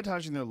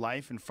sabotaging their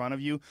life in front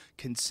of you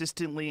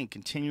consistently and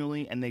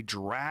continually, and they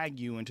drag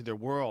you into their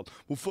world.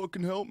 Well,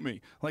 fucking help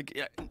me. Like,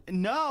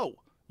 no,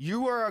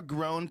 you are a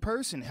grown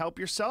person. Help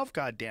yourself,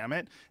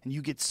 goddammit. And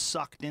you get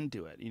sucked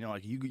into it.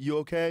 Like, you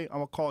okay? I'm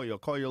gonna call you. I'll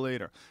call you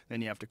later.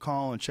 Then you have to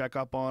call and check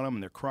up on them,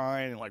 and they're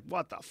crying and like,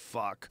 what the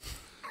fuck?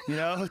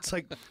 It's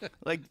like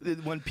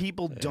when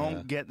people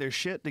don't get their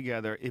shit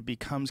together, it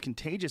becomes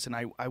contagious. And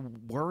I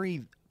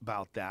worry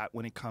about that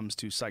when it comes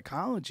to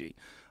psychology.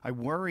 I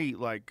worry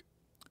like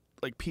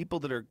people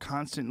that are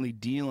constantly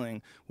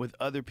dealing with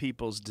other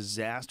people's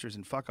disasters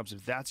and fuck-ups,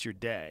 if that's your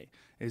day,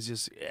 is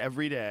just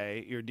every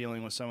day you're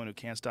dealing with someone who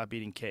can't stop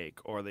eating cake,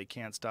 or they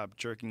can't stop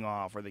jerking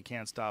off, or they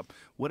can't stop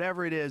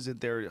whatever it is that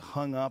they're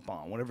hung up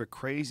on, whatever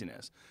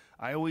craziness.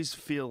 I always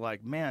feel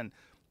like, man,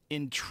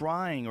 in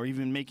trying or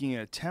even making an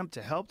attempt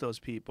to help those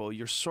people,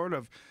 you're sort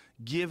of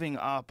giving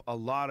up a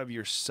lot of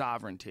your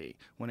sovereignty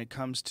when it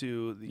comes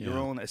to your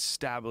own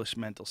established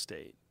mental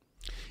state.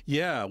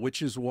 Yeah,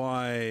 which is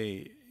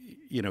why...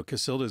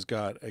 Casilda's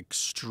got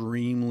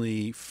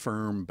extremely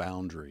firm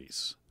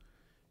boundaries.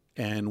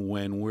 And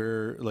when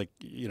we're like,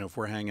 if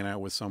we're hanging out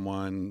with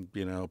someone,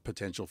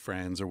 potential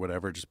friends or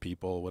whatever, just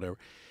people, whatever,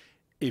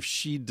 if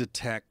she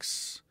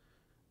detects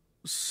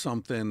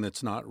something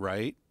that's not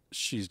right,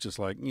 she's just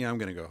like, yeah, I'm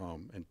going to go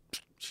home. And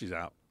she's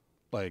out.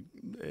 Like,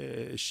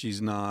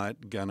 she's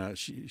not gonna,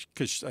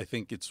 because I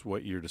think it's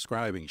what you're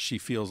describing. She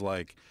feels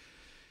like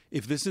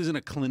if this isn't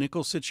a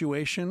clinical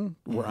situation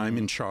where I'm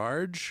in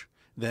charge,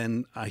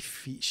 then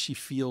she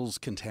feels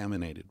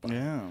contaminated by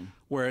it.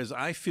 Whereas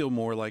I feel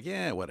more like,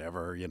 yeah,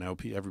 whatever,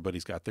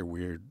 everybody's got their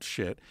weird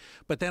shit.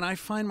 But then I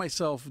find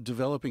myself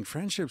developing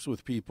friendships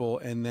with people,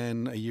 and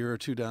then a year or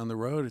two down the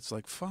road, it's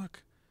like,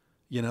 fuck.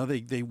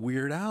 They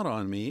weird out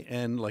on me,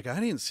 and like, I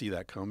didn't see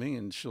that coming.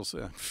 And she'll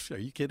say, are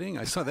you kidding?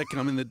 I saw that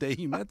coming the day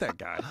you met that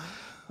guy.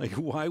 Like,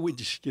 why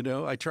would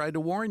you, I tried to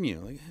warn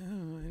you. Like,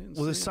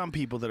 well, there's some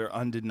people that are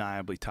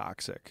undeniably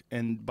toxic.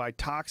 And by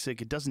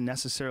toxic, it doesn't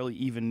necessarily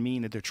even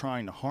mean that they're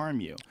trying to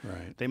harm you.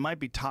 Right. They might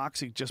be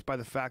toxic just by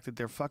the fact that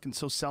they're fucking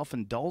so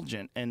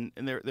self-indulgent, and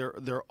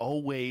they're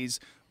always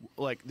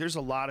like, there's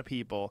a lot of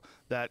people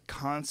that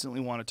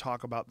constantly want to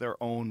talk about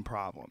their own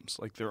problems.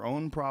 Like, their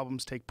own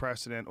problems take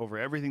precedent over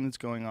everything that's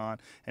going on,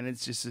 and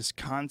it's just this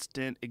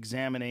constant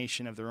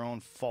examination of their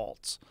own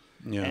faults.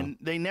 Yeah. And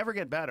they never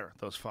get better,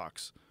 those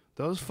fucks.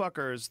 Those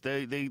fuckers,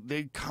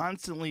 they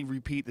constantly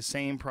repeat the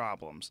same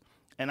problems.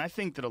 And I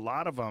think that a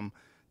lot of them,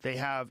 they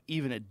have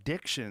even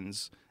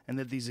addictions, and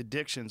that these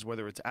addictions,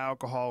 whether it's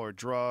alcohol or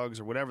drugs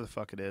or whatever the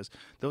fuck it is,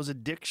 those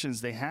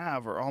addictions they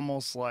have are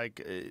almost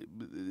like,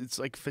 it's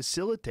like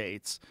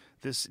facilitates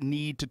this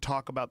need to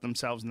talk about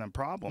themselves and their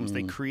problems.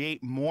 They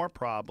create more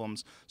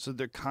problems, so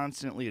they're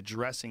constantly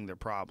addressing their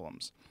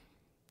problems.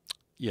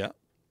 Yeah,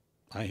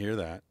 I hear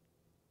that.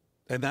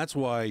 And that's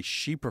why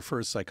she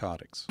prefers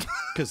psychotics.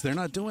 because they're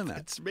not doing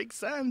that. It makes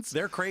sense.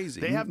 They're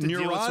crazy. They have to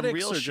deal with some Neurotics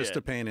real are just shit.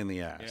 a pain in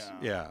the ass.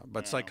 Yeah,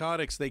 but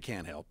psychotics, they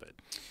can't help it.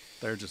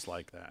 They're just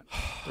like that.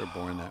 They're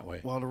born that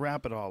way. Well, to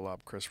wrap it all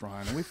up, Chris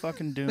Ryan, are we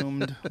fucking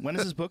doomed? When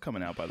is this book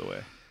coming out, by the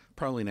way?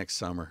 Probably next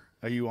summer.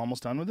 Are you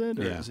almost done with it?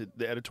 Or Yeah. is it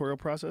the editorial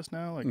process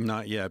now? Like,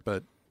 Not yet,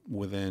 but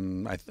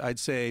within, I'd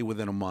say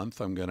within a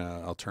month,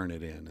 I'll turn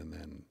it in and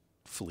then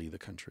flee the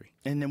country.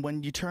 and then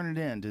when you turn it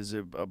in, does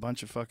a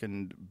bunch of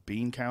fucking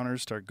bean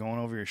counters start going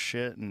over your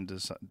shit and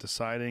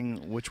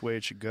deciding which way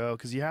it should go?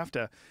 Because you have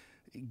to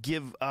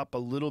give up a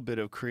little bit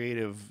of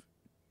creative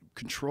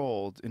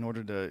control in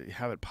order to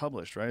have it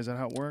published, right? Is that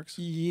how it works?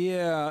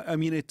 Yeah, I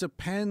mean, it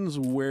depends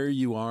where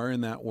you are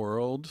in that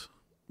world,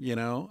 you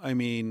know? I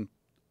mean,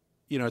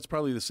 you know, it's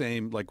probably the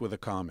same like with a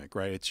comic,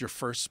 right? It's your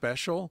first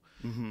special.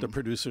 The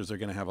producers are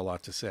going to have a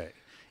lot to say.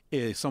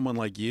 If someone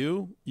like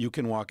you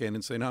can walk in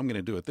and say, no, I'm going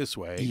to do it this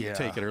way. Yeah.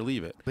 Take it or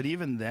leave it. But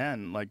even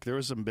then, like, there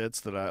were some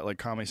bits that like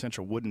Comedy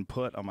Central wouldn't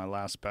put on my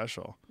last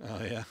special. Oh,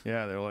 yeah.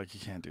 Yeah, they're like, you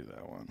can't do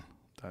that one.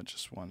 That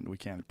just one. We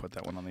can't put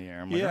that one on the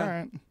air. I'm like, Yeah. all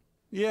right.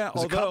 Yeah, There's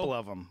although, a couple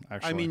of them,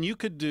 actually. I mean, you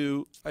could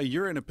do,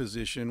 you're in a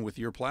position with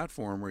your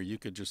platform where you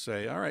could just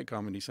say, all right,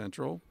 Comedy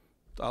Central,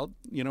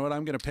 you know what,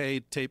 I'm going to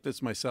tape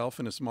this myself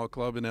in a small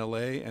club in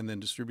LA and then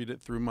distribute it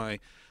through my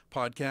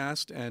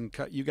podcast and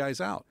cut you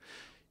guys out.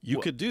 You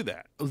could do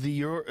that.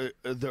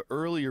 The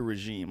earlier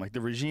regime, like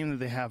the regime that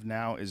they have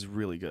now, is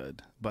really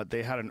good. But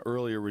they had an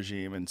earlier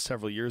regime, and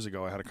several years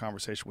ago, I had a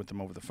conversation with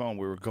them over the phone.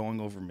 We were going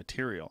over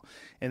material,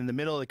 and in the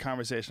middle of the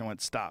conversation, I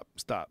went, "Stop!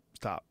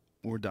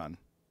 We're done.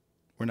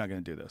 We're not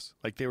going to do this."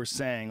 Like, they were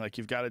saying, like,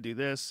 you've got to do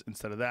this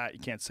instead of that. You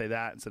can't say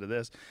that instead of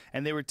this.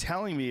 And they were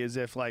telling me as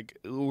if, like,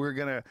 we're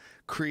going to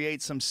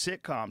create some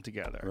sitcom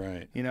together.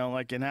 Right. You know,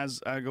 like, and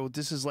as I go,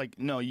 this is like,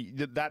 no,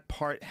 that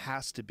part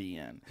has to be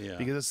in. Yeah.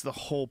 Because it's the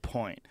whole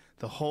point.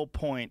 The whole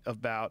point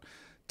about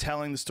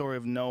telling the story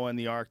of Noah and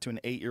the Ark to an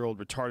 8-year-old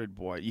retarded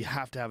boy. You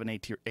have to have an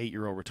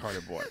 8-year-old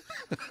retarded boy.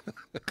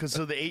 Because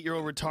so the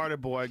 8-year-old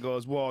retarded boy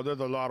goes, well, there's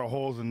a lot of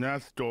holes in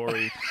that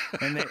story.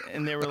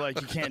 and they were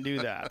like, you can't do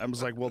that. I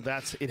was like, well,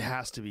 it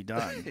has to be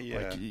done.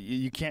 Yeah. Like,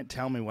 you can't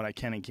tell me what I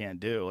can and can't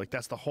do. Like,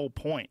 that's the whole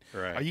point.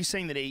 Right. Are you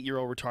saying that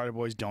 8-year-old retarded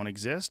boys don't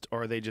exist,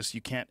 or are they just,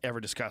 you can't ever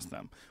discuss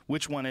them?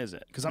 Which one is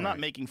it? Because I'm not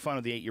making fun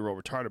of the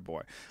 8-year-old retarded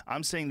boy.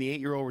 I'm saying the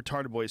 8-year-old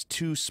retarded boy is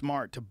too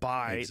smart to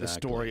buy the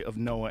story of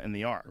Noah and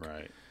the Ark.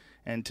 Right.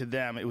 And to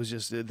them, it was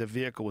just the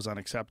vehicle was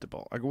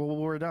unacceptable. Like, well,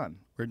 we're done.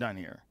 We're done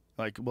here.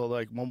 Like, well,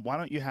 why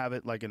don't you have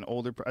it like an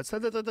older?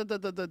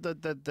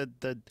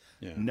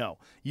 No,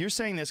 you're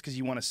saying this because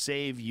you want to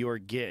save your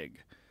gig,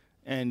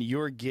 and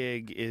your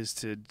gig is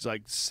to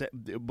like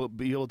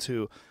be able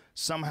to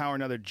somehow or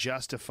another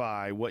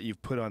justify what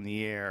you've put on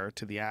the air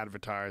to the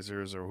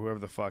advertisers or whoever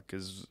the fuck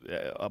is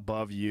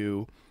above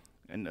you,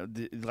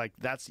 and like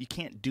that's, you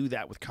can't do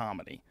that with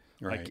comedy.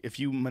 Right. Like, if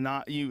you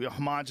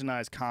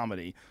homogenize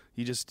comedy,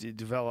 you just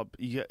develop,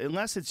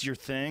 unless it's your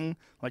thing.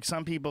 Like,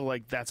 some people,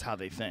 like, that's how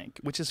they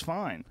think, which is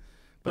fine.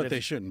 But they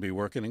shouldn't be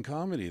working in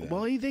comedy then.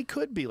 Well, they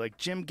could be. Like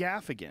Jim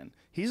Gaffigan.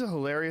 He's a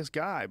hilarious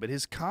guy, but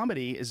his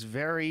comedy is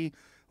very,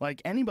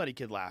 like, anybody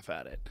could laugh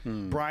at it.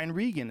 Brian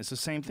Regan is the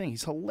same thing.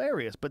 He's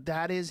hilarious, but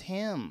that is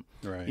him.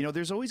 Right. You know,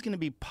 there's always going to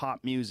be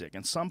pop music,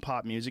 and some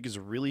pop music is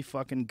really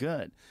fucking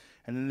good.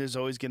 And then there's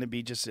always going to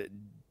be just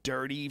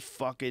dirty,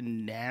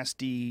 fucking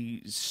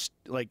nasty,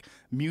 like,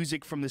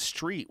 music from the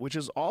street, which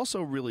is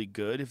also really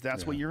good if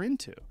that's what you're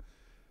into.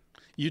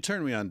 You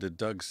turned me on to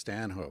Doug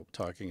Stanhope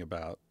talking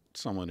about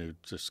someone who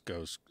just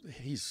goes,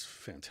 he's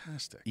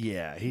fantastic.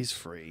 Yeah, he's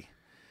free.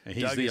 And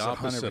he's Doug the is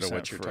opposite of 100%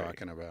 what you're free.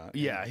 talking about.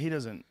 Yeah, he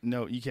doesn't.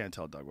 No, you can't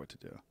tell Doug what to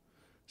do.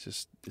 It's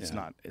just, it's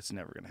not. It's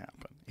never going to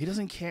happen. He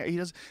doesn't care. He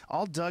does.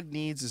 All Doug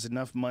needs is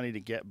enough money to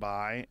get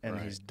by, and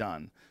he's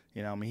done.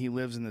 You know, I mean, he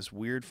lives in this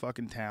weird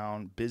fucking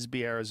town,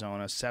 Bisbee,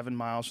 Arizona, 7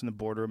 miles from the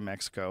border of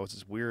Mexico. It's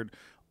this weird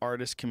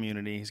artist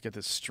community. He's got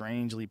this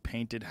strangely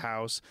painted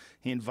house.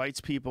 He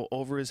invites people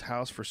over his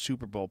house for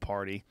Super Bowl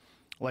party.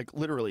 Like,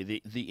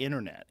 literally, the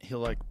internet. He'll,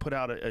 like, put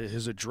out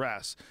his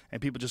address,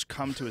 and people just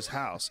come to his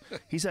house.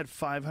 He's had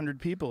 500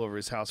 people over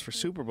his house for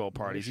Super Bowl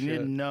parties. He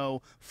didn't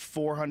know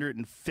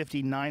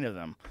 459 of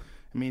them.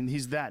 I mean,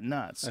 he's that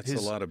nuts. That's a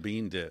lot of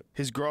bean dip.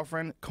 His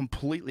girlfriend,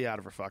 completely out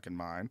of her fucking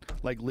mind,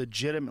 like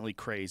legitimately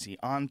crazy,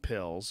 on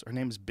pills. Her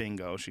name's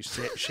Bingo. She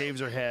shaves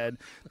her head.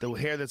 The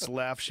hair that's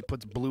left, she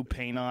puts blue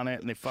paint on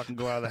it, and they fucking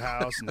go out of the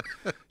house. And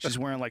she's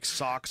wearing like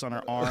socks on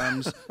her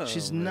arms.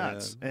 She's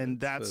nuts, and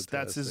that's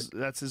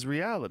his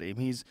reality. I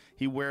mean,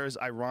 he wears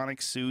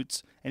ironic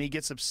suits, and he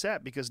gets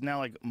upset because now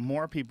like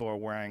more people are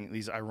wearing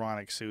these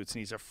ironic suits, and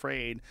he's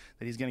afraid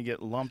that he's going to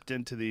get lumped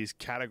into these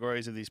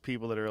categories of these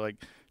people that are like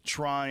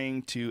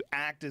trying to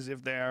act as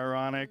if they're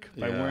ironic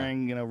by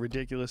wearing, you know,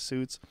 ridiculous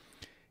suits.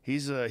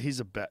 He's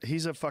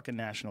a fucking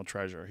national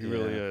treasure. He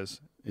really is.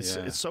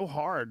 It's so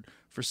hard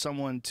for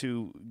someone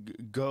to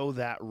go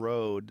that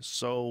road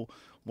so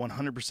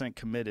 100%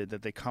 committed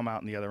that they come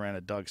out on the other end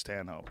of Doug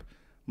Stanhope.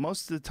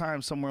 Most of the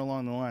time, somewhere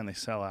along the line, they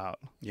sell out.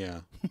 Yeah.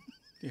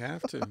 You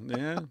have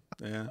to.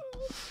 Yeah.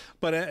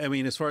 But I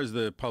mean, as far as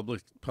the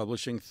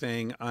publishing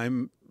thing,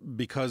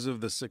 because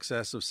of the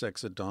success of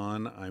Sex at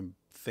Dawn, I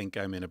think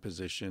I'm in a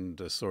position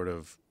to sort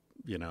of,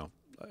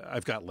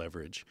 I've got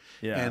leverage.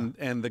 Yeah.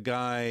 And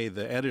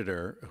the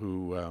editor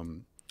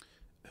who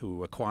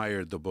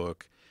acquired the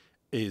book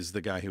is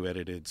the guy who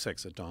edited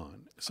Sex at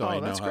Dawn. So I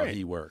know how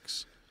he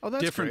works. Oh,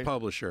 that's different great.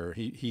 publisher.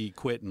 He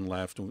quit and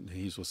left.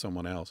 He's with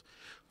someone else.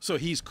 So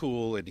he's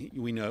cool, and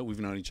we've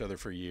known each other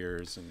for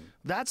years. And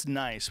that's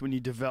nice when you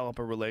develop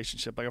a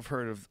relationship. Like I've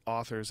heard of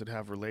authors that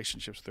have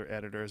relationships with their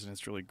editors, and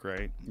it's really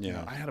great.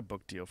 Yeah. I had a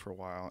book deal for a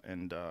while,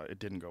 and it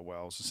didn't go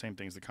well. It was the same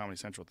thing as the Comedy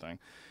Central thing.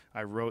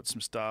 I wrote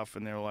some stuff,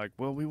 and they were like,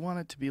 "Well, we want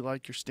it to be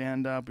like your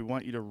stand-up. We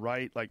want you to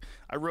write like."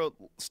 I wrote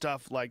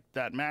stuff like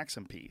that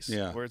Maxim piece,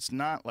 where it's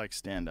not like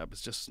stand-up.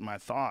 It's just my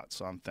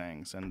thoughts on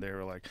things, and they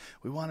were like,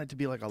 "We want it to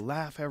be like a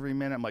laugh every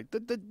minute." I'm like,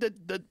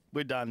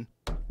 "We're done.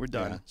 We're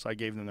done." Yeah. So I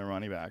gave them their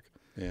money back.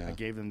 Yeah. I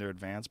gave them their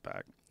advance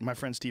back. My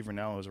friend Steve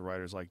Rennell, who's a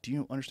writer, is like, "Do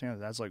you understand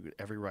that that's like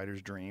every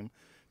writer's dream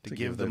to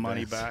give the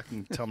money back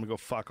and tell them to go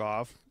fuck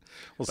off?"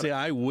 Well, see,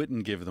 I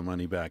wouldn't give the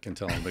money back and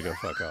tell them to go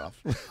fuck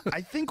off.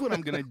 I think what I'm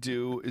going to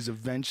do is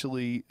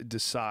eventually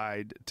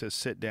decide to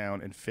sit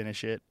down and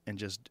finish it and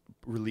just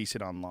release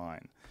it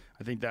online.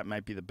 I think that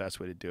might be the best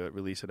way to do it.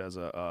 Release it as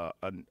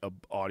an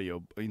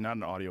audio, not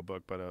an audio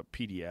book, but a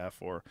PDF,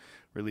 or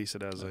release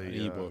it as an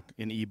ebook.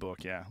 An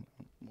ebook, yeah.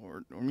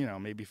 Or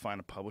maybe find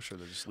a publisher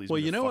that just leaves. Well,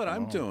 me you the know what fuck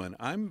I'm alone. doing?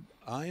 I'm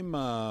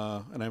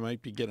and I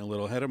might be getting a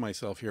little ahead of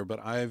myself here,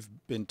 but I've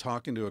been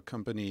talking to a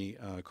company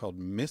called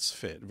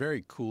Misfit.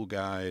 Very cool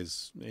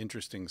guys,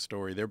 interesting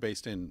story. They're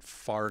based in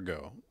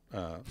Fargo,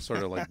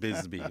 sort of like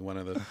Bisbee. One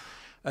of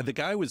the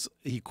guy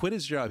he quit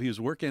his job. He was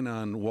working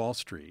on Wall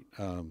Street.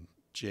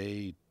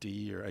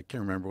 JD, or I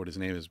can't remember what his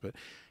name is, but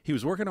he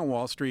was working on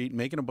Wall Street,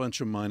 making a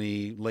bunch of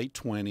money, late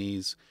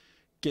 20s,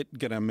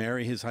 gonna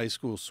marry his high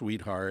school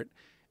sweetheart,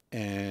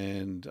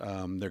 and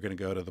they're gonna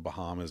go to the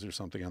Bahamas or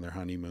something on their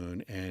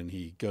honeymoon. And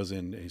he goes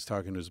in, and he's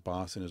talking to his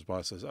boss, and his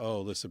boss says,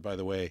 "Oh, listen, by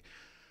the way,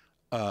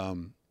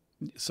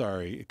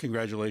 sorry,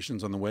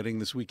 congratulations on the wedding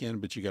this weekend,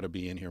 but you got to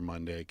be in here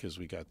Monday because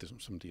we got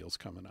some deals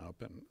coming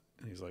up." And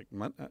he's like,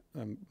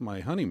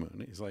 my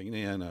honeymoon. He's like,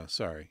 "Yeah, no,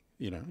 sorry.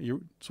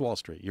 It's Wall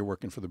Street. You're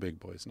working for the big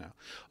boys now.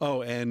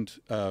 Oh, and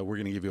we're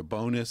going to give you a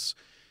bonus,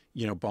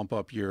 bump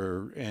up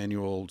your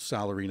annual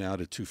salary now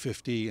to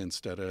 $250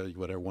 instead of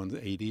whatever,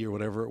 $180 or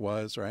whatever it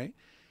was, right?"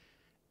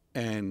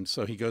 And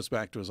so he goes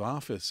back to his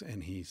office,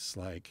 and he's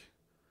like,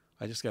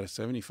 "I just got a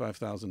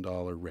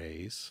 $75,000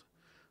 raise.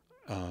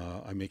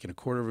 I'm making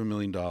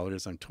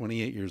 $250,000. I'm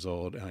 28 years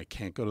old, and I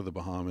can't go to the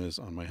Bahamas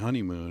on my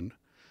honeymoon.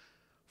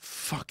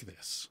 Fuck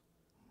this."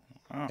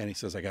 Wow. And he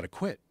says, "I got to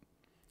quit."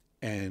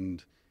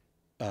 And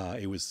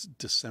it was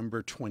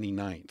December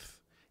 29th.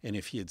 And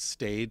if he had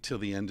stayed till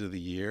the end of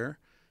the year,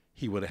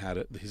 he would have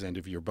had his end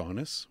of year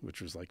bonus,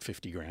 which was like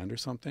 50 grand or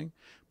something.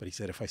 But he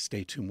said, "If I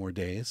stay 2 more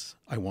days,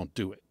 I won't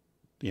do it."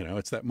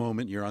 It's that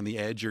moment you're on the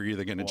edge. You're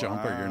either going to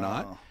jump or you're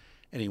not.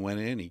 And he went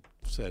in, he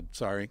said,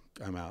 "Sorry,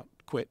 I'm out."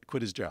 Quit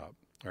his job.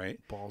 Right.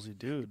 Ballsy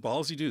dude.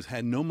 Ballsy dude.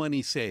 Had no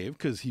money saved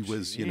because he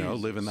was,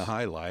 living the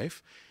high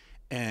life,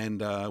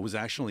 and was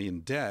actually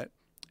in debt.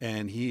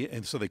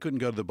 And so they couldn't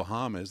go to the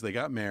Bahamas. They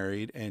got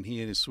married, and he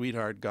and his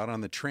sweetheart got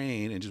on the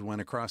train and just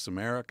went across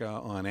America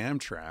on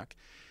Amtrak.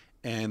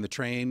 And the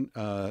train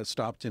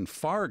stopped in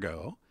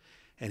Fargo,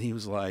 and he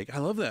was like, "I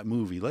love that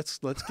movie. Let's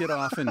get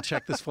off and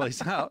check this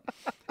place out."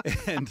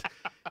 And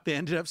they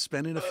ended up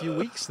spending a few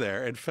weeks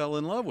there and fell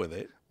in love with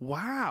it.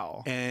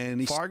 Wow.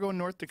 And Fargo,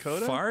 North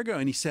Dakota? Fargo.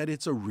 And he said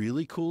it's a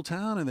really cool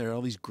town, and there are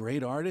all these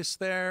great artists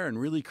there and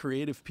really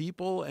creative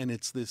people. And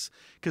it's this,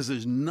 because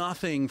there's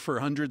nothing for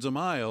hundreds of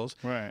miles.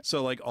 Right.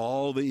 So like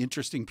all the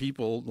interesting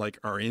people like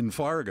are in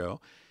Fargo.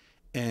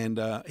 And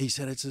he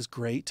said it's this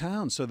great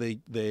town. So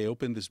they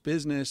opened this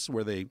business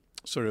where they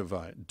sort of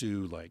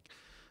do like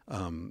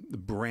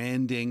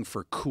branding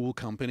for cool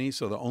companies.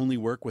 So they'll only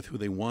work with who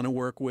they want to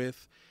work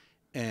with.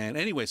 And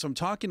anyway, so I'm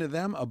talking to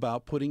them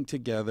about putting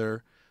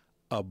together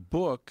a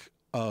book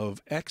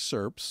of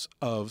excerpts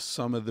of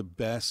some of the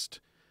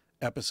best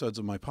episodes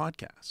of my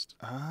podcast.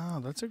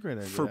 Oh, that's a great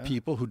idea. For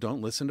people who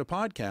don't listen to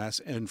podcasts,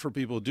 and for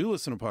people who do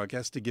listen to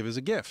podcasts, to give as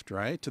a gift,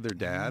 right? To their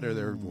dad or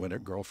their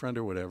whatever, girlfriend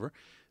or whatever.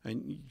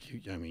 And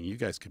you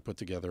guys could put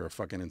together a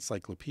fucking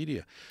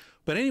encyclopedia.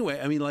 But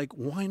anyway, like,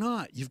 why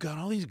not? You've got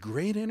all these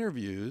great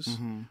interviews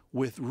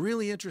with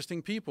really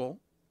interesting people.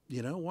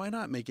 Why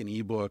not make an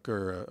ebook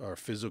or a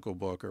physical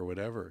book or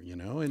whatever,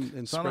 and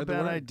It's spread not a the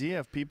bad word.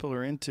 idea if people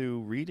are into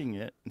reading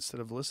it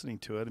instead of listening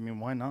to it.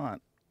 Why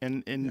not?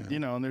 And and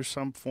there's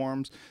some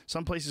forms,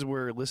 some places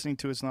where listening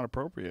to it's not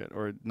appropriate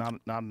or not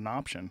an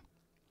option.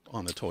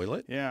 On the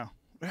toilet? Yeah.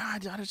 I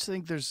just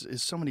think there's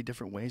so many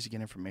different ways to get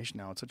information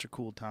now. It's such a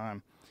cool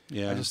time.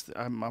 Yeah.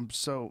 I'm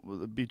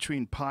so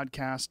between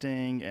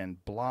podcasting and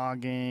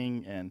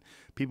blogging and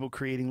people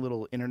creating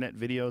little internet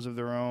videos of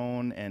their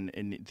own and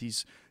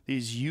these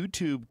these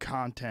YouTube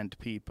content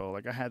people.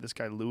 Like I had this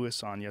guy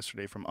Lewis on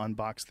yesterday from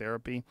Unbox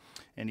Therapy,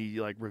 and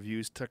he like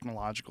reviews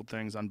technological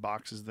things,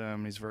 unboxes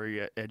them. He's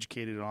very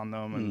educated on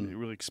them, and he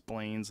really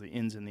explains the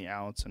ins and the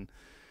outs, and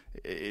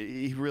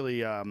he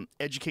really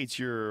educates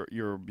your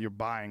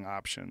buying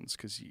options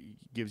because he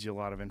gives you a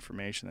lot of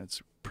information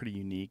that's pretty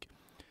unique.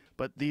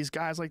 But these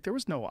guys, like, there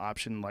was no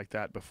option like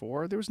that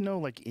before. There was no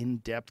like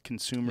in-depth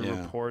consumer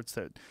reports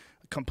that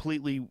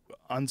completely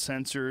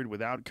uncensored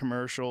without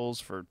commercials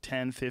for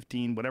 10,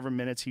 15, whatever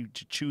minutes he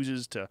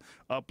chooses to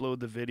upload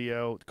the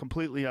video,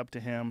 completely up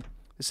to him.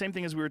 The same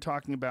thing as we were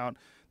talking about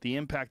the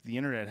impact the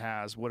internet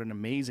has, what an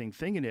amazing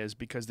thing it is,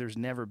 because there's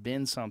never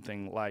been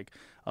something like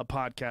a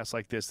podcast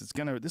like this. This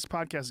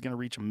podcast is going to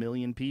reach 1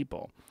 million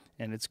people.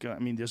 And it's going. I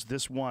mean,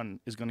 this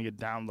one is going to get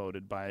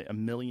downloaded by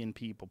 1 million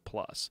people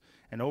plus.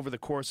 And over the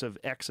course of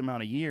X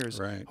amount of years,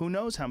 who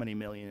knows how many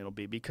million it'll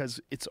be? Because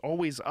it's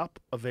always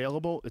up,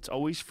 available. It's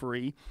always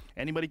free.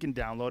 Anybody can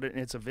download it,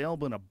 and it's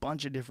available in a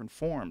bunch of different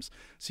forms.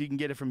 So you can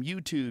get it from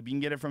YouTube, you can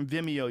get it from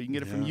Vimeo, you can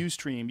get it from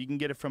Ustream, you can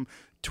get it from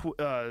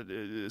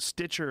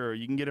Stitcher,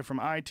 you can get it from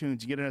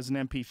iTunes, you get it as an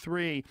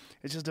MP3.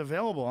 It's just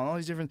available on all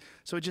these different.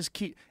 So it just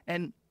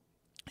and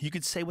you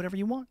could say whatever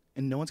you want,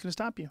 and no one's going to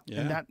stop you.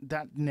 Yeah. And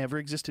that never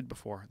existed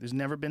before. There's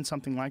never been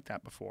something like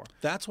that before.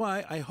 That's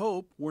why I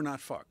hope we're not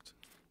fucked.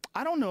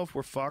 I don't know if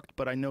we're fucked,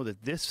 but I know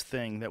that this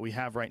thing that we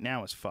have right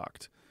now is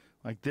fucked.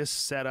 Like this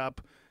setup,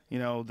 you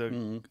know,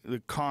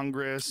 the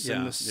Congress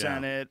and the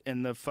Senate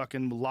and the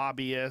fucking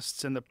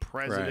lobbyists and the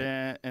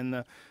president and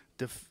the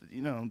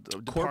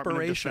Department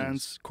of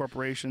Defense,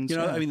 corporations. You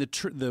know, I mean,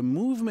 the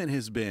movement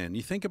has been,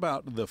 you think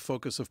about the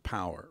focus of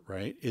power,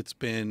 right? It's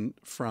been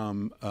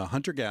from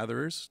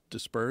hunter-gatherers,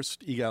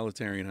 dispersed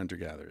egalitarian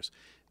hunter-gatherers.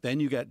 Then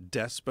you got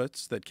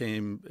despots that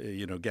came,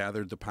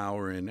 gathered the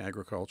power in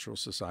agricultural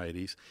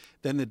societies.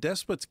 Then the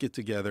despots get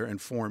together and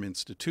form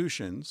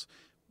institutions,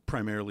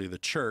 primarily the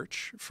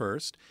church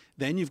first.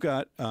 Then you've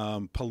got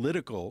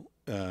political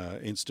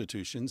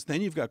institutions.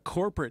 Then you've got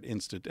corporate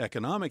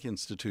economic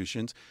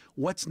institutions.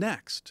 What's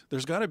next?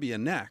 There's got to be a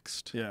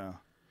next. Yeah.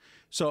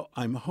 So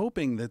I'm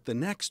hoping that the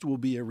next will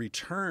be a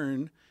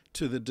return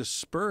to the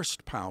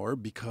dispersed power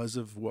because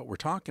of what we're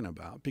talking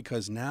about,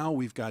 because now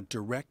we've got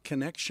direct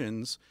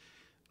connections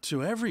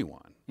to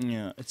everyone.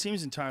 Yeah, it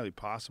seems entirely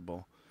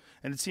possible.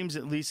 And it seems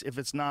at least if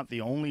it's not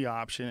the only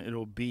option,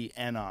 it'll be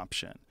an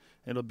option.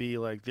 It'll be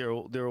like there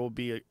will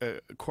be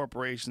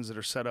corporations that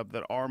are set up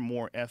that are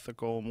more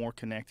ethical, more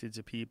connected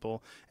to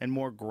people, and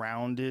more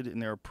grounded in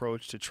their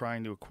approach to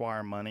trying to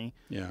acquire money.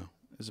 Yeah.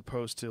 As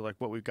opposed to like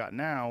what we've got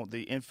now,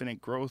 the infinite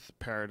growth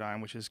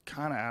paradigm, which is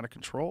kind of out of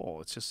control.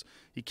 It's just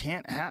you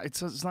can't have.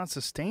 It's not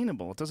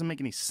sustainable. It doesn't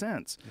make any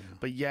sense. Yeah.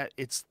 But yet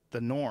it's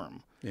the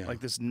norm. Yeah.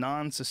 Like this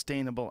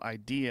non-sustainable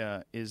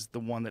idea is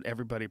the one that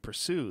everybody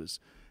pursues.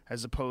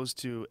 As opposed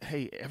to,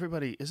 hey,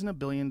 everybody, isn't $1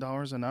 billion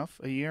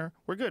enough a year?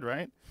 We're good,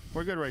 right?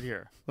 We're good right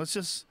here. Let's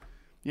just,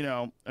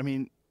 I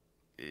mean,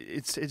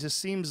 it just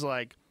seems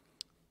like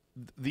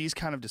these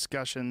kind of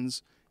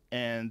discussions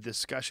and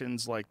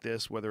discussions like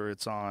this, whether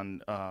it's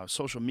on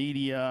social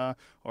media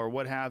or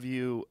what have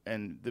you,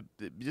 and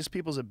just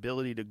people's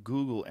ability to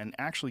Google and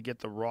actually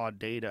get the raw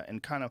data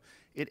and kind of,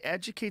 it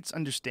educates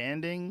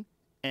understanding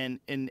and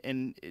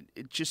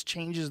it just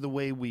changes the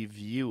way we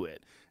view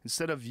it.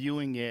 Instead of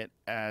viewing it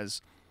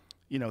as,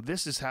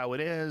 this is how it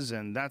is,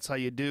 and that's how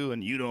you do,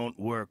 and you don't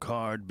work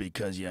hard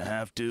because you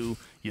have to.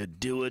 You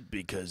do it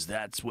because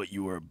that's what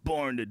you were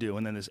born to do.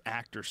 And then this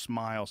actor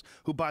smiles,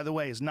 who, by the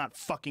way, is not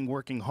fucking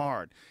working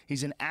hard.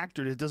 He's an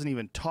actor that doesn't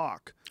even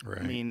talk.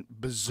 Right. I mean,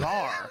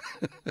 bizarre.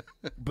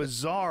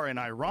 Bizarre and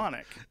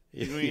ironic.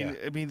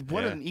 I mean,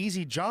 what an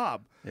easy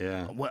job.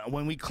 Yeah.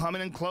 When we come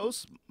in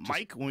close,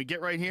 Mike, when we get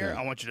right here,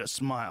 I want you to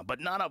smile, but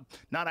not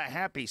a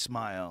happy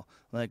smile,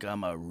 like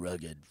I'm a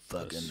rugged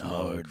fucking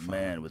hard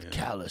man with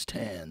calloused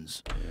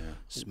hands. Yeah.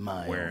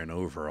 Smile. Wearing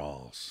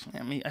overalls.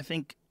 I mean, I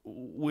think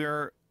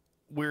we're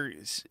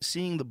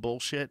seeing the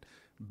bullshit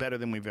better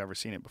than we've ever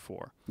seen it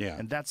before. Yeah.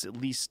 And that's at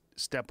least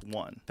step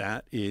one.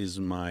 That is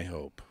my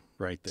hope.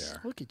 Right there.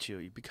 Look at you.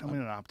 You're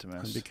becoming an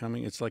optimist.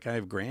 It's like I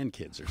have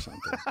grandkids or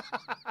something.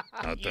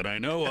 Not that I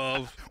know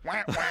of. All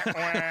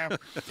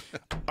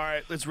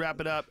right, let's wrap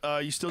it up.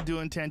 You still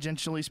doing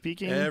Tangentially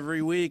Speaking?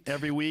 Every week.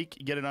 Every week.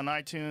 You get it on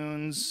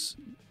iTunes.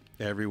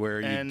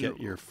 Everywhere you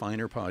get your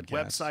finer podcast.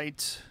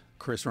 Website.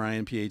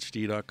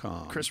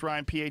 ChrisRyanPhD.com. Chris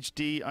Ryan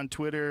PhD on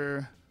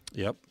Twitter.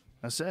 Yep.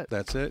 That's it.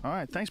 That's it. All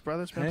right. Thanks,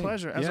 brother. It's been a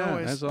pleasure. As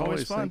always. As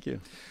always. Fun. Thank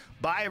you.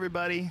 Bye,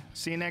 everybody.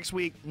 See you next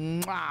week.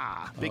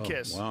 Mwah. Big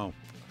kiss. Wow.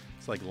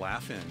 It's like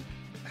laughing.